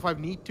that Virtual 5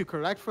 need to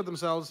correct for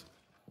themselves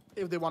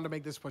if they want to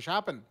make this push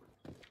happen.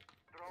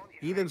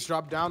 Heathens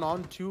drop down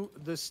onto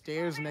the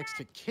stairs next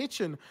to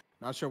Kitchen.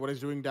 Not sure what he's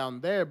doing down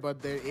there,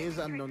 but there is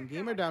Unknown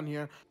Gamer down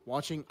here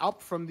watching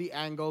up from the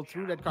angle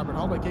through Red Carpet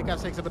Hall. But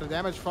Kickass takes a bit of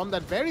damage from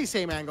that very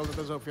same angle that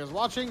the Zofia is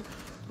watching.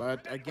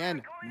 But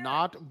again,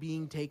 not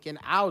being taken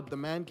out. The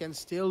man can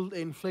still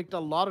inflict a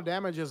lot of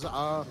damages.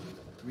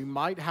 We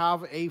might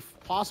have a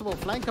possible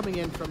flank coming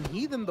in from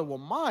Heathen, the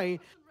Wamai.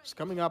 Just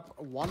coming up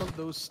one of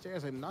those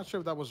stairs. I'm not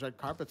sure if that was Red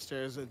Carpet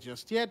stairs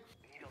just yet.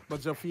 But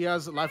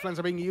Zofia's lifelines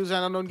are being used,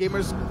 and Unknown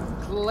Gamers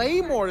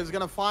Claymore is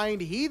going to find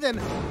Heathen.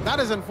 That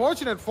is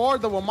unfortunate for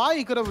the Wamai.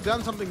 He could have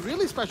done something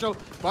really special,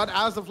 but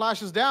as the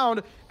flash is down,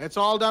 it's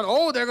all done.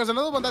 Oh, there goes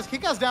another one. That's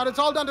Kick-Ass down. It's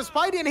all done to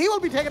Spidey, and he will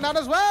be taken out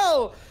as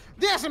well.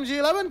 The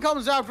SMG-11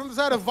 comes out from the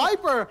side of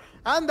Viper,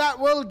 and that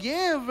will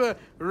give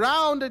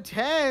round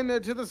 10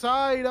 to the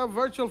side of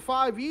Virtual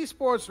 5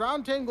 Esports.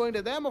 Round 10 going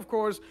to them, of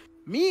course,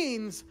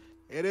 means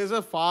it is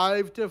a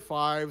 5-5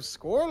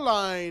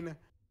 scoreline.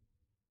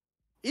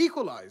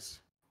 Equalize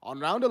on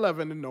round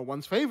 11 in no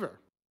one's favor.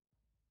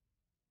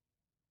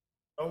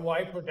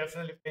 Viper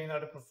definitely playing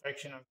out of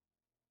perfection.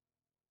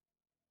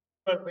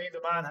 But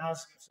the man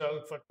has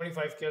himself for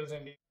 25 kills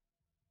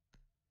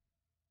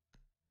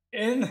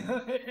in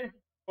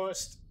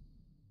first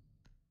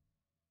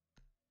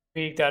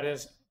week. That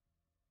is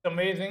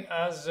amazing.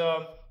 As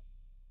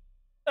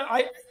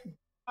I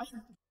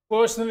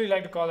personally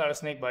like to call that a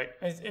snake bite.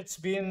 It's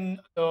been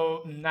the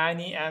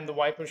Nanny and the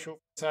Viper show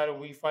inside of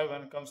V5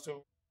 when it comes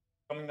to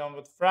coming down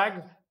with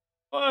frag.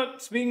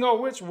 But speaking of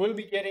which, we'll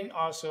be getting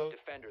ourselves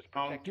Defenders,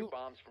 round protect 2. your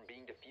bombs from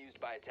being defused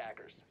by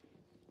attackers.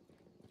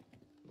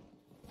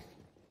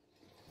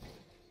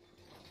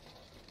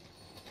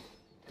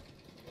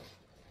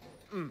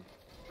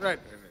 Right.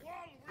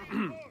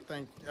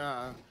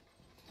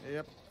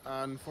 Yep.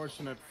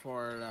 Unfortunate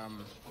for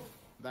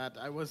that.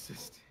 I was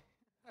just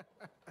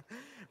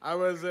I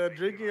was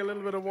drinking a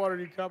little bit of water.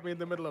 You caught me in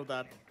the middle of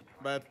that.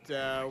 But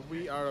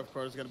we are, of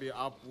course, going to be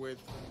up with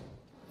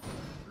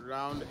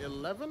round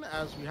 11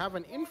 as we have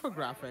an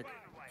infographic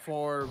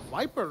for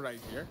Viper right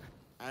here.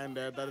 And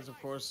that is, of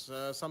course,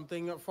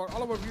 something for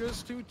all of our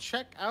viewers to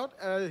check out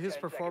his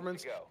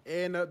performance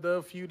in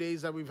the few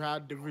days that we've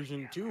had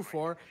Division 2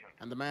 for.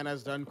 And the man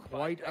has done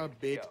quite a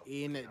bit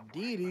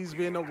indeed. He's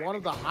been one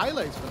of the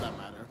highlights, for that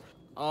matter,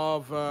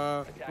 of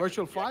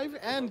Virtual 5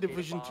 and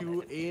Division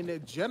 2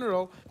 in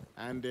general.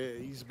 And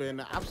he's been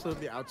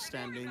absolutely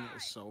outstanding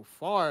so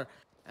far.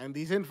 And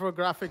these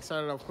infographics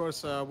are, of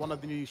course, one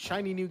of the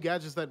shiny new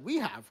gadgets that we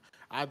have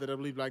at the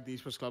WWE Black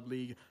Esports Club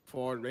League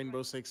for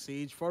Rainbow Six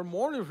Siege. For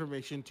more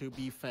information to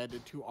be fed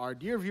to our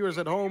dear viewers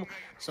at home,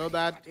 so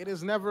that it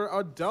is never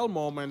a dull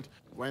moment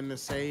when,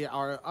 say,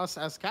 us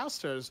as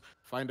casters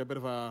find a bit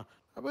of a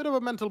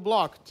mental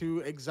block to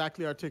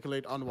exactly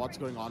articulate on what's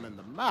going on in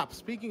the map.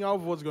 Speaking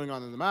of what's going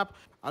on in the map,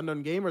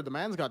 Unknown Gamer, the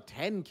man's got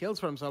 10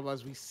 kills for himself,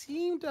 as we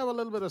seem to have a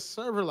little bit of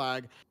server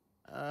lag.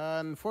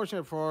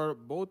 Unfortunate for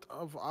both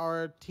of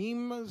our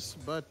teams,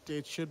 but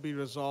it should be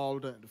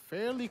resolved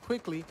fairly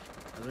quickly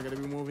as we're going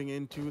to be moving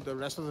into the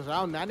rest of the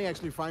round. Nani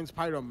actually finds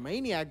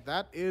Pyromaniac.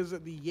 That is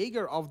the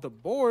Jaeger of the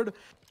board.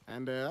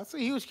 And that's a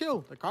huge kill.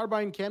 The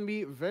carbine can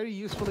be very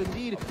useful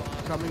indeed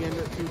coming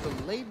into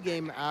the late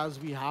game, as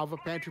we have a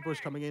pantry push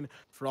coming in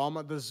from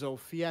the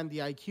Zofia and the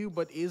IQ.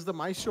 But is the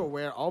Maestro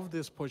aware of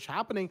this push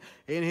happening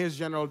in his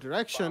general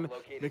direction?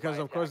 Because,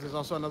 of course, there's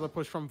also another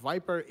push from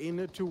Viper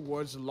in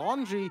towards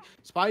Laundry.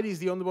 Spidey's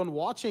the only one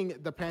watching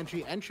the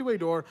pantry entryway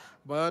door,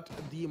 but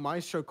the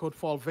Maestro could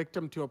fall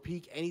victim to a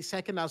peek any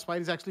second. Now,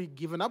 Spidey's actually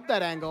given up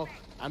that angle,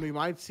 and we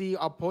might see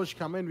a push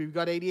come in. We've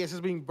got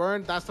ADSs being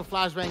burned. That's the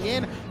flashbang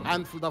in,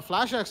 and the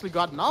flash actually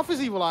gotten off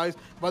his Evil Eyes,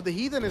 but the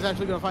Heathen is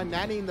actually going to find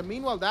Nanny in the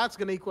meanwhile. That's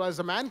going to equalize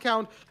the man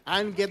count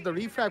and get the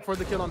refrag for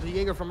the kill onto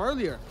Jaeger from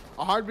earlier.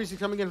 A hard breeze is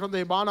coming in from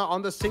the Hibana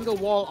on the single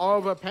wall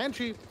of a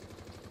pantry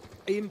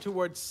in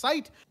towards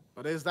sight.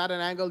 But is that an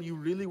angle you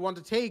really want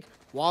to take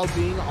while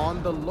being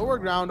on the lower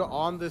ground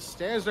on the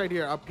stairs right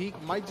here? A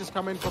peek might just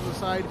come in from the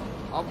side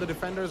of the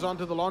defenders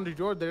onto the Laundry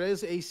door. There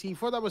is a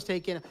C4 that was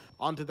taken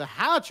onto the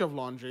hatch of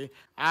Laundry,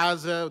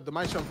 as the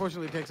Maestro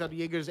unfortunately takes out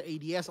Jaeger's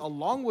ADS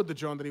along with the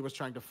drone that he was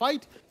trying to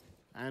fight.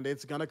 And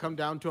it's going to come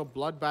down to a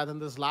bloodbath in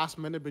this last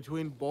minute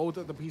between both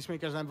the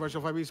Peacemakers and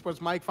Virtual 5 Esports.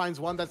 Mike finds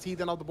one. That's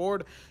Heathen on the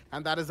board,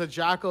 and that is the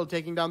Jackal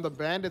taking down the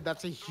Bandit.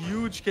 That's a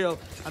huge kill,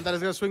 and that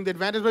is going to swing the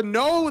advantage. But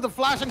no, the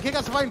Flash and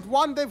Kick-Ass find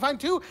one. They find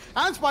two,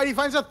 and Spidey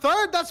finds a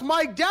third. That's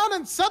Mike down,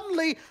 and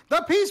suddenly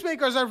the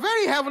Peacemakers are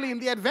very heavily in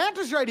the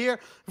advantage right here.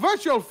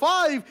 Virtual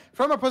 5,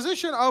 from a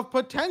position of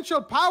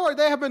potential power,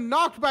 they have been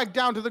knocked back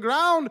down to the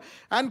ground,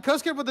 and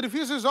Kuskit with the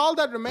diffusers, all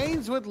that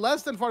remains with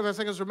less than 45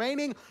 seconds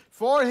remaining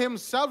for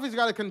himself. He's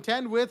got to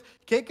contend with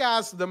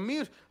Kick-Ass, the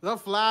Mute, the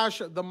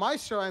Flash, the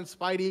Maestro, and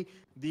Spidey,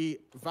 the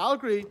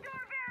Valkyrie.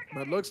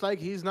 But looks like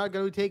he's not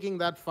going to be taking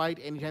that fight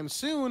anytime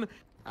soon,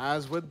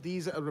 as with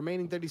these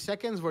remaining 30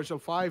 seconds, Virtual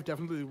 5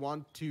 definitely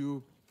want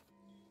to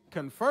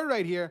confer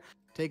right here,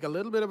 take a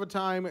little bit of a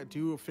time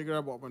to figure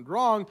out what went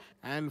wrong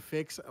and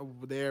fix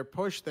their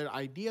push, their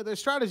idea, their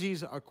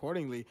strategies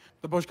accordingly.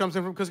 The push comes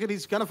in from Kuskit.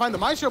 He's going to find the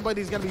Maestro, but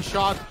he's going to be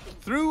shot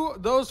through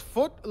those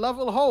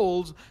foot-level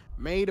holes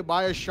made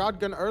by a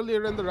shotgun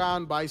earlier in the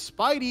round by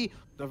Spidey.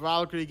 The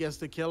Valkyrie gets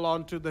the kill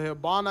onto the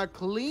Hibana,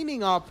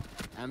 cleaning up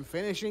and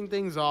finishing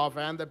things off.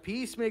 And the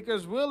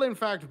Peacemakers will, in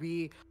fact,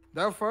 be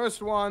the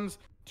first ones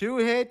to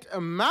hit a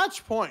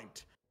match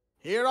point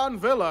here on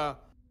Villa.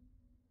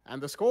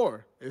 And the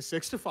score is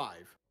 6-5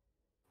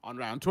 on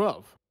round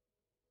 12.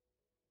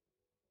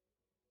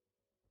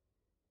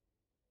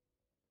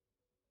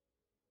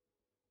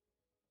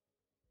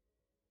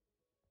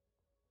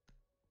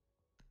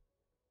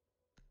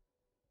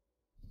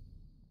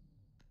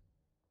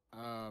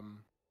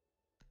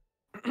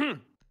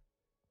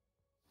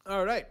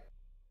 All right.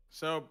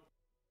 So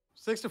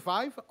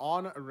 6-5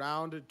 on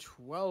round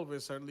 12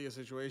 is certainly a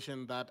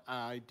situation that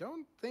I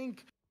don't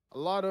think a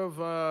lot of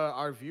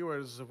our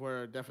viewers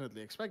were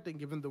definitely expecting,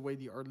 given the way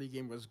the early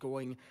game was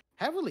going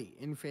heavily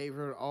in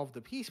favor of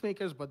the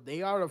Peacemakers. But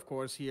they are, of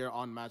course, here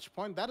on match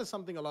point. That is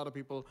something a lot of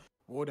people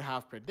would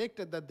have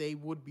predicted, that they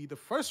would be the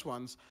first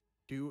ones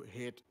to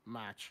hit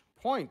match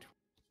point.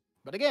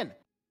 But again,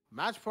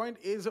 match point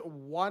is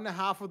one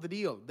half of the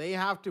deal. They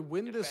have to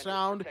win this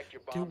round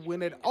to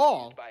win it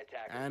all.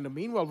 And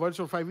meanwhile,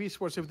 Virtual 5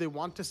 Esports, if they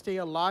want to stay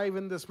alive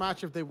in this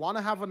match, if they want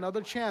to have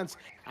another chance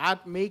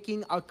at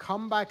making a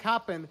comeback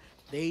happen,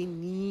 they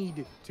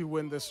need to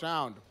win this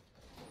round.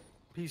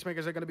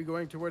 Peacemakers are going to be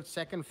going towards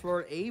second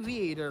floor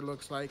Aviator,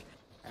 looks like.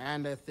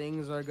 And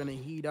things are going to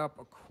heat up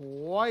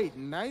quite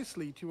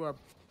nicely to a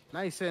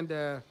nice and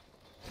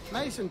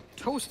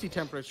toasty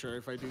temperature,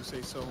 if I do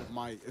say so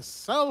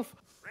myself,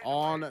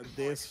 on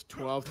this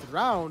 12th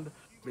round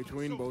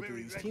between both of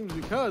these teams,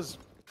 because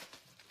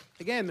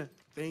again,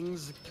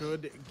 things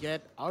could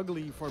get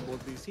ugly for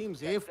both these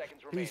teams. If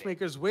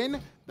Peacemakers win,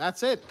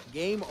 that's it,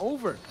 game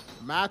over,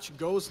 match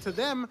goes to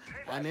them.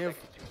 And if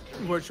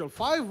Virtual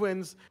 5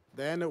 wins,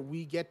 then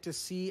we get to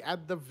see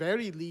at the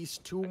very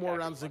least 2 more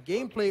rounds of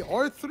gameplay,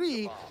 or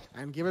 3.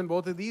 And given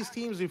both of these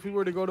teams, if we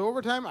were to go to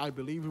overtime, I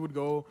believe we would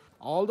go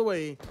all the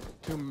way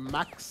to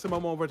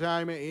maximum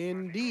overtime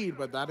indeed.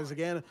 But that is,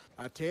 again,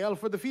 a tale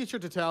for the future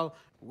to tell.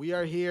 We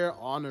are here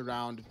on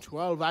round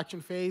 12.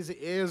 Action phase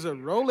is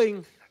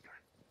rolling.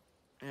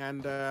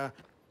 And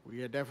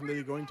we are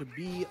definitely going to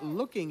be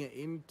looking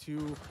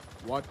into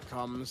what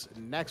comes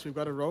next. We've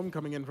got a roam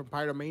coming in from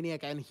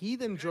Pyromaniac, and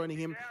Heathen joining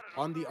him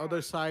on the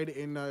other side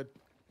in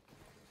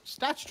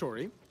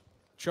Statutory.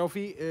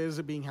 Trophy is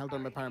being held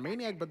on by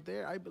Pyromaniac, but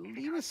there, I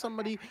believe, is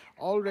somebody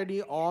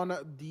already on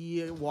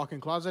the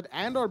walk-in closet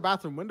and or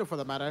bathroom window for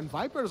the matter. And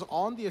Viper's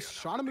on the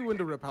astronomy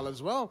window rappel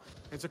as well.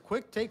 It's a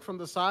quick take from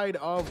the side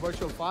of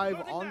Virtual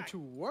 5 on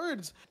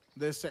towards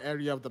this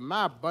area of the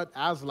map, but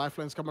as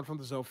Lifelines come out from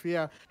the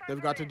Zofia,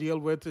 they've got to deal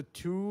with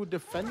 2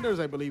 defenders,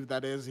 I believe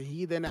that is,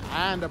 Heathen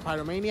and a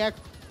Pyromaniac,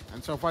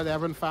 and so far they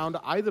haven't found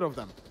either of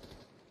them.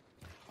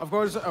 Of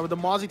course, the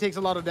Mozzie takes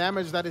a lot of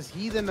damage. That is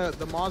Heathen, the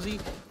Mozzie,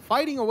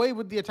 fighting away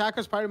with the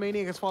attackers.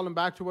 Pyromaniac has fallen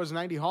back towards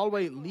 90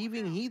 hallway,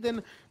 leaving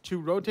Heathen to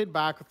rotate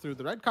back through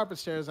the red carpet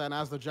stairs, and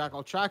as the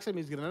Jackal tracks him,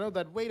 he's going to know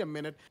that, wait a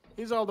minute,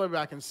 he's all the way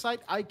back in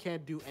sight. I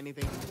can't do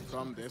anything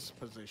from this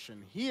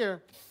position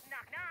here.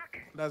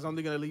 That's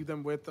only going to leave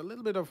them with a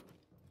little bit of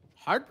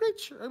Heart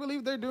Breach. I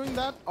believe they're doing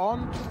that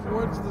on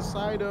towards the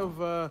side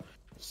of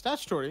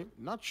Statutory.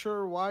 Not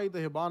sure why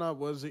the Hibana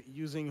was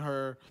using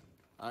her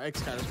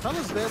X-Kairos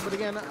Palace there, but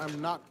again, I'm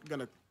not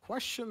going to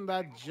question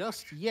that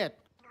just yet,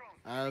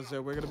 as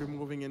we're going to be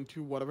moving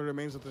into whatever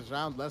remains of this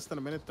round. Less than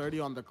a minute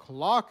 30 on the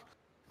clock,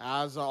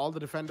 as all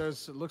the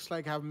defenders, looks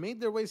like, have made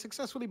their way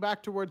successfully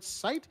back towards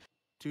site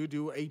to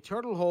do a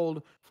turtle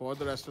hold for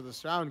the rest of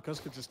this round.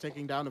 Kuskits is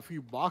taking down a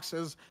few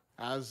boxes,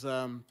 as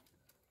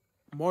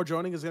more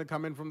droning is going to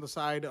come in from the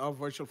side of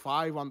Virtual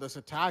 5 on this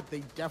attack.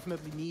 They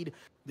definitely need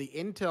the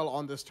intel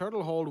on this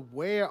turtle hold.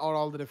 Where are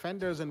all the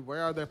defenders and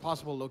where are their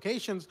possible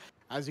locations?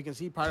 As you can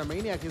see,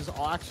 Pyromaniac is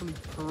actually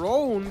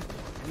prone.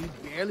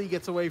 He barely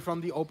gets away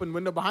from the open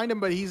window behind him,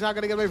 but he's not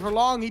going to get away for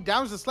long. He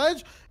downs the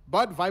sledge,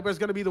 but Viper's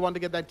going to be the one to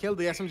get that kill.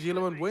 The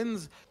SMG-11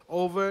 wins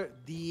over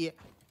the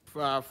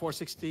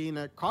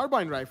 416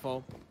 carbine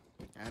rifle.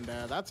 And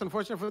that's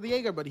unfortunate for the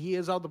Jaeger, but he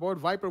is out the board.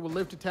 Viper will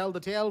live to tell the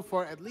tale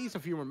for at least a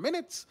few more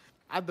minutes,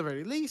 at the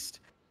very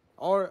least.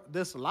 Or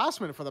this last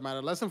minute, for the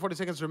matter. Less than 40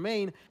 seconds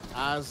remain,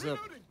 as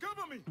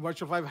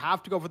Virtual 5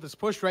 have to go for this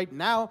push right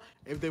now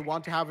if they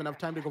want to have enough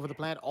time to go for the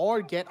plant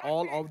or get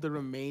all of the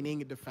remaining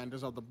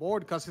defenders on the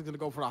board. Cuss is going to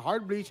go for a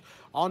hard breach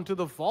onto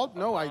the vault.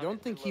 No, I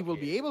don't think he will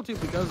be able to,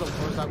 because, of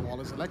course, that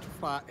wall is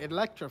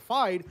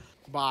electrified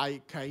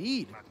by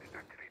Kaid.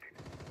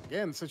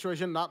 Again,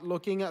 situation not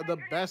looking the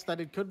best that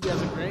it could be, as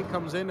a grenade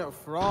comes in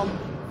from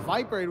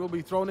Viper. It will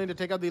be thrown in to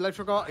take out the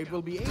electrical. It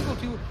will be able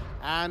to,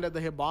 and the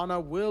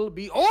Hibana will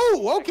be...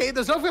 Oh, okay, the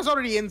Zofia's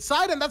already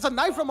inside, and that's a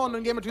knife from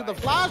on Gamer 2. The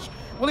flash.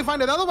 Will he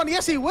find another one?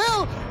 Yes, he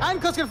will.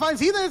 And Kuskin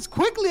finds Heathen. It's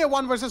quickly a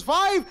 1 versus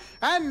 5,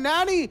 and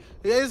Nanny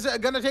is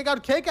going to take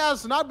out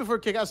Kickass. Not before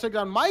Kickass took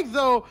down Mike,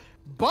 though,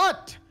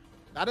 but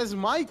that is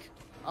Mike.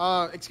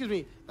 Excuse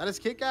me, that is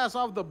Kickass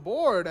off the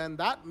board, and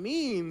that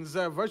means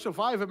Virtual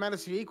 5 have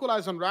managed to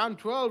equalize on round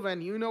 12,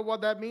 and you know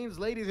what that means,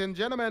 ladies and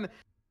gentlemen.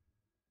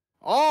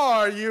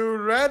 Are you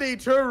ready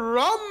to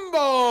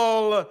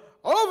rumble?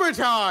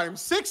 Overtime,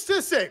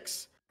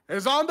 6-6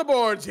 is on the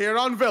boards here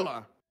on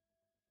Villa.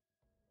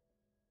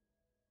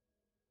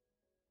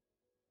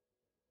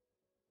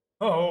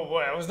 Oh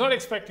boy, I was not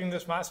expecting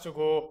this match to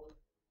go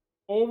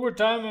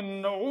overtime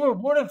and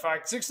overboard. In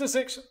fact,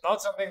 6-6,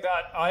 not something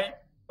that I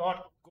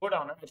thought go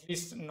down, at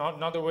least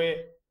not the way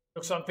it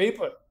looks on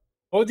paper.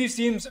 Both these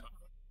teams,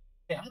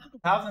 they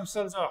have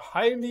themselves a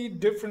highly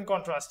different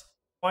contrast.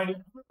 Mind you,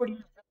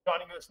 everybody is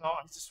joining us now.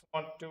 I just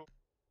want to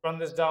run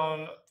this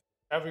down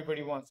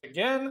everybody once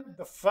again.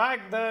 The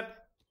fact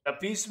that the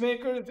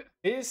Peacemakers,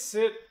 they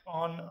sit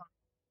on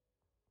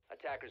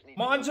Attackers need to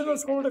marginal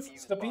locate score and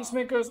difference. defuse The bomb.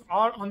 Peacemakers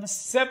are on the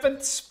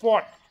 7th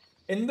spot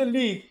in the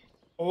league,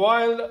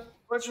 while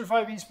Virtual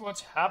 5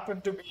 Esports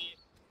happen to be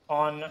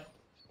on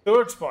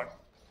 3rd spot.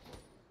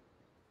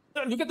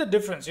 Look at the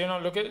difference, you know.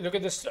 Look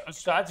at this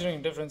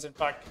staggering difference. In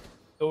fact,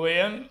 the way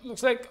in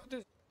looks like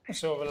this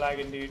server lag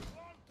indeed.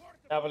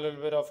 Have a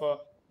little bit of a.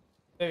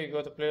 There we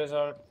go. The players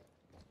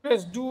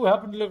do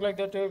happen to look like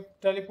they're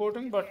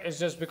teleporting, but it's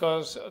just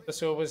because the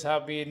servers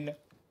have been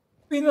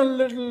a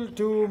little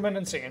too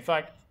menacing. In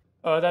fact,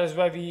 that is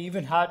why we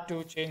even had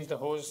to change the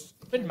host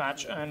mid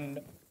match. And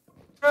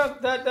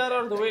that out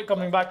of the way.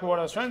 Coming back to what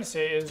I was trying to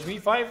say is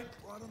V5.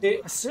 They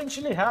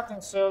essentially have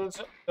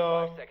themselves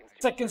the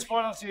 2nd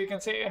spot, so you can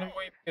say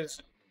anyway,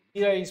 because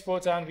EA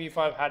Esports and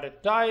V5 had a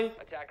tie.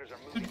 Attackers are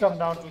It moving come to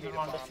down to locate the a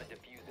round bomb of and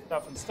defuse it.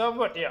 stuff and stuff,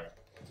 but yeah,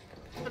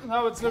 that's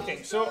how it's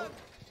looking. So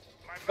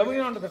coming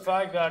on to the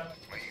fact that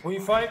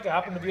V5 they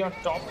happen to be on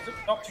top of the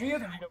top 3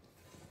 of the league.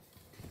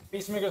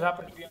 Peacemakers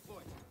happen to be on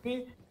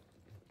 3.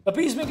 The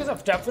Peacemakers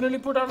have definitely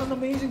put out an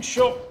amazing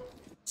show.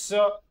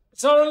 So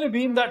it's not only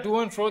been that to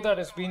and fro that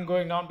has been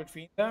going on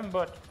between them,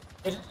 but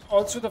it's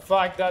also the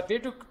fact that they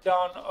took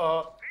down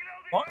a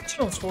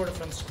marginal score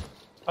difference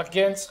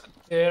against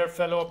their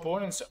fellow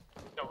opponents.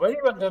 Very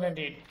well done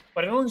indeed.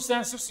 But it only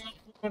stands to see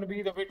who's going to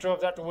be the victor of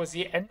that towards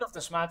the end of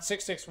this match.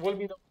 6-6 will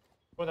be the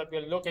score that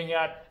we're looking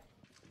at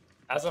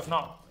as of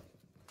now.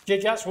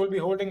 KCast will be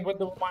holding with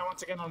the Wumai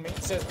once again on main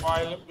stage,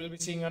 while we'll be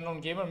seeing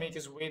Unknown Gamer make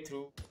his way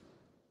through.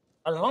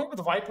 Along with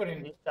Viper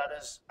indeed, that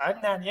is, and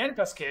Nani and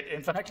Cascade.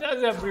 In fact,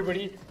 that's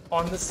everybody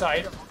on the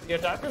side of the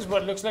attackers,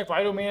 but it looks like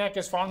Pyromaniac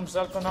has found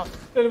himself in a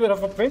little bit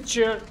of a pinch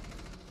here.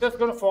 Just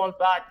gonna fall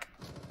back,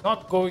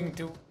 not going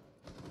to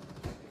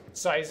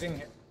sizing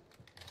him.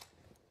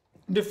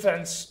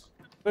 Defense,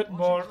 a bit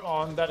more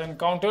on that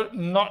encounter.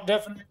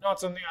 Definitely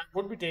not something I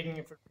would be taking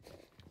it for.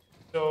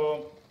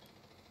 So,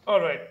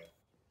 alright.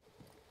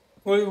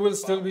 We will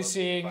still be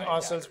seeing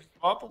ourselves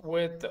up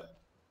with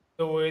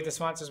the way this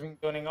match has been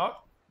turning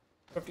out.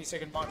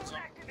 50-second mark is on.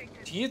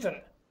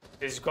 Ethan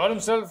has got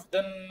himself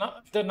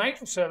the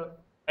Nitro Cell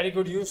that he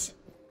could use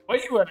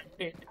very well.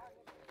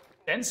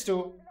 Tends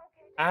to.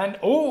 And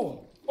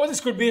this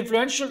could be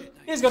influential.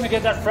 He's gonna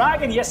get that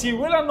frag, and yes, he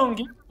will. Unknown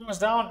Gamer goes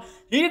down.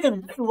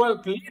 Ethan, very well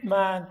played,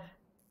 man.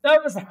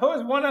 That was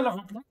one hell of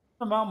a play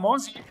from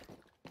Mozzie.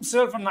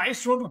 Himself a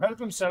nice throw to help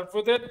himself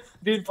with it,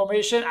 the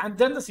information, and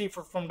then the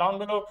C4 from down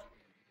below.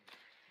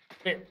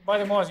 Okay, by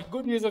the Mozzie,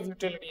 good use of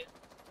utility.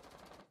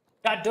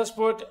 That does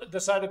put the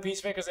side of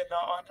Peacemakers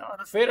on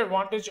a fair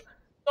advantage.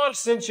 Not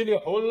essentially a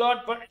whole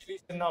lot, but at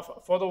least enough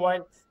for the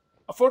while.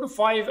 A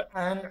 4-5,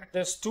 and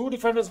there's 2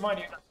 defenders, mind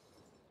you.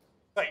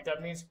 Right,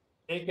 that means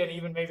they can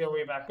even make their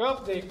way back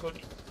up. They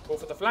could go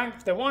for the flank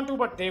if they want to,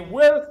 but they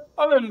will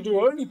a little too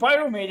early.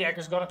 Pyromaniac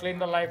is going to claim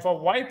the life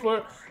of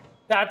Viper.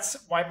 That's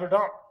Viper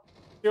down.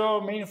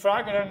 Your main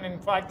frag, and in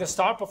fact, the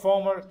star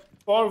performer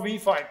for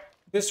V5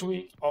 this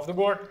week of the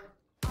board.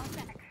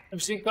 I'm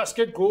seeing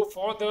Cascade go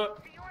for the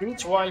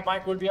reach while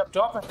Mike will be up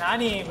top, and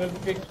Nani will be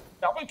picking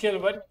double kill.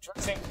 Very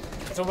interesting.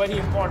 It's a very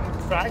important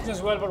frag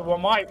as well, but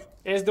Wamai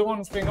is the one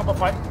who's picking up a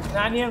fight.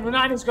 Nani, and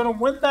Nani is going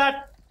to win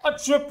that. A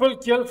triple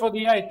kill for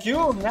the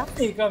IQ.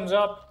 Nani comes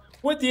up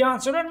with the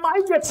answer, and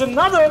Mike gets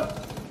another.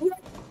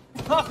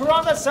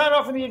 Around that side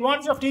off, and the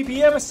advantage of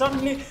TPM is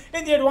suddenly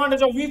in the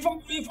advantage of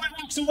V5. V5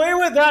 walks away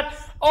with that.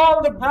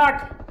 On the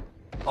back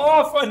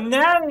of a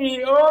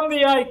Nani on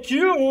the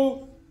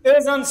IQ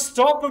is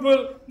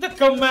unstoppable. The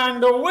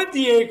Commando with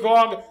the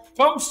ACOG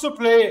comes to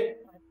play,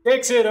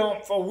 takes it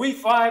home for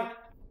V5,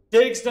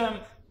 takes them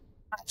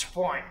match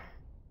point.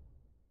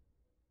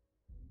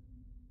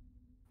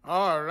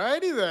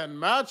 Alrighty then,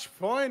 match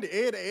point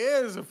it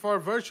is for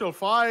Virtual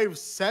 5,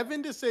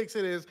 7-6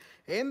 it is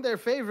in their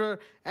favor.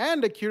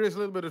 And a curious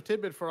little bit of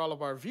tidbit for all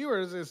of our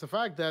viewers is the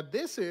fact that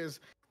this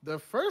is the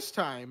first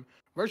time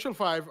Virtual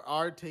 5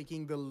 are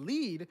taking the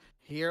lead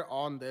here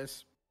on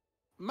this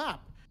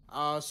map.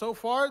 So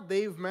far,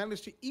 they've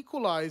managed to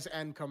equalize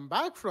and come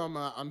back from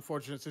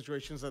unfortunate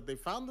situations that they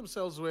found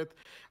themselves with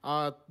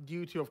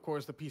due to, of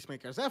course, the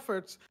Peacemakers'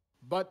 efforts.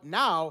 But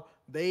now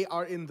they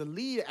are in the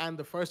lead, and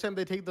the first time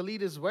they take the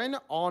lead is when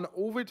on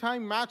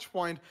overtime match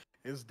point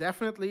is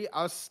definitely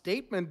a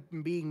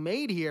statement being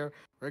made here.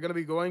 We're going to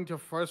be going to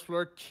first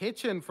floor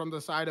kitchen from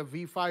the side of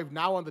V5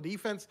 now on the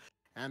defense.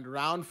 And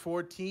round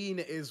 14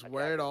 is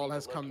where it all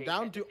has come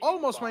down to,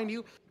 almost, mind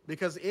you,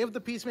 because if the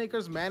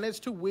Peacemakers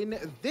manage to win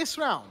this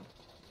round,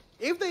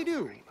 if they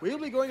do, we'll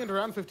be going into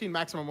round 15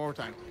 maximum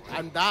overtime.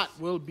 And that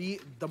will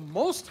be the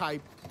most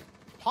hype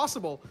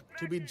possible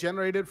to be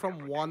generated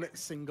from one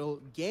single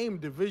game.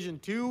 Division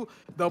 2,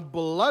 the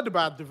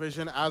Bloodbath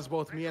division, as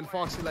both me and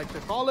Foxy like to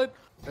call it,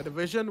 the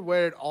division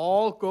where it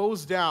all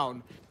goes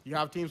down. You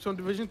have teams from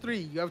Division 3,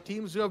 you have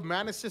teams who have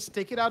managed to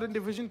stick it out in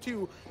Division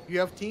 2, you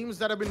have teams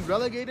that have been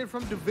relegated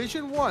from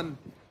Division 1,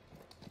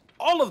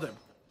 all of them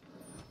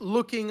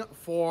looking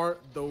for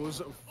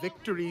those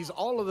victories,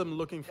 all of them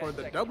looking for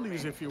the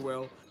W's, if you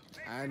will.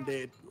 And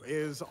it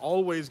is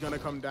always going to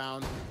come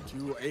down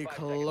to a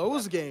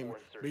close game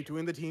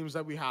between the teams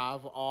that we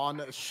have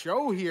on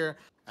show here.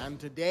 And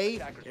today,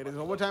 it is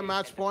overtime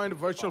match point,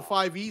 Virtual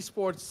 5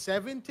 Esports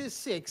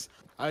 7-6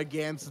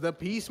 against the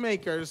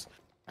Peacemakers.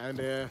 And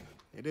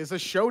it is a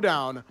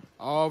showdown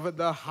of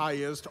the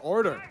highest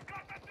order.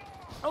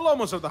 Well,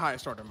 almost of the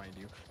highest order, mind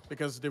you,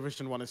 because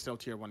Division 1 is still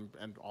Tier 1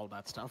 and all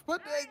that stuff.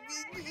 But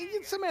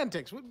it's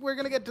semantics. We're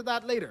going to get to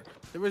that later.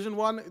 Division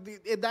 1,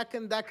 that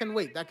can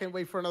wait. That can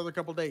wait for another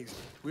couple days.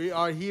 We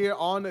are here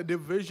on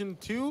Division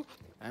 2,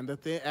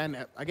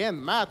 and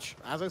again, match,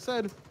 as I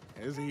said,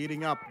 is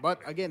heating up. But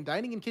again,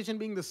 Dining and Kitchen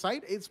being the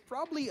site, it's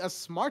probably a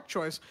smart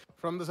choice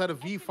from the side of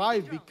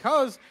V5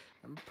 because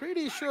I'm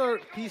pretty sure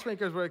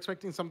Peacemakers were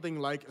expecting something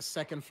like a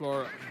second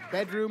floor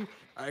bedroom,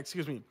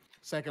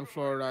 second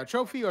floor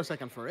trophy or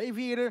second floor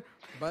aviator,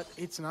 but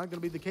it's not going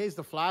to be the case.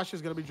 The Flash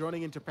is going to be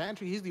joining into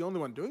pantry. He's the only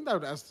one doing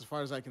that as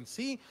far as I can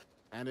see.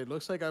 And it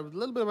looks like a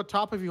little bit of a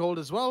top heavy hold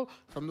as well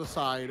from the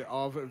side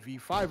of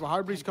V5. A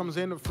hard breach comes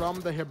in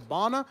from the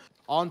Hibana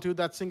onto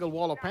that single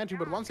wall of pantry.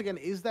 But once again,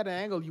 is that an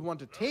angle you want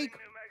to take?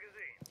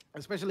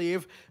 Especially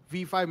if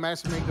V5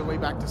 manages to make their way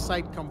back to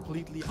site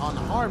completely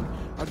unharmed.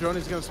 A drone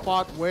is going to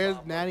spot where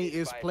Nanny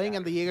is playing,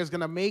 and the Jaeger is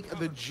going to make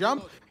the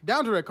jump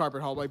down to Red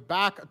Carpet Hallway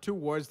back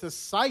towards the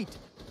site.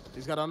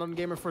 He's got Unknown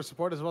Gamer for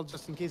support as well,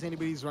 just in case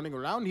anybody's running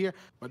around here.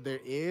 But there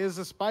is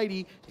a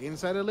Spidey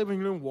inside the living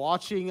room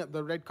watching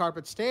the red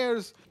carpet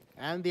stairs.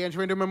 And the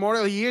entry into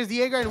Memorial. He hears the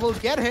Jaeger and will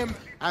get him.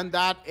 And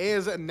that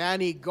is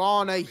Nanny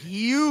gone. A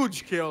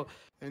huge kill.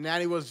 And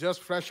Nanny was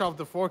just fresh off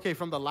the 4K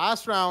from the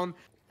last round.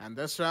 And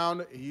this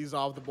round, he's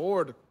off the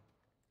board.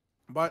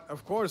 But,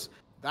 of course,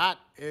 that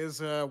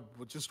is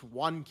just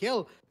one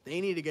kill. They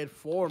need to get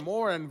 4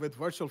 more. And with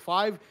Virtual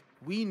 5,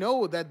 we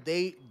know that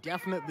they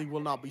definitely will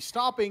not be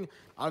stopping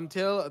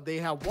until they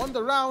have won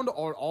the round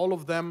or all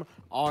of them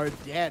are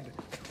dead.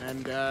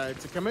 And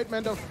it's a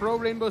commitment of Pro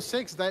Rainbow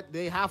Six that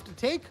they have to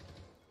take,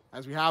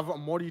 as we have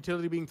more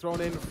utility being thrown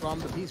in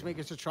from the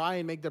Peacemakers to try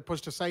and make their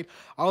push to site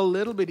a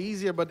little bit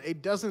easier, but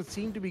it doesn't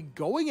seem to be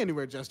going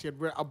anywhere just yet.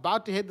 We're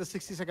about to hit the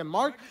 60-second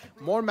mark.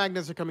 More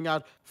magnets are coming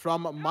out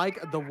from Mike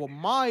the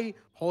Wamai,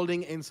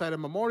 holding inside a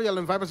Memorial,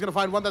 and Viper's gonna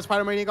find one. That's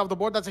Spider-Maniac off the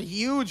board. That's a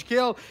huge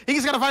kill.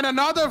 He's gonna find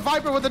another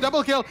Viper with a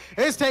double kill.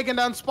 Is taking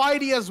down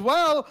Spidey as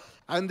well.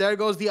 And there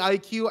goes the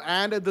IQ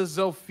and the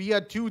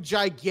Zofia. 2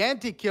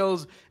 gigantic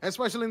kills,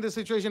 especially in this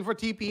situation for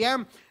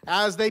TPM,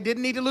 as they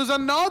didn't need to lose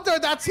another.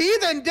 That's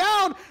Heathen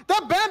down.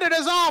 The Bandit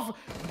is off.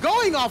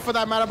 Going off for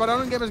that matter, but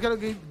Unknown Gamer is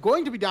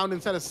going to be down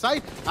inside of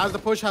sight as the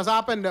push has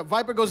happened.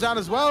 Viper goes down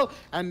as well,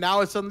 and now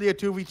it's suddenly a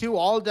 2v2,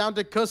 all down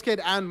to Kuskid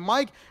and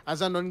Mike,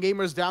 as Unknown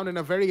Gamer is down in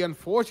a very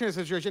unfortunate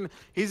situation.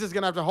 He's just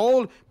going to have to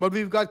hold, but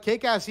we've got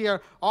Kick-Ass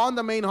here on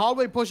the main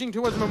hallway, pushing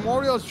towards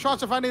Memorial.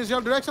 Shots are finding his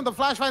general direction. The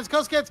Flash finds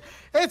Kuskid.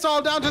 It's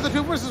all down to the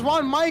 2 versus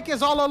 1. Mike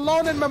is all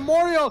alone in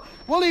Memorial.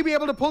 Will he be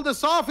able to pull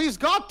this off? He's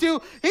got to.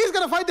 He's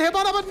going to fight the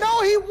Hibana, but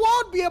no, he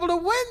won't be able to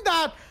win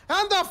that.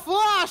 And the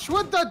Flash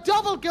with the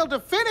double kill to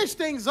finish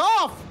things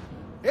off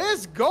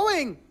is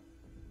going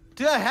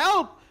to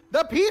help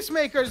the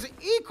Peacemakers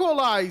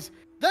equalize.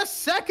 The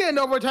second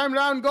overtime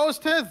round goes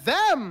to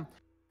them.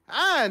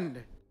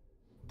 And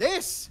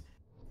this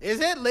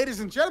is it,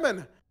 ladies and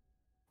gentlemen.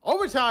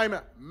 Overtime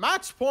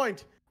match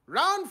point,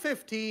 round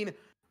 15.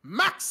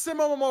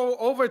 Maximum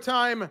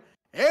overtime.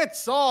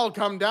 It's all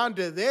come down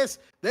to this.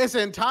 This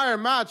entire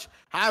match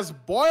has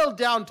boiled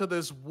down to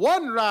this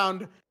one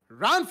round.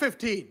 Round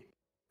 15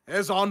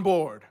 is on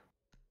board.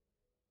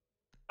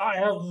 I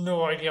have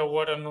no idea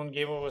what Unknown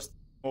Gamer was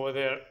over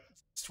there.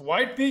 It's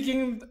white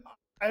peeking.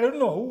 I don't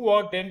know who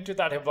walked into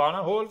that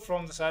Hibana hole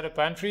from the side of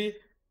pantry,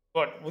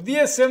 but with the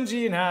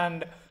SMG in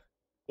hand,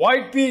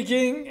 white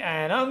peeking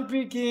and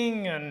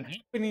unpeeking and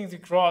happening to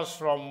cross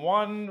from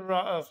one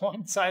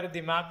side of the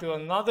map to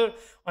another,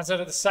 one side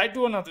of the site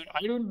to another.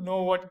 I don't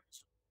know what.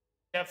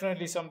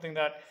 Definitely something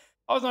that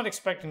I was not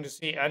expecting to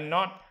see, and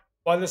not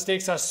while the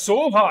stakes are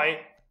so high.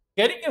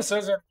 Getting a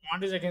surge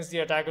advantage against the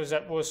attackers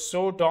that was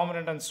so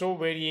dominant and so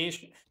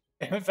variation,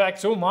 in fact,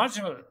 so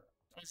marginal.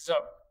 So,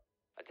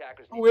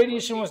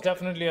 variation was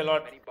definitely a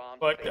lot,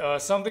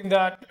 but something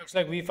that looks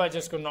like V5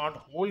 just could not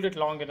hold it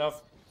long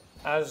enough,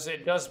 as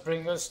it does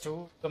bring us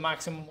to the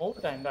maximum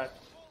overtime, that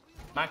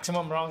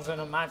maximum rounds in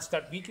a match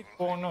that we could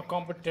go on a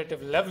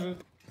competitive level.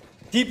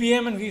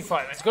 TPM and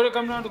V5. It's going to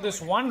come down to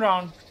this one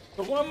round,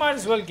 but one might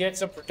as well get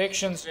some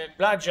predictions in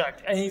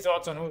Blackjack. Any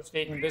thoughts on who's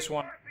taking this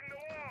one?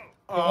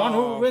 The one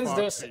who wins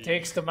this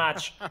takes the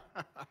match.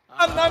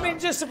 I mean,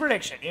 just a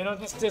prediction, you know,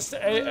 just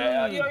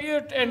you're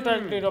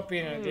entitled to your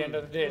opinion at the end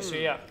of the day, so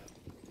yeah.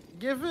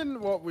 Given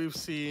what we've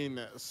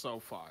seen so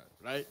far,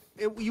 right?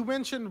 You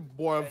mentioned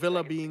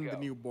Villa being the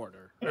new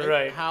border,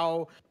 Right.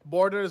 How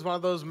Border is one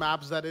of those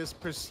maps that is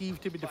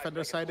perceived to be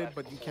defender-sided,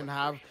 but you can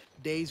have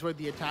days where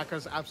the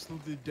attackers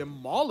absolutely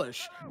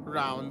demolish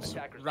rounds,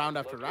 round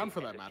after round for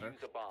that matter.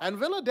 And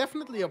Villa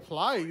definitely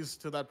applies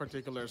to that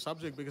particular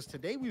subject because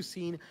today we've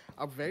seen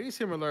a very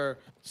similar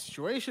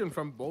situation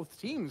from both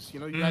teams. You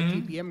know, you had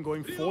TPM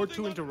going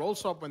 4-2 into roll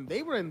stop when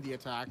they were in the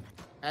attack,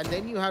 and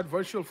then you had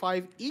Virtual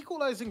 5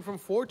 equalizing from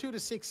 4-2 to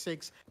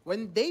 6-6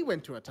 when they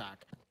went to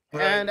attack.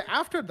 And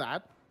after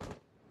that,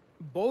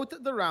 both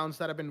the rounds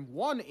that have been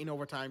won in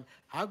overtime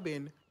have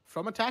been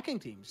from attacking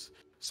teams.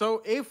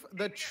 So if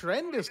the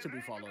trend is to be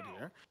followed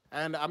here,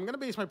 and I'm going to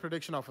base my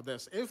prediction off of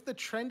this, if the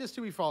trend is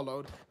to be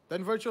followed,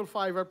 then Virtual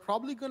 5 are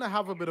probably going to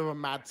have a bit of a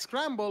mad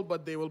scramble,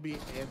 but they will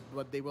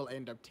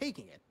end up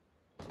taking it.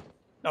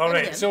 All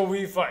right, so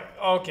V5.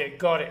 Okay,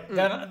 got it.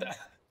 Then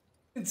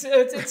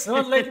it's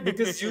not like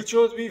because you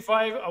chose V5,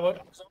 I was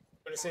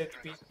going to say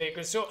the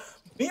Peacemakers. So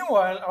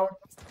meanwhile, I want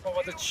to know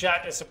what the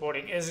chat is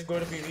supporting. Is it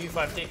going to be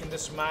V5 taking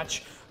this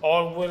match,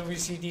 or will we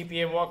see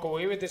TPM walk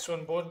away with this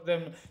one? Both of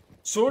them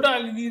so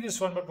highly need this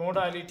one, but more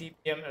highly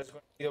TPM is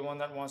going to be the one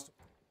that wants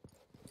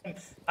to.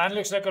 And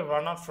looks like a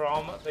runner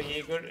from the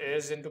Jaeger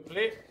is into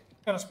play.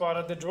 Gonna spot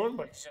at the drone,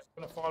 but he's just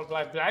gonna fall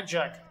by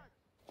Blackjack.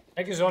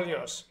 Mike is all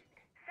yours.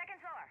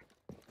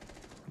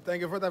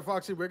 Thank you for that,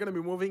 Foxy. We're going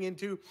to be moving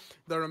into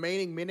the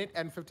remaining minute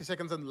and 50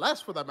 seconds and less,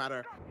 for that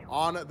matter,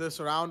 on this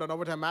round on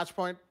overtime match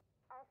point.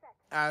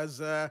 As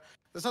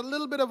there's a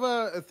little bit of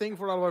a thing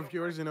for all of our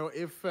viewers, you know,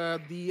 if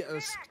the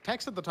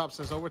text at the top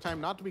says overtime,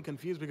 not to be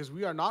confused, because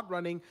we are not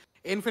running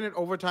infinite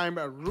overtime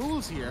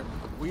rules here.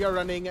 We are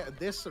running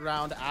this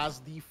round as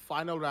the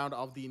final round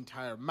of the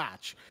entire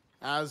match.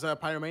 As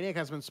Pyromaniac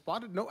has been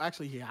spotted. No,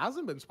 actually, he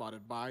hasn't been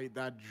spotted by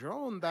that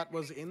drone that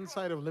was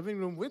inside of living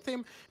room with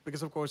him,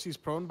 because, of course, he's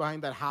prone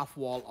behind that half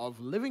wall of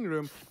living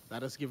room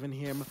that has given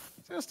him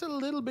just a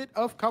little bit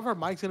of cover.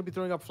 Mike's going to be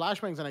throwing up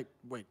flashbangs, and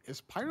wait,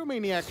 is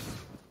Pyromaniac...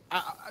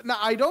 now,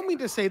 I don't mean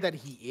to say that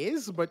he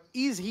is, but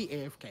is he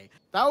AFK?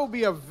 That would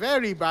be a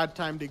very bad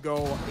time to go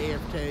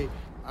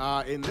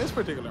AFK in this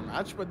particular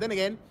match, but then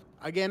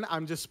again,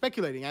 I'm just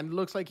speculating, and it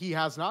looks like he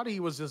has not. He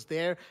was just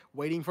there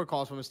waiting for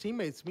calls from his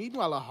teammates.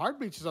 Meanwhile, a hard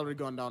breach has already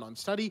gone down on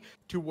Study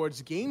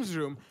towards Games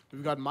Room.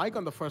 We've got Mike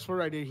on the first floor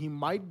right here. He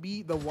might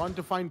be the one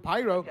to find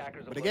Pyro.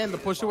 But again, the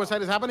push towards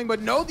side is happening,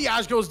 but no, the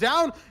Ash goes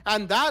down,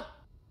 and that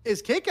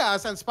is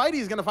kick-ass, and Spidey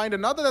is going to find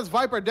another. That's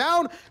Viper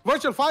down.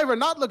 Virtual 5 are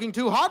not looking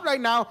too hot right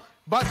now,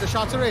 but the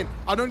shots are in.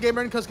 Unknown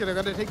Gamer and Kuskit are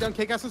going to take down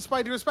Kick-Ass and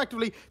Spidey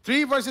respectively.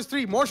 3 versus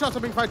 3. More shots are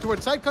being fired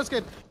towards side.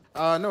 Kuskit,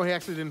 no, he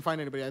actually didn't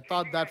find anybody. I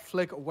thought that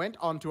flick went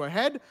onto a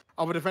head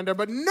of a defender,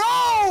 but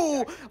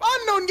no!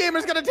 Unknown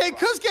Gamer's going to take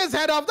Kuskit's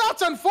head off.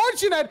 That's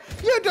unfortunate.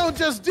 You don't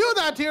just do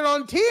that to your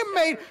own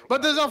teammate,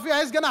 but the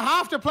Zofia is going to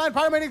have to plant.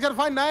 Pyromaniac's going to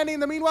find 90 in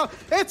the meanwhile.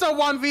 It's a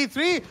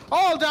 1v3,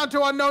 all down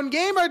to Unknown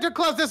Gamer to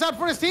close this out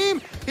for his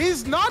team.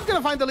 He's not going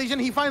to find the Legion.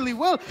 He finally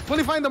will. Will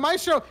he find the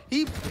Maestro?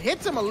 He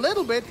hits him a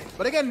little bit,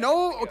 but again,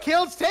 no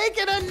kills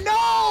taken, and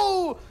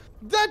no!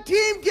 The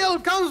team kill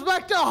comes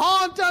back to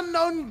haunt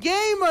Unknown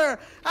Gamer,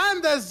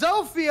 and the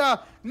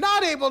Zofia,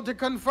 not able to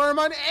confirm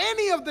on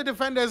any of the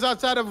defenders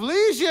outside of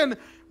Legion,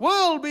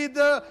 will be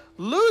the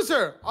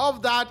loser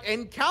of that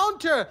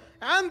encounter.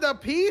 And the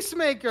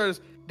Peacemakers,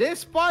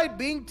 despite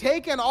being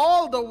taken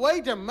all the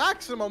way to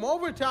maximum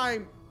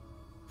overtime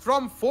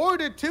from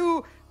 4-2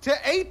 to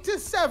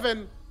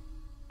 8-7,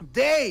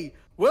 they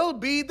will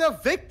be the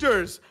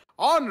victors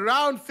on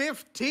round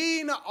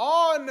 15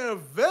 on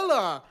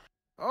Villa.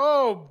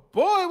 Oh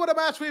boy, what a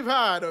match we've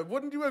had.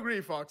 Wouldn't you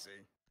agree, Foxy?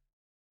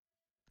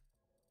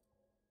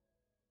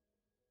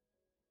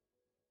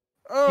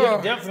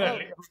 Yeah,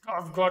 definitely.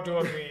 I've got to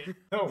agree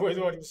with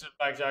what you said,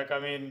 Blackjack. I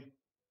mean,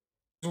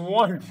 it's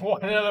one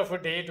hell of a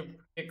day to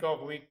kick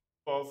off week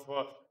of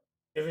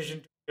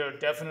Division 2.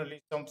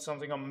 Definitely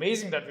something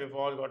amazing that we've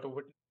all got to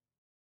witness.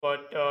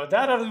 But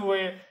that out of the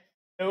way,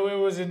 it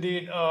was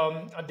indeed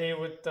a day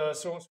with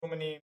so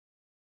many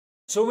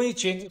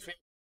changes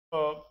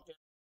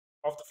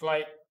of the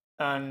flight,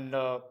 and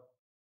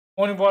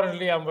more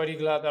importantly, I'm very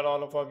glad that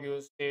all of our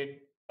viewers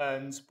stayed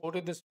and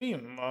supported the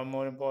stream.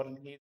 More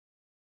importantly,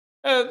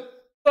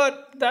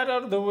 but that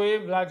out of the way,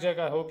 Blackjack,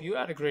 I hope you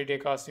had a great day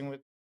casting with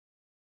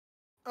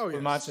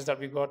the matches that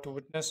we got to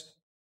witness.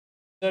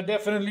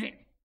 Definitely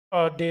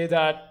a day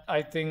that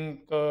I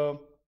think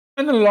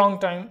in a long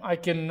time I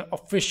can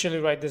officially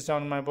write this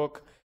down in my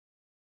book.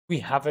 We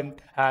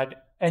haven't had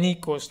any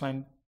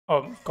coastline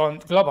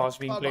clubhouse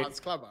being played.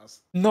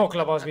 No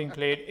clubhouse being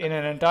played in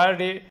an entire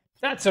day.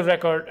 That's a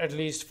record, at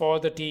least for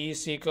the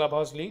TEC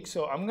Clubhouse League.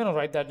 So I'm gonna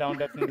write that down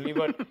definitely.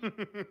 But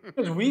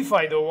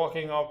V5 though,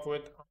 walking up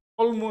with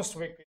almost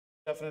victory,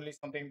 definitely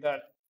something that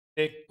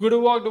they could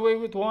have walked away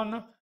with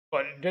one,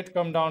 but it did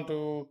come down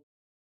to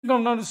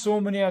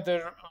so many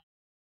other.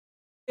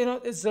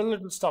 It's the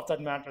little stuff that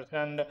matters,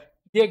 and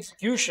the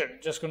execution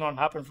just could not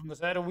happen from the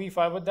side of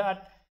V5. With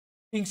that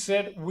being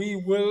said, we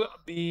will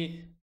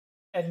be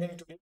ending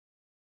today.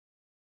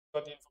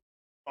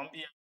 From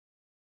the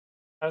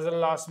as the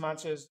last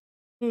match is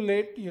too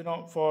late,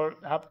 for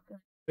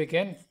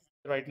begin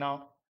right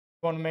now.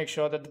 Want to make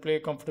sure that the player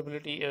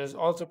comfortability is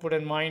also put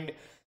in mind.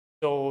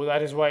 So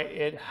that is why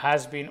it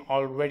has been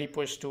already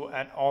pushed to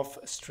an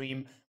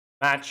off-stream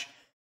match.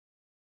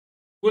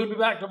 We'll be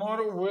back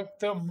tomorrow with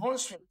the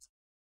most.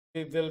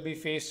 We will be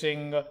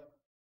facing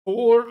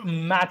 4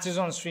 matches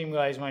on stream,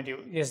 guys, mind you.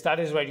 Yes, that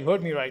is right. You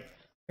heard me right.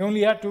 We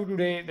only had 2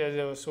 today.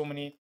 There was so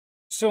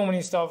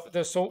many stuff.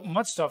 There's so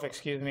much stuff,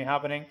 excuse me,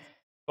 happening.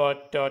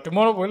 But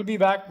tomorrow we'll be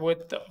back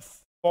with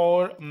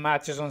 4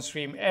 matches on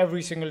stream.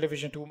 Every single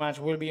Division 2 match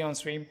will be on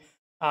stream.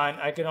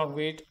 And I cannot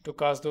wait to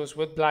cast those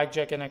with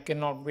Blackjack. And I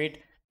cannot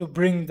wait to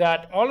bring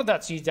all of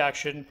that siege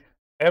action.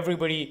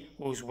 Everybody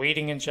who's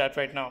waiting in chat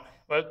right now.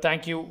 Well,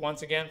 thank you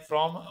once again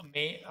from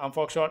me. I'm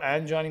Foxtrot,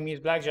 and joining me is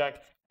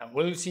Blackjack. And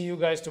we'll see you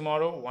guys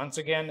tomorrow once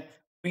again.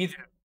 Be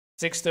there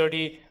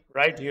 6:30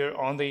 right here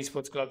on the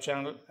Esports Club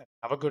channel.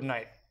 Have a good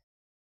night.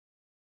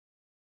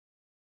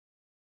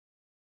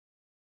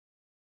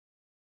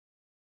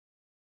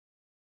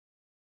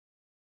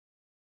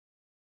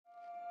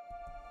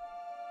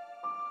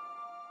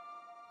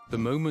 The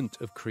moment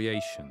of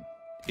creation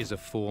is a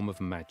form of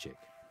magic,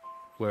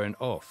 where an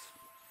off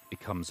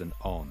becomes an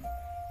on,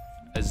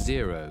 a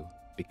 0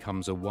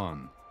 becomes a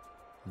 1,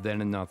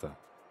 then another,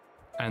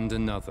 and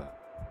another,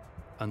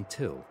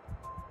 until,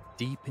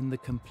 deep in the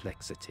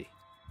complexity,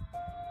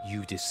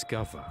 you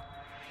discover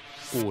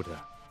order,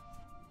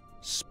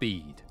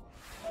 speed,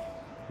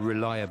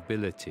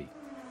 reliability,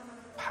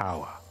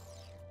 power,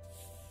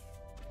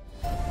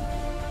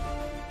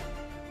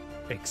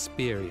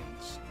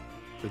 experience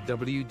the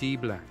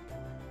WD Black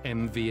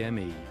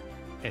NVMe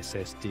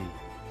SSD.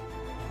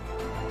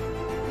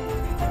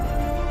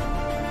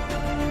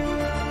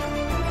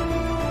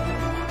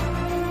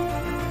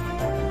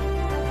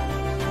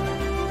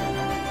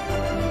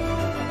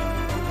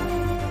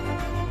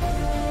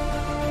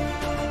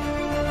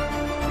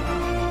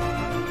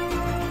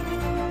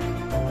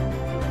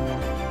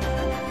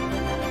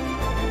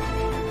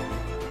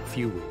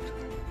 Fueled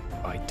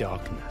by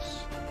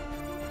darkness.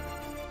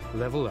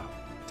 Level up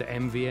to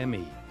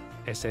NVMe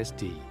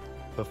SSD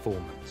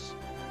performance.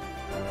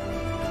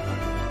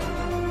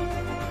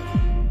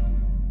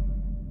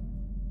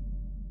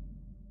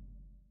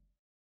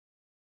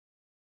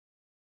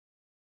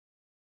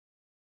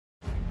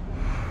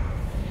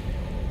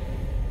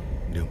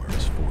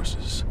 Numerous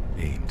forces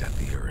aimed at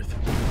the Earth.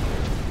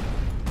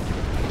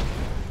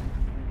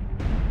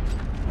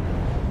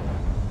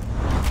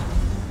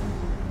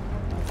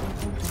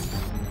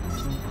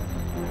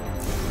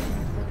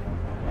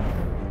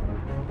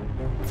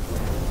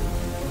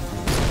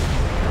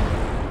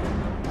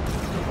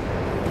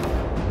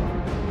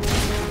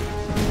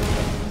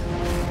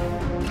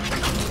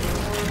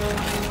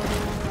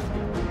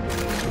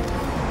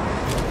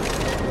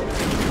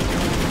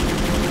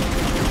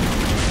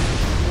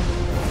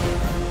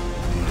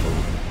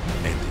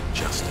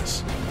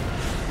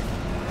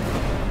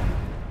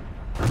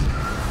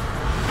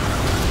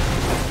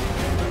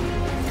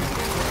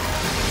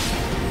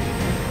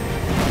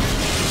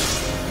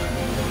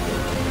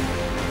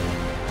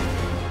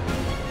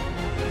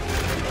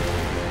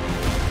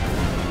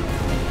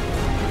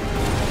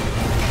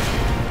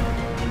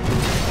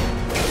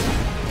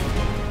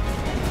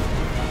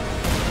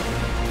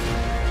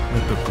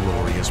 Let the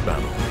glorious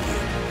battle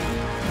begin.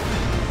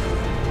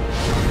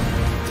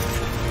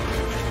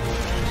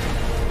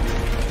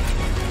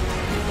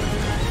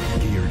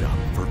 Geared up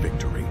for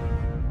victory.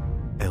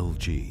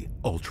 LG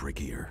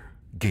Ultragear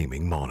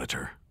Gaming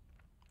Monitor.